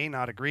fans may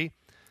not agree.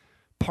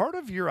 Part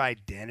of your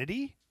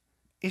identity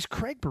is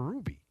Craig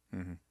Berube.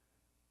 Mm-hmm.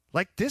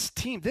 Like this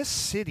team, this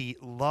city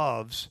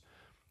loves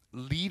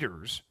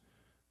leaders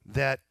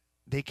that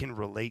they can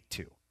relate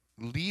to,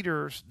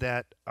 leaders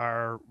that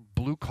are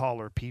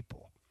blue-collar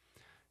people.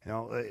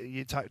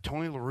 You talk,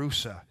 Tony La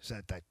Russa is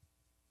that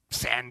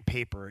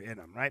sandpaper in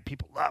him, right?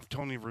 People love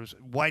Tony La Russa,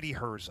 Whitey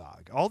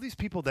Herzog, all these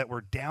people that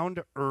were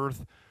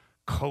down-to-earth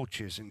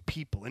coaches and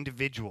people,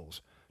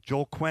 individuals.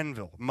 Joel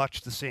Quenneville,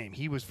 much the same.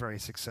 He was very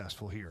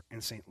successful here in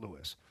St.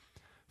 Louis.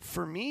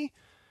 For me,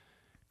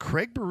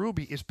 Craig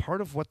Berube is part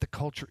of what the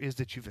culture is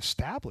that you've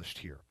established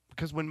here.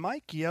 Because when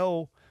Mike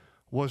Yeo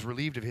was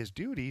relieved of his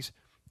duties,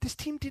 this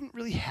team didn't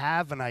really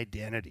have an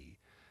identity.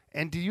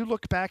 And do you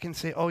look back and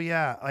say, oh,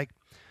 yeah, like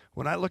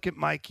when I look at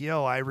Mike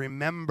Yeo, I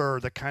remember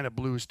the kind of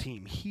Blues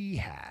team he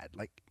had.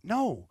 Like,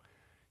 no,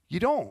 you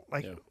don't.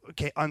 Like,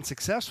 okay,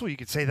 unsuccessful, you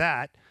could say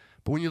that.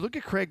 But when you look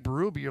at Craig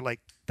Berube, you're like,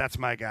 that's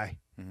my guy.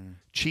 Mm-hmm.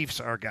 Chiefs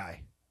our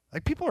guy.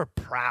 Like, people are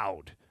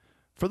proud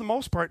for the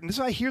most part. And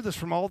I hear this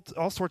from all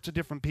sorts of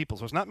different people.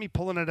 So it's not me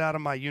pulling it out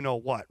of my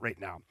you-know-what right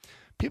now.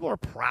 People are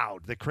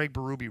proud that Craig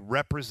Berube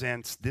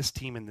represents this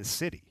team in this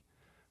city.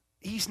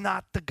 He's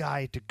not the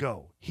guy to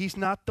go. He's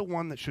not the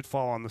one that should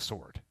fall on the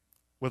sword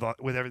with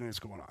everything that's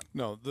going on.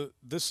 No,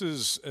 this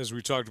is, as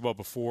we talked about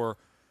before,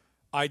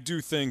 I do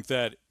think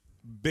that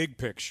big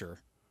picture,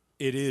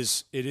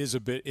 it's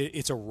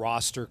a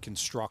roster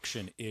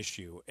construction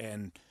issue.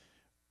 And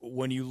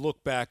when you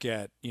look back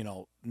at,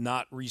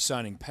 not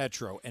re-signing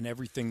Petro and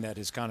everything that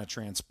has kind of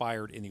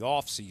transpired in the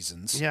off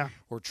seasons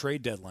or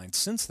trade deadlines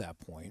since that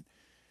point,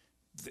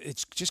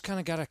 it's just kind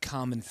of got a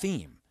common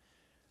theme.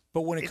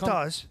 But when it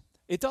does.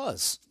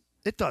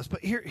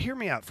 But hear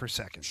me out for a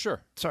second.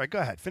 Sure. Sorry, go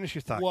ahead. Finish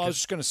your thought. Well, I was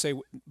just going to say,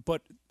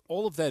 but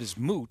all of that is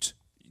moot.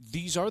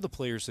 These are the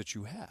players that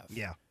you have.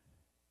 Yeah.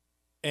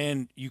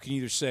 And you can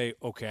either say,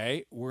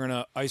 okay, we're going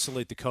to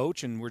isolate the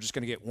coach and we're just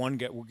going to we'll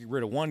get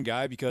rid of one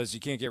guy because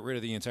you can't get rid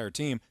of the entire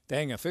team. That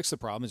ain't going to fix the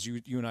problem, as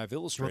you and I have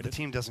illustrated. Well, the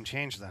team doesn't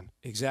change then.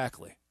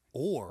 Exactly.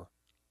 Or,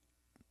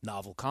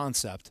 novel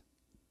concept,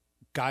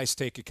 guys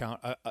take account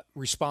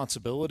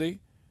responsibility.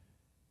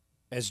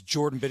 As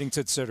Jordan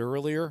Binnington said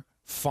earlier,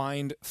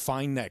 find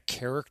that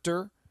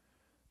character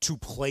to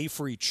play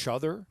for each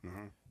other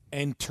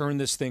and turn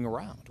this thing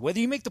around.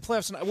 Whether you make the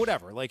playoffs or not,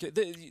 whatever,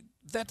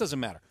 that doesn't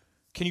matter.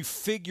 Can you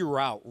figure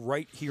out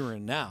right here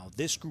and now,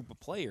 this group of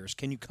players,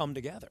 can you come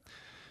together?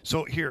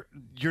 So here,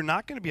 you're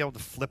not going to be able to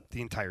flip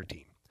the entire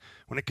team.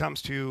 When it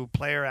comes to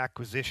player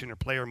acquisition or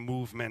player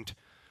movement,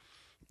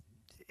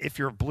 if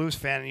you're a Blues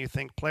fan and you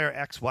think player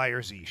X, Y,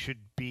 or Z should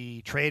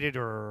be traded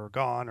or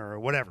gone or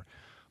whatever,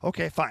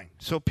 okay, fine.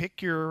 So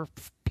pick your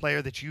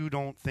player that you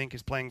don't think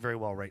is playing very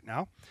well right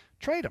now.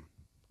 Trade him.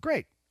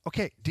 Great.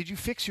 Okay, did you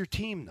fix your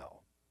team, though?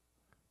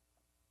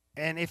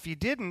 And if you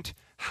didn't,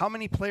 how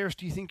many players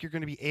do you think you're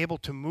going to be able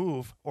to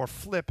move or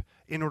flip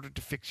in order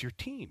to fix your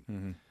team?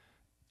 Mm-hmm.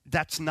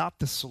 That's not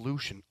the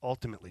solution,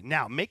 ultimately.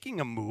 Now,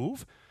 making a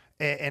move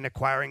and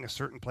acquiring a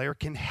certain player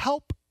can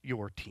help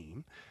your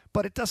team,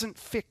 but it doesn't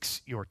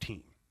fix your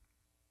team.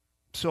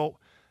 So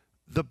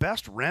the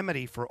best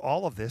remedy for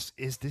all of this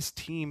is this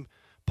team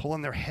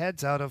pulling their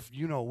heads out of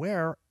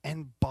you-know-where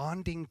and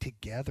bonding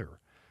together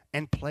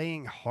and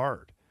playing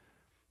hard.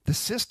 The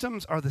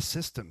systems are the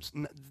systems.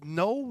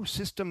 No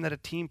system that a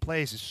team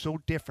plays is so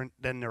different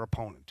than their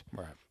opponent.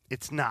 Right.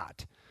 It's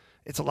not.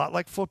 It's a lot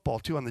like football,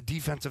 too, on the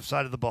defensive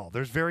side of the ball.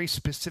 There's very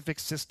specific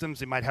systems.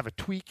 They might have a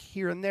tweak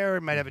here and there.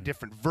 It might have a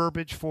different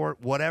verbiage for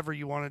it, whatever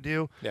you want to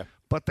do. Yeah.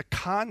 But the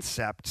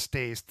concept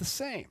stays the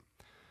same.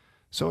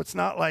 So it's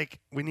not like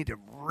we need to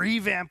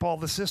revamp all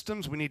the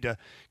systems. We need to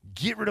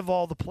get rid of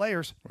all the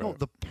players. Right.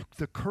 No,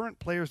 the current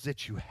players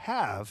that you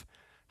have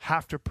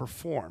to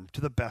perform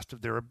to the best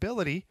of their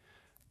ability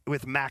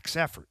with max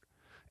effort.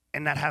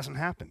 And that hasn't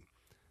happened.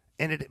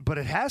 But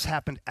it has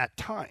happened at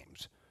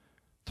times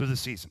through the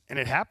season. And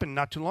it happened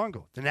not too long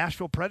ago. The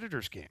Nashville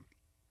Predators game.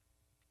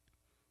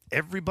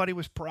 Everybody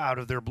was proud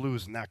of their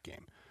Blues in that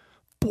game.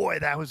 Boy,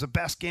 that was the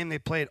best game they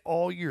played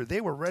all year.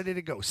 They were ready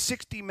to go.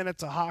 60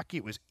 minutes of hockey.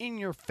 It was in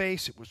your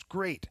face. It was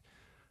great.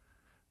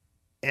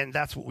 And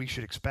that's what we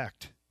should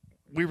expect.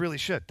 We really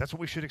should. That's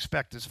what we should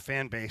expect as a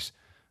fan base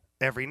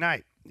every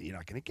night. You're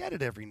not going to get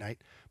it every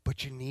night,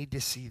 but you need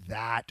to see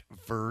that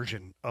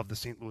version of the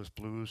St. Louis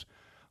Blues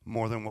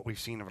more than what we've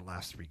seen over the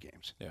last 3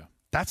 games. Yeah.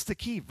 That's the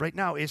key right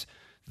now is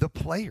the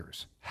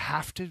players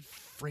have to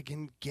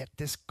friggin' get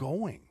this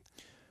going.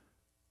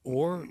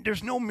 Or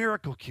there's no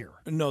miracle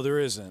cure. No, there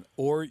isn't.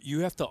 Or you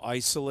have to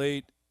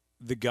isolate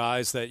the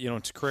guys that,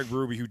 to Craig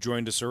Berube, who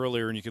joined us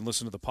earlier, and you can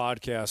listen to the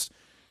podcast,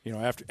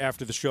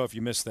 after the show if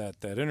you missed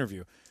that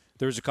interview.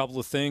 There's a couple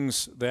of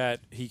things that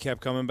he kept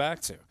coming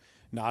back to.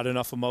 Not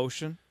enough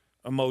emotion,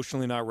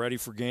 emotionally not ready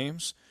for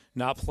games,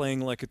 not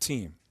playing like a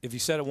team. If he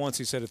said it once,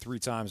 he said it 3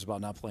 times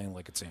about not playing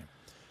like a team.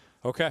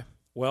 Okay,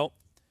 well,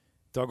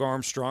 Doug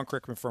Armstrong,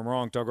 correct me if I'm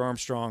wrong, Doug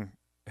Armstrong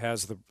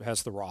has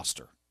the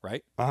roster,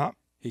 right? Uh-huh.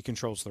 He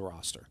controls the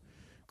roster.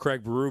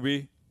 Craig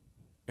Berube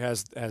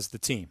has the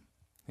team.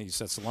 He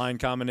sets the line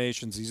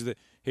combinations.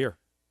 You're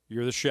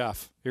the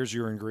chef. Here's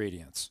your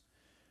ingredients.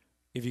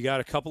 If you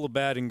got a couple of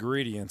bad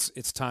ingredients,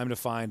 it's time to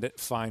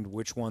find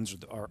which ones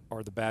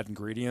are the bad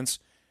ingredients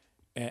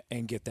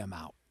and get them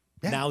out.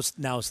 Yeah.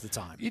 Now's the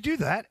time. You do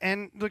that,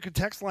 and look, a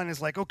text line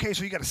is like, okay,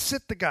 so you got to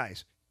sit the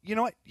guys. You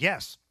know what?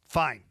 Yes,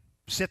 fine.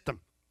 Sit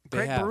them.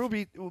 Craig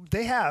Berube,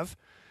 they have,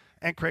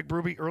 and Craig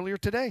Berube earlier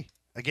today.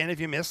 Again, if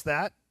you missed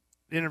that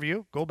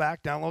interview, go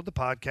back, download the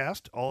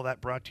podcast. All of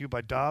that brought to you by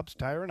Dobbs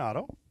Tire and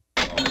Auto.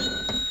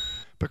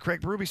 But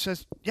Craig Berube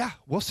says, yeah,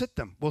 we'll sit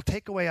them. We'll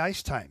take away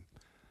ice time.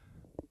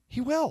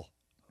 He will.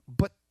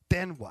 But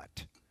then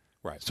what?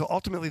 Right. So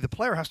ultimately, the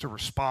player has to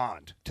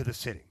respond to the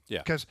sitting. Yeah.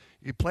 Because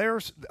you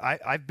players,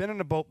 I've been in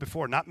a boat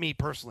before, not me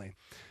personally,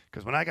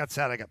 because when I got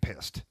sad, I got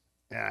pissed.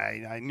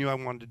 And I knew I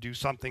wanted to do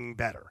something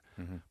better.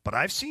 Mm-hmm. But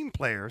I've seen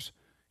players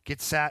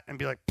get sat and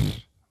be like,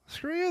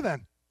 screw you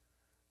then.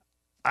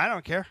 I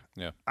don't care.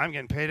 Yeah. I'm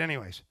getting paid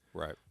anyways.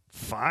 Right.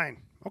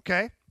 Fine.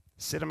 Okay.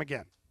 Sit them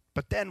again.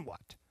 But then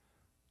what?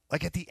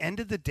 Like at the end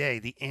of the day,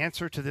 the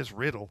answer to this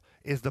riddle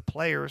is the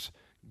players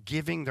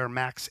giving their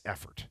max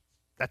effort.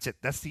 That's it.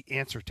 That's the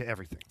answer to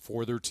everything.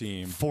 For their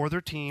team. For their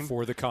team.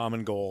 For the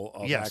common goal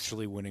of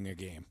actually winning a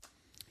game.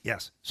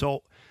 Yes.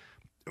 So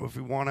if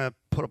we want to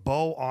put a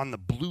bow on the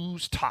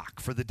Blues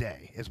talk for the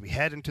day as we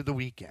head into the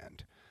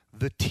weekend,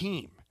 the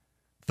team,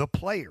 the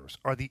players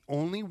are the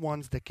only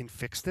ones that can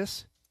fix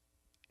this,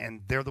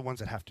 and they're the ones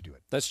that have to do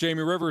it. That's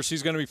Jamie Rivers.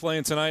 He's going to be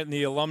playing tonight in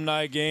the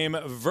alumni game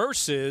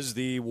versus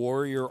the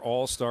Warrior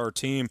All-Star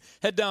team.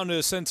 Head down to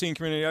Centene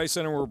Community Ice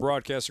Center. We're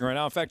broadcasting right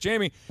now. In fact,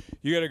 Jamie,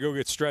 you got to go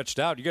get stretched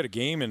out. You got a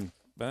game in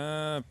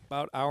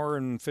about hour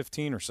and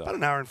 15 or so. About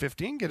an hour and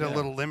 15. Get a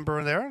little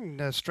limber there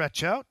and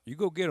stretch out. You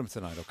go get them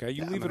tonight, okay?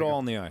 You leave it all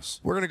on the ice.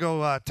 We're going to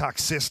go talk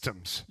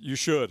systems. You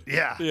should.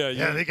 Yeah.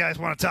 Yeah, you guys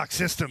want to talk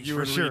systems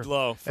for sure. Reed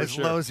Lowe,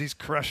 low as he's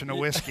crushing a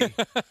whiskey.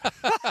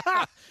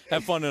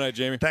 Have fun tonight,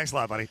 Jamie. Thanks a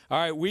lot, buddy. All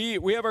right,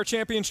 we have our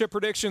championship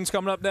predictions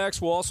coming up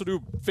next. We'll also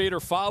do Fade or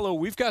Follow.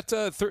 We've got,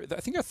 I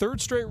think, a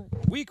third straight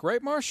week,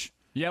 right, Marsh?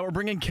 Yeah, we're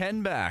bringing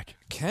Ken back.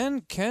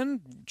 Ken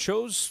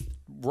chose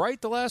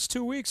right the last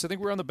 2 weeks. I think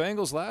we were on the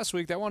Bengals last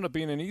week. That wound up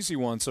being an easy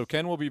one. So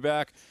Ken will be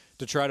back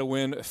to try to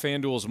win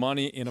FanDuel's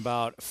money in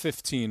about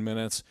 15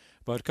 minutes.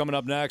 But coming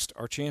up next,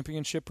 our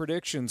championship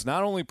predictions.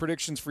 Not only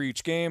predictions for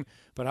each game,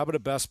 but how about a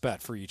best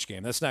bet for each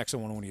game? That's next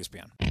on 101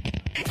 ESPN.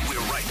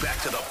 We're right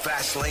back to the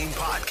Fast Lane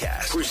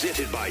Podcast,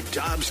 presented by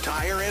Dobbs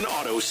Tire and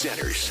Auto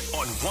Centers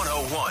on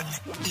 101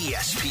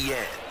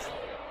 ESPN.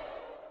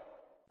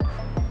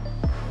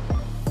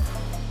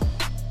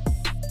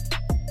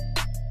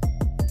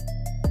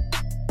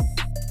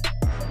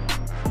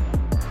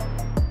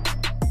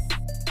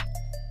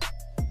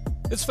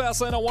 It's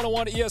Fastlane on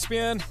 101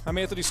 ESPN. I'm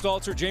Anthony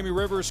Stalter. Jamie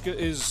Rivers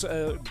is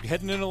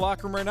heading into the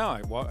locker room right now.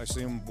 I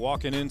see him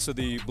walking into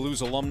the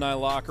Blues Alumni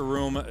locker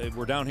room.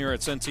 We're down here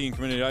at Centene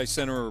Community Ice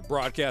Center. We're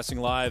broadcasting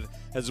live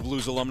as the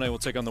Blues Alumni will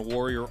take on the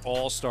Warrior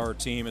All-Star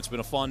team. It's been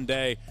a fun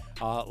day.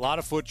 A lot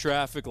of foot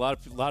traffic, a lot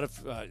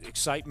of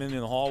excitement in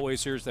the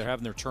hallways here as they're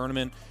having their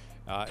tournament.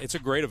 It's a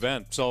great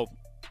event. So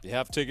if you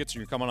have tickets and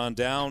you're coming on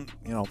down,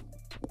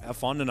 have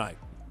fun tonight.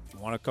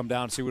 Want to come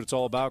down and see what it's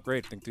all about?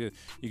 Great. I think you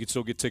can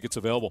still get tickets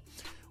available.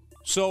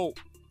 So,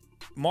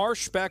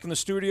 Marsh back in the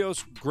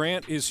studios.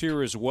 Grant is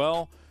here as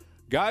well.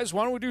 Guys,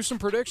 why don't we do some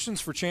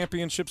predictions for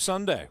Championship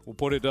Sunday? We'll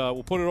put it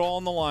all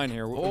on the line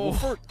here.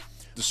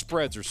 the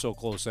spreads are so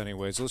close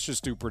anyways. Let's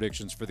just do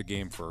predictions for the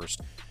game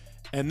first.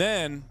 And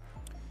then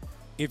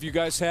if you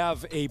guys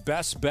have a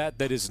best bet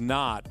that is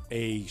not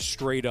a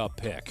straight-up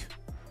pick,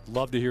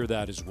 love to hear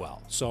that as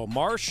well. So,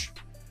 Marsh,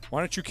 why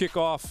don't you kick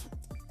off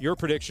your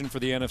prediction for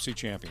the NFC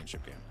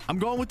Championship game? I'm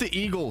going with the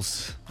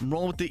Eagles. I'm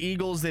rolling with the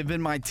Eagles. They've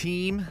been my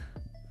team.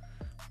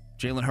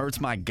 Jalen Hurts,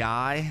 my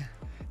guy.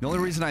 The only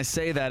reason I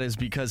say that is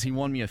because he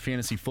won me a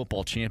fantasy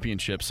football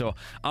championship. So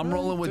I'm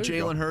rolling with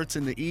Jalen Hurts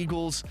and the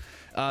Eagles.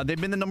 They've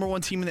been the number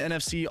one team in the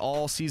NFC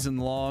all season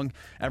long.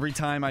 Every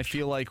time I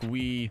feel like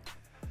we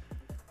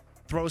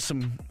throw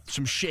some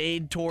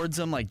shade towards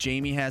them, like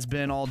Jamie has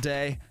been all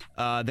day,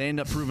 they end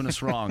up proving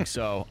us wrong.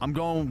 So I'm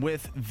going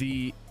with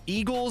the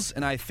Eagles,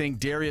 and I think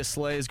Darius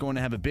Slay is going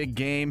to have a big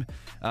game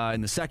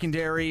in the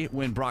secondary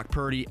when Brock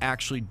Purdy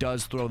actually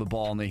does throw the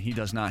ball and he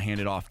does not hand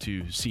it off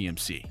to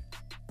CMC.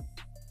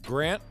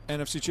 Grant,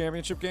 NFC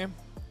Championship game?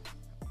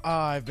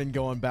 I've been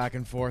going back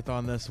and forth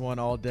on this one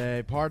all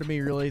day. Part of me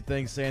really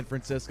thinks San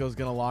Francisco's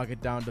going to lock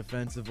it down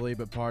defensively,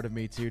 but part of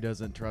me, too,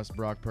 doesn't trust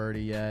Brock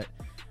Purdy yet.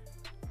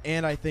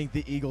 And I think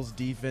the Eagles'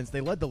 defense, they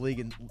led the league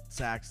in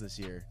sacks this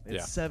year.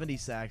 It's 70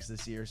 sacks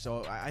this year,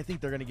 so I think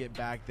they're going to get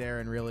back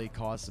there and really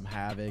cause some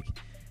havoc.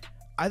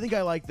 I think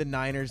I like the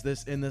Niners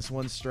in this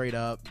one straight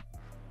up.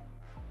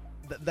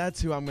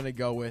 That's who I'm going to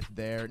go with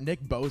there.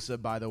 Nick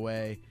Bosa, by the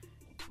way,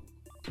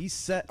 he's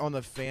set on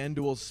the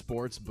FanDuel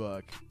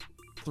Sportsbook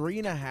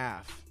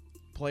 3.5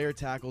 player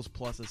tackles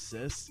plus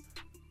assists,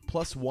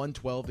 plus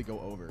 112 to go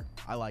over.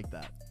 I like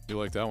that. You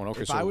like that one?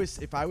 Okay.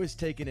 If I was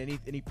taking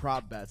any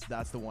prop bets,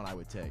 that's the one I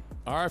would take.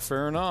 All right,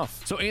 fair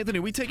enough. So Anthony,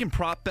 we taking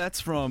prop bets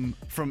from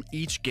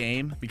each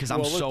game because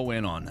I'm so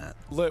in on that.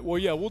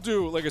 We'll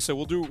do, like I said,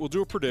 we'll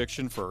do a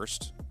prediction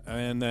first,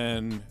 and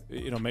then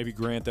maybe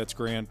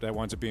that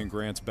winds up being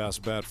Grant's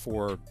best bet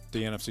for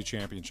the NFC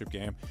Championship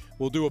game.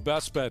 We'll do a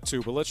best bet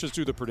too, but let's just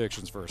do the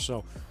predictions first.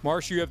 So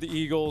Marsh, you have the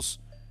Eagles.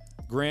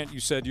 Grant, you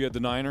said you had the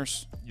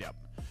Niners. Yep.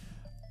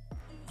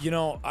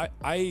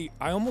 I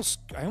almost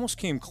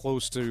came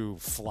close to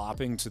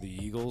flopping to the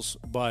Eagles,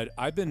 but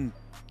I've been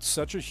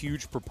such a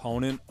huge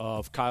proponent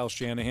of Kyle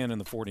Shanahan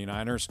and the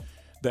 49ers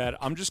that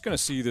I'm just going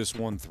to see this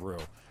one through.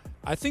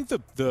 I think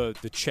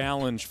the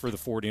challenge for the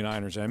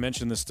 49ers, and I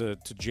mentioned this to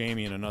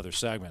Jamie in another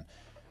segment,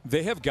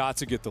 they have got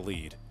to get the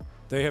lead.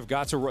 They have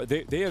got to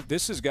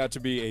this has got to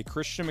be a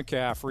Christian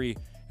McCaffrey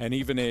and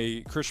even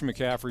a Christian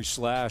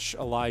McCaffrey /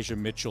 Elijah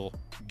Mitchell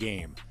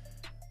game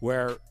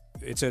where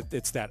it's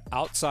that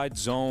outside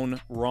zone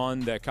run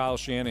that Kyle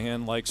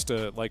Shanahan likes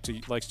to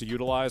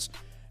utilize,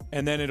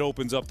 and then it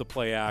opens up the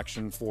play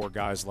action for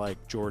guys like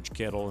George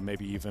Kittle and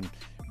maybe even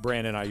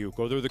Brandon Ayuk.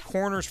 Although the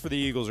corners for the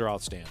Eagles are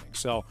outstanding,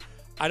 so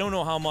I don't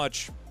know how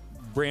much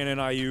Brandon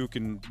Ayuk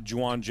and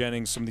Juwan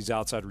Jennings, some of these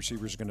outside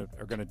receivers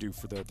are gonna do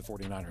for the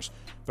 49ers.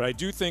 But I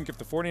do think if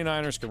the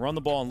 49ers can run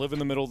the ball and live in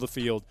the middle of the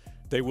field,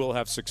 they will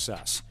have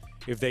success.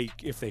 If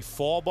they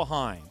fall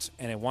behind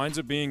and it winds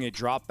up being a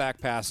drop-back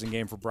passing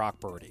game for Brock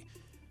Purdy,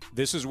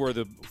 this is where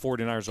the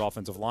 49ers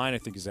offensive line, I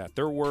think, is at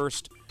their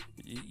worst.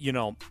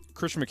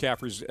 Christian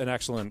McCaffrey's an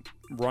excellent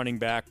running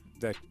back,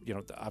 that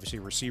obviously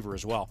a receiver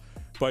as well.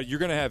 But you're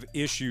going to have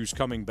issues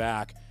coming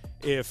back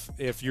if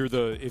you're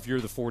the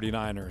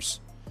 49ers.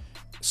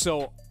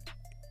 So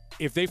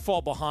if they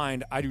fall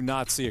behind, I do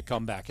not see a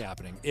comeback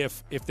happening.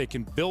 If they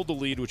can build the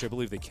lead, which I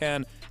believe they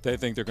can, then I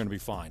think they're going to be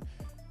fine.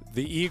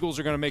 The Eagles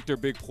are going to make their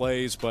big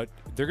plays, but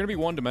they're going to be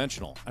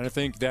one-dimensional. And I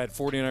think that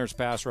 49ers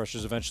pass rush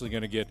is eventually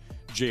going to get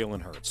Jalen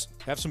Hurts.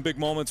 Have some big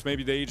moments,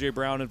 maybe the A.J.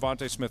 Brown and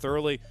Vontae Smith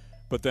early,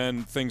 but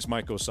then things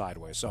might go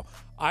sideways. So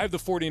I have the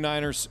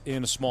 49ers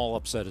in a small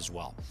upset as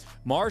well.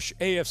 Marsh,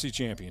 AFC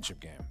Championship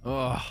game.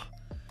 Well,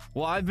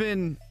 I've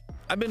been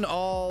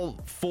all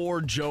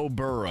for Joe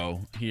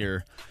Burrow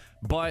here,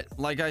 but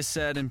like I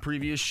said in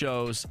previous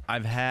shows,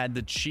 I've had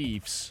the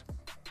Chiefs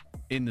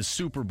in the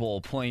Super Bowl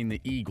playing the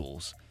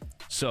Eagles.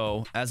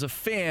 So, as a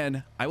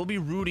fan, I will be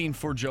rooting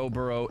for Joe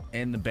Burrow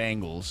and the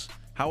Bengals.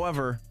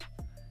 However,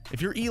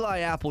 if you're Eli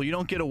Apple, you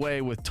don't get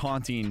away with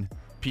taunting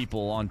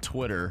people on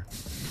Twitter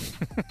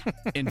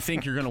and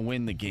think you're going to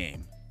win the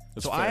game.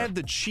 That's so fair. I have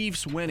the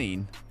Chiefs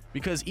winning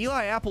because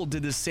Eli Apple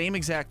did the same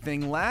exact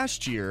thing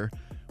last year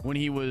when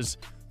he was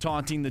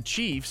taunting the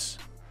Chiefs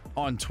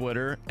on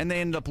Twitter, and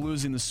they ended up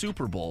losing the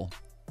Super Bowl,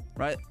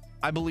 right?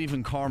 I believe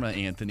in karma,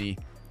 Anthony.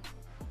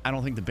 I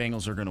don't think the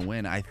Bengals are going to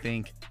win. I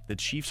think the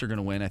Chiefs are going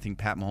to win. I think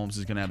Pat Mahomes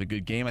is going to have a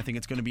good game. I think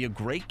it's going to be a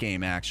great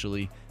game,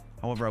 actually.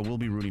 However, I will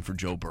be rooting for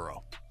Joe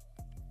Burrow.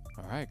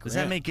 All right, Does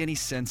that make any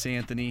sense,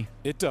 Anthony?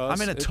 It does.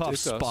 I'm in a tough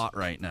spot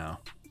right now.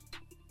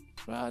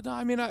 No,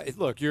 I mean,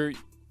 look,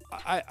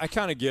 I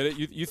kind of get it.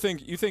 You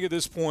think at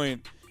this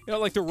point,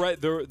 like the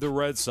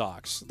Red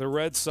Sox. The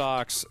Red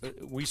Sox.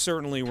 We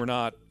certainly were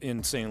not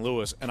in St.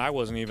 Louis, and I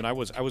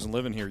wasn't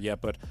living here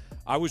yet, but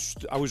I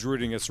was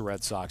rooting against the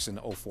Red Sox in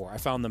 2004. I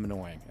found them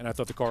annoying, and I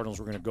thought the Cardinals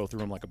were going to go through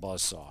them like a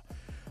buzzsaw.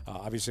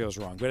 Obviously, I was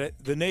wrong. But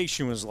the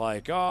nation was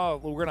like, oh,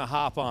 we're going to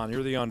hop on.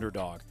 You're the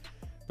underdog.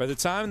 By the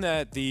time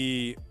that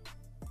the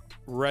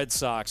Red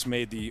Sox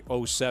made the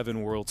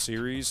 07 World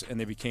Series and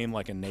they became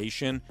like a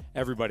nation,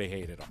 everybody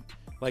hated them.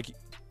 Like,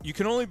 you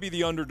can only be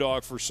the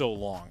underdog for so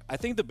long. I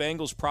think the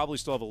Bengals probably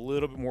still have a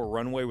little bit more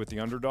runway with the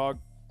underdog,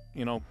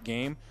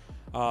 game.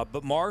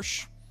 But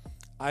Marsh,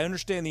 I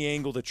understand the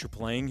angle that you're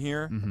playing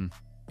here. Mm-hmm.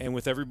 And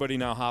with everybody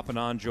now hopping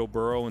on Joe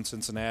Burrow in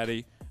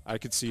Cincinnati, I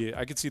could see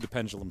the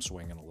pendulum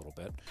swinging a little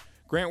bit.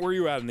 Grant, where are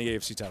you at in the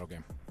AFC title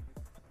game?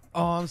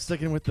 Oh, I'm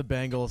sticking with the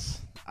Bengals.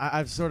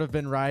 I've sort of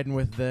been riding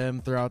with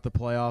them throughout the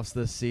playoffs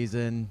this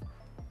season.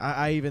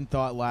 I even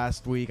thought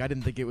last week, I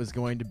didn't think it was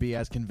going to be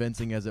as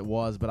convincing as it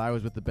was, but I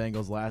was with the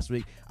Bengals last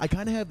week. I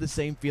kind of have the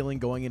same feeling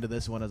going into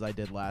this one as I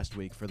did last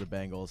week for the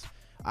Bengals.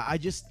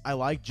 I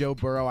like Joe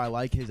Burrow. I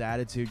like his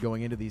attitude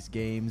going into these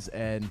games,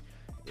 and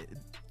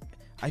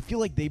I feel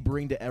like they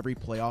bring to every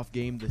playoff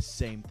game the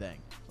same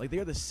thing. Like,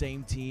 they're the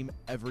same team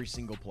every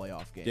single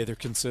playoff game. Yeah, they're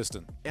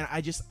consistent. And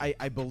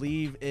I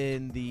believe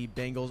in the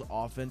Bengals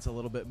offense a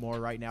little bit more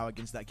right now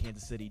against that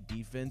Kansas City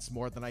defense,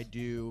 more than I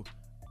do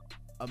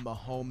a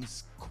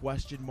Mahomes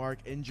question mark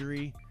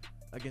injury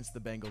against the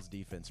Bengals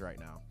defense right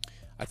now.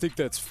 I think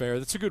that's fair.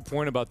 That's a good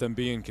point about them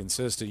being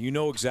consistent. You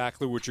know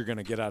exactly what you're going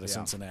to get out of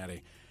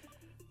Cincinnati.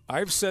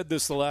 I've said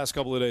this the last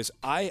couple of days.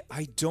 I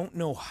don't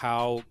know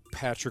how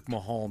Patrick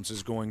Mahomes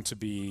is going to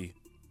be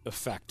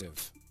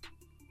effective.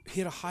 He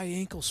had a high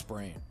ankle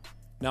sprain.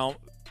 Now,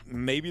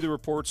 maybe the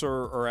reports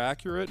are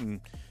accurate,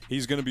 and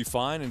he's going to be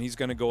fine, and he's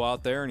going to go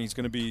out there, and he's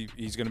going to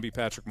be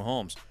Patrick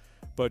Mahomes.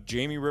 But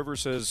Jamie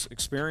Rivers has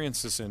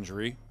experienced this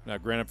injury. Now,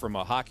 granted, from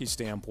a hockey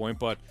standpoint,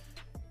 but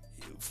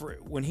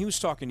when he was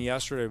talking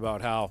yesterday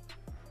about how,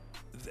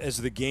 as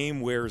the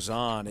game wears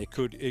on, it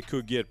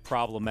could get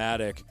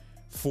problematic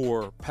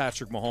for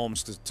Patrick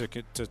Mahomes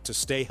to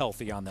stay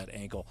healthy on that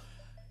ankle.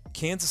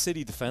 Kansas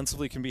City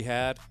defensively can be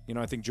had.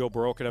 I think Joe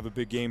Burrow could have a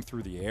big game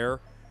through the air.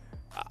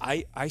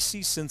 I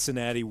see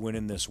Cincinnati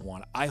winning this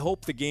one. I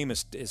hope the game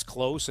is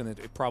close, and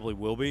it probably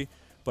will be,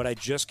 but I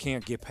just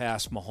can't get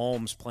past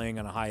Mahomes playing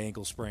on a high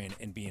ankle sprain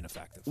and being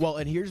effective. Well,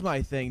 and here's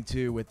my thing,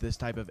 too, with this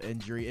type of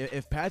injury.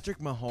 If Patrick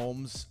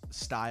Mahomes'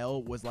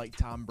 style was like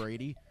Tom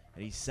Brady,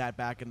 and he sat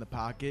back in the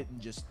pocket and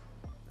just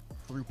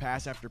threw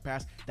pass after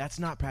pass, that's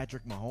not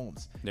Patrick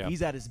Mahomes. Yeah.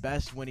 He's at his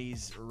best when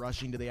he's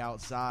rushing to the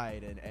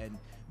outside and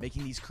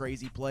making these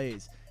crazy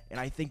plays. And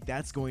I think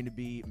that's going to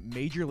be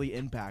majorly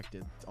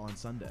impacted on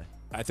Sunday.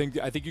 I think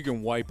you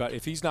can wipe out,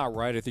 if he's not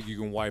right, I think you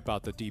can wipe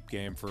out the deep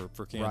game for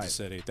Kansas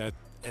City.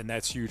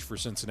 That's huge for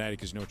Cincinnati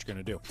because you know what you're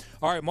going to do.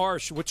 All right,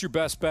 Marsh, what's your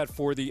best bet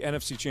for the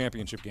NFC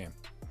Championship game?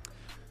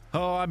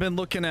 Oh, I've been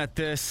looking at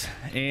this,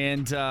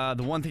 and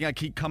the one thing I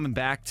keep coming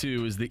back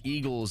to is the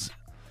Eagles,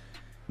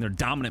 their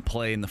dominant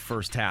play in the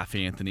first half,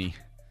 Anthony.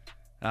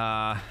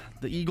 The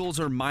Eagles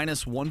are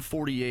minus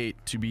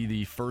 148 to be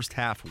the first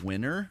half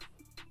winner.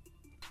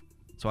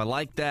 So I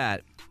like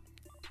that.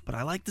 But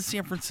I like the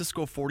San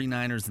Francisco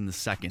 49ers in the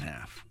second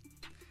half.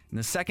 In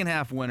the second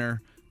half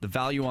winner, the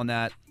value on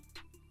that,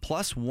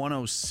 plus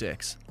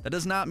 106. That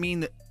does not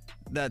mean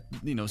that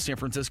San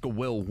Francisco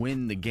will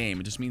win the game.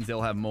 It just means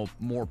they'll have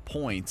more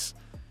points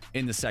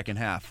in the second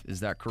half. Is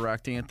that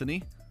correct,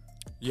 Anthony?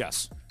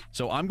 Yes.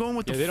 So I'm going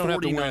with the 49ers. They don't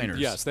have to win.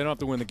 Yes, they don't have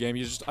to win the game.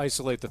 You just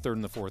isolate the third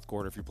and the fourth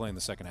quarter if you're playing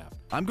the second half.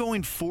 I'm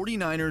going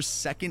 49ers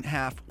second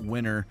half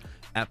winner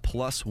at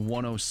plus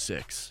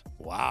 106.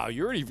 Wow,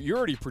 you're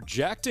already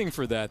projecting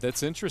for that.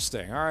 That's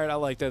interesting. All right, I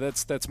like that.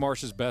 That's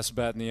Marsh's best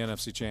bet in the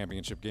NFC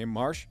Championship game.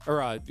 Marsh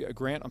or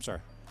Grant, I'm sorry.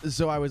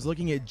 So I was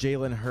looking at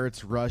Jalen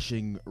Hurts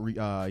rushing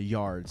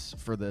yards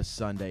for this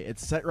Sunday.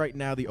 It's set right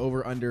now the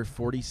over/under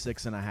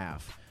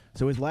 46.5.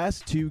 So his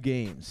last two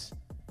games,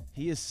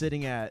 he is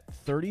sitting at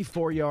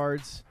 34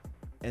 yards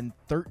and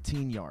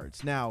 13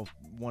 yards. Now,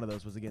 one of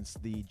those was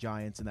against the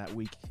Giants in that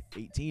Week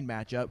 18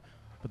 matchup.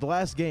 But the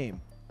last game,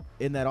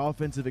 in that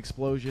offensive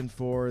explosion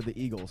for the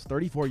Eagles,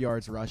 34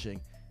 yards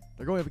rushing.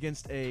 They're going up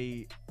against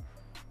a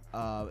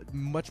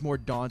much more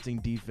daunting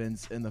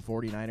defense in the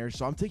 49ers.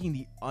 So I'm taking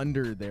the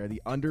under there,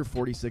 the under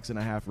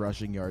 46.5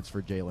 rushing yards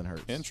for Jalen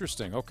Hurts.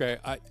 Interesting. Okay.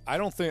 I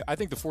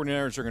think the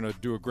 49ers are going to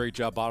do a great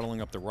job bottling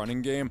up the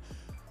running game.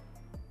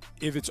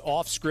 If it's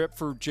off script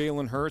for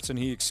Jalen Hurts and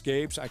he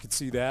escapes, I could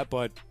see that.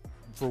 But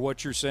for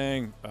what you're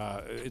saying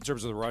in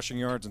terms of the rushing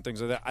yards and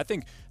things like that, I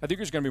think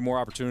there's going to be more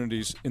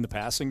opportunities in the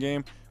passing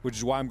game, which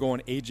is why I'm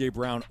going A.J.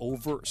 Brown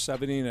over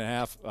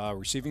 70.5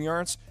 receiving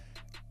yards.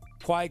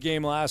 Quiet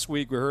game last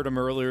week. We heard him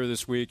earlier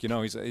this week. He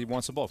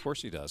wants the ball. Of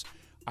course he does.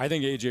 I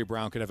think A.J.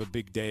 Brown could have a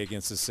big day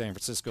against the San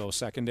Francisco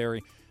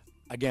secondary.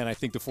 Again, I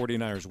think the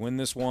 49ers win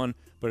this one,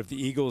 but if the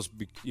Eagles,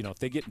 if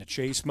they get into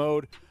chase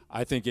mode,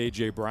 I think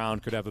A.J. Brown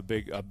could have a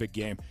big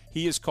game.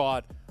 He has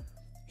gone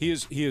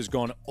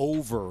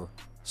over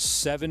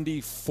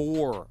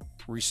 74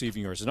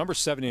 receiving yards. The number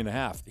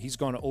 70.5. He's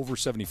gone over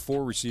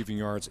 74 receiving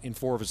yards in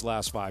 4 of his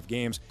last 5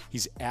 games.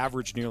 He's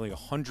averaged nearly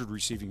 100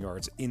 receiving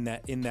yards in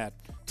that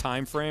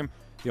time frame.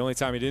 The only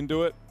time he didn't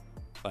do it,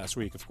 last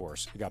week, of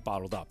course. He got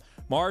bottled up.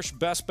 Marsh,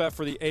 best bet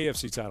for the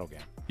AFC title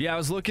game. Yeah, I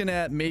was looking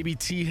at maybe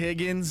T.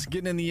 Higgins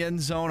getting in the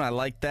end zone. I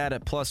like that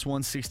at plus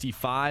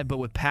 165. But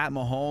with Pat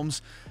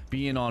Mahomes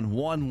being on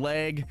one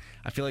leg.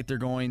 I feel like they're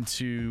going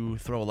to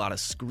throw a lot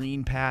of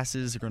screen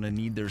passes. They're going to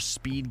need their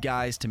speed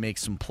guys to make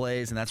some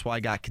plays, and that's why I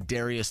got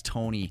Kadarius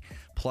Toney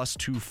plus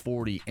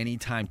 240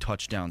 anytime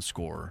touchdown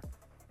scorer.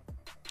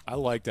 I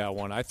like that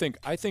one. I think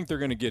they're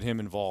going to get him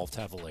involved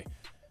heavily.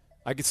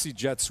 I could see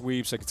jet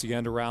sweeps. I could see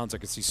end arounds. I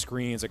could see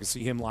screens. I could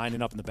see him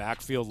lining up in the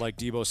backfield like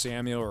Deebo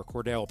Samuel or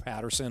Cordell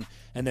Patterson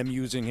and them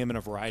using him in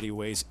a variety of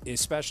ways,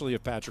 especially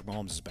if Patrick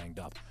Mahomes is banged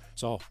up.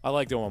 So I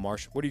like that one,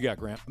 Marsh. What do you got,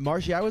 Grant?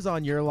 Marshy, I was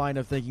on your line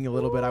of thinking a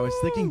little bit. I was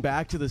thinking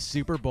back to the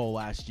Super Bowl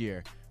last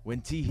year when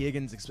T.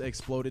 Higgins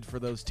exploded for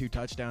those 2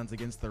 touchdowns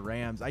against the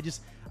Rams. I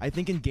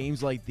think in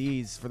games like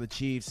these for the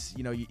Chiefs,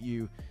 you know,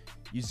 you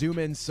zoom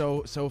in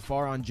so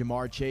far on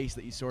Jamar Chase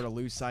that you sort of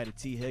lose sight of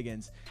T.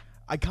 Higgins.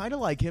 I kind of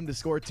like him to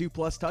score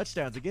 2+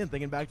 touchdowns. Again,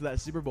 thinking back to that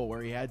Super Bowl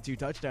where he had 2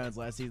 touchdowns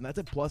last season, that's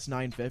at plus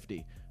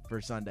 950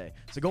 for Sunday.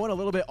 So going a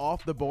little bit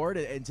off the board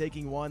and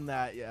taking one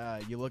that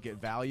you look at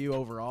value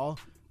overall,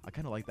 I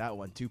kind of like that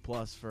one,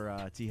 2+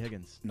 for T.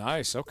 Higgins.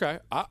 Nice. Okay.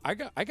 I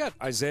got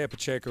Isaiah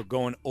Pacheco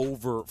going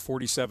over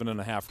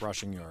 47.5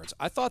 rushing yards.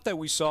 I thought that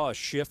we saw a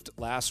shift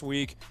last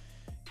week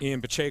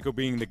in Pacheco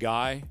being the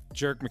guy.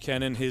 Jerick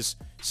McKinnon,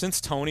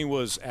 since Toney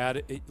was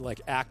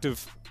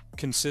active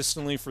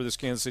consistently for this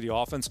Kansas City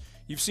offense,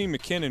 you've seen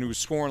McKinnon, who's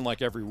scoring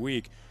like every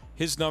week,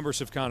 his numbers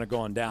have kind of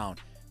gone down.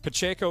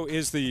 Pacheco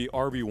is the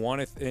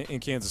RB1 in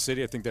Kansas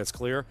City. I think that's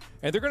clear,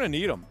 and they're going to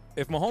need him.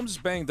 If Mahomes is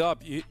banged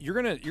up, you're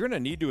going to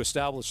need to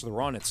establish the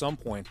run at some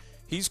point.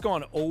 He's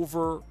gone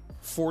over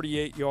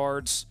 48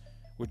 yards,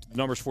 with the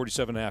number's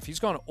 47.5. He's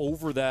gone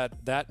over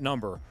that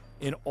number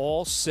in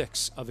all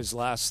 6 of his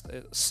last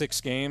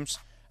 6 games.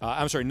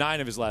 9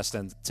 of his last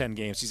 10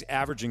 games. He's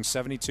averaging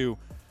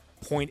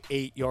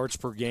 72.8 yards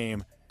per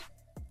game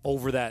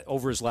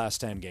over his last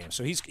 10 games.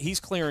 So he's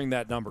clearing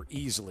that number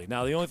easily.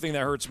 Now the only thing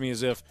that hurts me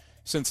is if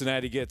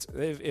Cincinnati gets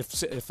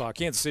if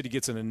Kansas City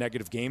gets in a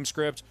negative game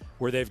script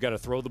where they've got to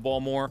throw the ball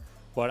more.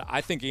 But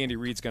I think Andy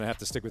Reid's going to have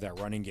to stick with that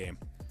running game.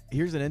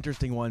 Here's an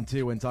interesting one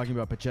too when talking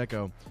about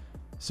Pacheco.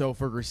 So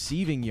for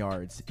receiving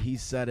yards, he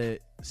set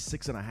it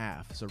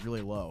 6.5, so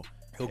really low.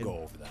 He'll go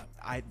over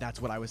that. That's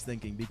what I was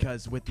thinking,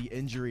 because with the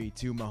injury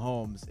to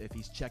Mahomes, if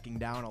he's checking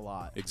down a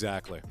lot.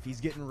 Exactly. If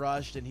he's getting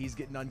rushed and he's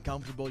getting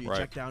uncomfortable, you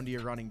check down to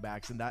your running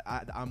backs. And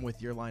I'm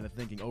with your line of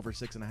thinking, over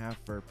 6.5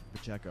 for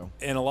Pacheco.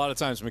 And a lot of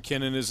times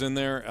McKinnon is in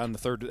there on the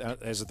third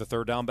as the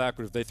third down back,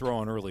 but if they throw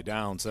on early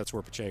downs, that's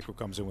where Pacheco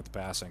comes in with the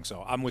passing.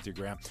 So I'm with you,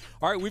 Graham.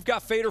 All right, we've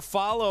got Fade or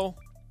Follow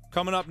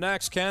coming up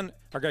next. Ken,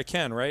 our guy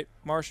Ken, right,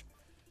 Marsh?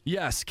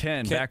 Yes,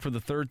 Ken, back for the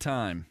 3rd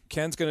time.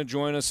 Ken's going to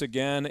join us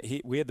again.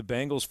 We had the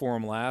Bengals for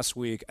him last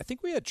week. I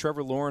think we had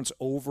Trevor Lawrence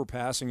over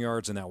passing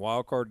yards in that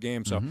wild card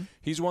game. So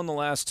he's won the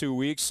last 2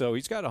 weeks. So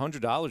he's got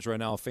 $100 right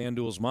now of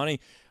FanDuel's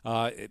money.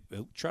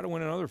 He'll try to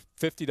win another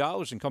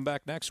 $50 and come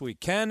back next week.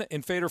 Ken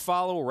and Fade or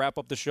Follow will wrap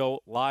up the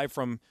show live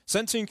from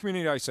Centene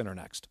Community Ice Center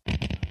next.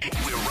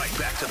 We're right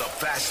back to the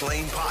Fast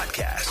Lane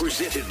Podcast,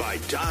 presented by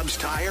Dobbs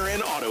Tire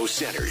and Auto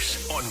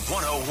Centers on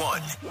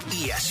 101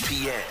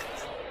 ESPN.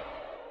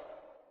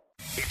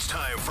 It's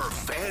time for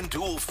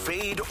FanDuel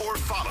Fade or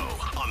Follow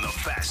on the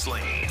Fast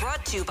Lane.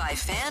 Brought to you by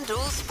FanDuel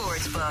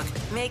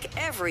Sportsbook. Make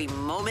every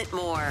moment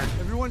more.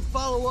 Everyone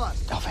follow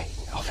us. I'll fade.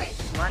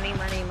 Money,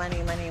 money,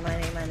 money, money,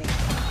 money, money.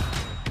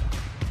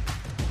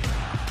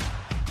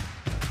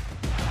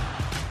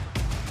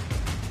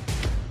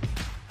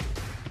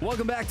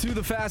 Welcome back to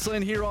the Fast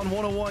Lane here on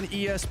 101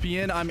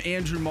 ESPN. I'm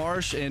Andrew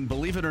Marsh, and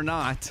believe it or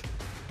not,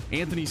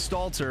 Anthony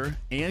Stalter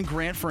and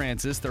Grant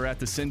Francis, they're at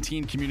the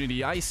Centene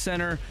Community Ice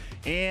Center,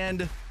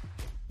 and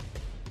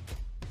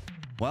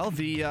well,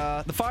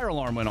 the fire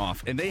alarm went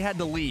off, and they had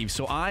to leave.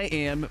 So I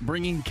am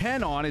bringing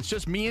Ken on. It's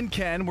just me and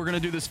Ken. We're going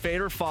to do this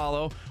Fade or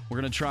Follow. We're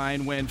going to try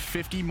and win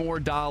 $50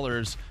 more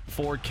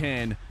for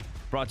Ken.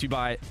 Brought to you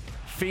by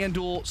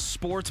FanDuel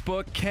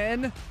Sportsbook.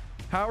 Ken,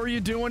 how are you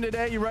doing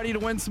today? You ready to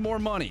win some more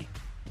money?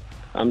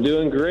 I'm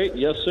doing great.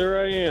 Yes,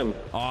 sir, I am.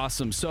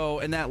 Awesome. So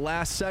in that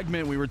last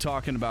segment, we were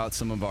talking about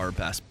some of our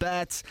best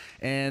bets,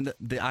 and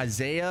the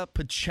Isaiah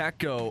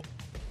Pacheco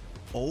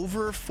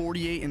over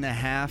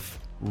 48.5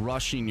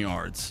 rushing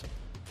yards.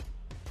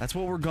 That's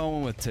what we're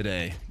going with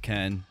today,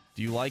 Ken.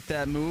 Do you like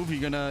that move? You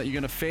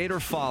gonna fade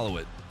or follow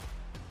it?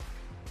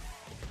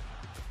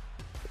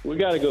 We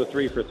got to go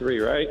 3 for 3,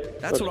 right?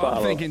 That's what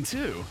I'm thinking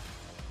too.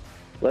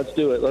 Let's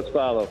do it. Let's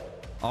follow.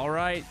 All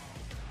right.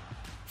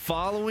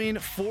 Following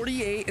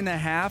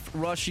 48.5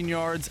 rushing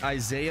yards,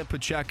 Isaiah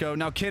Pacheco.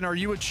 Now, Ken, are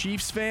you a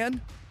Chiefs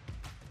fan?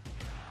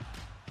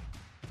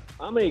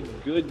 I'm a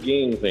good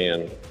game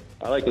fan.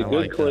 I like a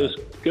good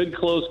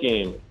close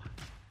game.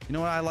 You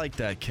know what? I like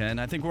that, Ken.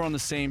 I think we're on the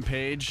same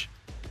page.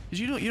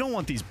 You don't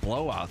want these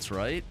blowouts,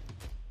 right?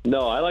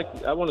 No, I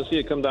want to see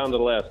it come down to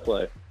the last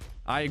play.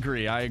 I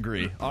agree.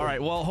 All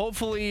right. Well,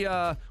 hopefully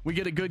we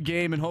get a good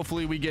game, and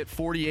hopefully we get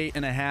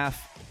 48.5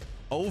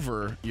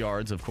 over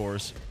yards, of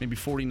course, maybe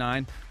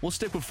 49. We'll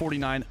stick with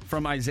 49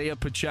 from Isaiah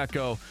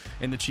Pacheco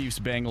in the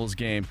Chiefs-Bengals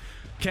game.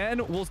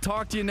 Ken, we'll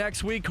talk to you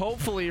next week,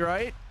 hopefully,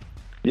 right?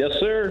 Yes,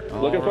 sir.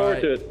 Looking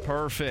forward to it.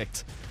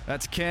 Perfect.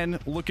 That's Ken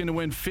looking to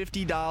win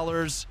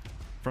 $50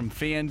 from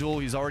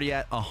FanDuel. He's already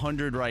at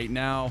 $100 right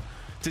now.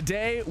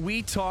 Today,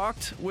 we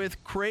talked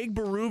with Craig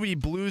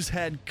Berube, Blues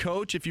head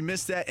coach. If you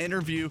missed that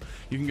interview,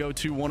 you can go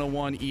to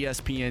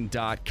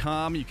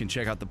 101ESPN.com. You can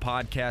check out the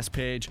podcast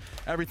page.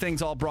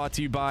 Everything's all brought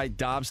to you by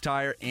Dobbs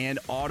Tire and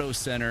Auto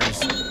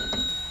Centers.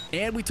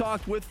 And we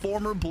talked with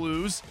former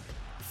Blues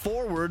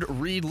forward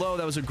Reed Lowe.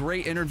 That was a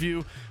great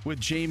interview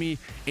with Jamie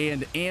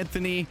and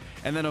Anthony.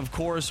 And then, of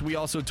course, we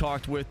also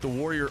talked with the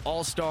Warrior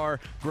All-Star,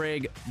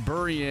 Greg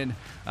Burian,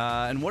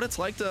 and what it's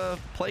like to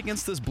play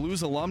against this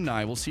Blues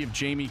alumni. We'll see if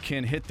Jamie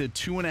can hit the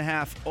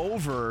 2.5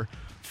 over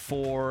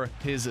for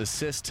his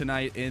assist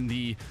tonight in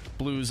the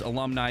Blues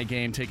alumni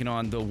game, taking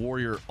on the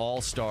Warrior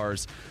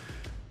All-Stars.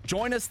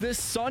 Join us this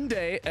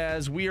Sunday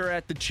as we are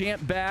at the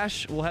Champ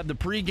Bash. We'll have the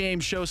pregame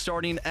show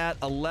starting at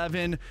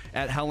 11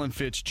 at Helen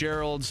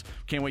Fitzgerald's.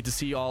 Can't wait to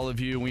see all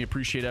of you. We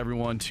appreciate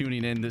everyone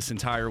tuning in this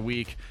entire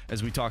week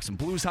as we talk some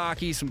Blues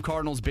hockey, some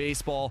Cardinals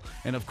baseball,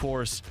 and, of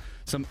course,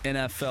 some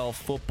NFL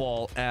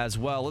football as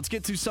well. Let's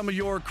get to some of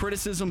your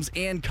criticisms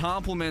and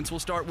compliments. We'll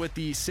start with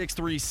the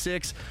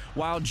 636.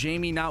 While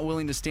Jamie not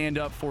willing to stand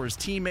up for his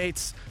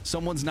teammates,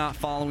 someone's not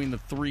following the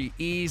 3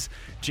 E's.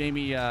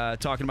 Jamie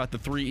talking about the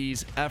 3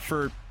 E's: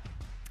 effort,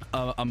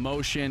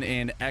 emotion,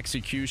 and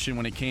execution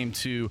when it came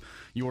to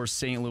your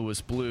St.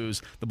 Louis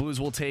Blues. The Blues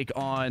will take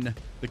on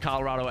the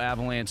Colorado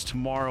Avalanche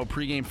tomorrow.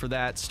 Pregame for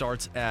that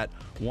starts at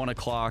 1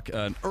 o'clock.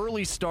 An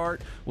early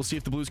start. We'll see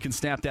if the Blues can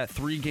snap that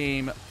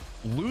 3-game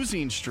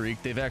losing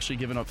streak. They've actually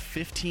given up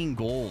 15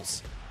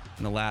 goals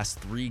in the last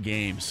 3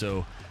 games.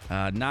 So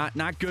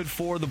not good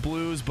for the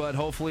Blues, but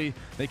hopefully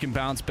they can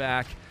bounce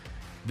back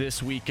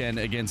this weekend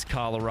against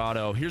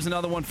Colorado. Here's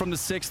another one from the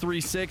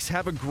 636.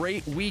 Have a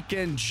great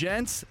weekend,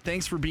 gents.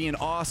 Thanks for being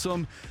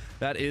awesome.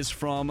 That is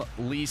from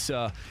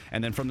Lisa.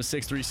 And then from the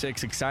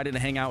 636, excited to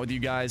hang out with you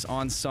guys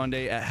on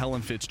Sunday at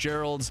Helen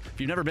Fitzgerald's. If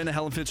you've never been to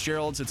Helen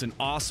Fitzgerald's, it's an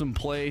awesome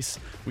place.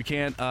 We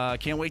can't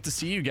wait to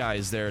see you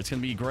guys there. It's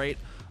going to be great.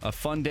 A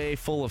fun day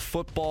full of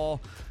football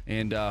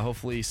and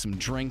hopefully some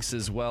drinks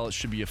as well. It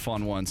should be a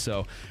fun one.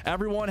 So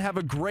everyone have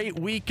a great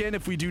weekend.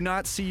 If we do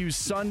not see you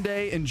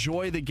Sunday,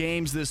 enjoy the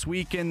games this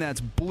weekend.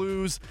 That's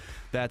Blues.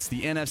 That's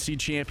the NFC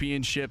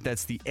Championship.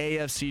 That's the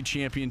AFC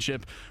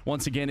Championship.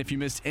 Once again, if you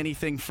missed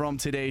anything from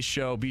today's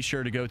show, be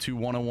sure to go to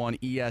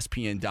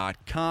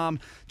 101ESPN.com.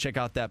 Check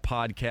out that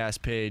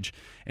podcast page,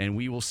 and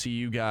we will see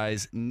you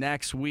guys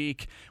next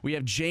week. We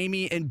have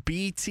Jamie and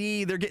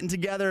BT. They're getting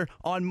together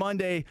on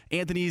Monday.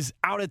 Anthony's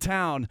out of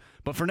town.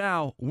 But for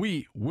now,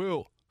 we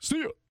will see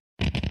you.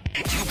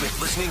 You've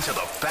been listening to the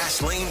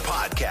Fast Lane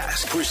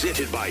Podcast,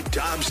 presented by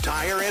Dobbs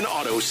Tire and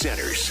Auto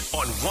Centers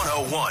on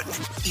 101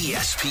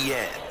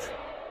 ESPN.